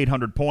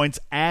 3,800 points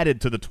added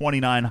to the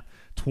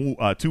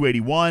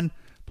 29,281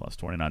 plus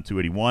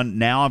 29,281.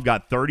 Now I've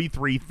got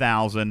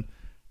 33,000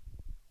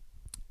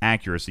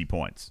 accuracy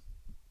points.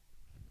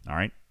 All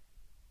right.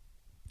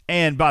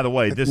 And by the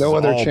way, this no is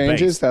other all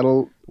changes. based.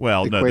 That'll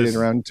equate it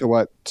around to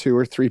what, 2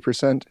 or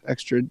 3%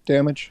 extra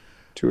damage,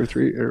 2 or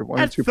 3 or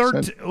 1 or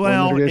 2%.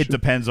 Well, it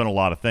depends on a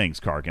lot of things,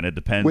 Karkin. It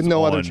depends with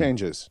no on, other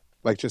changes.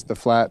 Like just the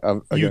flat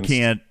of against...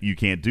 You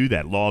can't do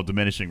that. Law of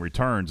diminishing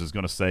returns is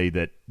going to say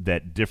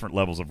that different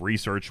levels of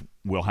research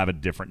will have a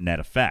different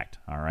net effect.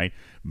 All right,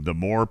 the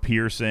more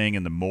piercing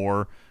and the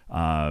more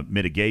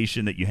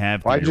mitigation that you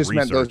have. I just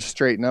meant those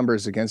straight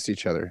numbers against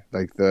each other,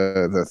 like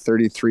the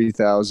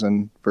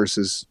 33,000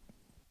 versus,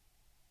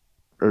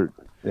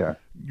 yeah.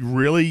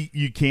 Really,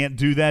 you can't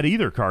do that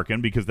either,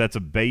 Karkin, because that's a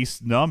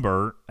base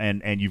number,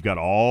 and you've got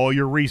all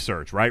your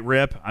research, right,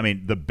 Rip? I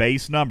mean, the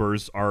base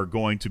numbers are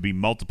going to be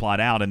multiplied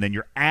out, and then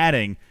you're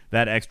adding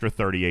that extra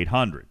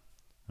 3,800,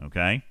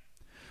 okay?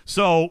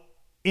 So,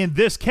 in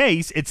this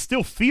case, it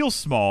still feels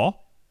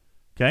small,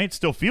 okay? It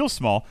still feels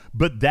small,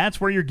 but that's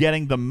where you're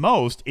getting the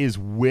most is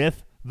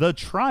with the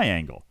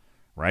triangle,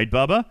 right,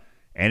 Bubba?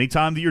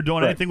 Anytime that you're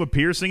doing anything with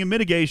piercing and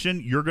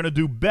mitigation, you're going to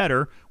do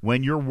better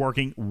when you're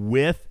working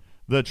with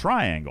the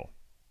triangle.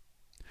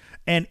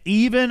 And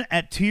even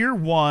at tier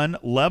 1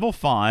 level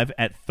 5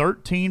 at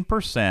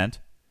 13%,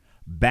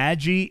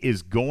 Badgie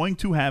is going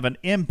to have an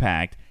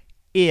impact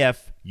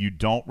if you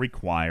don't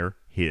require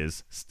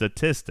his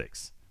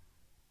statistics.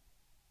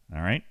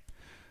 All right,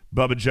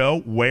 Bubba Joe,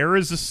 where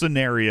is a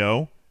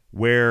scenario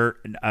where,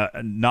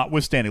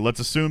 notwithstanding, let's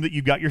assume that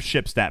you've got your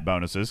ship stat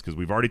bonuses, because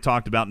we've already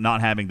talked about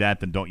not having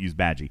that, then don't use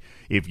Badgie.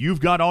 If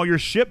you've got all your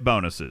ship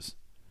bonuses,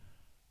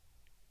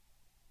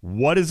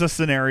 what is a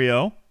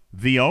scenario,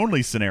 the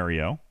only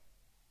scenario,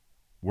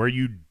 where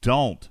you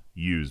don't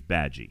use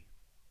Badgie?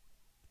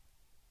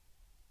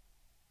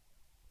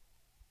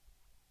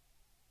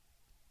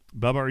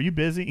 Bubba, are you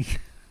busy?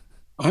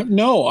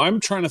 No, I'm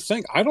trying to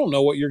think. I don't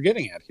know what you're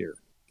getting at here.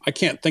 I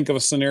can't think of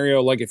a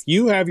scenario like if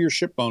you have your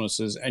ship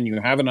bonuses and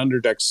you have an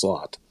underdeck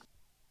slot.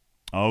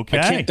 Okay.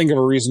 I can't think of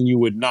a reason you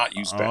would not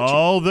use Badgie.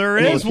 Oh, there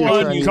is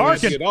one.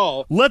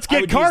 Karkin. Let's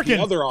get Karkin.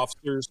 The other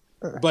officers,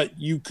 but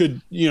you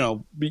could,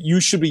 you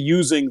should be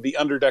using the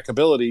underdeck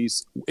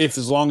abilities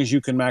as long as you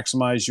can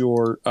maximize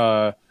your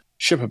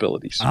ship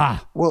abilities.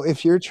 Well,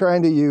 if you're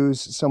trying to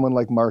use someone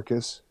like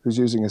Marcus, who's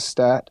using a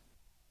stat,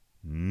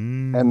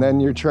 and then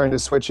you're trying to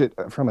switch it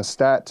from a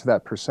stat to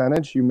that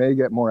percentage, you may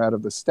get more out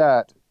of the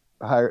stat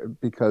higher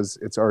because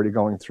it's already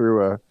going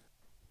through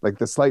like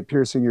the slight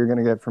piercing you're going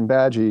to get from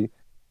Badgie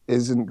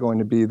isn't going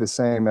to be the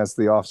same as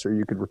the officer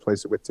you could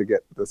replace it with to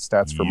get the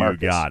stats for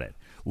Marcus. You got it.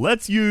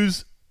 Let's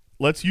use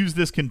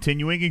this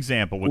continuing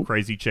example with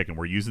Crazy Chicken.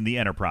 We're using the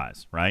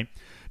Enterprise, right?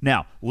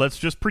 Now, let's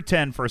just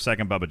pretend for a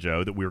second, Bubba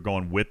Joe, that we're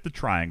going with the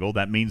triangle.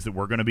 That means that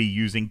we're going to be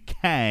using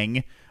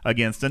Kang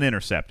against an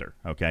interceptor,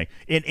 okay?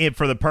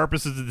 For the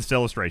purposes of this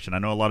illustration, I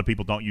know a lot of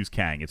people don't use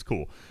Kang. It's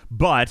cool.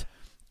 But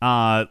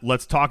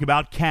let's talk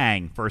about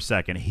Kang for a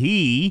second.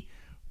 He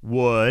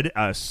would,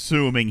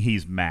 assuming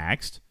he's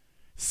maxed,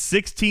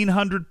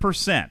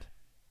 1,600%.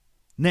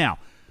 Now,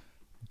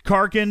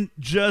 Karkin,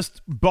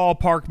 just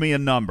ballpark me a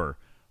number.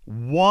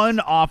 One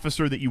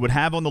officer that you would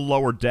have on the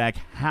lower deck,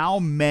 how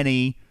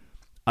many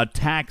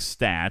attack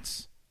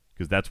stats,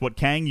 because that's what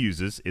Kang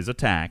uses, is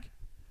attack.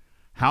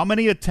 How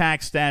many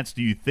attack stats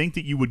do you think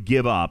that you would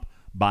give up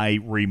by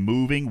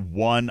removing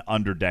one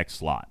underdeck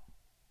slot?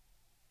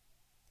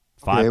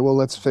 5? Okay, well,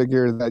 let's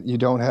figure that you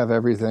don't have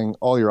everything.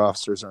 All your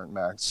officers aren't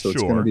maxed, so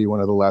it's going to be one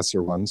of the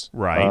lesser ones.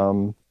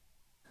 Right.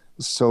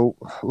 So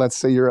let's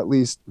say you're at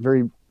least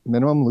very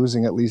minimum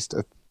losing at least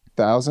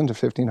 1,000 to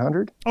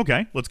 1,500.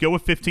 Okay, let's go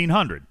with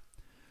 1,500.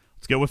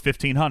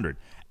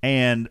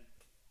 And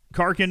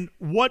Karkin,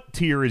 what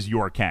tier is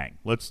your Kang?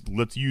 Let's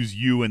use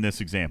you in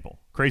this example.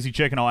 Crazy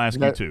Chicken, I'll ask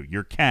you too.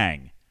 Your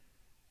Kang.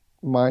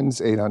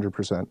 Mine's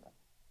 800%.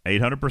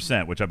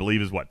 800%, which I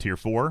believe is what, tier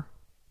 4?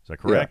 Is that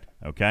correct?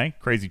 Yeah. Okay.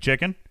 Crazy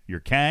Chicken,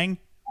 your Kang.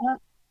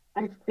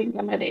 I think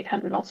I'm at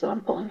 800 also. I'm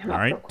pulling him up.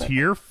 All right,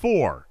 tier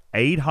 4.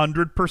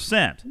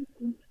 800%.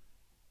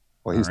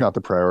 Well, he's not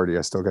the priority.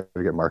 I still got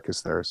to get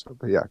Marcus there. So,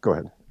 but yeah, go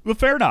ahead. Well,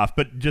 fair enough.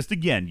 But just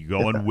again, you're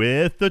going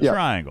with the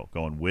triangle.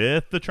 Going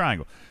with the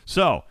triangle.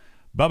 So,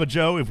 Bubba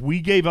Joe, if we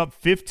gave up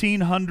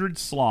 1,500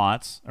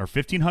 slots or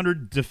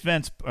 1,500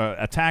 defense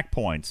attack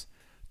points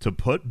to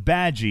put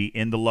Badgie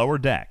in the lower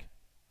deck,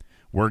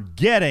 we're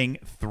getting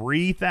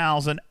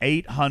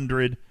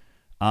 3,800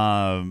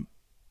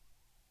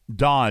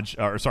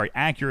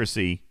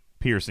 accuracy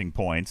piercing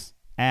points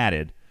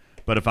added.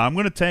 But if I'm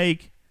going to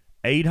take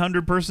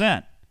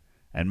 800%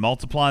 and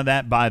multiply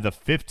that by the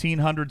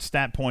 1,500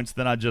 stat points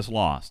that I just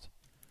lost,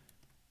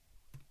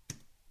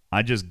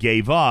 I just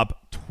gave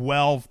up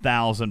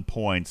 12,000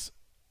 points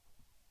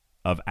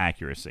of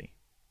accuracy.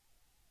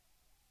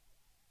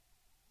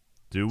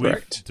 Do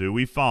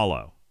we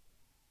follow?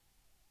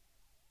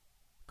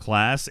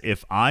 Class,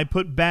 if I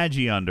put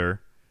Badgie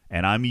under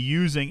and I'm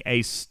using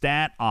a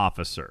stat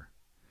officer,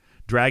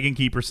 Dragon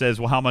Keeper says,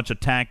 well, how much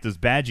attack does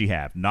Badgie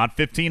have? Not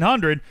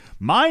 1,500.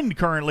 Mine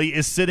currently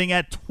is sitting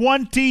at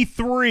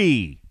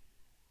 23.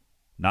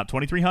 Not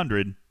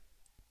 2,300.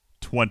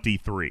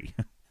 23.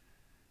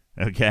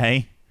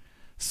 Okay?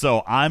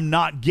 So I'm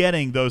not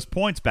getting those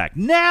points back.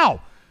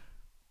 Now,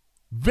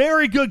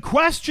 very good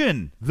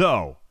question,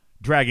 though,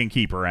 Dragon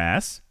Keeper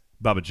asks,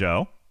 Bubba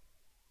Joe.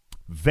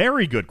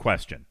 Very good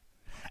question.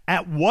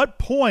 At what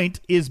point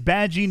is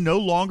Badgie no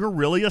longer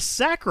really a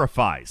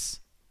sacrifice?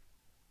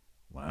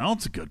 Well,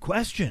 it's a good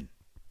question.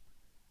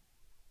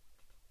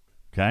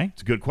 Okay,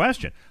 it's a good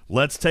question.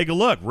 Let's take a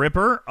look.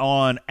 Ripper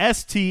on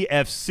stfc.space.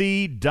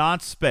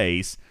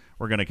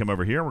 We're going to come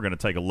over here. We're going to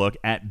take a look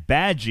at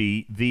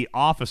Badgie, the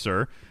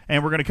officer,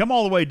 and we're going to come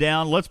all the way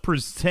down. Let's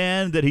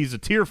pretend that he's a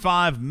Tier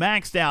 5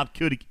 maxed out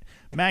kitty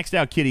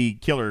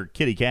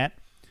cat.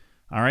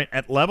 All right,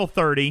 at level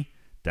 30.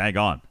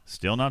 Daggone.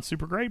 Still not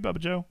super great, Bubba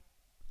Joe.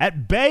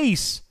 At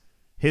base,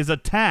 his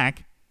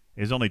attack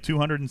is only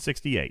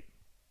 268.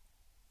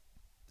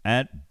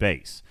 At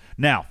base.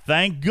 Now,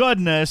 thank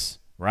goodness,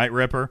 right,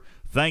 Ripper?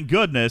 Thank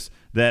goodness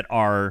that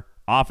our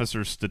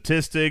officers'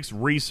 statistics,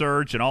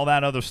 research, and all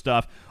that other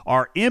stuff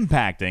are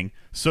impacting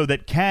so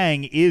that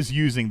Kang is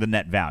using the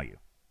net value,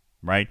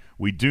 right?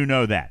 We do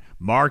know that.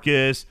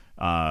 Marcus,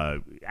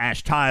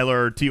 Ash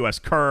Tyler, TOS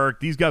Kirk,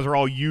 these guys are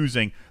all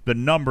using the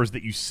numbers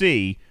that you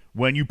see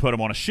when you put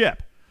them on a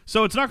ship.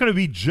 So it's not going to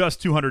be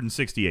just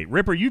 268.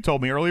 Ripper, you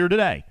told me earlier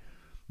today,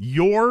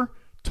 your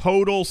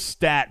total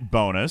stat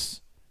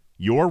bonus,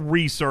 your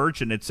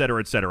research, and et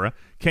cetera,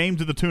 came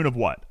to the tune of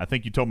what? I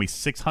think you told me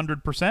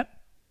 600%?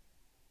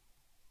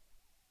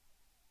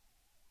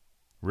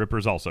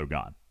 Ripper's also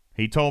gone.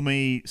 He told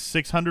me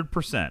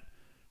 600%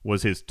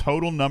 was his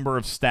total number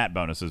of stat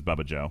bonuses,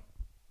 Bubba Joe.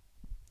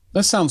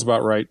 That sounds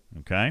about right.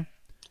 Okay.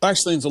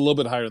 Actually, it's a little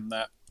bit higher than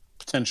that,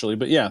 potentially.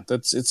 But yeah,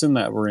 it's in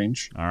that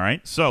range. All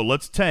right. So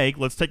let's take a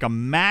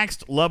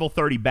maxed level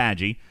 30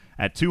 Badgie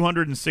at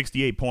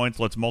 268 points.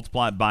 Let's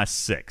multiply it by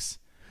 6.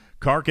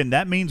 Karkin,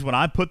 that means when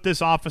I put this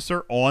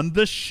officer on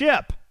the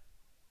ship,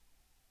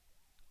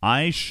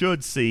 I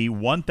should see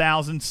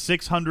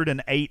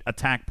 1,608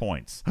 attack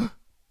points.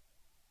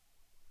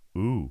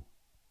 Ooh.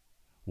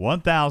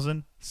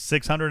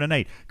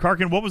 1,608.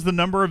 Karkin, what was the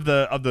number of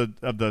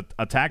the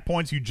attack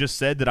points you just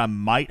said that I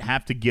might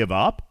have to give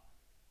up?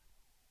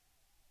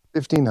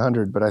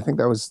 1,500, but I think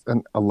that was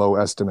a low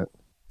estimate.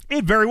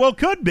 It very well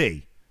could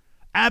be.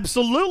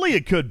 Absolutely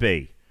it could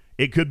be.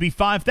 It could be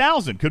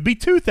 5,000, could be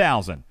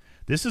 2,000.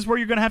 This is where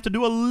you're going to have to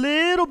do a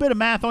little bit of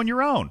math on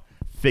your own.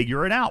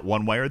 Figure it out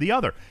one way or the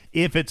other.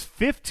 If it's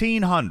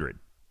 1,500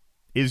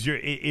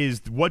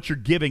 is what you're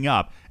giving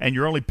up and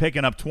you're only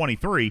picking up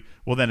 23,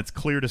 well, then it's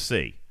clear to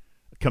see.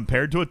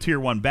 Compared to a Tier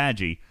 1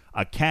 Badgie,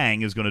 a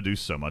Kang is going to do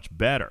so much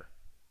better.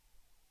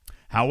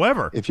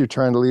 However, if you're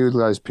trying to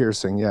utilize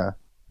piercing, yeah.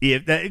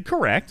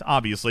 Correct.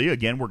 Obviously,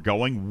 again, we're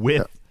going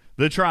with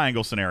the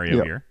triangle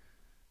scenario here.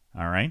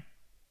 All right.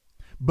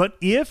 But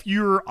if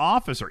your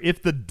officer,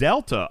 if the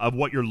delta of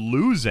what you're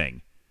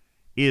losing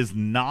is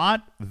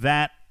not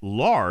that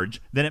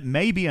large, then it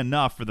may be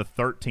enough for the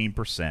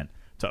 13%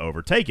 to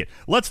overtake it.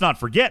 Let's not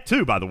forget,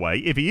 too, by the way,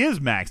 if he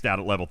is maxed out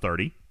at level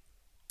 30,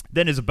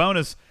 then his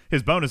bonus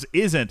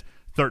isn't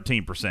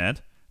 13%.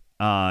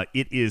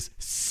 It is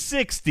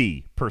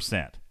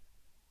 60%.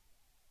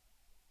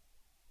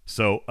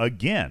 So,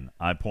 again,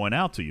 I point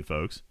out to you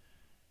folks,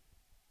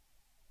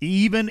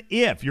 even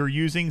if you're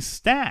using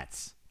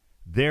stats,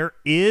 there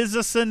is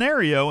a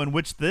scenario in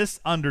which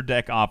this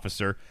underdeck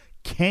officer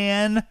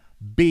can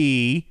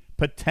be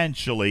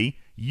potentially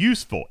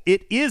useful.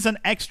 It is an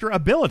extra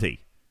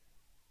ability,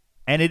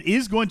 and it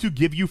is going to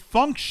give you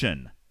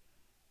function.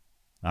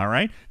 All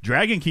right?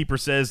 Dragon Keeper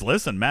says,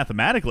 listen,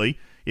 mathematically,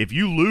 if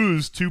you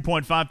lose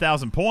 2.5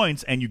 thousand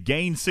points and you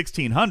gain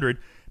 1,600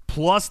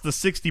 plus the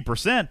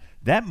 60%,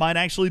 that might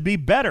actually be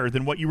better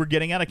than what you were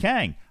getting out of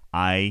Kang.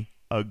 I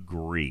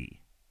agree.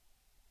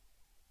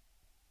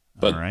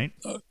 But, all right.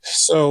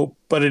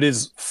 But it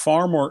is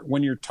far more,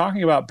 when you're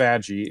talking about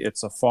Badgie,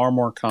 it's a far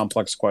more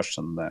complex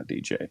question than that,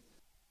 DJ.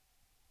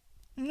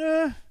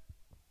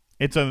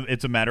 It's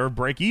a matter of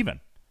break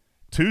even.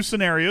 2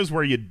 scenarios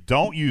where you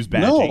don't use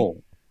Badgie.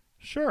 No.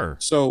 Sure.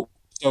 So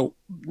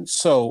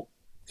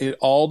it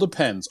all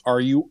depends. Are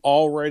you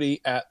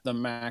already at the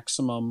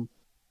maximum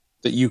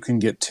that you can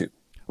get to?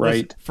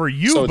 Right. Well, for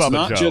you, so it's Bubba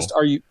not Joe, just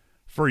are you.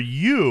 For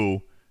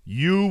you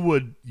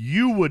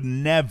would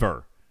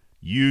never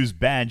use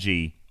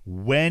Badgie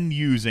when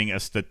using a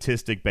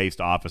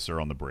statistic-based officer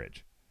on the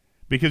bridge,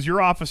 because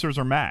your officers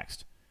are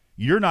maxed.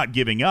 You're not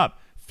giving up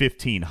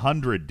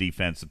 1,500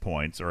 defensive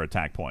points or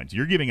attack points.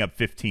 You're giving up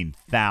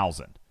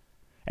 15,000.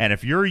 And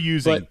if you're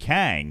using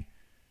Kang,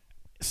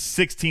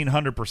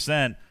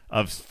 1,600%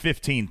 of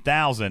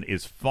 15,000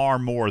 is far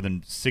more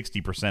than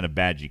 60% of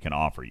Badgie can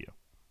offer you.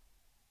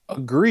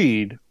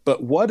 Agreed.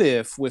 But what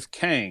if with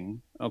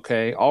Kang,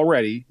 okay,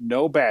 already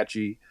no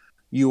Badgie,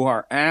 you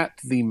are at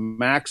the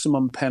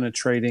maximum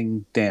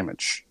penetrating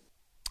damage?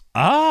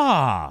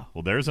 Well,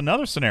 there's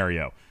another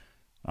scenario.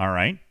 All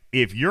right.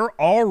 If you've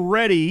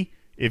already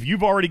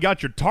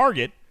got your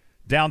target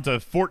down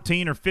to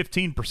 14 or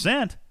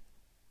 15%,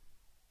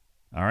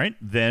 all right,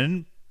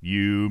 then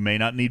you may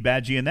not need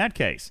Badgie in that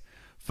case.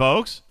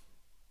 Folks,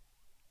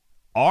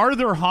 are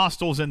there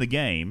hostiles in the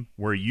game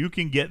where you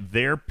can get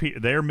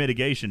their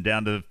mitigation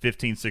down to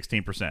 15,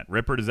 16%?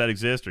 Ripper, does that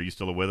exist? Are you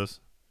still with us?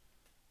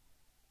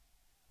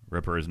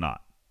 Ripper is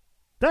not.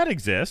 That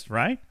exists,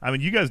 right? I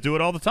mean, you guys do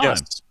it all the time.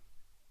 Yes.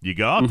 You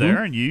go out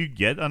there and you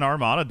get an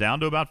armada down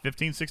to about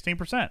 15,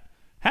 16%.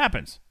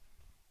 Happens.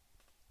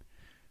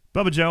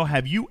 Bubba Joe,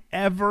 have you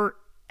ever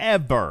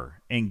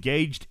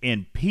engaged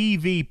in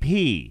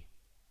PvP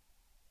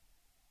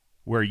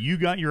where you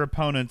got your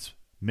opponent's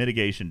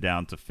mitigation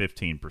down to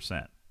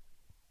 15%?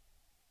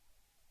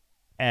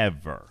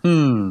 Ever.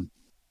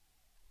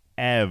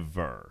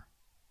 Ever.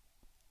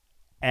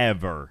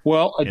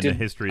 Well, in the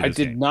history of this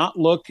I did game. not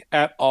look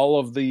at all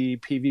of the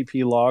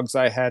PvP logs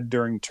I had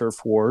during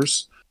Turf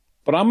Wars,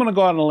 but I'm going to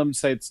go out on a limb and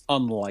say it's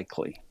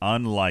unlikely.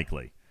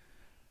 Unlikely.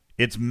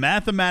 It's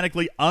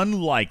mathematically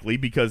unlikely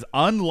because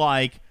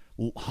unlike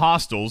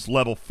hostiles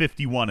level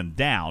 51 and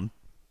down,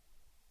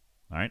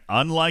 all right,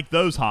 unlike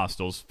those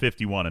hostiles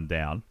 51 and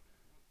down,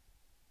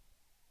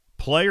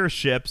 player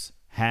ships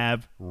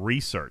have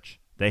research.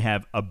 They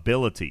have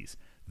abilities.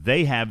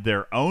 They have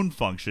their own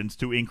functions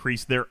to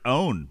increase their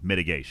own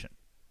mitigation.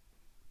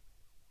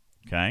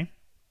 Okay?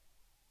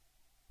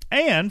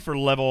 And for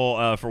level,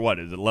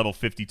 level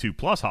 52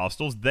 plus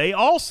hostiles, they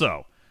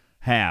also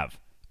have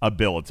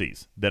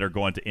abilities that are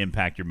going to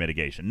impact your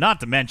mitigation. Not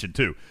to mention,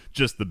 too,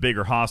 just the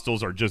bigger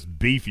hostiles are just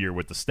beefier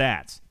with the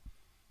stats.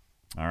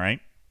 All right?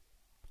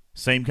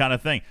 Same kind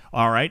of thing.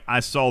 All right,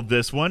 I saw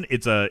this one.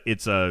 It's a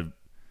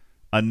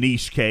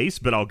niche case,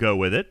 but I'll go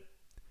with it.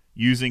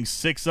 Using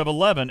 6 of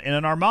 11 in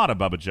an armada,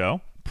 Bubba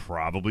Joe.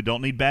 Probably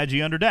don't need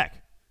Badgie under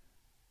deck.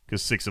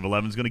 Because 6 of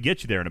 11 is going to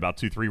get you there in about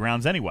 2-3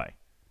 rounds anyway.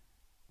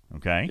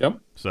 Okay? Yep.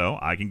 So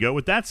I can go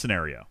with that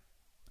scenario.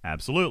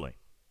 Absolutely.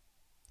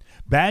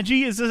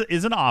 Badgie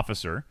is an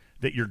officer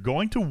that you're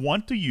going to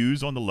want to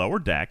use on the lower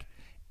deck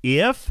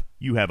if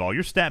you have all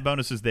your stat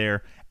bonuses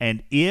there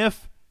and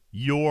if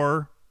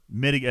your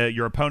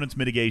opponent's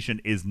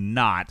mitigation is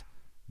not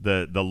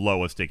the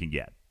lowest it can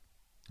get.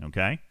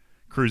 Okay?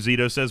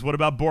 Cruzito says, what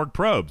about Borg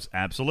probes?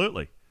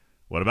 Absolutely.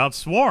 What about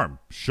Swarm?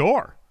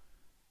 Sure.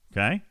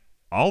 Okay?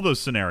 All those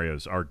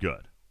scenarios are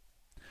good.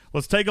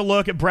 Let's take a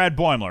look at Brad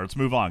Boimler. Let's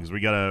move on because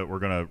we're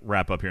gonna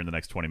wrap up here in the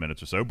next 20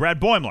 minutes or so. Brad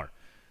Boimler,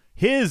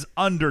 his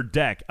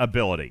underdeck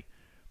ability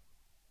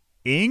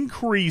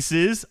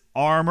increases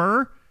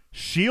armor,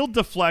 shield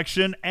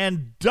deflection,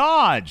 and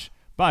dodge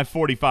by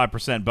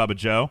 45%, Bubba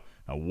Joe.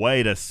 Now,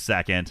 wait a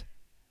second.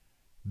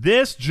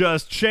 This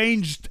just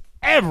changed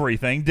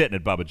everything, didn't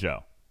it, Bubba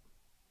Joe?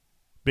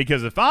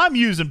 Because if I'm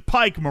using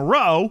Pike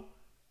Moreau,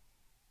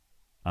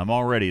 I'm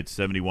already at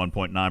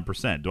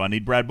 71.9%. Do I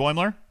need Brad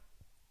Boimler?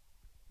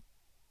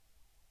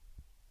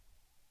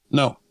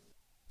 No.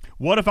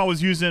 What if I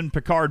was using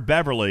Picard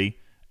Beverly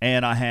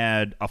and I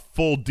had a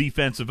full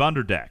defensive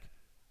underdeck?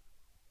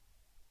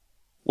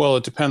 Well,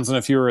 it depends on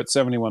if you're at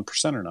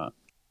 71% or not.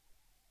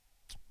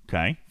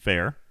 Okay,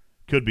 fair.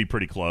 Could be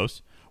pretty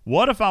close.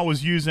 What if I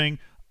was using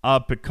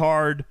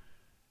Picard...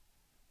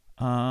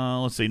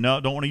 let's see. No,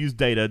 don't want to use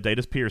Data.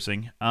 Data's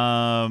piercing.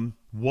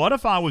 What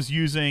if I was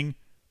using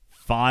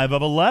 5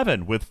 of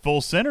 11 with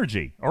full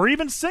synergy or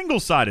even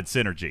single-sided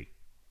synergy?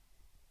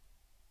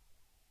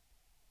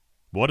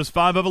 What does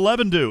 5 of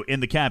 11 do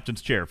in the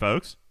captain's chair,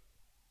 folks?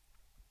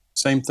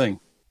 Same thing.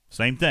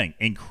 Same thing.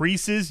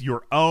 Increases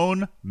your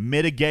own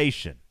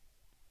mitigation.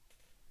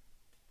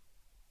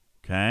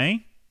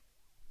 Okay?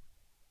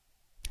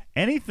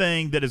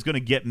 Anything that is going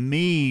to get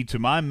me to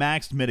my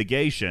maxed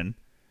mitigation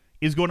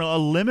is going to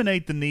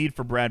eliminate the need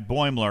for Brad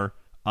Boimler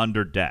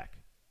under deck.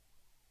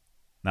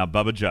 Now,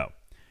 Bubba Joe,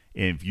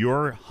 if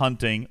you're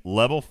hunting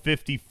level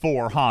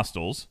 54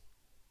 hostiles,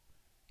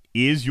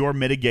 is your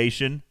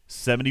mitigation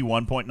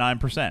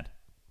 71.9%?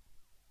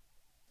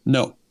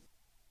 No.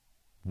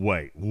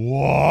 Wait,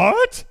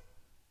 what?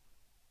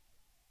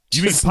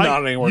 You mean It's Pike,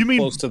 not anywhere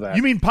close to that.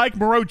 You mean Pike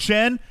Moreau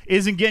Chen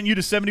isn't getting you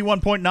to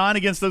 71.9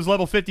 against those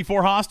level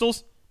 54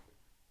 hostiles?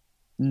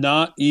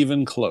 Not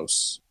even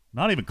close.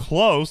 Not even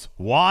close?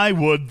 Why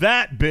would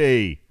that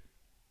be?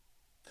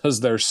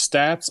 Because their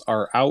stats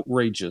are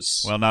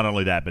outrageous. Well, not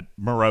only that, but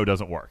Moreau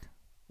doesn't work.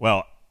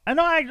 Well,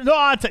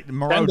 I take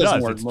Moreau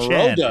does. Work. It's Moreau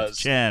Chen. does. It's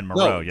Chen, No,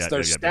 Moreau.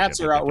 their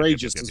stats are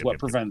outrageous is what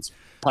prevents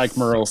Pike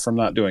Moreau from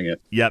not doing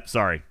it. Yep,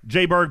 sorry.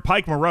 Jay Berg,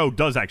 Pike Moreau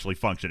does actually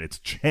function. It's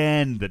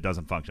Chen that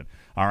doesn't function.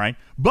 All right?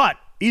 But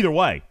either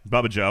way,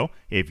 Bubba Joe,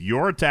 if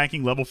you're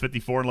attacking level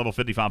 54 and level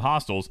 55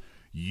 hostiles,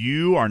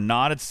 you are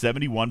not at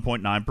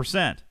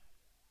 71.9%.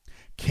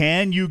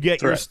 Can you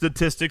get your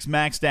statistics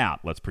maxed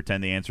out? Let's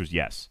pretend the answer is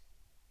yes.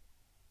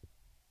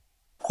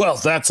 Well,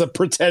 that's a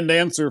pretend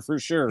answer for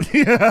sure.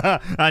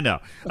 I know.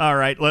 All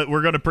right,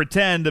 we're going to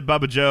pretend that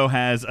Bubba Joe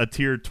has a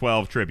tier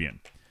 12 Tribune,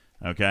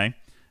 okay?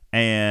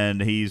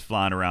 And he's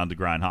flying around to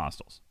grind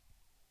hostiles.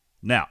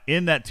 Now,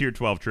 in that tier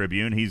 12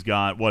 Tribune, he's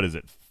got,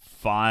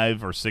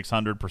 500 or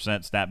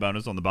 600% stat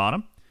bonus on the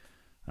bottom,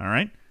 all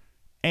right?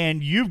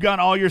 And you've got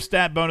all your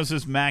stat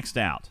bonuses maxed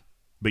out,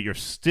 but you're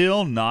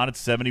still not at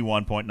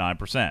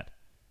 71.9%.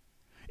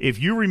 If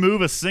you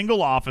remove a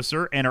single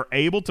officer and are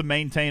able to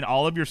maintain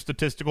all of your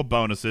statistical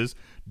bonuses,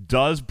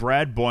 does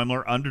Brad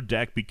Boimler under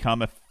deck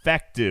become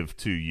effective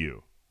to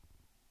you?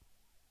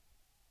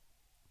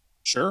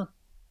 Sure.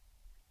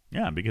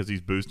 Yeah, because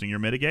he's boosting your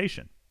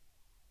mitigation.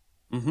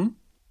 Mm-hmm.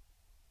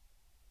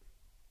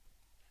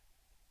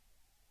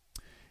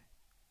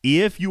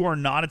 if you are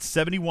not at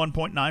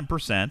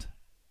 71.9%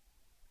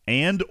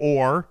 and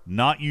or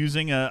not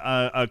using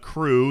a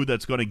crew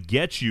that's going to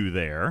get you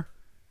there,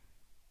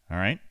 all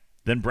right,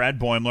 then Brad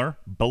Boimler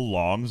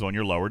belongs on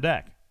your lower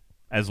deck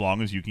as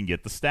long as you can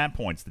get the stat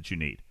points that you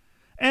need.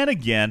 And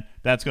again,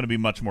 that's going to be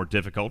much more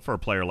difficult for a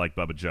player like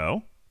Bubba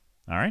Joe.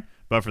 All right.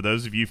 But for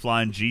those of you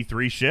flying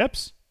G3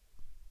 ships,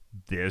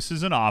 this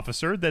is an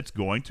officer that's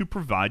going to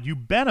provide you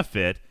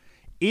benefit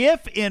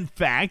if, in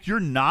fact, you're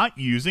not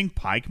using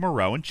Pike,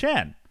 Moreau, and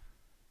Chen.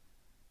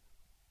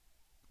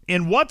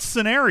 In what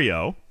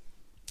scenario,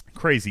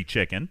 Crazy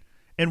Chicken,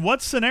 in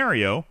what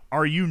scenario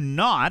are you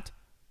not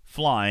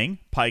flying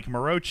Pike,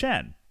 Moreau,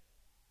 Chen?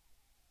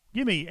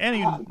 Give me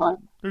any.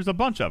 There's a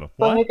bunch of them.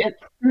 What?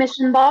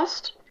 Mission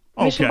Boss.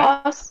 Okay. Mission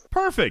Boss.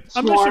 Perfect.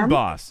 Swarm. A Mission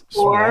Boss.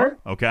 Swarm.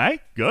 Okay.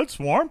 Good.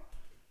 Swarm.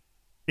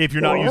 If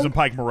you're not using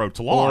Pike, Moreau,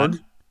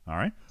 Talon. All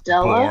right.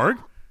 Stella. Borg.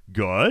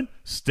 Good.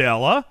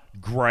 Stella.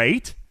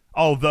 Great.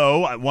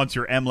 Although, once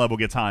your M level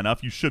gets high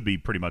enough, you should be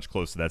pretty much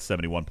close to that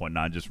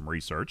 71.9 just from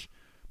research.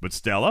 But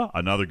Stella,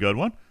 another good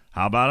one.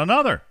 How about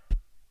another?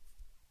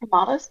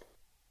 Armadas.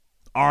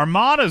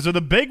 Armadas are the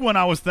big one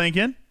I was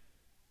thinking.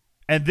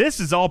 And this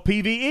is all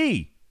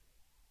PvE.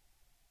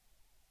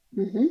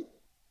 Mm-hmm.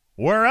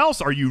 Where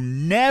else are you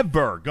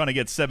never going to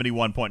get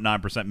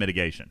 71.9%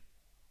 mitigation?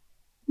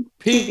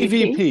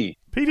 PvP.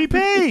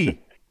 PvP.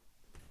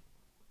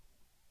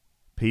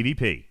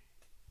 PvP.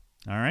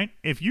 All right.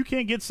 If you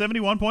can't get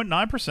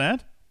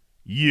 71.9%,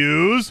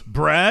 use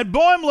Brad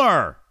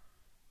Boimler.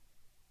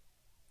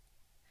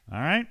 All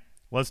right.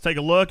 Let's take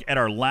a look at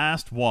our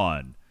last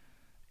one.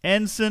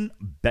 Ensign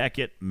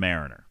Beckett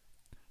Mariner.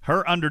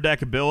 Her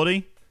underdeck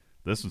ability.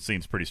 This one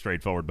seems pretty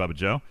straightforward, Bubba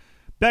Joe.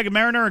 Beckett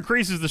Mariner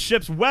increases the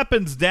ship's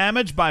weapons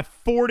damage by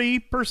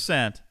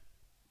 40%.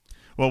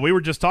 Well, we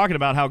were just talking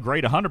about how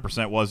great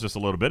 100% was just a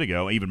little bit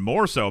ago, even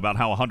more so about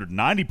how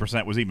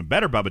 190% was even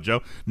better, Bubba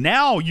Joe.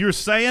 Now you're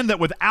saying that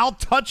without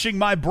touching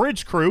my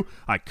bridge crew,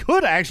 I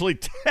could actually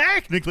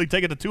technically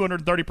take it to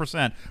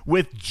 230%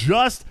 with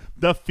just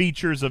the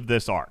features of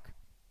this arc.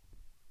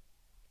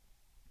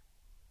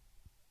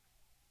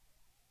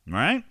 All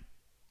right?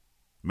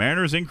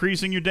 Mariner's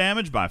increasing your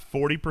damage by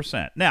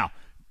 40%. Now,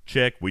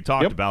 Chick, we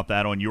talked about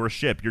that on your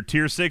ship, your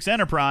Tier 6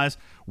 Enterprise,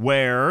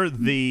 where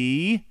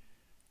the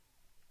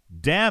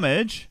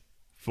damage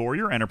for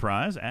your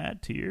Enterprise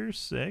at Tier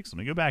 6, let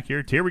me go back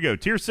here. Here we go,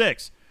 Tier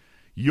 6.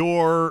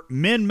 Your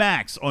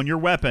min-max on your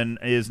weapon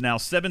is now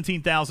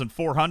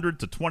 17,400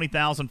 to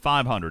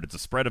 20,500. It's a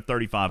spread of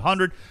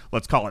 3,500.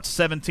 Let's call it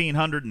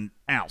 1,700 and,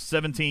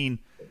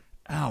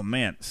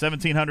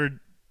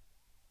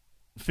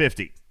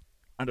 1,750.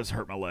 I just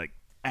hurt my leg.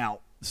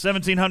 Ow.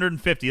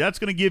 1,750. That's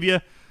going to give you,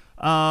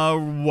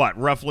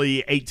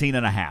 roughly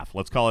 18.5.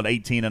 Let's call it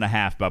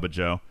 18.5, Bubba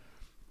Joe.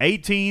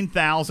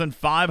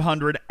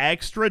 18,500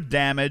 extra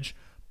damage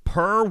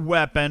per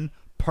weapon,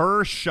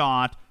 per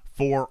shot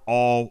for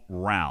all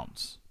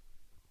rounds.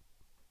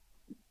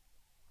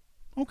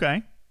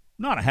 Okay.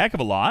 Not a heck of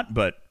a lot,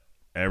 but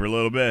every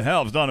little bit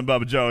helps, doesn't it,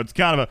 Bubba Joe? It's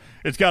kind of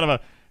a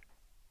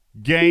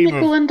game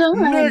Nickel of and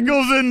dime.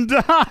 nickels and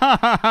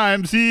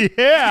dimes.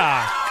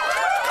 Yeah.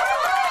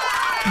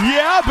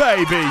 Yeah,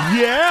 baby.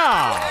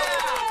 Yeah.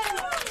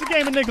 It's a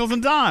game of nickels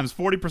and dimes.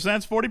 40%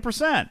 is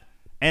 40%.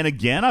 And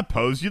again, I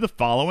pose you the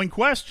following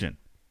question.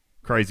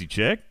 Crazy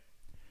Chick.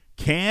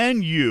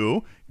 Can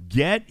you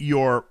get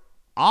your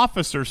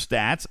officer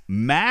stats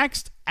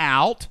maxed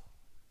out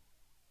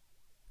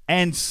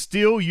and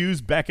still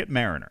use Beckett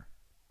Mariner?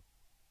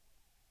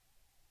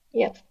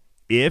 Yep.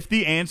 If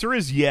the answer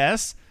is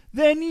yes,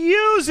 then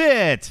use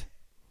it.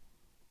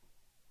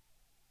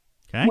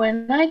 Okay.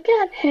 When I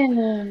get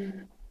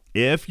him.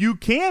 If you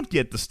can't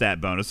get the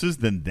stat bonuses,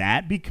 then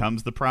that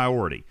becomes the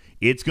priority.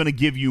 It's going to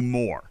give you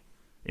more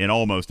in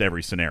almost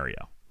every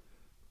scenario.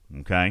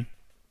 Okay?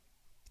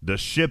 The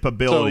ship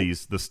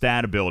abilities, the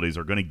stat abilities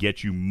are going to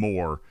get you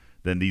more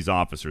than these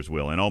officers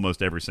will in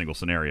almost every single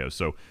scenario.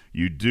 So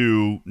you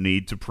do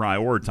need to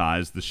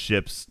prioritize the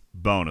ship's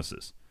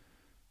bonuses.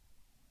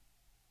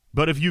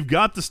 But if you've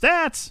got the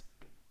stats,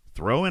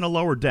 throw in a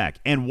lower deck.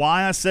 And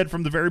why I said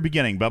from the very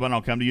beginning, Bubba, and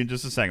I'll come to you in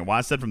just a second, why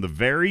I said from the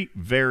very,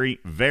 very,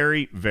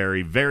 very,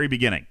 very, very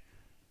beginning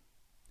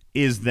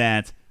is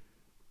that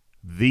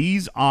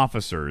these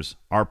officers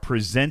are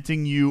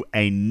presenting you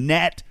a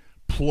net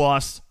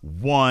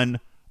 +1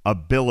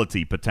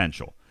 ability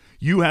potential.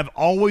 You have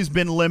always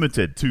been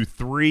limited to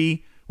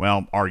 3,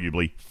 well,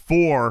 arguably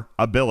 4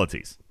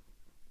 abilities.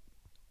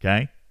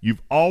 Okay?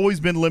 You've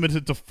always been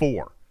limited to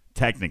 4.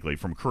 Technically,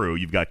 from crew.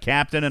 You've got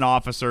captain and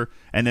officer,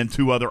 and then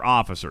 2 other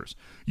officers.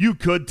 You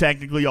could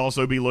technically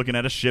also be looking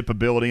at a ship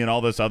ability and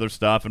all this other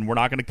stuff, and we're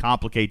not going to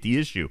complicate the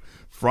issue.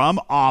 From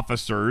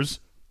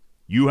officers,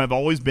 you have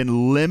always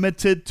been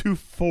limited to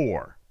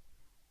 4.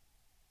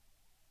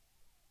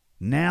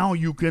 Now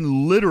you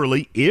can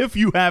literally, if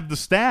you have the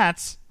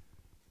stats,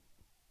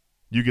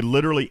 you can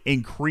literally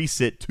increase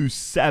it to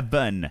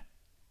 7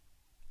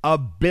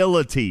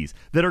 abilities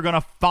that are going to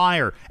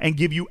fire and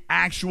give you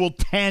actual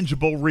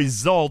tangible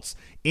results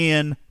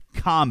in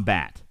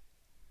combat.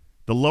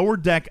 The lower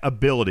deck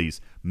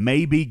abilities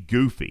may be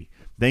goofy.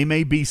 They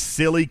may be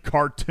silly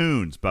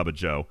cartoons, Bubba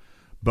Joe,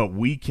 but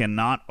we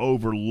cannot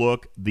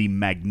overlook the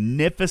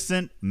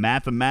magnificent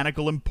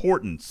mathematical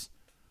importance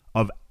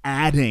of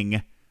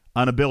adding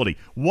an ability.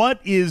 What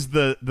is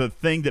the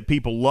thing that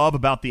people love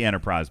about the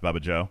Enterprise, Bubba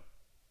Joe?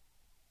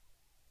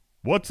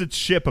 What's its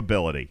ship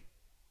ability?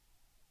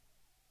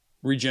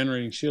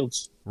 Regenerating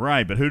shields.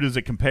 Right, but who does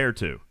it compare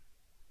to?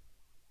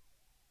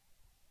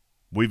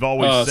 We've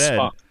always said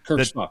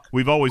Spock.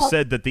 We've always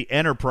said that the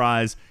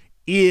Enterprise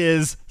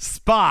is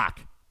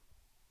Spock.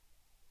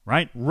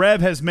 Right? Rev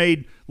has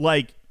made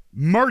like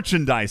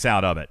merchandise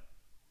out of it.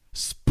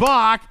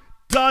 Spock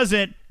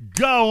doesn't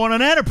go on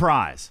an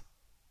Enterprise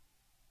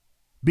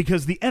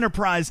because the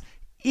Enterprise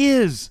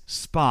is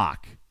Spock.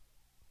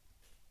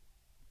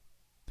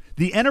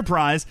 The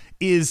Enterprise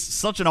is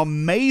such an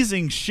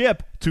amazing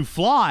ship to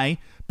fly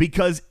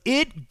because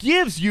it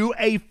gives you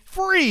a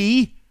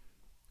free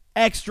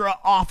extra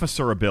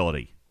officer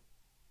ability.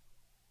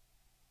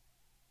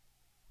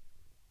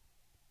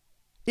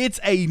 It's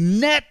a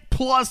net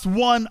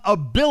 +1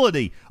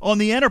 ability on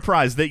the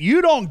Enterprise that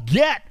you don't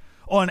get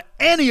on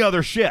any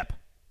other ship.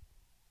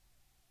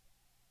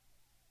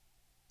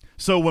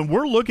 So when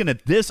we're looking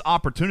at this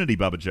opportunity,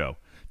 Bubba Joe,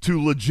 to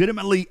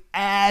legitimately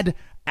add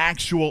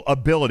actual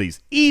abilities,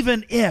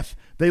 even if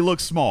they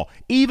look small,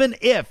 even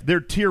if they're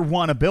tier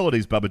 1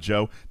 abilities, Bubba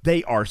Joe,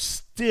 they are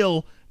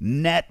still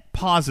net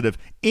positive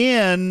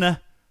in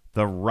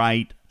the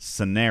right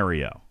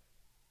scenario.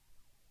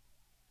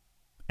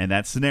 And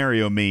that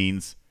scenario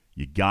means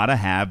you got to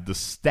have the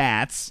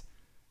stats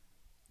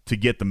to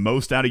get the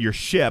most out of your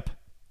ship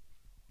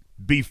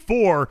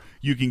before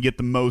you can get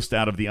the most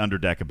out of the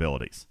underdeck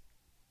abilities.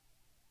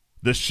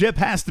 The ship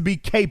has to be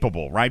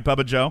capable, right,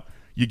 Bubba Joe?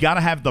 You got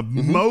to have the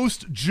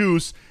most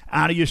juice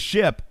out of your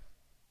ship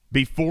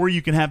before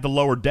you can have the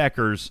lower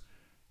deckers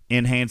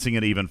enhancing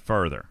it even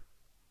further.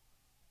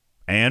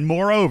 And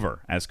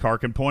moreover, as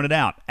Karkin pointed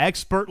out,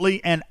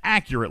 expertly and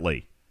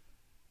accurately,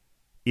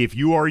 if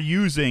you are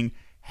using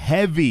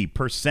heavy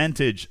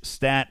percentage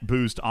stat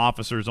boost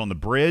officers on the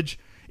bridge,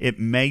 it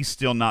may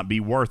still not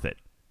be worth it.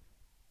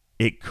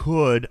 It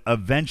could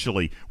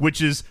eventually, which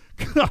is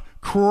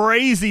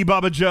crazy,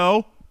 Bubba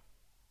Joe.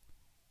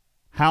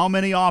 How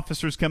many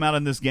officers come out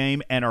in this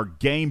game and are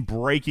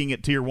game-breaking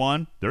at Tier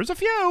 1? There's a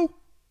few.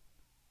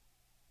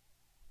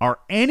 Are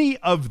any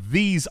of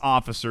these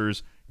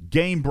officers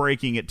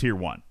game-breaking at Tier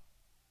 1?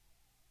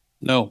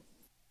 No.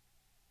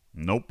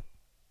 Nope.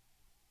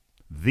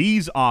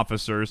 These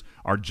officers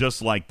are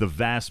just like the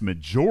vast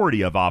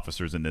majority of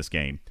officers in this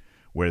game,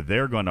 where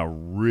they're going to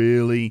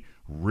really,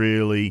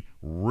 really,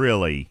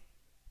 really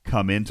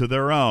come into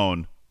their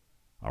own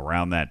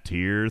around that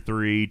Tier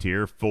 3,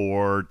 Tier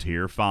 4,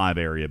 Tier 5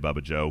 area,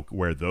 Bubba Joe,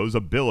 where those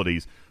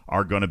abilities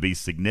are going to be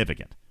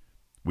significant.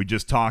 We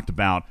just talked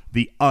about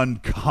the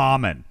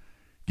uncommon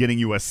getting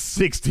you a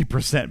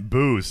 60%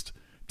 boost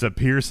to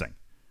piercing.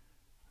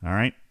 All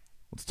right?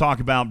 Let's talk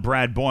about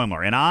Brad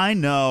Boimler. And I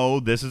know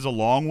this is a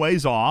long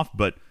ways off,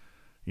 but,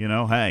 you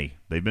know, hey,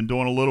 they've been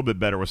doing a little bit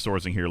better with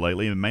sourcing here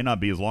lately. It may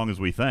not be as long as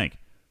we think.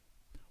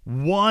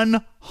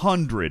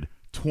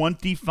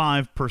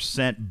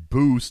 125%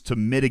 boost to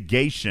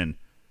mitigation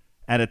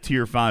at a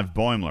Tier 5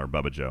 Boimler,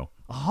 Bubba Joe.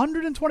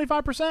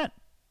 125%.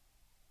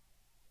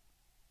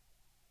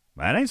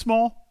 That ain't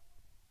small.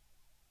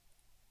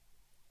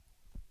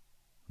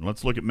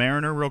 Let's look at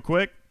Mariner real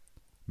quick.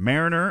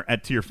 Mariner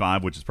at Tier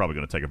 5, which is probably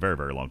going to take a very,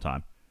 very long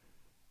time,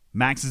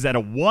 maxes at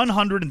a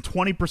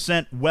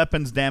 120%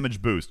 weapons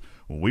damage boost.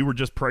 Well, we were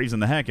just praising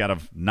the heck out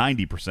of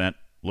 90% a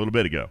little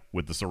bit ago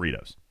with the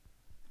Cerritos.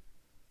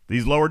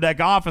 These lower deck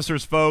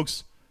officers,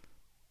 folks,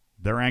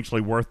 they're actually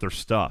worth their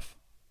stuff.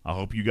 I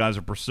hope you guys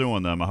are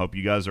pursuing them. I hope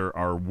you guys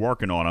are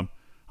working on them.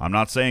 I'm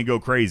not saying go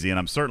crazy, and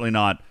I'm certainly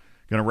not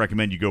going to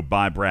recommend you go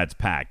buy Brad's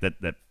pack.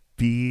 That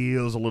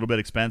feels a little bit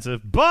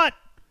expensive, but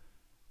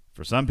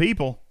for some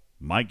people,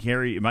 might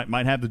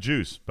have the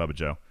juice, Bubba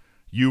Joe.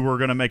 You were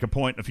going to make a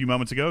point a few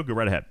moments ago. Go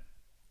right ahead.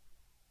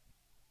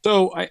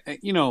 So,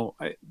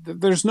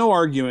 there's no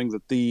arguing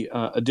that the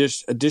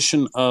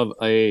addition of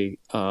a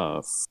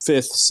 5th,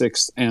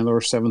 6th, and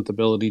or 7th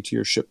ability to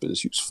your ship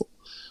is useful.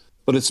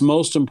 But it's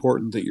most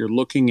important that you're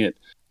looking at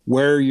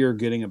where you're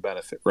getting a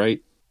benefit,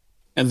 right?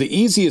 And the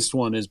easiest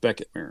one is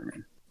Beckett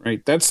Mariner,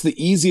 right? That's the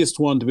easiest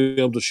one to be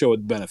able to show a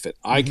benefit.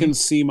 I can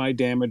see my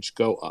damage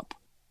go up.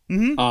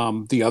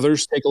 The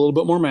others take a little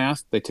bit more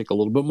math. They take a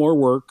little bit more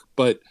work,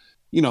 but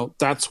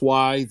that's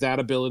why that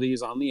ability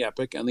is on the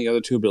epic and the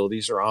other two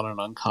abilities are on an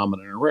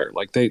uncommon and a rare.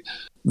 Like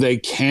they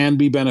can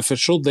be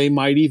beneficial. They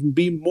might even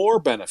be more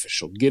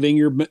beneficial. Getting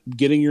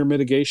your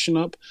mitigation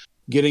up,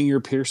 getting your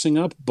piercing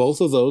up,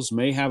 both of those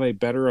may have a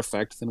better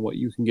effect than what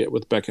you can get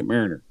with Beckett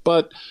Mariner.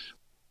 But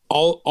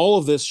all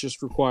of this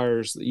just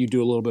requires that you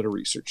do a little bit of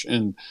research.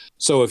 And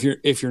so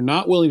if you're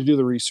not willing to do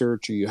the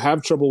research or you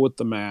have trouble with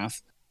the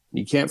math,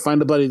 you can't find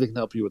a buddy that can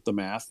help you with the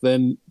math,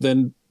 then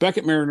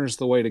Beckett Mariner is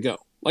the way to go.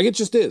 Like it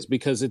just is,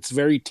 because it's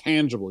very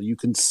tangible. You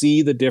can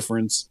see the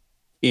difference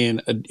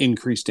in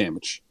increased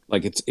damage.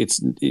 Like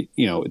it's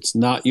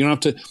not you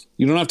don't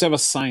have to have a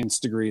science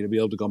degree to be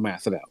able to go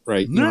math it out,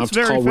 right? You don't have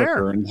to call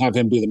Ripper and have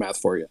him do the math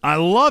for you. I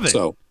love it.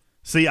 So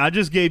see, I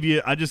just gave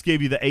you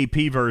the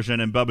AP version,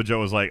 and Bubba Joe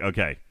was like,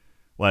 okay,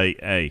 like,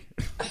 hey,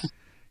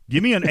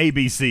 give me an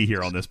ABC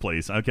here on this,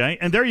 please, okay?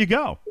 And there you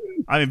go.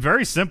 I mean,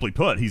 very simply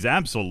put, he's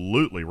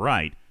absolutely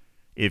right.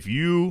 If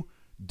you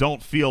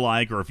don't feel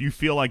like, or if you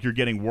feel like you're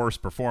getting worse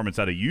performance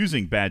out of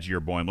using Badgie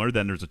or Boimler,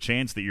 then there's a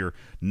chance that you're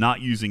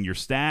not using your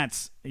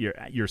stats,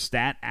 your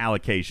stat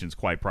allocations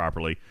quite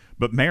properly.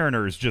 But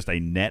Mariner is just a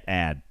net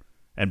add.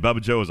 And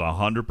Bubba Joe is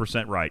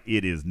 100% right.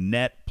 It is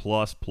net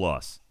plus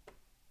plus.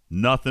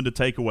 Nothing to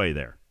take away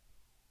there.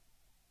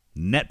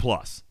 Net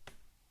plus.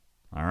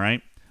 All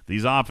right?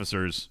 These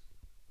officers,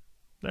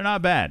 they're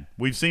not bad.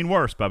 We've seen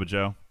worse, Bubba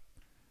Joe.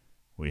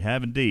 We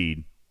have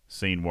indeed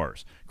seen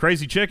worse.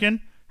 Crazy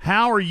Chicken,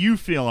 how are you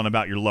feeling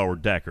about your lower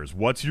deckers?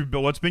 What's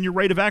been your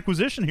rate of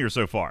acquisition here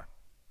so far?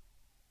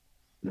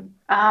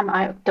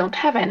 I don't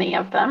have any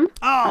of them.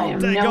 Oh,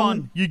 dang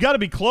on. You got to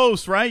be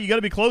close, right? You got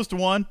to be close to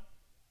one.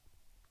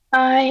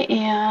 I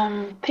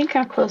think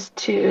I'm close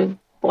to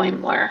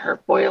Boimler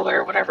or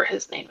Boiler, whatever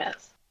his name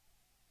is.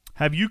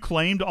 Have you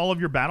claimed all of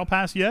your battle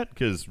pass yet?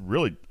 Because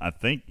really, I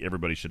think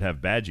everybody should have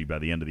Badgie by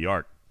the end of the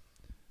arc.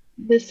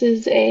 This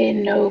is a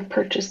no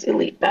purchase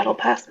elite battle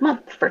pass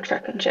month for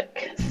Truck and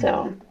Chick,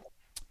 so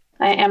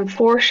I am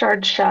 4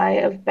 shards shy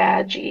of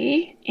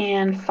Badgie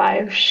and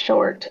 5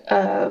 short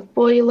of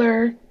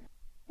Boiler,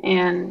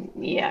 and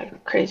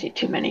crazy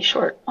too many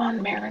short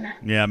on Mariner.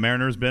 Yeah,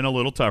 Mariner's been a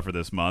little tougher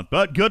this month,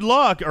 but good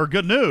luck, or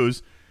good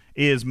news,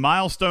 is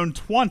milestone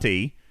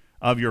 20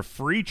 of your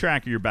free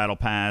track of your battle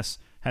pass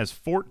has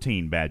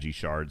 14 Badgie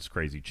shards,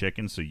 Crazy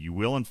Chicken, so you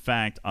will in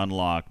fact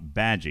unlock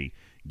Badgie,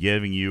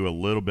 giving you a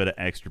little bit of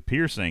extra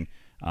piercing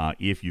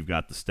if you've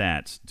got the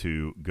stats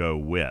to go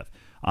with.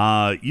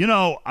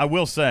 I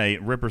will say,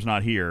 Ripper's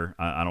not here,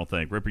 I don't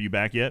think. Ripper, you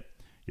back yet?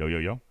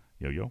 Yo.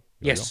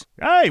 Yes.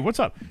 Hey, what's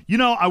up?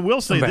 I will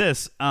say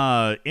this.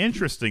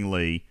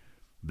 Interestingly,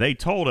 they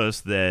told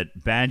us that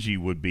Badgie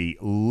would be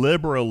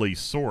liberally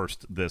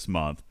sourced this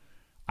month.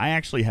 I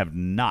actually have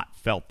not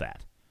felt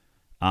that.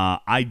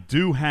 I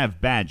do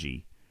have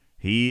Badgie.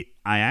 It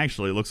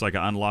looks like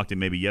I unlocked him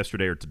maybe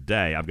yesterday or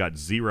today. I've got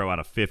 0 out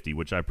of 50,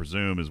 which I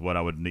presume is what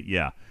I would need.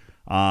 Yeah.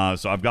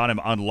 So I've got him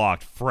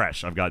unlocked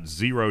fresh. I've got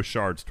 0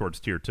 shards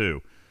towards tier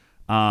 2.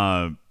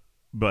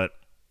 But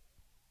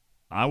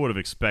I would have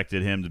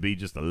expected him to be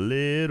just a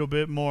little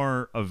bit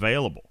more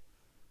available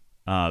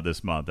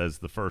this month as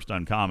the first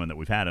uncommon that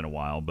we've had in a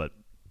while. But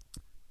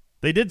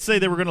they did say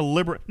they were going to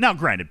liberate. Now,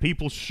 granted,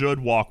 people should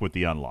walk with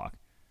the unlock.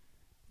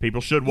 People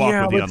should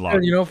walk with the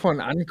unlock. Still, for an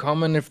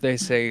uncommon, if they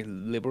say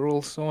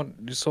liberal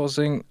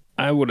sourcing,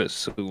 I would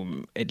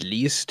assume at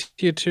least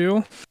tier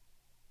 2.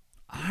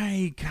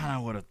 I kind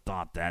of would have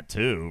thought that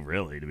too,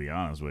 really, to be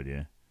honest with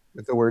you.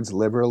 With the words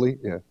liberally?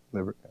 Yeah.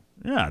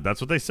 Yeah,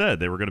 that's what they said.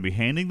 They were going to be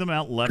handing them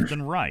out left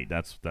and right.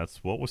 That's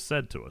what was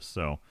said to us.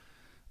 So,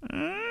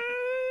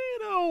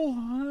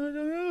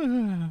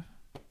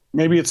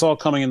 maybe it's all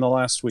coming in the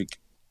last week.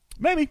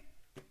 Maybe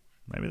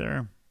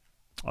they're...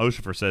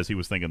 Oshifer says he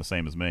was thinking the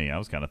same as me. I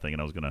was kind of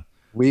thinking I was going to...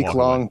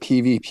 Week-long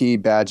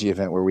PvP Badgie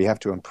event where we have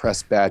to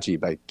impress Badgie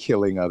by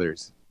killing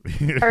others.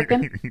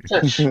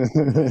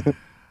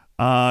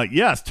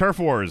 Yes, Turf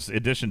Wars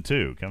Edition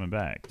 2 coming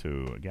back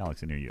to a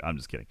galaxy near you. I'm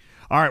just kidding.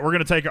 All right, we're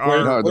going to take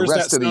our... Where's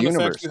that sound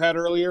effect you had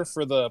earlier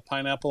for the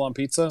pineapple on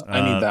pizza? I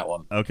need that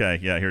one.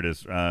 Okay, yeah, here it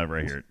is,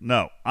 right here.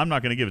 No, I'm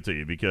not going to give it to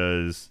you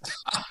because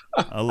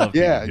I love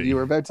yeah, PvP. You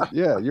were about to...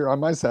 Yeah, you're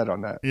on my side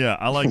on that. Yeah,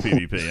 I like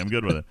PvP. I'm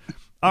good with it.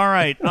 All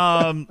right.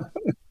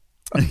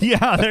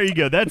 Yeah, there you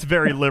go. That's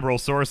very liberal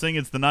sourcing.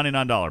 It's the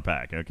 $99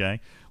 pack, okay?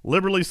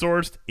 Liberally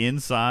sourced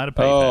inside a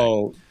pay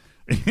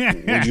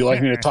pack. Would you like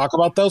me to talk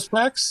about those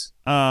packs?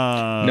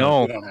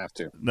 No. You don't have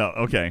to. No,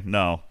 okay,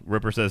 no.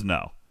 Ripper says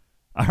no.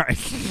 All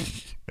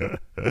right.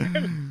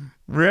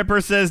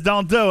 Ripper says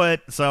don't do it,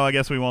 so I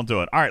guess we won't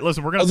do it. All right,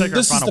 listen, we're going to take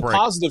our final break. This is the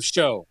positive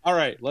show. All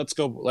right, let's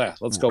go break.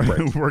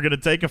 We're going to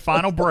take a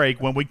final break.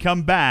 When we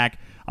come back,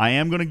 I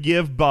am going to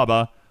give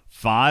Bubba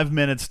 5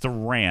 minutes to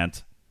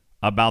rant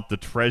about the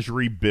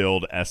Treasury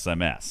build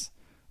SMS.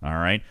 All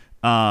right?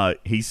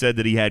 He said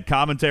that he had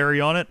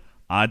commentary on it.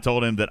 I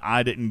told him that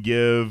I didn't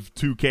give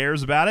 2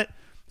 cares about it.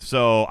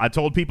 So I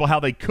told people how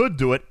they could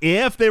do it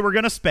if they were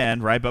going to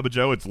spend, right, Bubba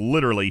Joe? It's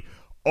literally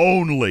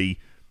only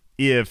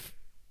if,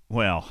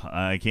 well,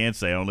 I can't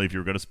say only if you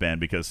were going to spend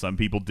because some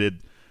people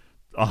did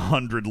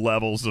 100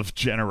 levels of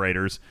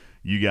generators.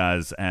 You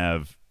guys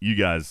are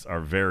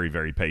very,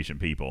 very patient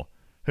people.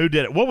 Who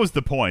did it? What was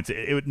the points?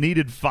 It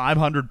needed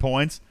 500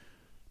 points.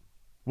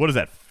 What is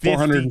that?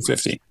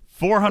 450.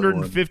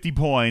 450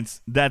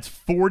 points. That's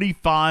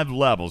 45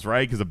 levels,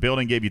 right? Because the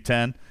building gave you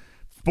 10.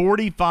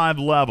 45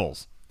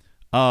 levels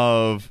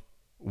of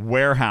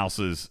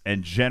warehouses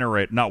and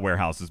not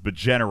warehouses, but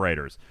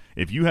generators.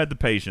 If you had the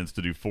patience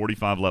to do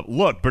 45 levels.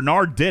 Look,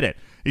 Bernard did it.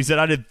 He said,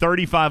 I did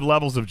 35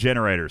 levels of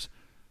generators.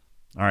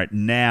 All right,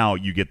 now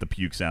you get the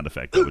puke sound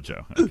effect, Bubba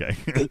Joe. Okay.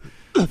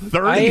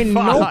 35. I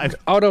knocked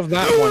out of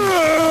that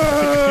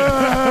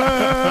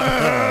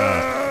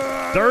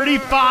one.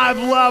 35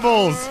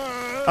 levels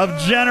of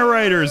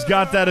generators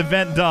got that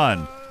event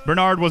done.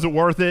 Bernard, was it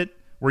worth it?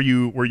 Were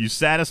you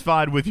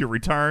satisfied with your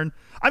return?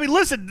 I mean,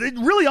 listen,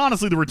 really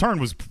honestly, the return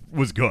was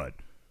good.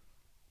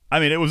 I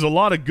mean, it was a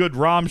lot of good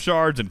ROM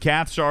shards and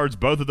Cath shards,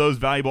 both of those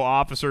valuable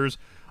officers.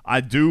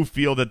 I do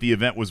feel that the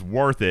event was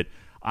worth it.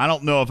 I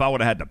don't know if I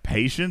would have had the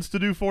patience to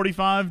do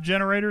 45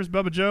 generators,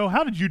 Bubba Joe.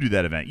 How did you do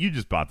that event? You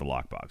just bought the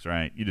lockbox,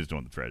 right? You just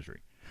doing the treasury.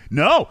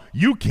 No,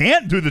 you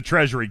can't do the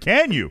treasury,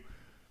 can you?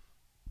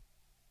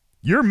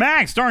 You're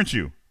maxed, aren't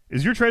you?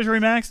 Is your treasury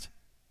maxed?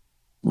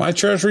 My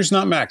treasury's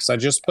not maxed. I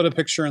just put a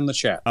picture in the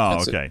chat. Oh,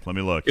 That's okay. it. Let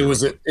me look. It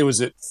was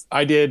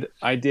I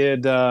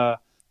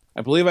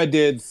believe I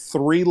did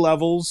 3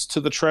 levels to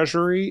the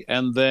treasury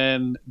and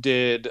then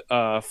did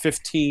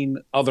 15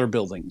 other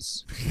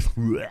buildings.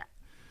 Yeah.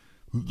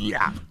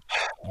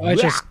 I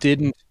just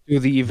didn't do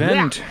the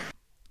event.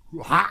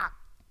 Can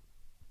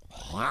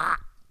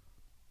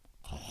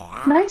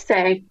I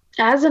say,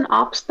 as an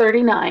Ops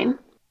 39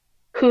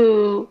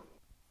 who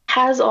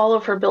has all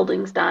of her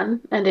buildings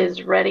done and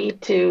is ready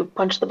to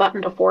punch the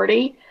button to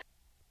 40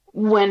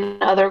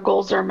 when other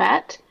goals are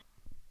met,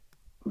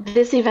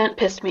 this event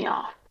pissed me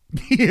off.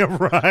 Yeah,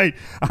 right.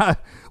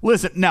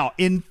 Listen, now,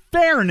 in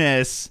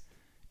fairness,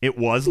 it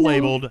was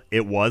labeled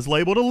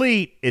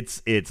elite.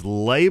 It's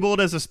labeled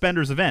as a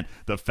spenders event.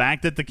 The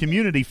fact that the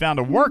community found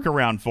a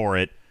workaround for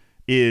it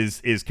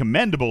is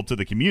commendable to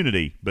the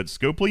community, but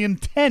Scopely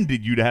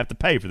intended you to have to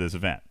pay for this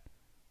event.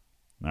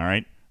 All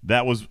right?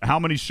 That was how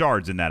many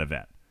shards in that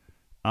event?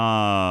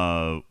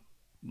 Let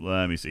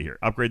me see here.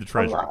 Upgrade the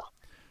treasury.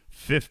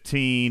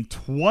 15,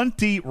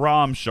 20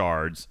 ROM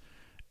shards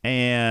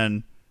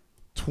and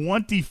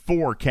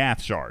 24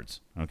 Cath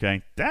shards.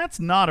 Okay? That's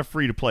not a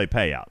free-to-play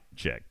payout,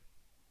 chick.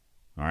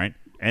 All right?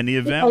 And the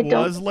event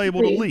was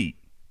labeled elite.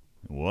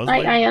 It was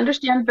I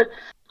understand, but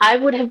I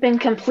would have been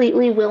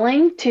completely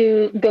willing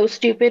to go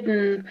stupid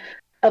and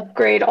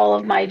upgrade all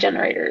of my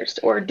generators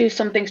or do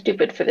something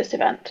stupid for this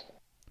event.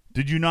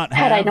 Did you not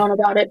have... Had I known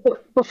about it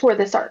before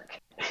this arc.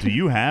 Do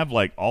you have,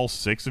 like, all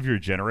 6 of your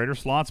generator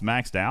slots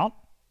maxed out?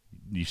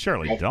 You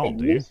surely don't,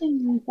 do you?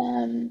 Using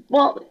them.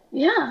 Well,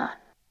 yeah.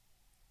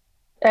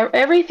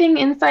 Everything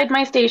inside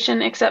my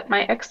station except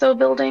my EXO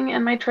building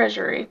and my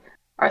treasury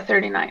are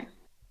 39.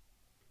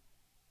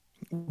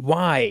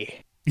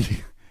 Why?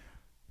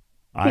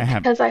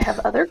 Because I have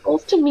other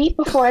goals to meet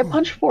before I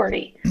punch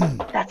 40.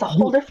 That's a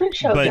whole different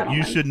show, But gentlemen.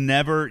 you should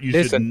never...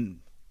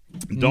 Listen,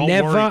 don't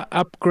never worry.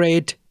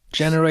 upgrade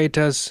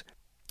generators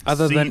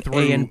other than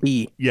A and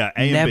B. Yeah,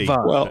 A and B.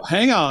 Never. Well,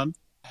 hang on.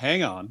 I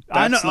know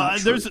That's not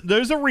true.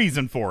 there's a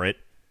reason for it.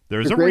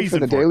 There's They're a great reason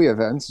for the for daily it.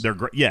 events. They're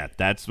great. Yeah,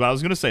 that's what I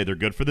was going to say. They're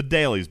good for the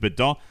dailies, but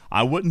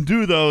I wouldn't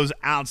do those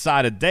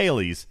outside of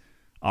dailies.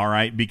 All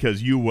right,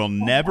 because you will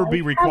never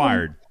be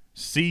required.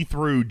 C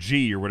through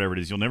G or whatever it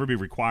is. You'll never be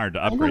required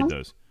to upgrade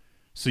those.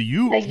 So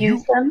I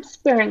use them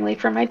sparingly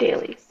for my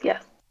dailies.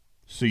 Yes.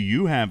 So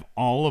you have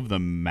all of the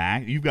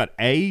max. You've got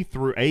A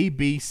through A,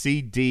 B,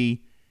 C,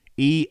 D,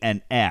 E,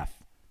 and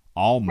F.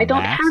 All I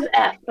don't maxed? have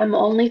F. I'm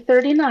only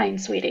 39,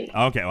 sweetie.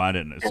 Okay, well, I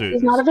didn't. F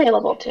is not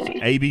available to me.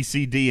 A, B,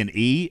 C, D, and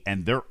E,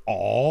 and they're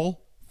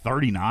all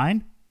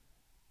 39?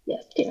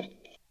 Yes, dear.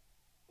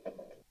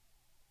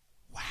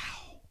 Wow.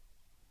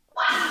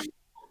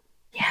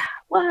 Yeah.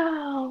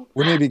 Wow.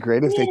 Wouldn't it be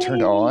great if they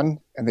turned on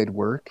and they'd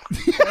work?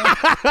 Wouldn't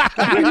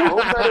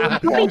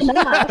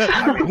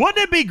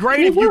it be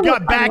great if you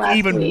got back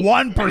even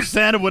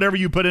 1% of whatever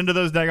you put into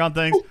those daggone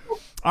things?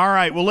 All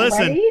right, well,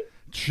 listen. Right?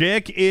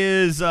 Chick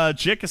is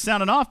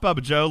sounding off,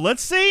 Bubba Joe.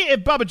 Let's see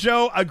if Bubba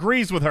Joe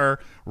agrees with her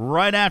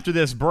right after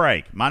this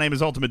break. My name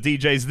is Ultimate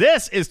DJs.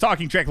 This is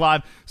Talking Trek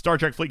Live, Star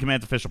Trek Fleet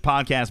Command's official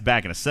podcast.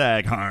 Back in a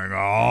sec. Hang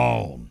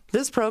on.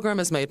 This program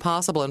is made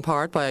possible in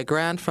part by a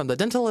grant from the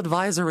Dental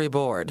Advisory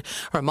Board,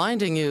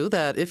 reminding you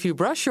that if you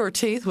brush your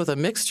teeth with a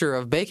mixture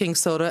of baking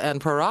soda and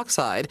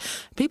peroxide,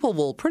 people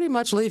will pretty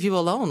much leave you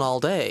alone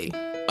all day.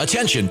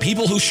 Attention,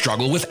 people who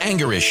struggle with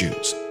anger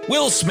issues.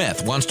 Will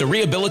Smith wants to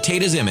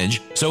rehabilitate his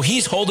image, so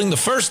he's holding the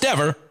first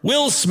ever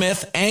Will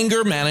Smith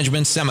Anger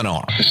Management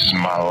Seminar. This is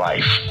my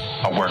life.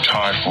 I worked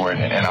hard for it,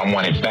 and I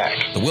want it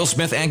back. The Will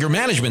Smith Anger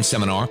Management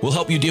Seminar will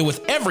help you deal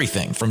with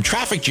everything from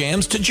traffic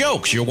jams to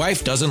jokes your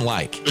wife doesn't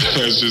like.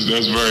 That's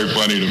very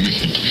funny to me.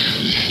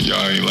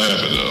 Y'all ain't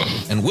laughing, though.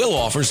 And Will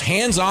offers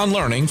hands-on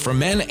learning for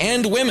men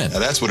and women. Now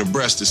that's what a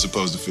breast is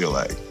supposed to feel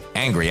like.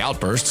 Angry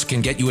outbursts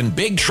can get you in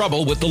big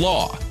trouble with the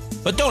law.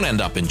 But don't end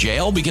up in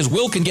jail, because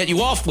Will can get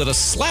you off with a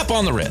slap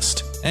on the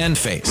wrist and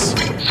face.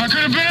 I could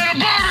have been at a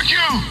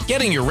barbecue!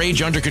 Getting your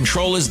rage under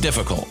control is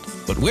difficult,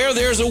 but where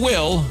there's a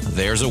will,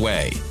 there's a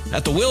way.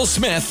 At the Will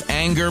Smith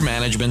Anger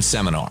Management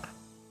Seminar.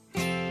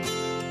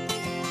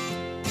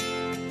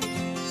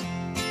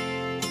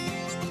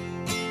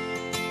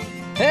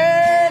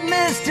 Hey,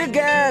 Mr.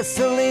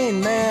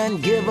 Gasoline Man,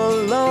 give a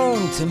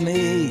loan to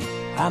me.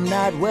 I'm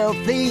not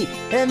wealthy,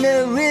 and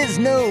there is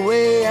no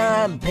way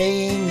I'm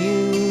paying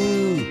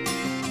you.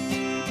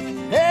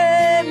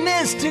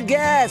 Mr.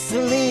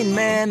 Gasoline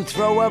Man,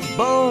 throw a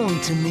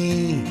bone to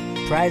me.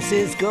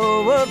 Prices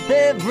go up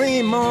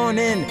every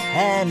morning,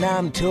 and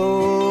I'm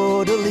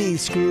totally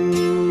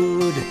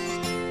screwed.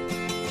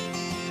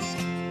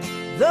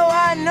 Though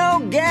I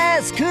know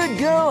gas could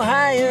go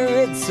higher,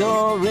 it's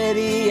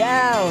already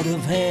out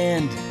of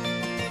hand.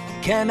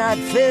 Cannot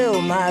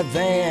fill my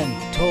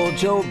van. Told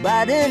Joe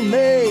Biden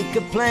make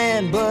a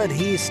plan, but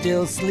he's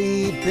still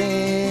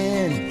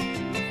sleeping.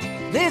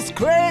 This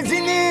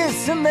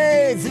craziness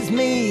amazes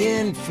me.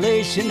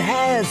 Inflation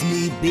has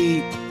me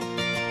beat.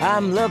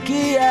 I'm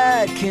lucky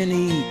I can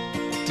eat.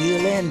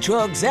 Dealing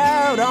drugs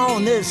out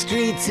on the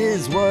streets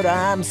is what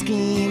I'm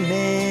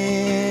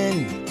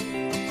scheming.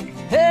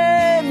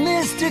 Hey,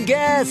 Mr.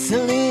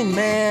 Gasoline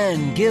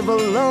Man, give a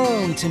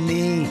loan to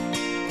me.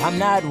 I'm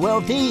not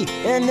wealthy,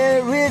 and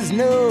there is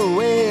no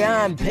way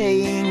I'm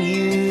paying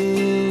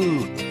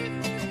you.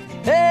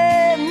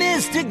 Hey,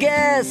 Mr.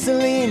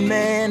 Gasoline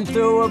Man,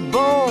 throw a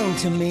bone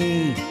to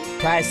me.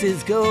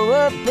 Prices go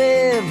up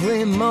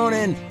every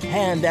morning,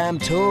 and I'm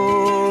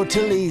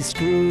totally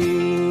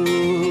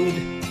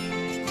screwed.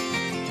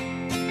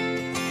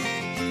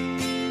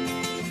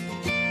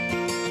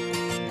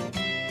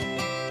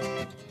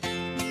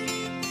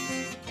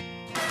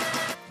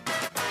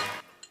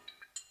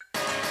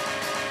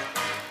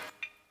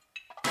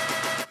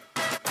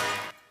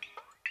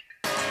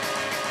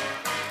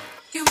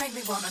 You make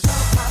me wanna throw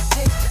my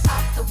picture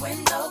out the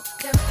window.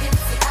 Them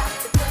empty out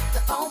to cut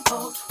the phone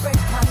poles. Break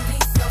my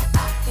knees so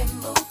I can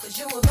move. Cause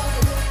you a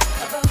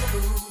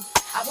bugaboo.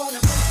 I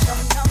wanna put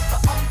your number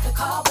on the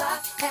call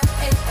block. Have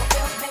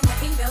AOL, make my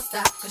email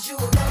stop. Cause you a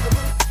bugaboo.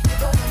 You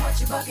bugging what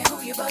you bugging,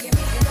 who you bugging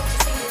me. And don't you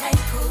see it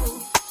ain't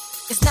cool.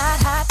 It's not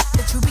hot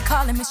that you be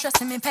calling me,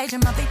 stressing me, paging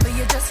my beat, but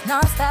you're just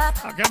non-stop.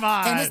 Oh, come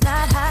on. And it's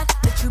not hot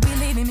that you be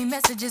leaving me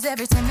messages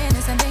every 10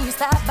 minutes and then you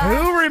stop by.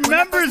 Who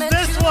remembers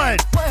this one?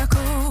 Were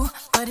cool,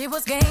 but it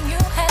was game, you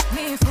had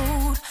me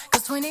fooled.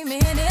 Cause 20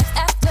 minutes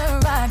after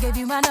I gave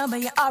you my number,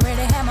 you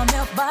already had my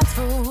mailbox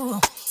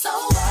full. So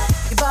what?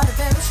 You bought a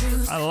pair of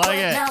shoes. I like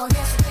it. Now I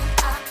guess you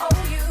think I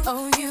owe you.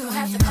 You don't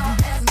have to call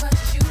as much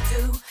as you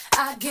do.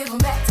 I give them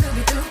back to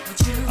be through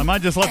with you. I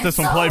might just let this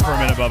one play for a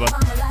minute, Bubba.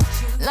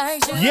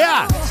 Like you.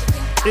 Yeah.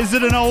 Is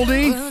it an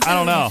oldie? I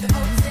don't know.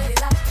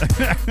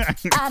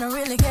 I don't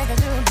really care 'cause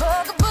you're a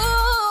bugaboo.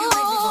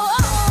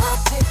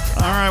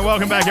 All right,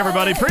 welcome back,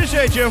 everybody.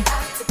 Appreciate you.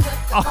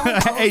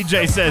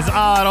 AJ says,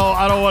 I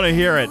don't want to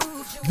hear it.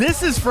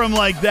 This is from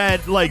like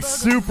that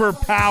super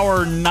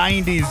power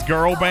 90s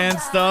girl band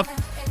stuff.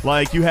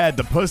 Like you had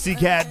the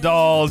Pussycat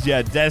Dolls, you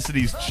had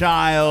Destiny's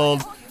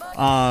Child.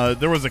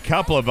 There was a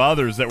couple of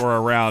others that were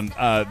around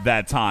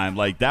that time.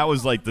 Like that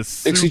was like the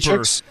super, Dixie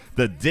Chicks?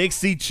 The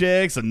Dixie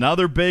Chicks,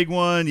 another big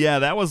one. Yeah,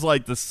 that was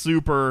like the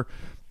super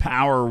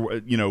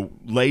power,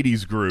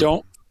 ladies group.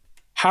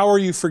 How are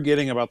you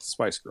forgetting about the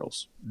Spice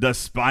Girls? The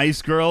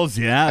Spice Girls,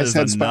 yeah. I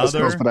said Spice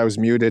Girls, but I was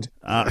muted.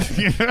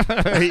 He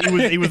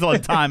was on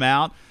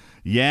timeout.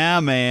 Yeah,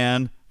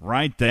 man.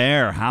 Right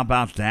there. How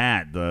about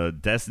that? The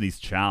Destiny's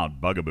Child,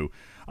 Bugaboo.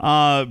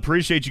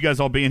 Appreciate you guys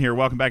all being here.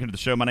 Welcome back into the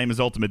show. My name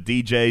is Ultimate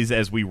DJs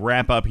as we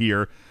wrap up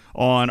here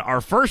on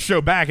our first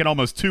show back in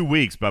almost 2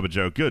 weeks, Bubba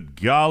Joe. Good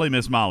golly,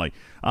 Miss Molly.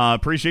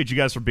 Appreciate you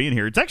guys for being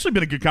here. It's actually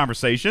been a good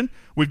conversation.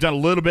 We've done a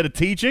little bit of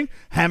teaching.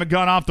 Haven't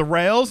gone off the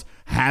rails.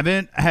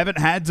 Haven't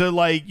had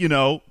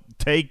to,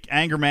 take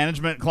anger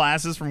management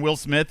classes from Will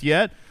Smith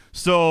yet.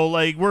 So,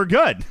 we're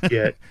good.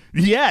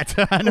 Yet.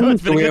 I know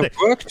it's been we a good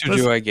have work to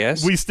do, I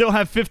guess. We still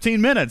have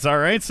 15 minutes, all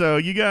right? So,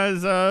 you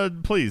guys,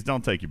 please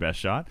don't take your best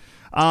shot.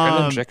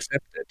 Challenge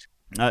accepted.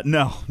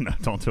 No,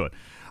 don't do it.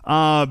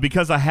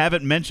 Because I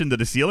haven't mentioned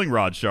the sealing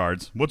rod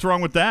shards. What's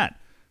wrong with that?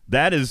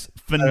 That is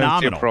phenomenal.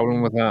 I don't see a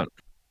problem with that.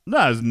 No,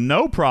 there's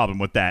no problem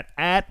with that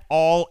at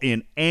all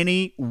in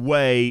any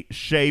way,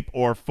 shape,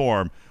 or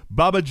form.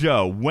 Bubba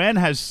Joe, when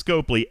has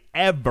Scopely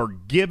ever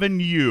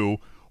given you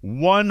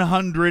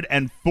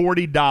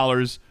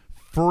 $140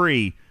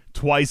 free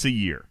twice a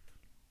year?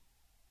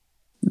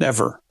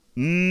 Never.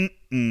 We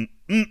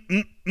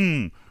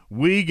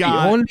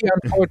got the only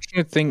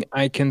unfortunate thing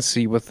I can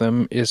see with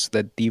them is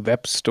that the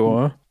web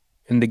store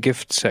in the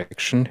gift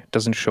section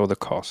doesn't show the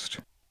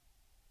cost.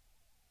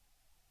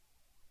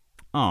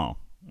 Oh,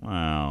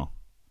 wow.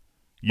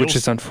 Which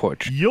is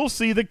unfortunate. You'll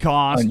see the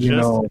cost.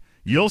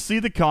 You'll see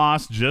the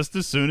cost just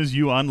as soon as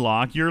you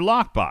unlock your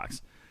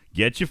lockbox.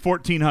 Get you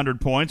 1,400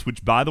 points,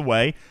 which, by the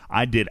way,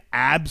 I did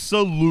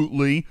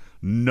absolutely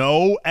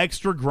no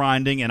extra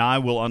grinding, and I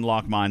will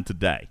unlock mine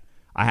today.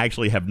 I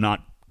actually have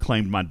not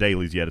claimed my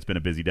dailies yet. It's been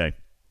a busy day.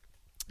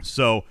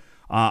 So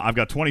I've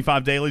got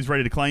 25 dailies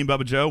ready to claim,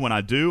 Bubba Joe. When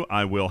I do,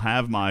 I will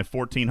have my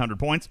 1,400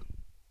 points,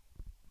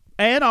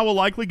 and I will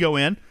likely go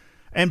in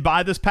and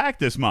buy this pack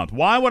this month.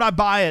 Why would I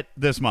buy it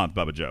this month,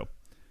 Bubba Joe?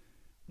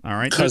 All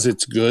right, because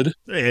it's good.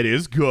 It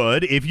is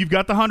good. If you've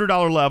got the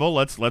 $100 level,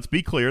 let's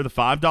be clear. The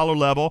 $5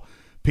 level,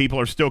 people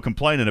are still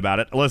complaining about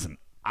it. Listen,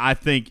 I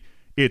think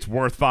it's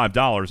worth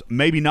 $5.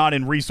 Maybe not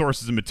in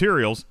resources and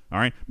materials. All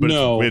right, but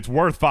it's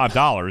worth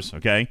 $5.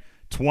 Okay,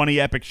 20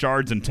 epic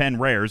shards and 10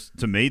 rares.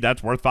 To me,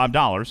 that's worth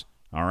 $5.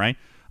 All right.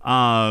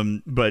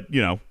 But,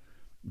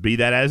 be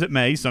that as it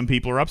may, some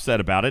people are upset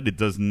about it. It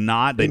does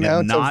not. They the did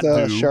amount not of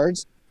the do.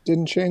 shards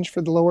didn't change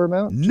for the lower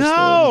amount. Just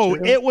No, the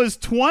material? it was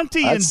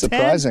 20 That's and 10.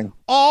 surprising.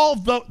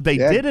 They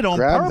Yeah, did it on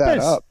grab that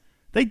purpose. up.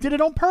 They did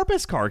it on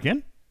purpose,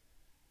 Karkin.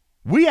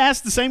 We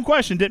asked the same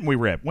question, didn't we,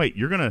 Rip? Wait,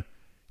 you're gonna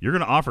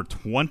offer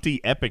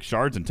 20 epic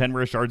shards and 10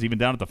 rare shards even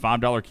down at the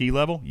 $5 key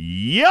level?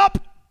 Yep.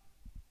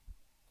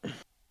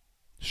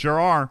 Sure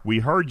are. We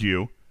heard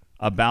you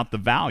about the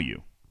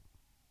value.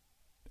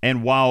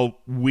 And while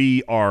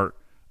we are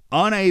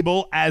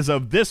unable as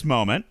of this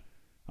moment,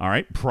 all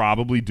right,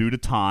 probably due to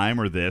time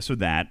or this or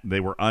that,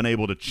 they were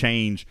unable to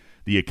change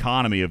the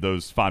economy of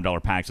those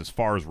 $5 packs as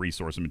far as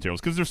resource and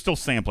materials because they're still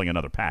sampling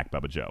another pack,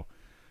 Bubba Joe.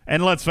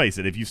 And let's face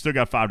it, if you still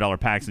got $5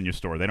 packs in your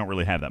store, they don't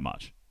really have that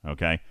much,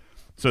 okay?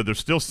 So they're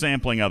still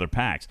sampling other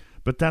packs.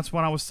 But that's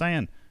what I was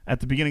saying at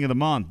the beginning of the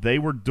month. They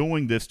were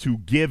doing this to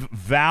give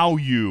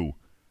value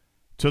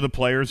to the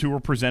players who were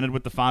presented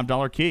with the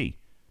 $5 key.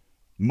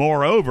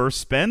 Moreover,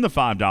 spend the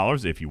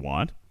 $5 if you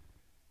want,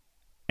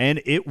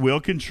 and it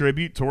will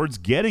contribute towards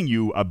getting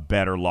you a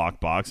better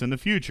lockbox in the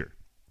future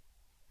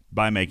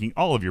by making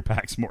all of your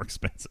packs more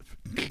expensive.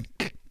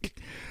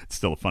 It's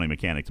still a funny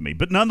mechanic to me.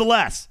 But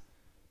nonetheless,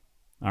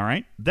 all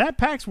right, that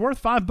pack's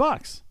worth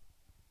 $5.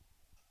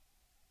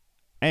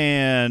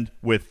 And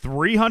with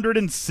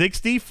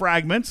 360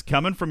 fragments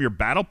coming from your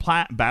Battle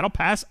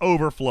Pass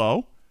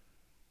Overflow,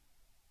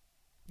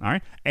 all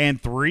right,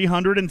 and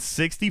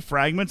 360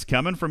 fragments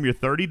coming from your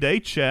 30-day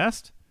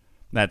chest,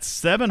 that's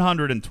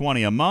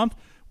 720 a month,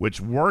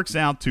 which works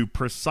out to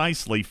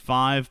precisely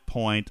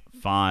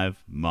 5.5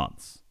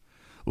 months.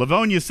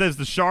 Livonia says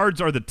the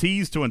shards are the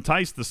tease to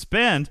entice the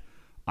spend.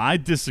 I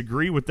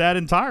disagree with that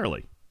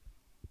entirely.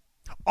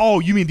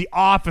 Oh, you mean the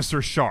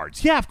officer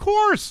shards? Yeah, of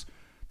course.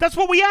 That's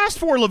what we asked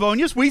for,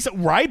 Livonius. We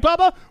said, right,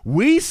 Bubba?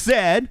 We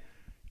said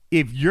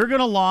if you're going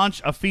to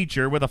launch a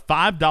feature with a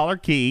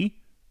 $5 key,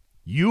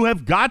 you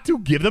have got to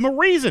give them a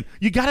reason.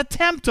 You got to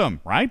tempt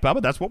them, right,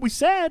 Bubba? That's what we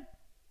said.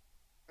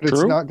 But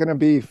it's not going to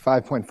be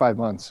 5.5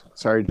 months.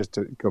 Sorry, just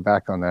to go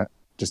back on that.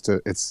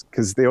 It's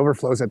because the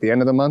overflow's at the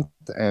end of the month,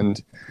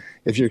 and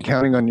if you're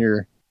counting on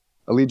your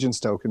allegiance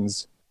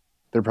tokens,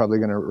 they're probably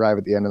going to arrive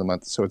at the end of the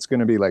month. So it's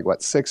going to be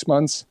 6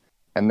 months,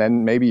 and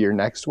then maybe your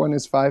next one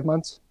is 5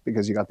 months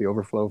because you got the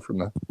overflow from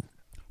the.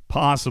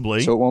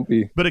 Possibly. So it won't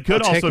be. But it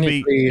could also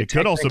be. It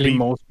could also be.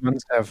 Most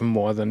months have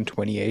more than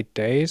 28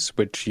 days,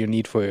 which you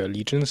need for your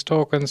allegiance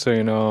token. So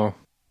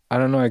I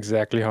don't know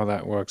exactly how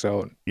that works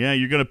out. Yeah,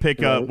 you're going to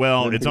pick up.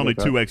 Well, it's only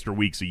 2 extra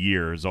weeks a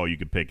year is all you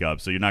could pick up.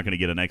 So you're not going to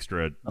get an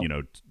extra,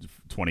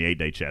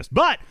 28-day chest.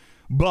 But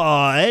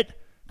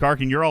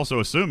Karkin, you're also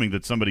assuming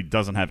that somebody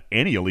doesn't have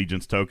any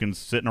allegiance tokens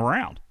sitting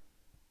around.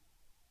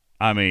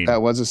 I mean, I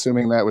was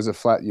assuming that was a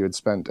flat. You had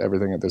spent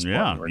everything at this point.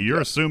 Yeah,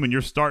 you're assuming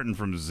you're starting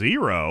from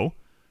zero.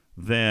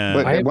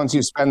 Then, but once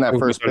you spend that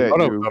first bit,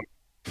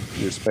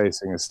 your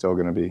spacing is still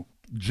going to be.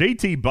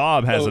 JT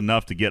Bob has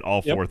enough to get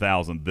all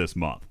 4,000 this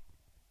month.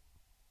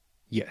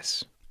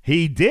 Yes.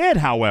 He did,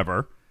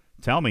 however,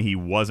 tell me he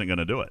wasn't going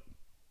to do it.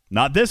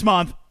 Not this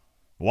month.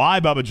 Why,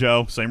 Bubba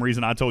Joe? Same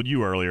reason I told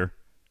you earlier.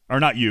 Or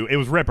not you. It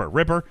was Ripper.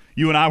 Ripper,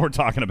 you and I were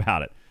talking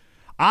about it.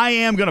 I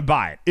am going to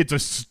buy it. It's a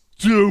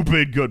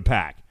stupid good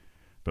pack.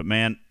 But,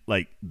 man,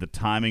 the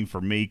timing for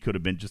me could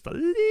have been just a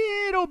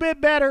little bit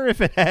better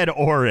if it had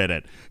ore in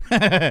it.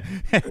 I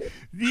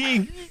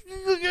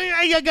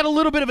got a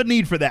little bit of a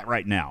need for that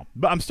right now.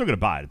 But I'm still going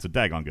to buy it. It's a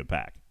daggone good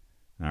pack.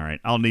 All right.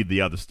 I'll need the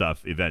other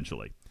stuff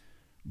eventually.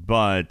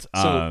 But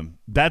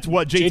that's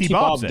what JT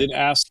Bob said. Did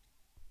ask.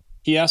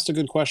 He asked a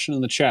good question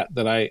in the chat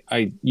that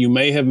you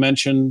may have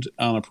mentioned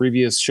on a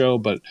previous show,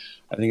 but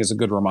I think it's a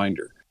good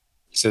reminder.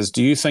 He says,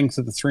 do you think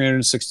that the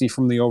 360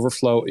 from the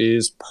overflow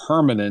is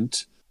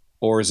permanent,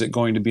 or is it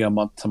going to be a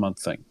month-to-month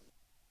thing?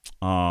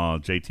 Oh,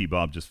 JT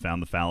Bob just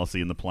found the fallacy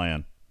in the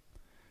plan.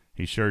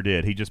 He sure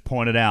did. He just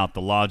pointed out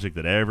the logic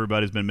that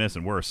everybody's been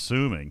missing. We're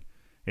assuming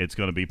it's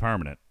going to be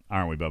permanent,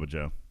 aren't we, Bubba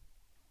Joe?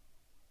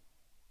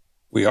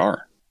 We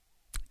are.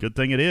 Good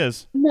thing it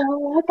is.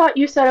 No, I thought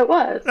you said it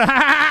was.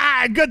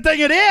 Good thing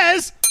it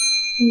is.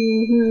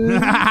 Mm-hmm.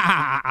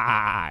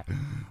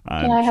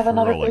 Can I have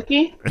another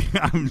cookie?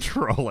 I'm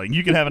trolling.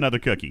 You can have another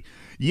cookie.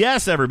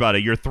 Yes, everybody,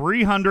 your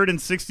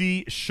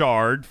 360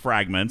 shard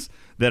fragments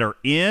that are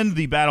in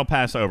the Battle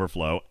Pass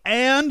Overflow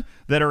and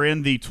that are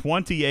in the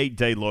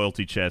 28-day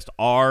loyalty chest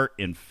are,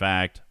 in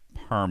fact,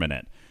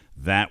 permanent.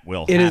 That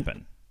will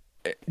happen.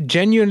 It is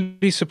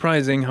genuinely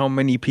surprising how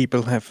many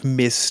people have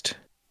missed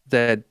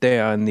that they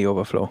are in the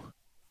overflow.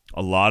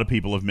 A lot of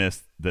people have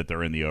missed that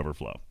they're in the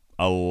overflow.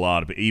 A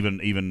lot of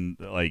even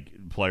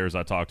players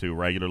I talk to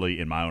regularly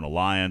in my own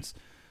alliance.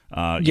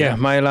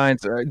 My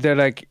alliance, they're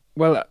like,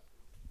 well,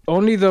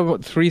 only the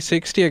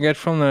 360 I get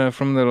from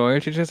the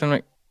loyalty chest. I'm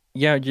like,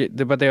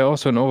 but they're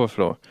also an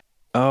overflow.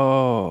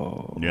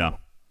 Oh, yeah.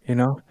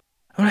 I'm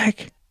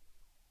like,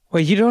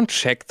 well, you don't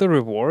check the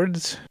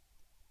rewards.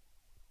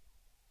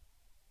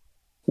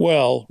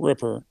 Well,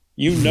 Ripper,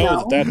 You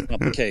know that's not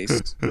the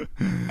case.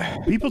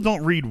 People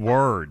don't read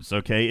words,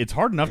 okay? It's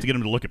hard enough to get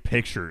them to look at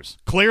pictures.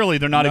 Clearly,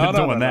 they're not even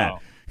doing that.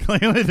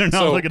 Clearly, they're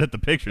not looking at the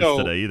pictures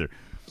today either.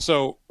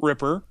 So,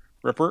 Ripper,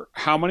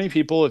 how many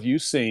people have you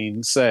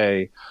seen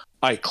say,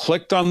 I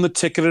clicked on the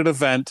ticketed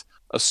event,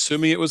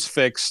 assuming it was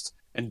fixed,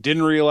 and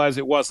didn't realize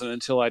it wasn't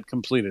until I'd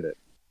completed it?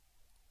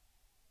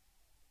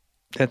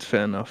 That's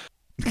fair enough.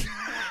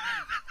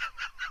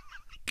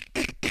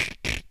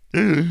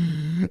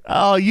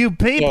 Oh, you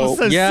people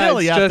so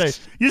silly out there.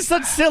 You're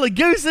such silly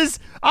gooses.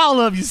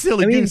 All of you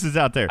silly gooses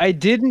out there. I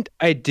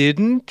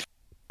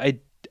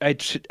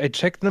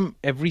check them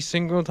every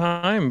single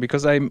time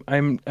because I'm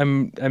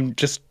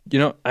just,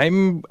 I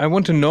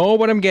want to know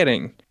what I'm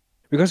getting,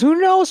 because who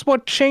knows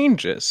what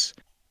changes.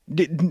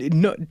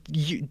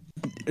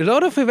 A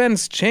lot of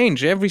events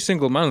change every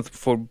single month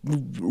for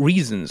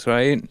reasons,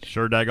 right?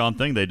 Sure daggone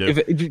thing they do.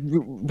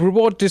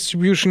 Reward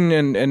distribution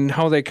and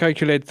how they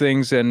calculate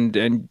things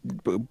and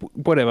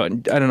whatever. I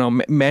don't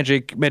know,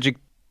 magic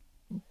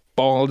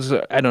balls.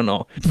 I don't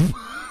know.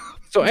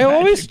 So I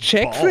always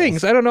check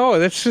things. I don't know.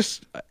 That's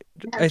just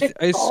I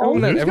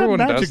assume that everyone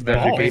does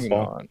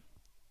that.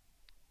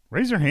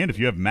 Raise your hand if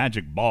you have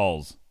magic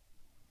balls.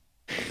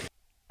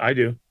 I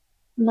do.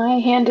 My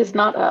hand is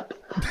not up.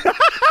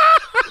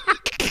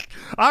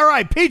 All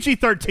right,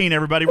 PG-13,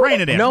 everybody,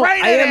 rein it in. No,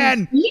 rein it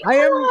in. I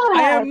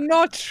am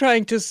not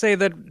trying to say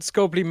that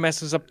Scopely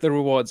messes up the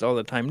rewards all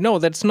the time. No,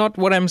 that's not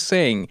what I'm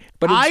saying.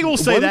 But I will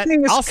say that.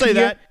 I'll say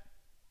that.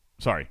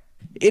 Sorry.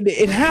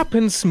 It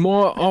happens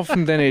more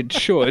often than it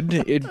should.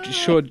 It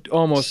should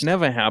almost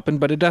never happen,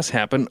 but it does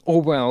happen. Oh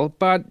well.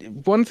 But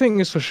one thing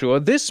is for sure.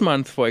 This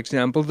month, for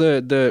example,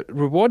 the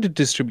rewarded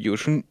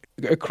distribution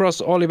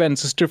across all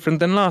events is different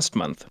than last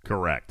month.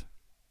 Correct.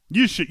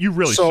 You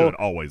really should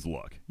always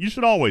look. You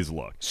should always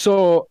look.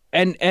 So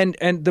and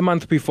the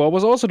month before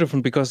was also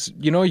different because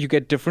you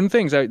get different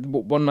things.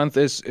 One month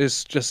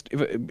is just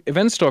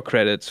event store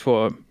credits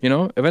for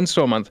event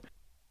store month,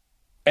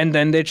 and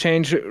then they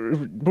change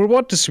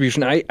reward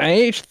distribution.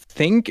 I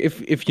think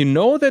if you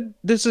know that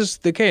this is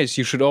the case,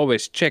 you should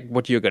always check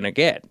what you're gonna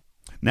get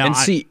and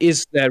see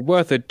is that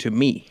worth it to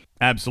me.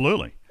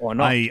 Absolutely. Or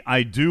not.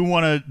 I do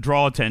want to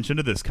draw attention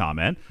to this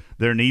comment.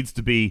 There needs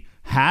to be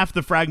half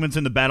the fragments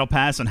in the Battle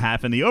Pass and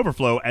half in the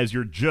Overflow, as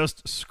you're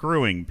just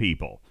screwing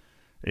people,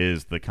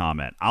 is the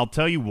comment. I'll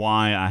tell you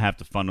why I have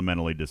to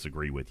fundamentally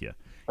disagree with you.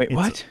 Wait,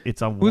 what?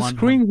 Who's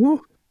screwing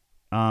who?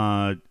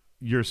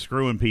 You're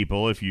screwing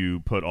people if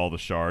you put all the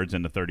shards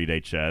in the 30-day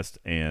chest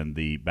and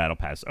the Battle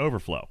Pass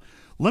Overflow.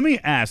 Let me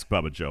ask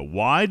Bubba Joe,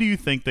 why do you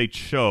think they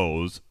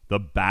chose the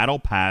Battle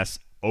Pass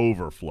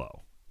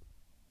Overflow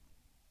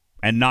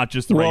and not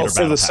just the regular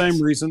Battle Pass?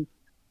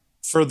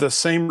 For the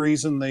same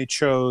reason they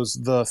chose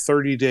the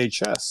 30-day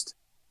chest.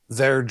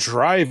 They're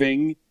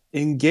driving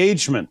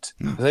engagement.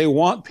 They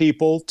want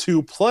people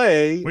to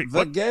play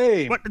the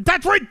game. What?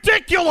 That's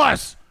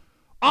ridiculous!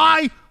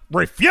 I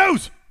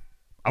refuse!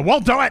 I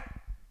won't do it!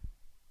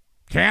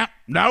 Can't.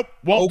 Nope.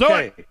 Won't do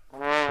it.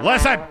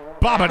 Listen,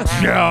 Bubba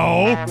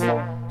Joe.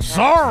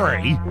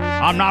 Sorry,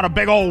 I'm not a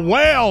big old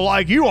whale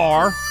like you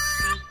are.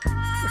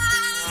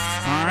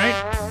 All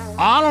right?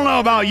 I don't know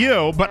about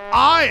you, but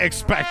I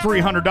expect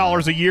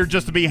 $300 a year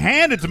just to be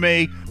handed to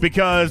me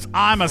because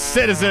I'm a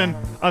citizen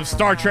of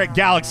Star Trek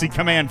Galaxy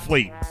Command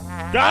Fleet.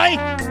 Okay?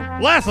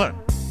 Listen.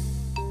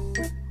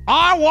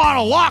 I want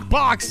a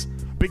lockbox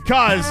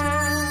because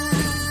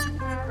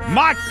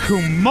my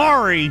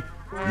Kumari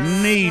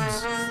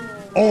needs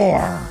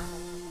ore.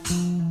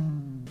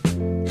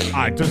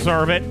 I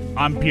deserve it.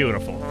 I'm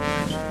beautiful.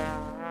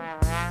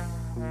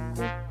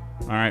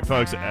 All right,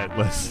 folks,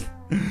 listen.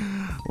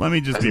 Let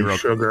me just be real.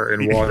 Sugar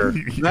and water.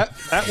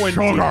 that went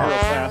real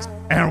fast.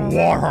 And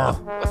water.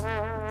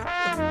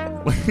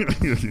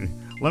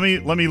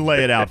 let me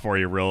lay it out for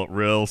you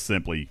real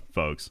simply,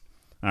 folks.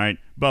 All right,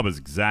 Bubba's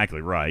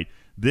exactly right.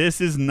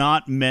 This is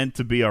not meant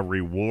to be a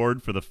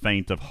reward for the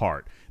faint of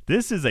heart.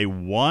 This is a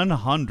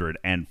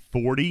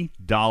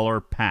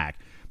 $140 pack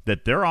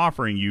that they're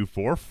offering you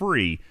for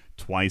free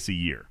twice a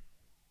year.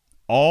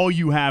 All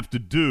you have to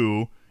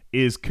do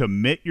is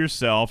commit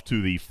yourself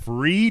to the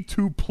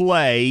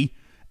free-to-play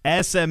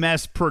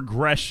SMS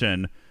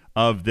progression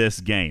of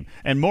this game.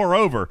 And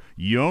moreover,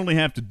 you only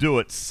have to do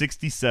it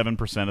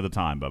 67% of the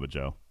time, Bubba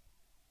Joe.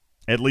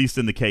 At least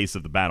in the case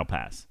of the Battle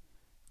Pass.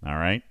 All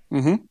right?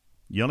 Mm-hmm.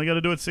 You only got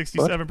to do it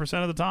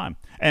 67% of the time.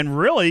 And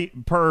really,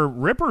 per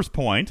Ripper's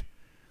point,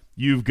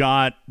 you've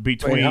got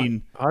between...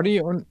 Wait, how do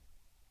you...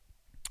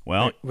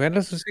 Well... Where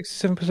does the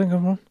 67%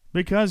 come from?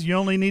 Because you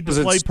only need to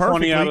play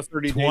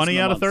perfectly 20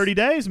 out of 30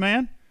 days,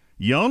 man.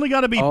 You only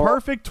got to be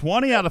perfect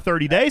 20 out of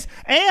 30 days.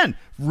 And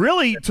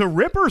really, to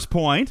Ripper's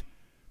point,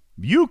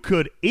 you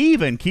could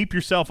even keep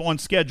yourself on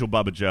schedule,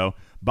 Bubba Joe,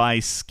 by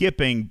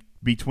skipping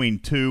between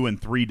 2 and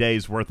 3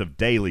 days worth of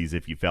dailies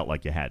if you felt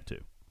like you had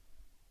to.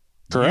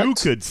 Correct. You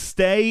could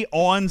stay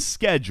on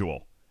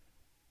schedule,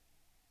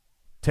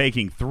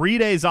 taking 3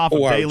 days off of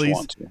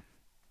dailies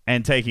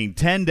and taking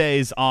 10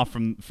 days off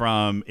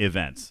from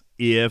events.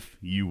 if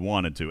you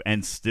wanted to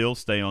and still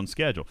stay on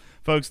schedule.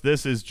 Folks,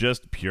 this is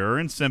just pure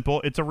and simple.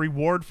 It's a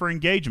reward for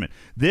engagement.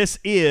 This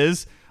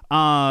is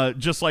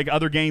just like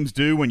other games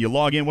do when you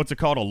log in. What's it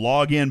called? A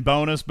login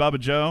bonus, Bubba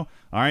Joe.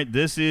 All right,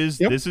 this is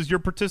your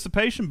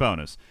participation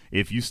bonus.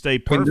 If you stay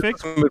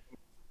perfect.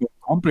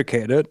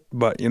 Complicated,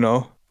 but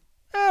a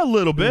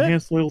little bit.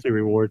 Enhanced loyalty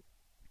reward.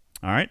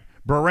 All right.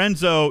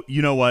 Berenzo,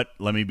 you know what?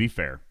 Let me be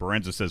fair.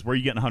 Berenzo says, where are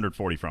you getting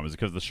 140 from? Is it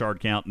because of the shard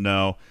count?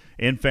 No.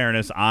 In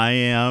fairness, I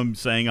am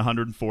saying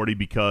 140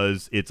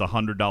 because it's a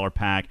 $100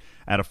 pack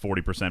at a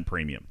 40%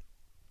 premium.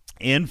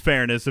 In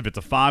fairness, if it's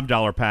a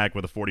 $5 pack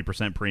with a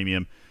 40%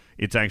 premium,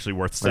 it's actually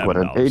worth $7. Like what,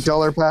 an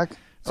 $8 pack?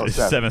 Oh,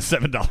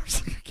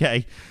 $7.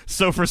 Okay.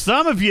 So for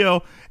some of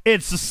you,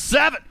 it's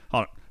 $7.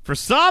 Hold on. For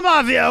some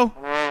of you,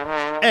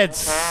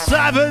 it's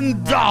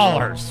 $7.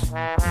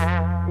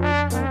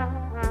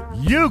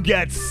 You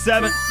get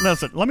 $7.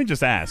 Listen, let me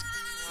just ask.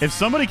 If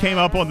somebody came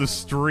up on the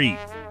street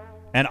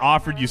and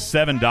offered you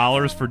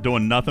 $7 for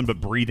doing nothing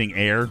but breathing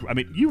air, I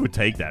mean, you would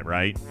take that,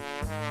 right?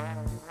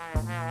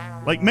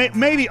 Like,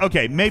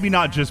 maybe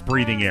not just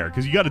breathing air,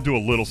 because you got to do a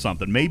little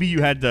something. Maybe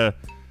you had to.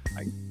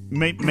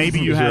 Maybe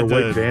you had to. Is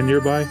there a white van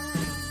nearby?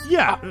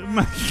 Yeah.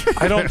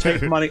 I don't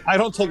take money. I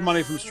don't take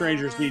money from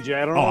strangers, DJ.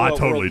 I don't know. Oh, I what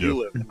totally world do. you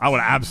live in. I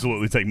would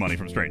absolutely take money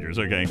from strangers.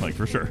 Okay, like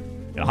for sure.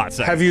 In a hot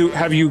second.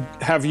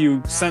 Have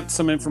you sent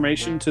some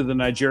information to the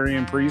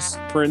Nigerian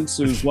prince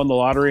who's won the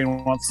lottery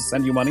and wants to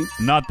send you money?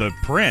 Not the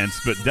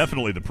prince, but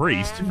definitely the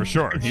priest for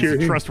sure. He's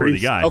a trustworthy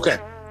guy. Okay.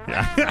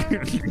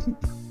 Yeah.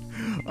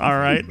 All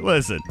right.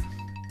 Listen,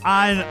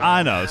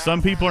 I know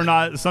some people are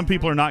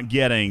not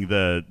getting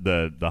the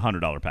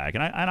 $100 pack,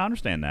 and I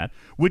understand that.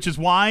 Which is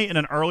why in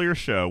an earlier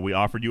show we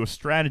offered you a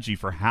strategy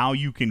for how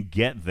you can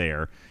get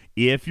there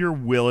if you're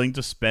willing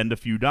to spend a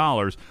few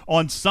dollars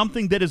on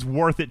something that is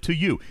worth it to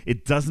you.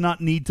 It does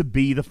not need to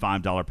be the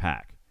 $5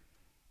 pack.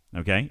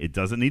 Okay? It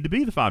doesn't need to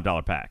be the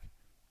 $5 pack.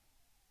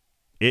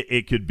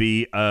 It could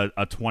be a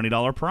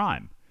 $20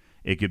 Prime.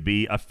 It could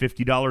be a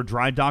 $50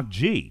 Dry Dock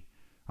G.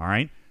 All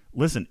right?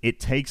 Listen, it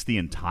takes the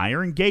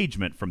entire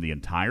engagement from the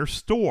entire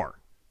store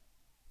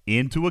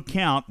into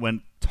account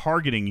when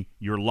targeting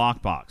your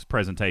lockbox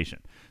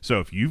presentation. So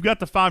if you've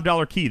got the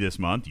 $5 key this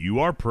month, you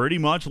are pretty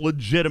much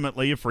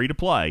legitimately a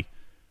free-to-play.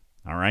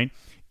 All right?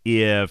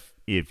 If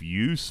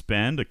you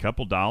spend a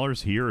couple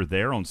dollars here or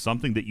there on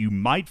something that you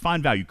might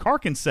find value,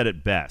 Karkin said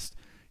it best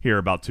here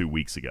about 2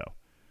 weeks ago.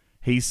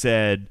 He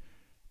said,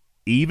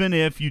 even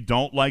if you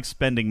don't like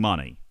spending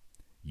money,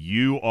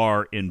 you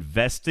are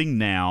investing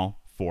now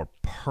for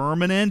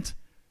permanent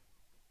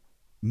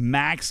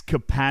max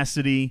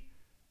capacity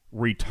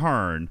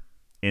return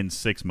in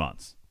 6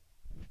 months.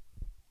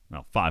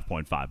 Well,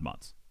 5.5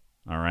 months.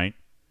 All right?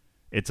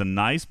 It's a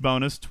nice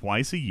bonus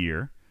twice a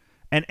year.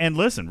 And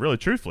listen, really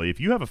truthfully, if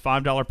you have a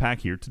 $5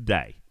 pack here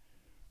today,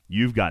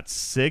 you've got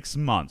 6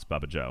 months,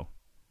 Bubba Joe,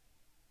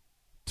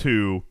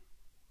 to,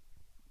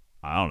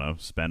 I don't know,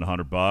 spend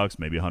 $100,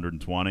 maybe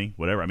 $120,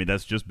 whatever. I mean,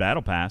 that's just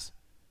Battle Pass.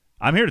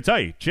 I'm here to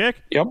tell you,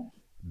 chick. Yep.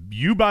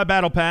 You buy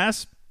Battle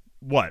Pass,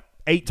 what,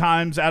 8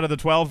 times out of the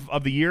 12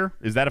 of the year?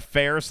 Is that a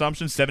fair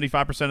assumption?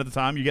 75% of the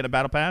time you get a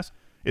Battle Pass?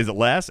 Is it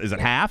less? Is it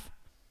half?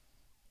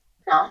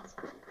 No,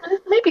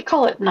 maybe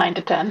call it 9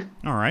 to 10.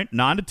 All right,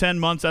 9 to 10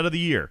 months out of the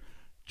year.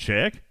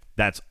 Chick,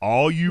 that's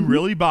all you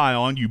really buy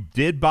on. You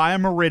did buy a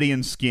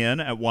Meridian skin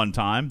at one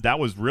time. That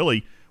was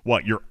really,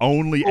 what, your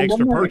only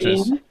extra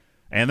purchase?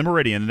 And the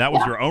Meridian. And that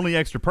was your only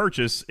extra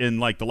purchase in,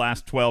 like, the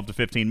last 12 to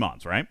 15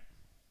 months, right?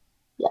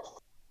 Yes.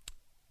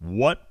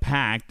 What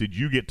pack did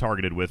you get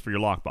targeted with for your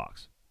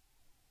lockbox?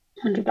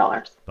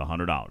 $100. The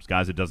 $100.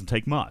 Guys, it doesn't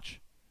take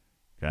much.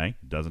 Okay?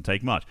 It doesn't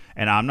take much.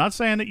 And I'm not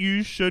saying that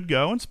you should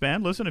go and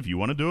spend. Listen, if you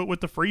want to do it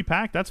with the free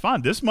pack, that's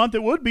fine. This month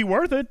it would be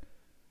worth it.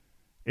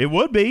 It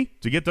would be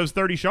to get those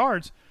 30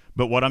 shards.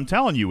 But what I'm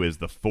telling you is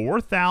the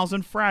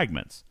 4,000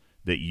 fragments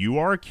that you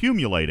are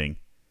accumulating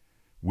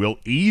will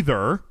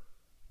either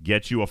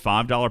get you a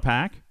 $5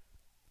 pack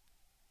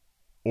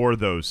or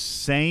those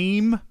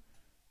same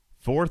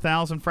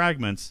 4,000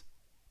 fragments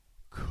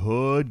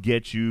could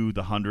get you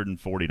the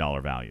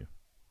 $140 value.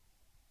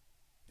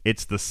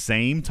 It's the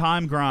same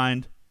time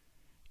grind.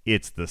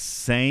 It's the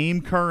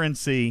same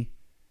currency.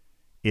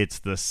 It's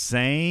the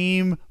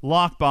same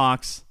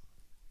lockbox.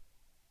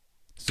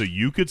 So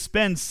you could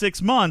spend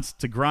 6 months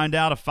to grind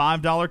out a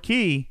 $5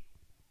 key,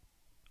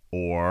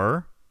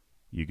 or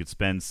you could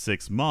spend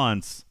 6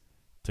 months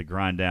to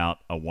grind out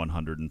a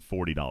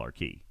 $140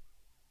 key.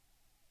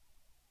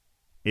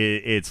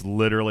 It's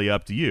literally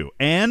up to you.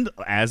 And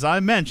as I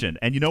mentioned,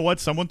 and you know what?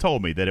 Someone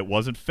told me that it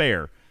wasn't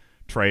fair,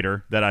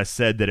 Trader, that I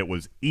said that it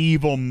was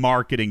evil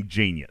marketing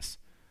genius.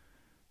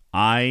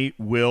 I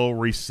will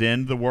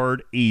rescind the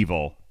word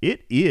evil.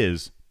 It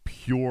is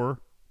pure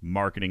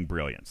marketing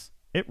brilliance.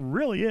 It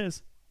really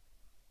is.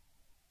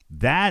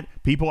 That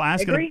people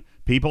asking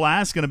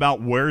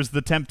about where's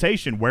the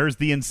temptation, where's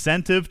the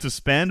incentive to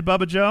spend,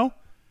 Bubba Joe?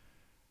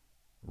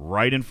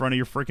 Right in front of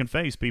your freaking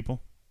face,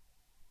 people.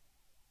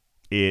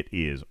 It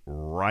is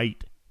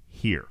right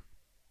here.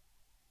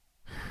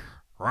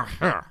 Right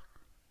here.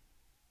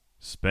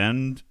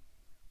 Spend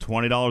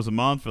 $20 a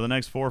month for the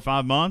next 4 or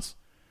 5 months,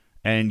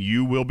 and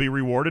you will be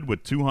rewarded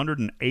with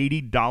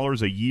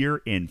 $280 a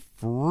year in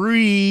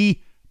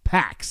free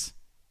packs.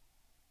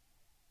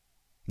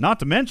 Not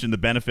to mention the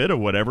benefit of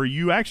whatever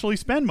you actually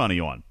spend money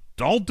on.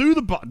 Don't do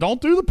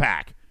the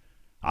pack.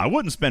 I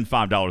wouldn't spend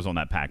 $5 on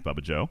that pack,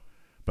 Bubba Joe,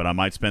 but I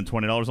might spend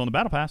 $20 on the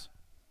Battle Pass.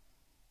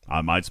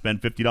 I might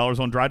spend $50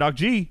 on Dry Dock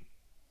G.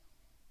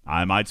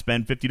 I might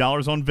spend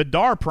 $50 on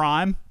Vidar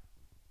Prime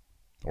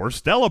or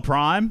Stella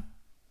Prime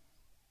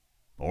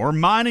or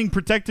Mining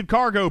Protected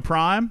Cargo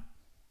Prime.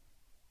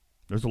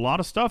 There's a lot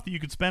of stuff that you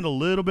could spend a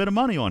little bit of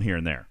money on here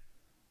and there.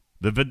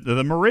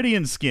 The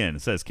Meridian skin,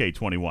 says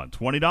K21,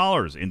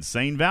 $20,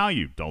 insane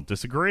value. Don't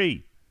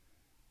disagree.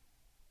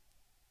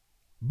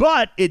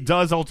 But it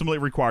does ultimately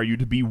require you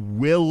to be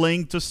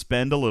willing to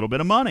spend a little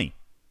bit of money,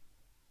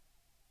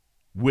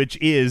 which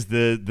is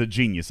the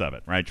genius of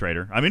it, right,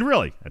 Trader? I mean,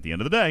 really, at the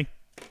end of the day,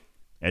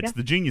 it's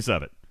the genius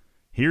of it.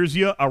 Here's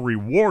you a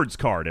rewards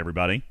card,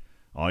 everybody.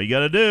 All you got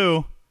to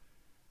do,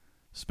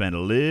 spend a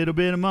little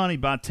bit of money,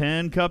 buy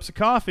 10 cups of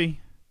coffee,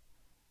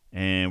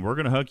 and we're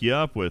going to hook you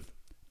up with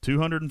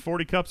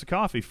 240 cups of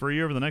coffee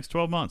free over the next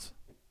 12 months.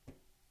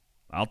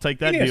 I'll take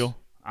that deal.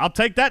 I'll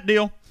take that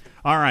deal.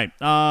 All right.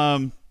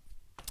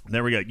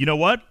 There we go. You know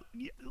what?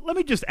 Let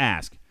me just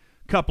ask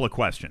a couple of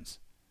questions.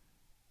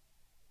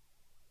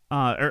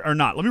 Or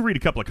not. Let me read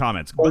a couple of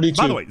comments. By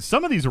the way,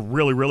 some of these are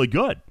really, really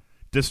good.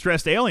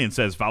 Distressed Alien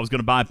says, if I was going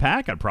to buy a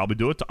pack, I'd probably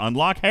do it to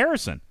unlock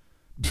Harrison.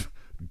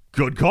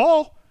 Good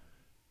call.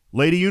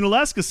 Lady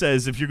Unileska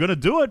says, if you're going to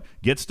do it,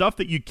 get stuff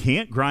that you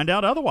can't grind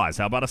out otherwise.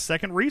 How about a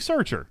second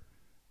researcher?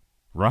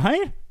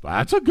 Right?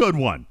 That's a good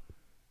one.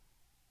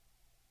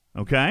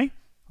 Okay.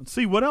 Let's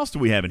see, what else do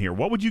we have in here?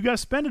 What would you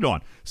guys spend it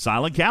on?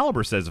 Silent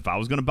Caliber says, if I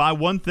was going to buy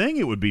one thing,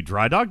 it would be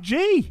Dry Dock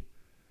G.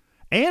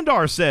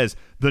 Andar says,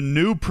 the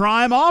new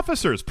Prime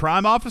Officers.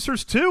 Prime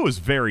Officers 2 is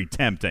very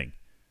tempting.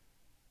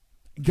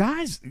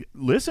 Guys,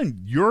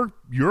 listen,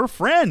 your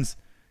friends,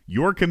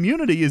 your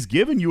community is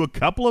giving you a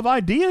couple of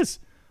ideas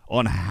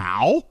on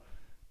how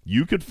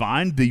you could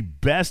find the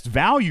best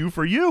value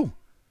for you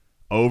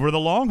over the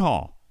long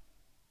haul.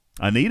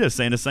 Anita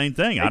saying the same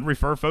thing. I'd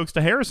refer folks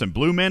to Harrison.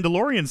 Blue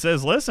Mandalorian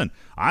says, listen,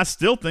 I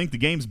still think the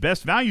game's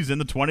best value is in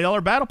the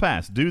 $20 Battle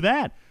Pass. Do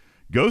that.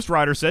 Ghost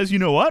Rider says, you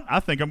know what? I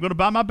think I'm going to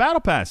buy my Battle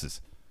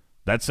Passes.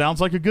 That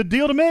sounds like a good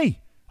deal to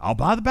me. I'll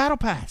buy the Battle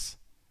Pass.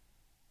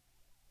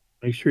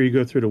 Make sure you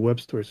go through the web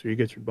store so you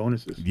get your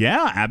bonuses.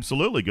 Yeah,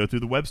 absolutely. Go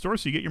through the web store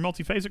so you get your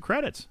multi-phasic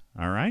credits.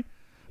 All right.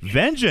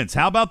 Vengeance.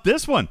 How about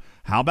this one?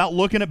 How about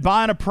looking at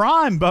buying a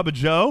Prime, Bubba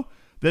Joe,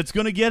 that's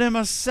going to get him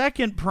a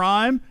second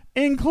Prime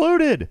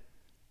included?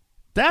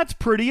 That's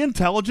pretty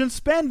intelligent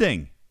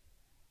spending.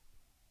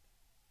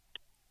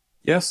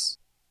 Yes.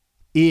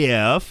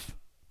 If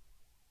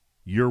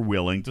you're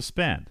willing to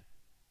spend.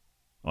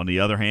 On the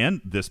other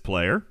hand, this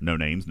player, no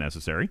names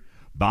necessary,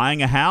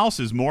 buying a house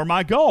is more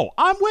my goal.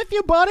 I'm with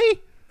you,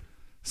 buddy.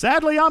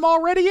 Sadly, I'm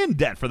already in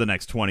debt for the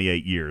next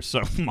 28 years,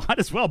 so might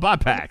as well buy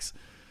packs.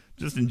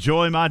 Just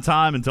enjoy my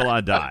time until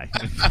I die.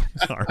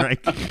 All right?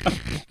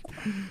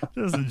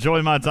 Just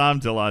enjoy my time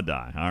until I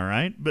die. All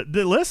right? But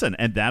listen,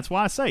 and that's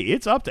why I say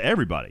it's up to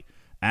everybody.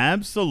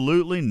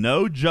 Absolutely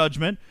no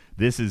judgment.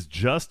 This is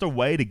just a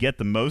way to get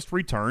the most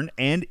return,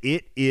 and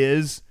it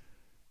is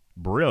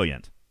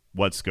brilliant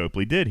what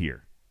Scopely did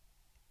here.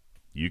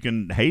 You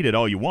can hate it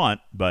all you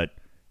want, but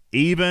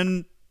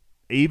even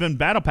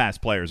Battle Pass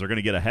players are going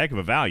to get a heck of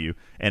a value.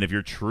 And if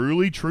you're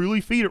truly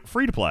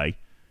free to play,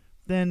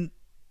 then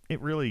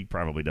it really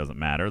probably doesn't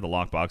matter. The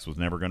lockbox was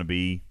never going to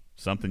be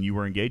something you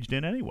were engaged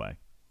in anyway.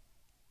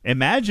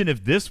 Imagine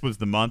if this was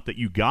the month that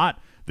you got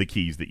the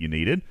keys that you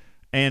needed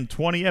and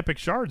 20 epic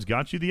shards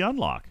got you the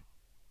unlock.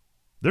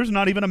 There's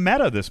not even a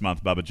meta this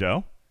month, Bubba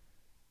Joe.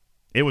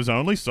 It was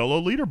only solo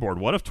leaderboard.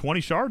 What if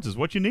 20 shards is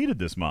what you needed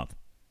this month?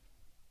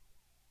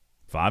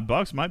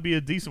 $5 might be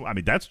a decent. I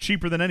mean, that's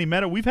cheaper than any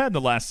meta we've had in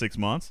the last 6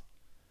 months.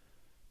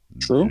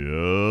 True.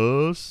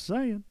 Just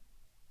saying.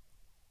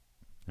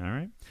 All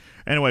right.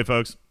 Anyway,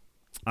 folks,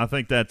 I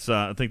think that's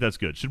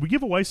good. Should we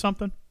give away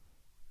something?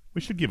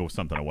 We should give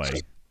something away.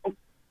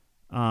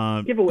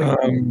 Give away.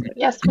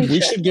 Yes, we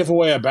should give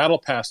away a Battle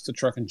Pass to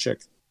Truck and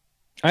Chick.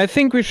 I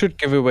think we should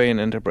give away an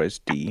Enterprise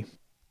D.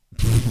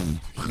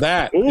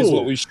 That is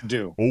what we should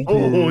do. Okay.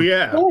 Oh,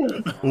 yeah.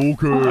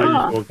 Okay.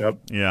 I just woke up.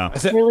 Yeah.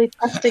 Really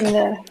testing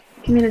the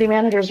community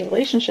manager's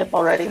relationship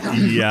already.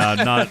 Yeah,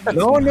 not.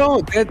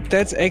 No,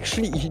 that's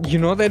actually,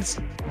 that's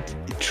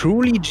a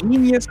truly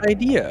genius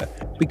idea.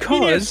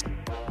 Because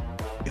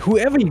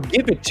whoever you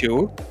give it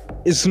to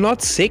is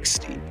not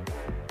 60.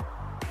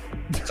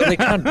 So they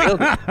can't build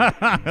it.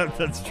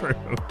 That's true.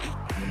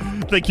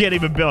 They can't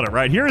even build it,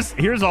 right?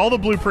 Here's all the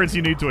blueprints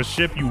you need to a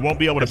ship you won't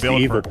be able to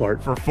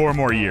build for 4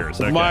 more years.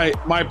 Okay.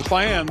 My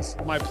plans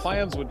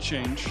would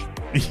change.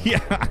 Yeah,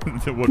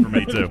 it would for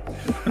me too.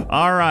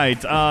 All right,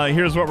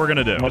 here's what we're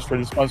gonna do. Much for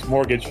this month's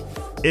mortgage.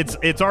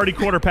 It's already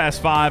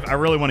 5:15. I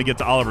really want to get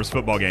to Oliver's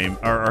football game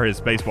or his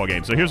baseball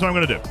game. So here's what I'm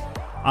gonna do.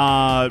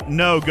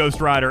 No,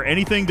 Ghost Rider.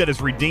 Anything that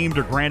is redeemed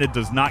or granted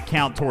does not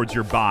count towards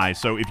your buy.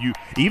 So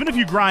even if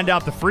you grind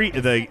out the free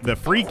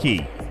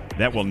key,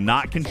 that will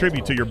not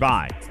contribute to your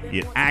buy.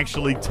 It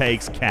actually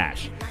takes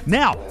cash.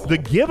 Now, the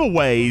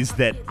giveaways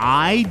that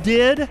I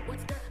did,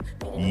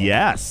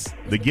 yes,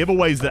 the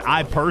giveaways that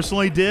I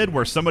personally did,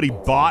 where somebody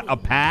bought a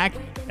pack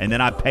and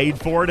then I paid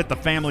for it at the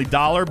Family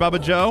Dollar,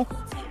 Bubba Joe,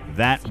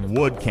 that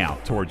would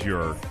count towards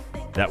your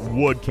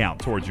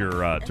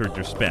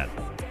spend.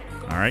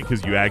 All right,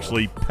 because you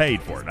actually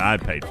paid for it. I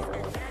paid for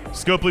it.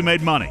 Scopely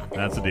made money.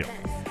 That's the deal.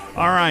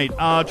 All right,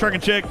 Truck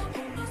and Chick.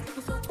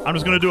 I'm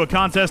just going to do a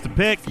contest to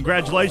pick.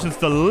 Congratulations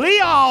to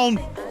Leon.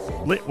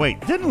 Wait,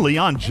 didn't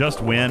Leon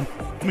just win?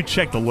 Let me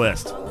check the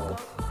list.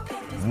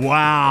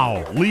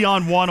 Wow.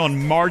 Leon won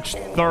on March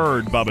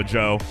 3rd, Bubba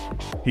Joe.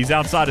 He's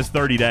outside his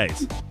 30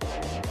 days.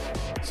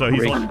 So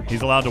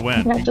he's allowed to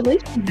win.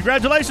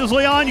 Congratulations,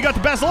 Leon. You got the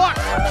best of luck.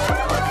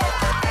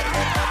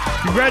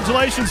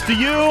 Congratulations to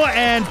you,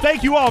 and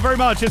thank you all very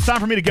much. It's time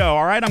for me to go,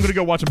 all right? I'm going to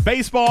go watch some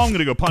baseball. I'm going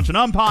to go punch an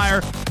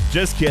umpire.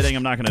 Just kidding.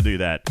 I'm not going to do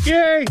that.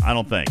 Yay! I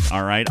don't think.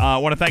 All right. I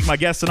want to thank my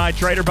guests tonight,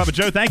 Trader, Bubba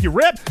Joe. Thank you,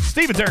 Rip.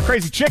 Steven there,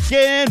 Crazy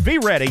Chicken. Be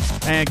ready.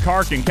 And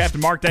Kark and Captain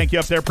Mark, thank you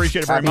up there.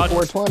 Appreciate it very much.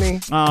 Happy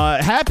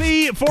 420.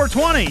 Happy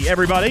 420,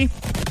 everybody.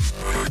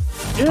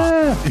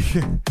 Yeah.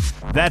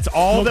 That's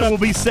all that will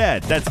be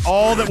said. That's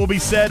all that will be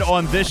said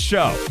on this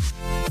show.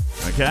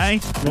 Okay?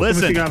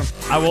 Listen,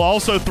 I will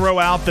also throw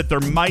out that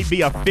there might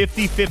be a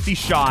 50-50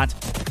 shot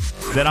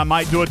that I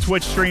might do a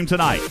Twitch stream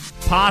tonight.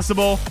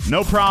 Possible,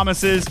 no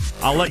promises.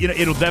 I'll let you know.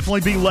 It'll definitely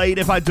be late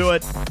if I do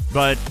it,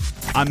 but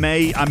I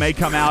may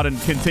come out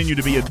and continue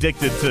to be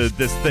addicted to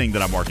this thing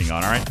that I'm working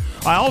on, all right?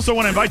 I also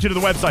want to invite you to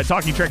the website,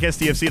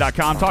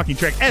 TalkingTrekSTFC.com,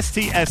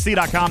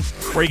 TalkingTrekSTFC.com,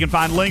 where you can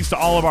find links to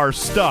all of our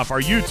stuff, our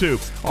YouTube,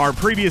 our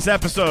previous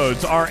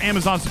episodes, our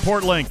Amazon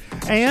support link,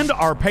 and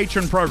our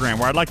Patreon program,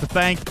 where I'd like to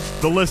thank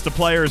the list of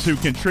players who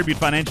contribute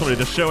financially to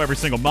the show every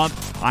single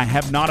month. I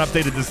have not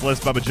updated this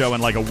list, Bubba Joe,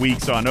 in like a week,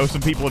 so I know some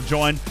people have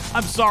joined.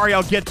 I'm sorry,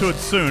 I'll get to it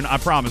soon, I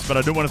promise, but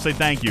I do want to say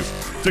thank you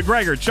to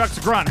Gregor, Chuck's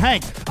Grunt,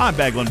 Hank, I'm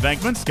Baglin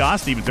Venkman,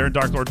 Scott, Stevens, Aaron,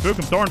 Dark Lord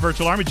Fukum, Thorn,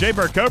 Virtual Army, J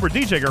Bird Cobra,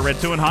 DJ Gar Red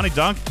 2, and Honey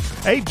Dunk,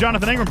 8,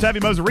 Jonathan Ingram, Tabby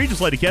Moser,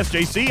 Regis, Lady Kess,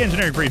 JC,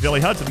 Engineering Free, Philly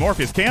Hudson,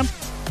 Morpheus, Cam,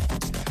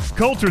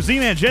 Coulter,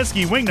 Z-Man,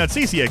 Jetski, Wingnut,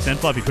 CCXN,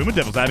 Fluffy Puma,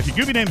 Devil's Advocate,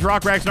 Goofy Names,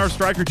 Rock Rax, North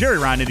Striker, Jerry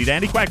Ryan, Indy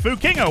Dandy, Quack Fu,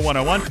 King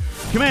 0101,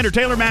 Commander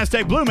Taylor,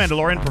 Maztec, Blue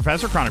Mandalorian,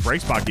 Professor, Chronic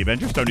Breaks, Spock the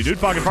Avenger, Stony Dude,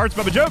 Pocket Parts,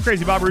 Bubba Joe,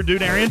 Crazy Bob, Rude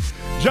Dude, Arian,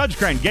 Judge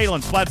Crane,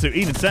 Galen, Splatsu,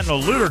 Eden Sentinel,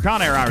 Looter,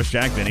 Conair, Irish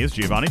Jack, Phineas,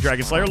 Giovanni,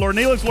 Dragon Slayer, Lord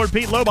Neelix, Lord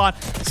Pete, Lobot,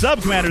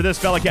 Sub Commander, This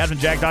Fella, Captain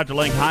Jack, Dr.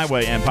 Link,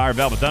 Highway, Empire,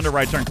 Velvet Thunder,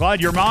 Right Turn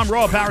Clyde, Your Mom,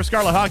 Royal Power,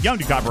 Scarlet Hawk, Young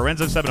Ducop,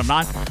 Lorenzo, 7 of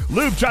 9,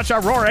 Lube, Cha-Cha,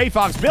 Roar,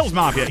 A-Fox, Bills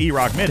Mafia,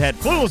 E-Rock, Midhead,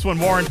 Clueless One,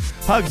 Warren,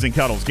 Hugs and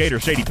Cuddles, Gator,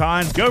 Shady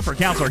Pines, Gopher,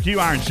 Counselor Q,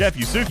 Iron Chef,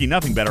 Yusuke,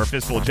 Nothing Better, A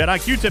Fistful of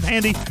Jedi, Q-Tip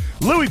Handy,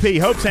 Louis P,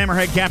 Hope's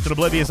Hammerhead, Captain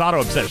Oblivious,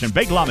 Auto Obsession,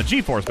 Big Llama,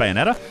 G-Force,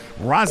 Bayonetta,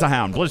 Raza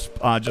Hound, Bliss,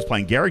 just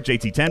playing Garrick,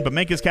 JT10,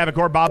 Bamenkus,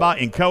 Cavacor, Baba,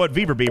 Incoat,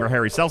 Beaver Beaver,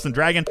 Harry Selson,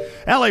 Dragon,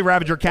 LA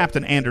Ravager,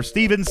 Captain Anders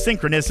Stevens,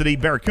 Synchronicity,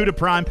 Barracuda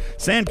Prime,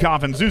 Sand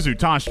Coffin, Zuzu,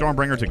 Tosh,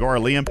 Stormbringer, Tagora,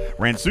 Liam,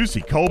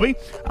 Ransusi, Colby,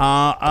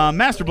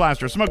 Master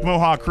Blaster, Smoke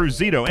Mohawk,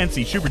 Cruzito,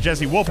 NC, Schubert,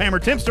 Jesse, Wolfhammer,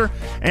 Timster,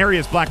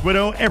 Arius, Black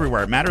Widow,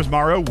 Everywhere It Matters,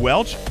 Morrow,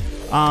 Welch,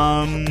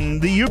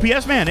 the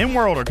UPS Man,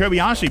 In-World, or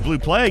Kobayashi, Blue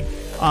Plague,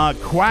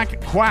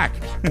 Quack.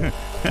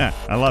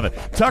 I love it.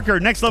 Tucker,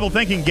 Next Level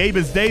Thinking, Gabe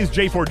is Days,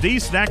 J4D,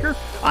 Snacker,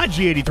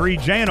 IG83,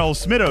 JNO,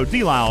 Smitto,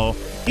 D-Lyle,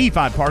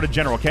 E5 Parted,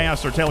 General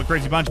Chaos, Sir Taylor,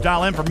 Crazy Bunch,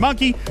 Dial M for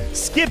Monkey,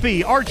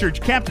 Skippy, Archer,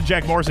 Captain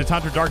Jack Morris, it's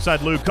Hunter,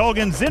 Darkside, Luke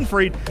Colgan,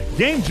 Zinfried,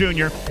 Game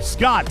Jr.,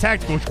 Scott,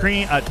 Tactical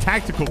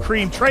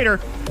Cream, Trader,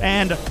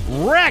 and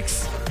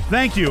Rex.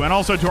 Thank you. And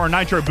also to our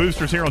Nitro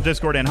boosters here on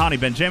Discord and Honey,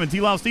 Benjamin,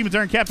 T-Lyle, Stevens,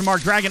 Aaron, Captain Mark,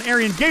 Dragon,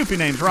 Arian, Goofy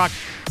Names, Rock,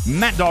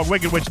 Matt Dog,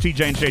 Wicked Witch,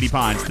 TJ, and Shady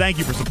Pines. Thank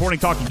you for supporting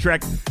Talking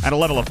Trek at a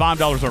level of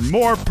 $5 or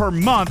more per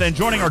month and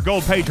joining our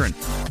Gold Patron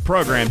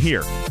program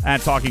here at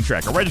Talking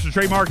Trek. A registered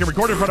trademark and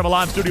recorded in front of a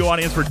live studio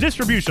audience for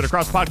distribution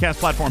across podcast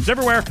platforms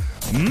everywhere.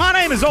 My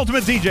name is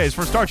Ultimate DJs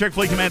from Star Trek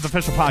Fleet Command's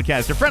official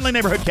podcast. Your friendly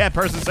neighborhood cat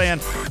person saying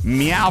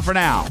meow for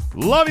now.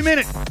 Love you,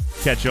 minute.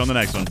 Catch you on the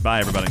next one. Bye,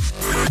 everybody.